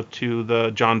also to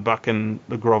the John Buchan,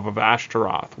 The Grove of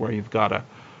Ashtaroth, where you've got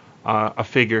a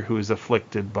figure who is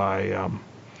afflicted by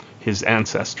his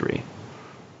ancestry.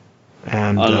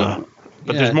 And but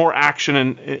there's more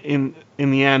action in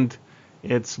the end.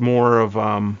 It's more of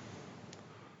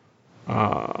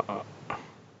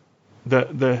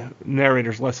the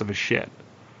narrator's less of a shit,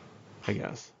 I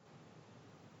guess.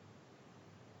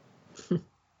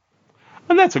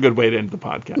 And that's a good way to end the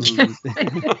podcast.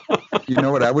 You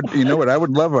know what I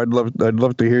would love? I'd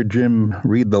love to hear Jim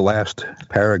read the last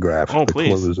paragraph. Oh, the please.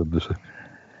 Close of this.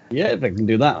 Yeah, if I can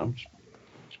do that. I'll just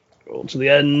go to the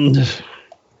end.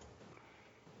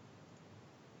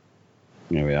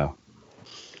 There we are.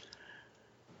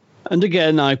 And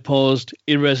again I paused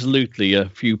irresolutely a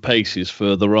few paces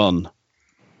further on.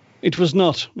 It was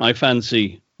not, I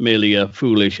fancy, merely a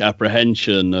foolish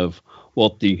apprehension of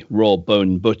what the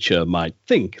raw-boned butcher might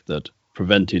think that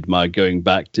prevented my going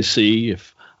back to see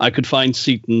if I could find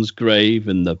Seaton's grave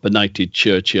in the benighted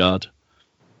churchyard.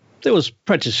 There was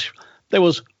precious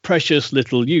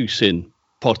little use in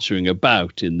pottering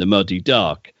about in the muddy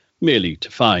dark merely to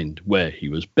find where he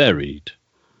was buried.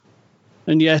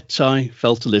 And yet I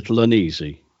felt a little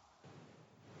uneasy.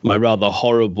 My rather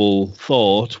horrible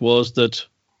thought was that,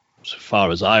 so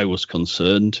far as I was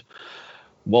concerned,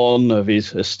 one of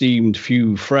his esteemed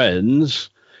few friends,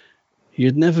 he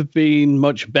had never been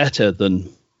much better than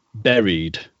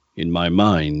buried in my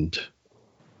mind.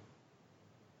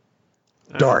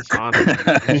 Dark.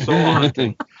 That's so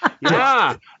haunting.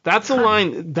 Yeah, that's a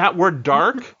line. That word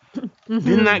dark,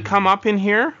 didn't that come up in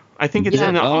here? I think it's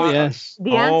in the... yes.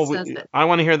 The ant says it. I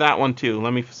want to hear that one too.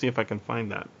 Let me see if I can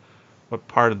find that. What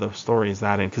part of the story is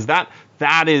that in? Because that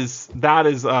is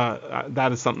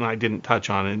something I didn't touch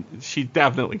on, and she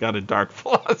definitely got a dark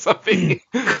philosophy.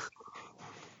 Here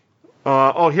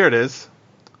it is.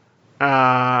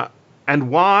 And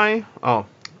why?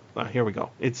 Here we go.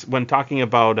 It's when talking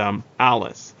about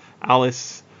Alice.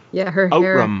 Alice. Yeah, her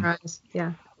hair Outram. rise.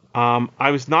 Yeah. I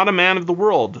was not a man of the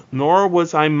world, nor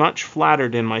was I much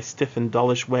flattered in my stiff and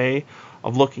dullish way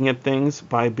of looking at things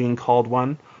by being called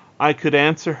one. I could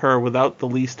answer her without the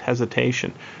least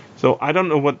hesitation. So I don't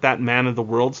know what that man of the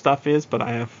world stuff is, but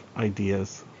I have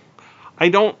ideas. I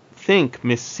don't think,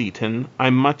 Miss Seaton,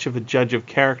 I'm much of a judge of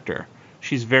character.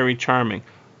 She's very charming.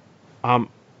 I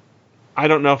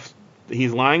don't know if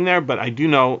he's lying there, but I do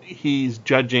know he's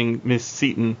judging Miss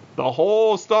Seaton the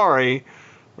whole story,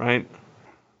 right?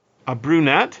 A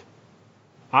brunette?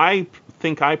 I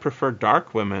think I prefer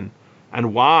dark women.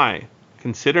 And why?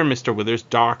 Consider Mr. Withers'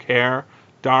 dark hair,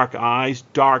 dark eyes,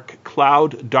 dark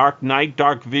cloud, dark night,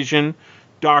 dark vision,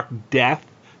 dark death,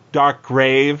 dark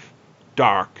grave,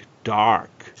 dark.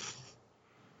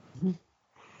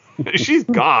 She's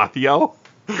goth, yo.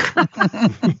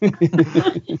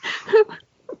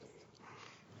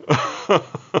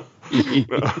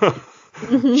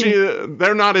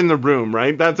 They're not in the room,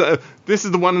 right? This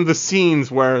is one of the scenes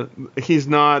where he's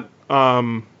not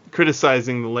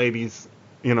criticizing the ladies,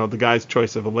 the guy's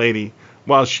choice of a lady,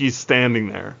 while she's standing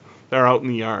there. They're out in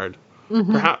the yard.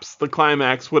 Mm-hmm. Perhaps the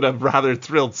climax would have rather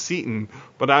thrilled Seaton,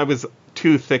 but I was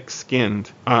too thick-skinned.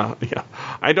 Yeah,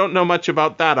 I don't know much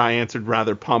about that, I answered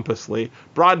rather pompously.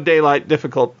 Broad daylight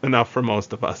difficult enough for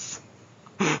most of us.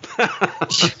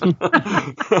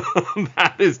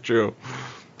 That is true.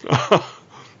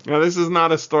 Now, this is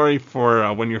not a story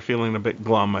for when you're feeling a bit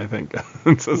glum, I think.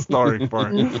 It's a story for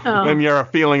when you're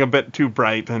feeling a bit too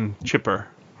bright and chipper.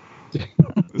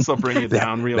 This will bring you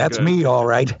down real that's good. That's me, all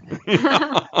right.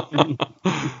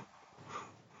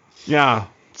 Yeah,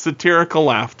 satirical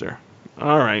laughter.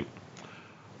 All right.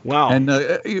 Wow. And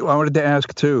I wanted to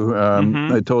ask, too,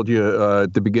 I told you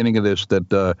at the beginning of this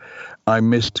that I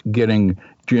missed getting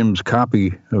Jim's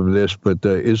copy of this, but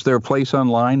is there a place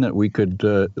online that we could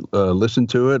listen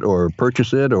to it or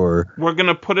purchase it? Or we're going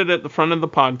to put it at the front of the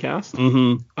podcast.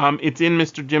 Mm-hmm. It's in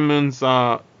Mr. Jim Moon's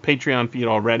Patreon feed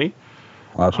already.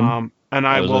 Awesome. And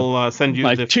I will send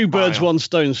you the two birds, file. one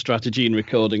stone strategy in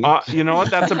recording. You know what?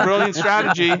 That's a brilliant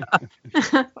strategy.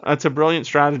 That's a brilliant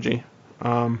strategy.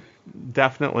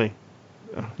 Definitely.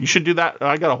 You should do that.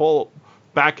 I got a whole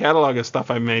back catalog of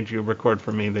stuff I made you record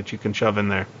for me that you can shove in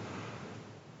there.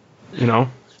 Take a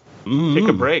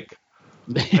break.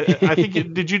 I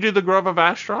think did you do the Grove of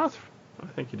Ashtaroth? I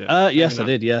think you did. Yes, I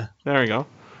did, yeah. There we go.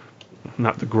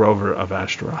 Not the Grover of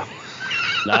Ashtaroth.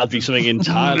 That'd be something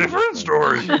entirely different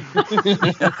story.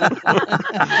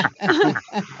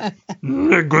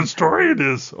 A good story it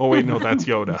is. Oh, wait, no, that's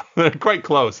Yoda. They're quite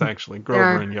close, actually.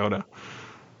 Grover and Yoda.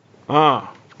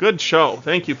 Good show.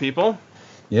 Thank you, people.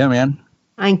 Yeah, man.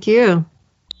 Thank you.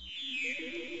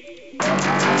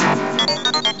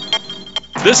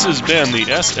 This has been the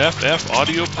SFF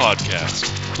Audio Podcast.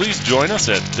 Please join us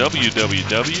at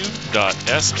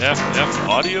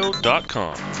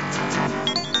www.sffaudio.com.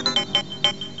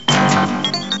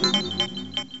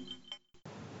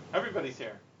 Everybody's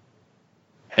here.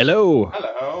 Hello.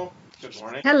 Hello. Good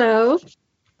morning. Hello.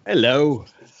 Hello.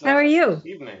 How are you?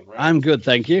 Evening, right? I'm good,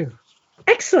 thank you.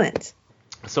 Excellent.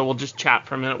 So we'll just chat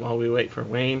for a minute while we wait for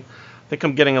Wayne. I think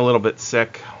I'm getting a little bit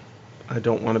sick. I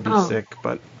don't want to be sick,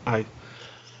 but I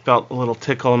felt a little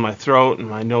tickle in my throat and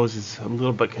my nose is a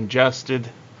little bit congested.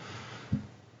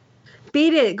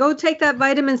 Beat it. Go take that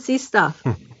vitamin C stuff.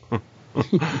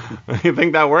 You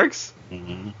think that works?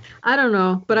 I don't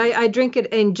know, but I drink it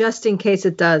in just in case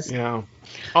it does. Yeah.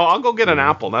 Oh, I'll go get an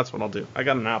apple. That's what I'll do. I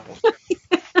got an apple.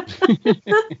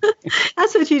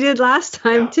 That's what you did last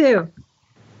time, too.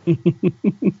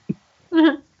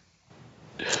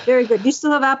 Very good. Do you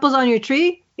still have apples on your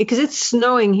tree? Because it's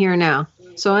snowing here now.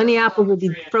 So any apple will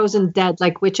be frozen dead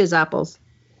like witches' apples.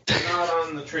 They're not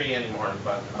on the tree anymore,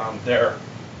 but they're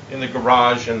in the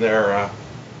garage and they're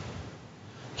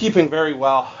keeping very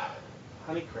well.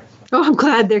 Honey Christmas. Oh, I'm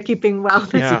glad they're keeping well.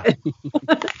 Yeah.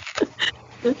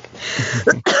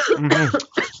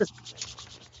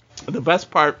 The best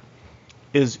part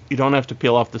is you don't have to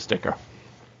peel off the sticker.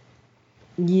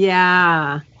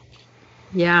 Yeah.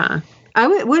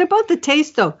 What about the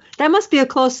taste, though? That must be a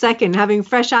close second, having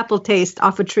fresh apple taste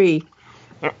off a tree.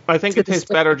 I think it tastes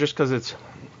better just because it's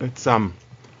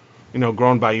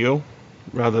grown by you,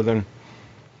 rather than,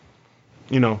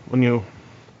 when you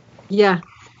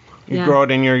grow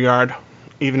it in your yard.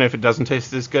 Even if it doesn't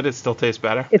taste as good, it still tastes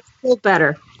better. It's still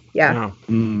better. Yeah.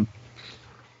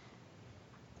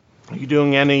 Are you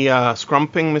doing any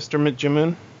scrumping, Mr.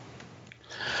 Jamoon?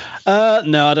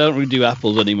 No, I don't really do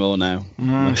apples anymore now.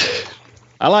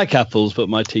 I like apples, but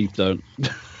my teeth don't.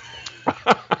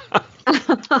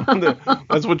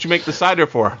 That's what you make the cider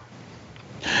for.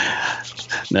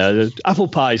 No, apple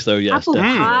pies, though, yes. Apple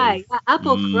pie. Yeah,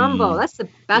 apple crumble. That's the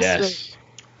best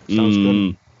way. Sounds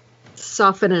good.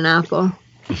 Soften an apple.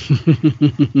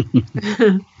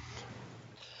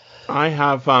 I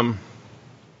have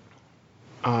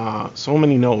so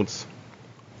many notes.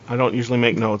 I don't usually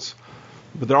make notes,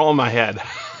 but they're all in my head.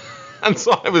 And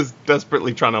so I was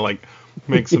desperately trying to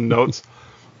make some notes.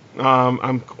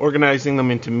 I'm organizing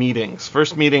them into meetings.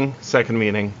 First meeting, second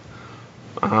meeting.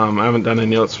 I haven't done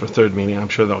any notes for third meeting. I'm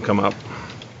sure they'll come up.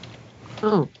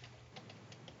 Oh.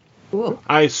 Cool.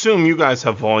 I assume you guys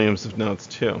have volumes of notes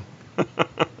too.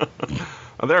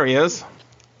 Oh, there he is.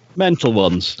 Mental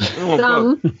ones.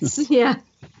 Oh, Yeah.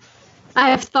 I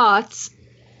have thoughts.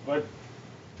 What?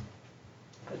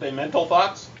 Are they mental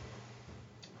thoughts?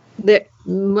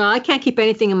 Well, I can't keep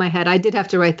anything in my head. I did have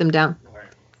to write them down.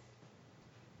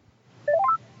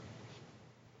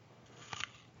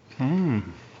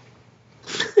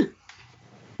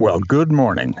 Well, good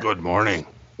morning. Good morning.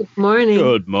 Good morning.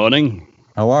 Good morning.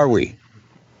 How are we?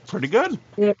 Pretty good.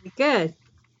 Very good.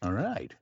 All right.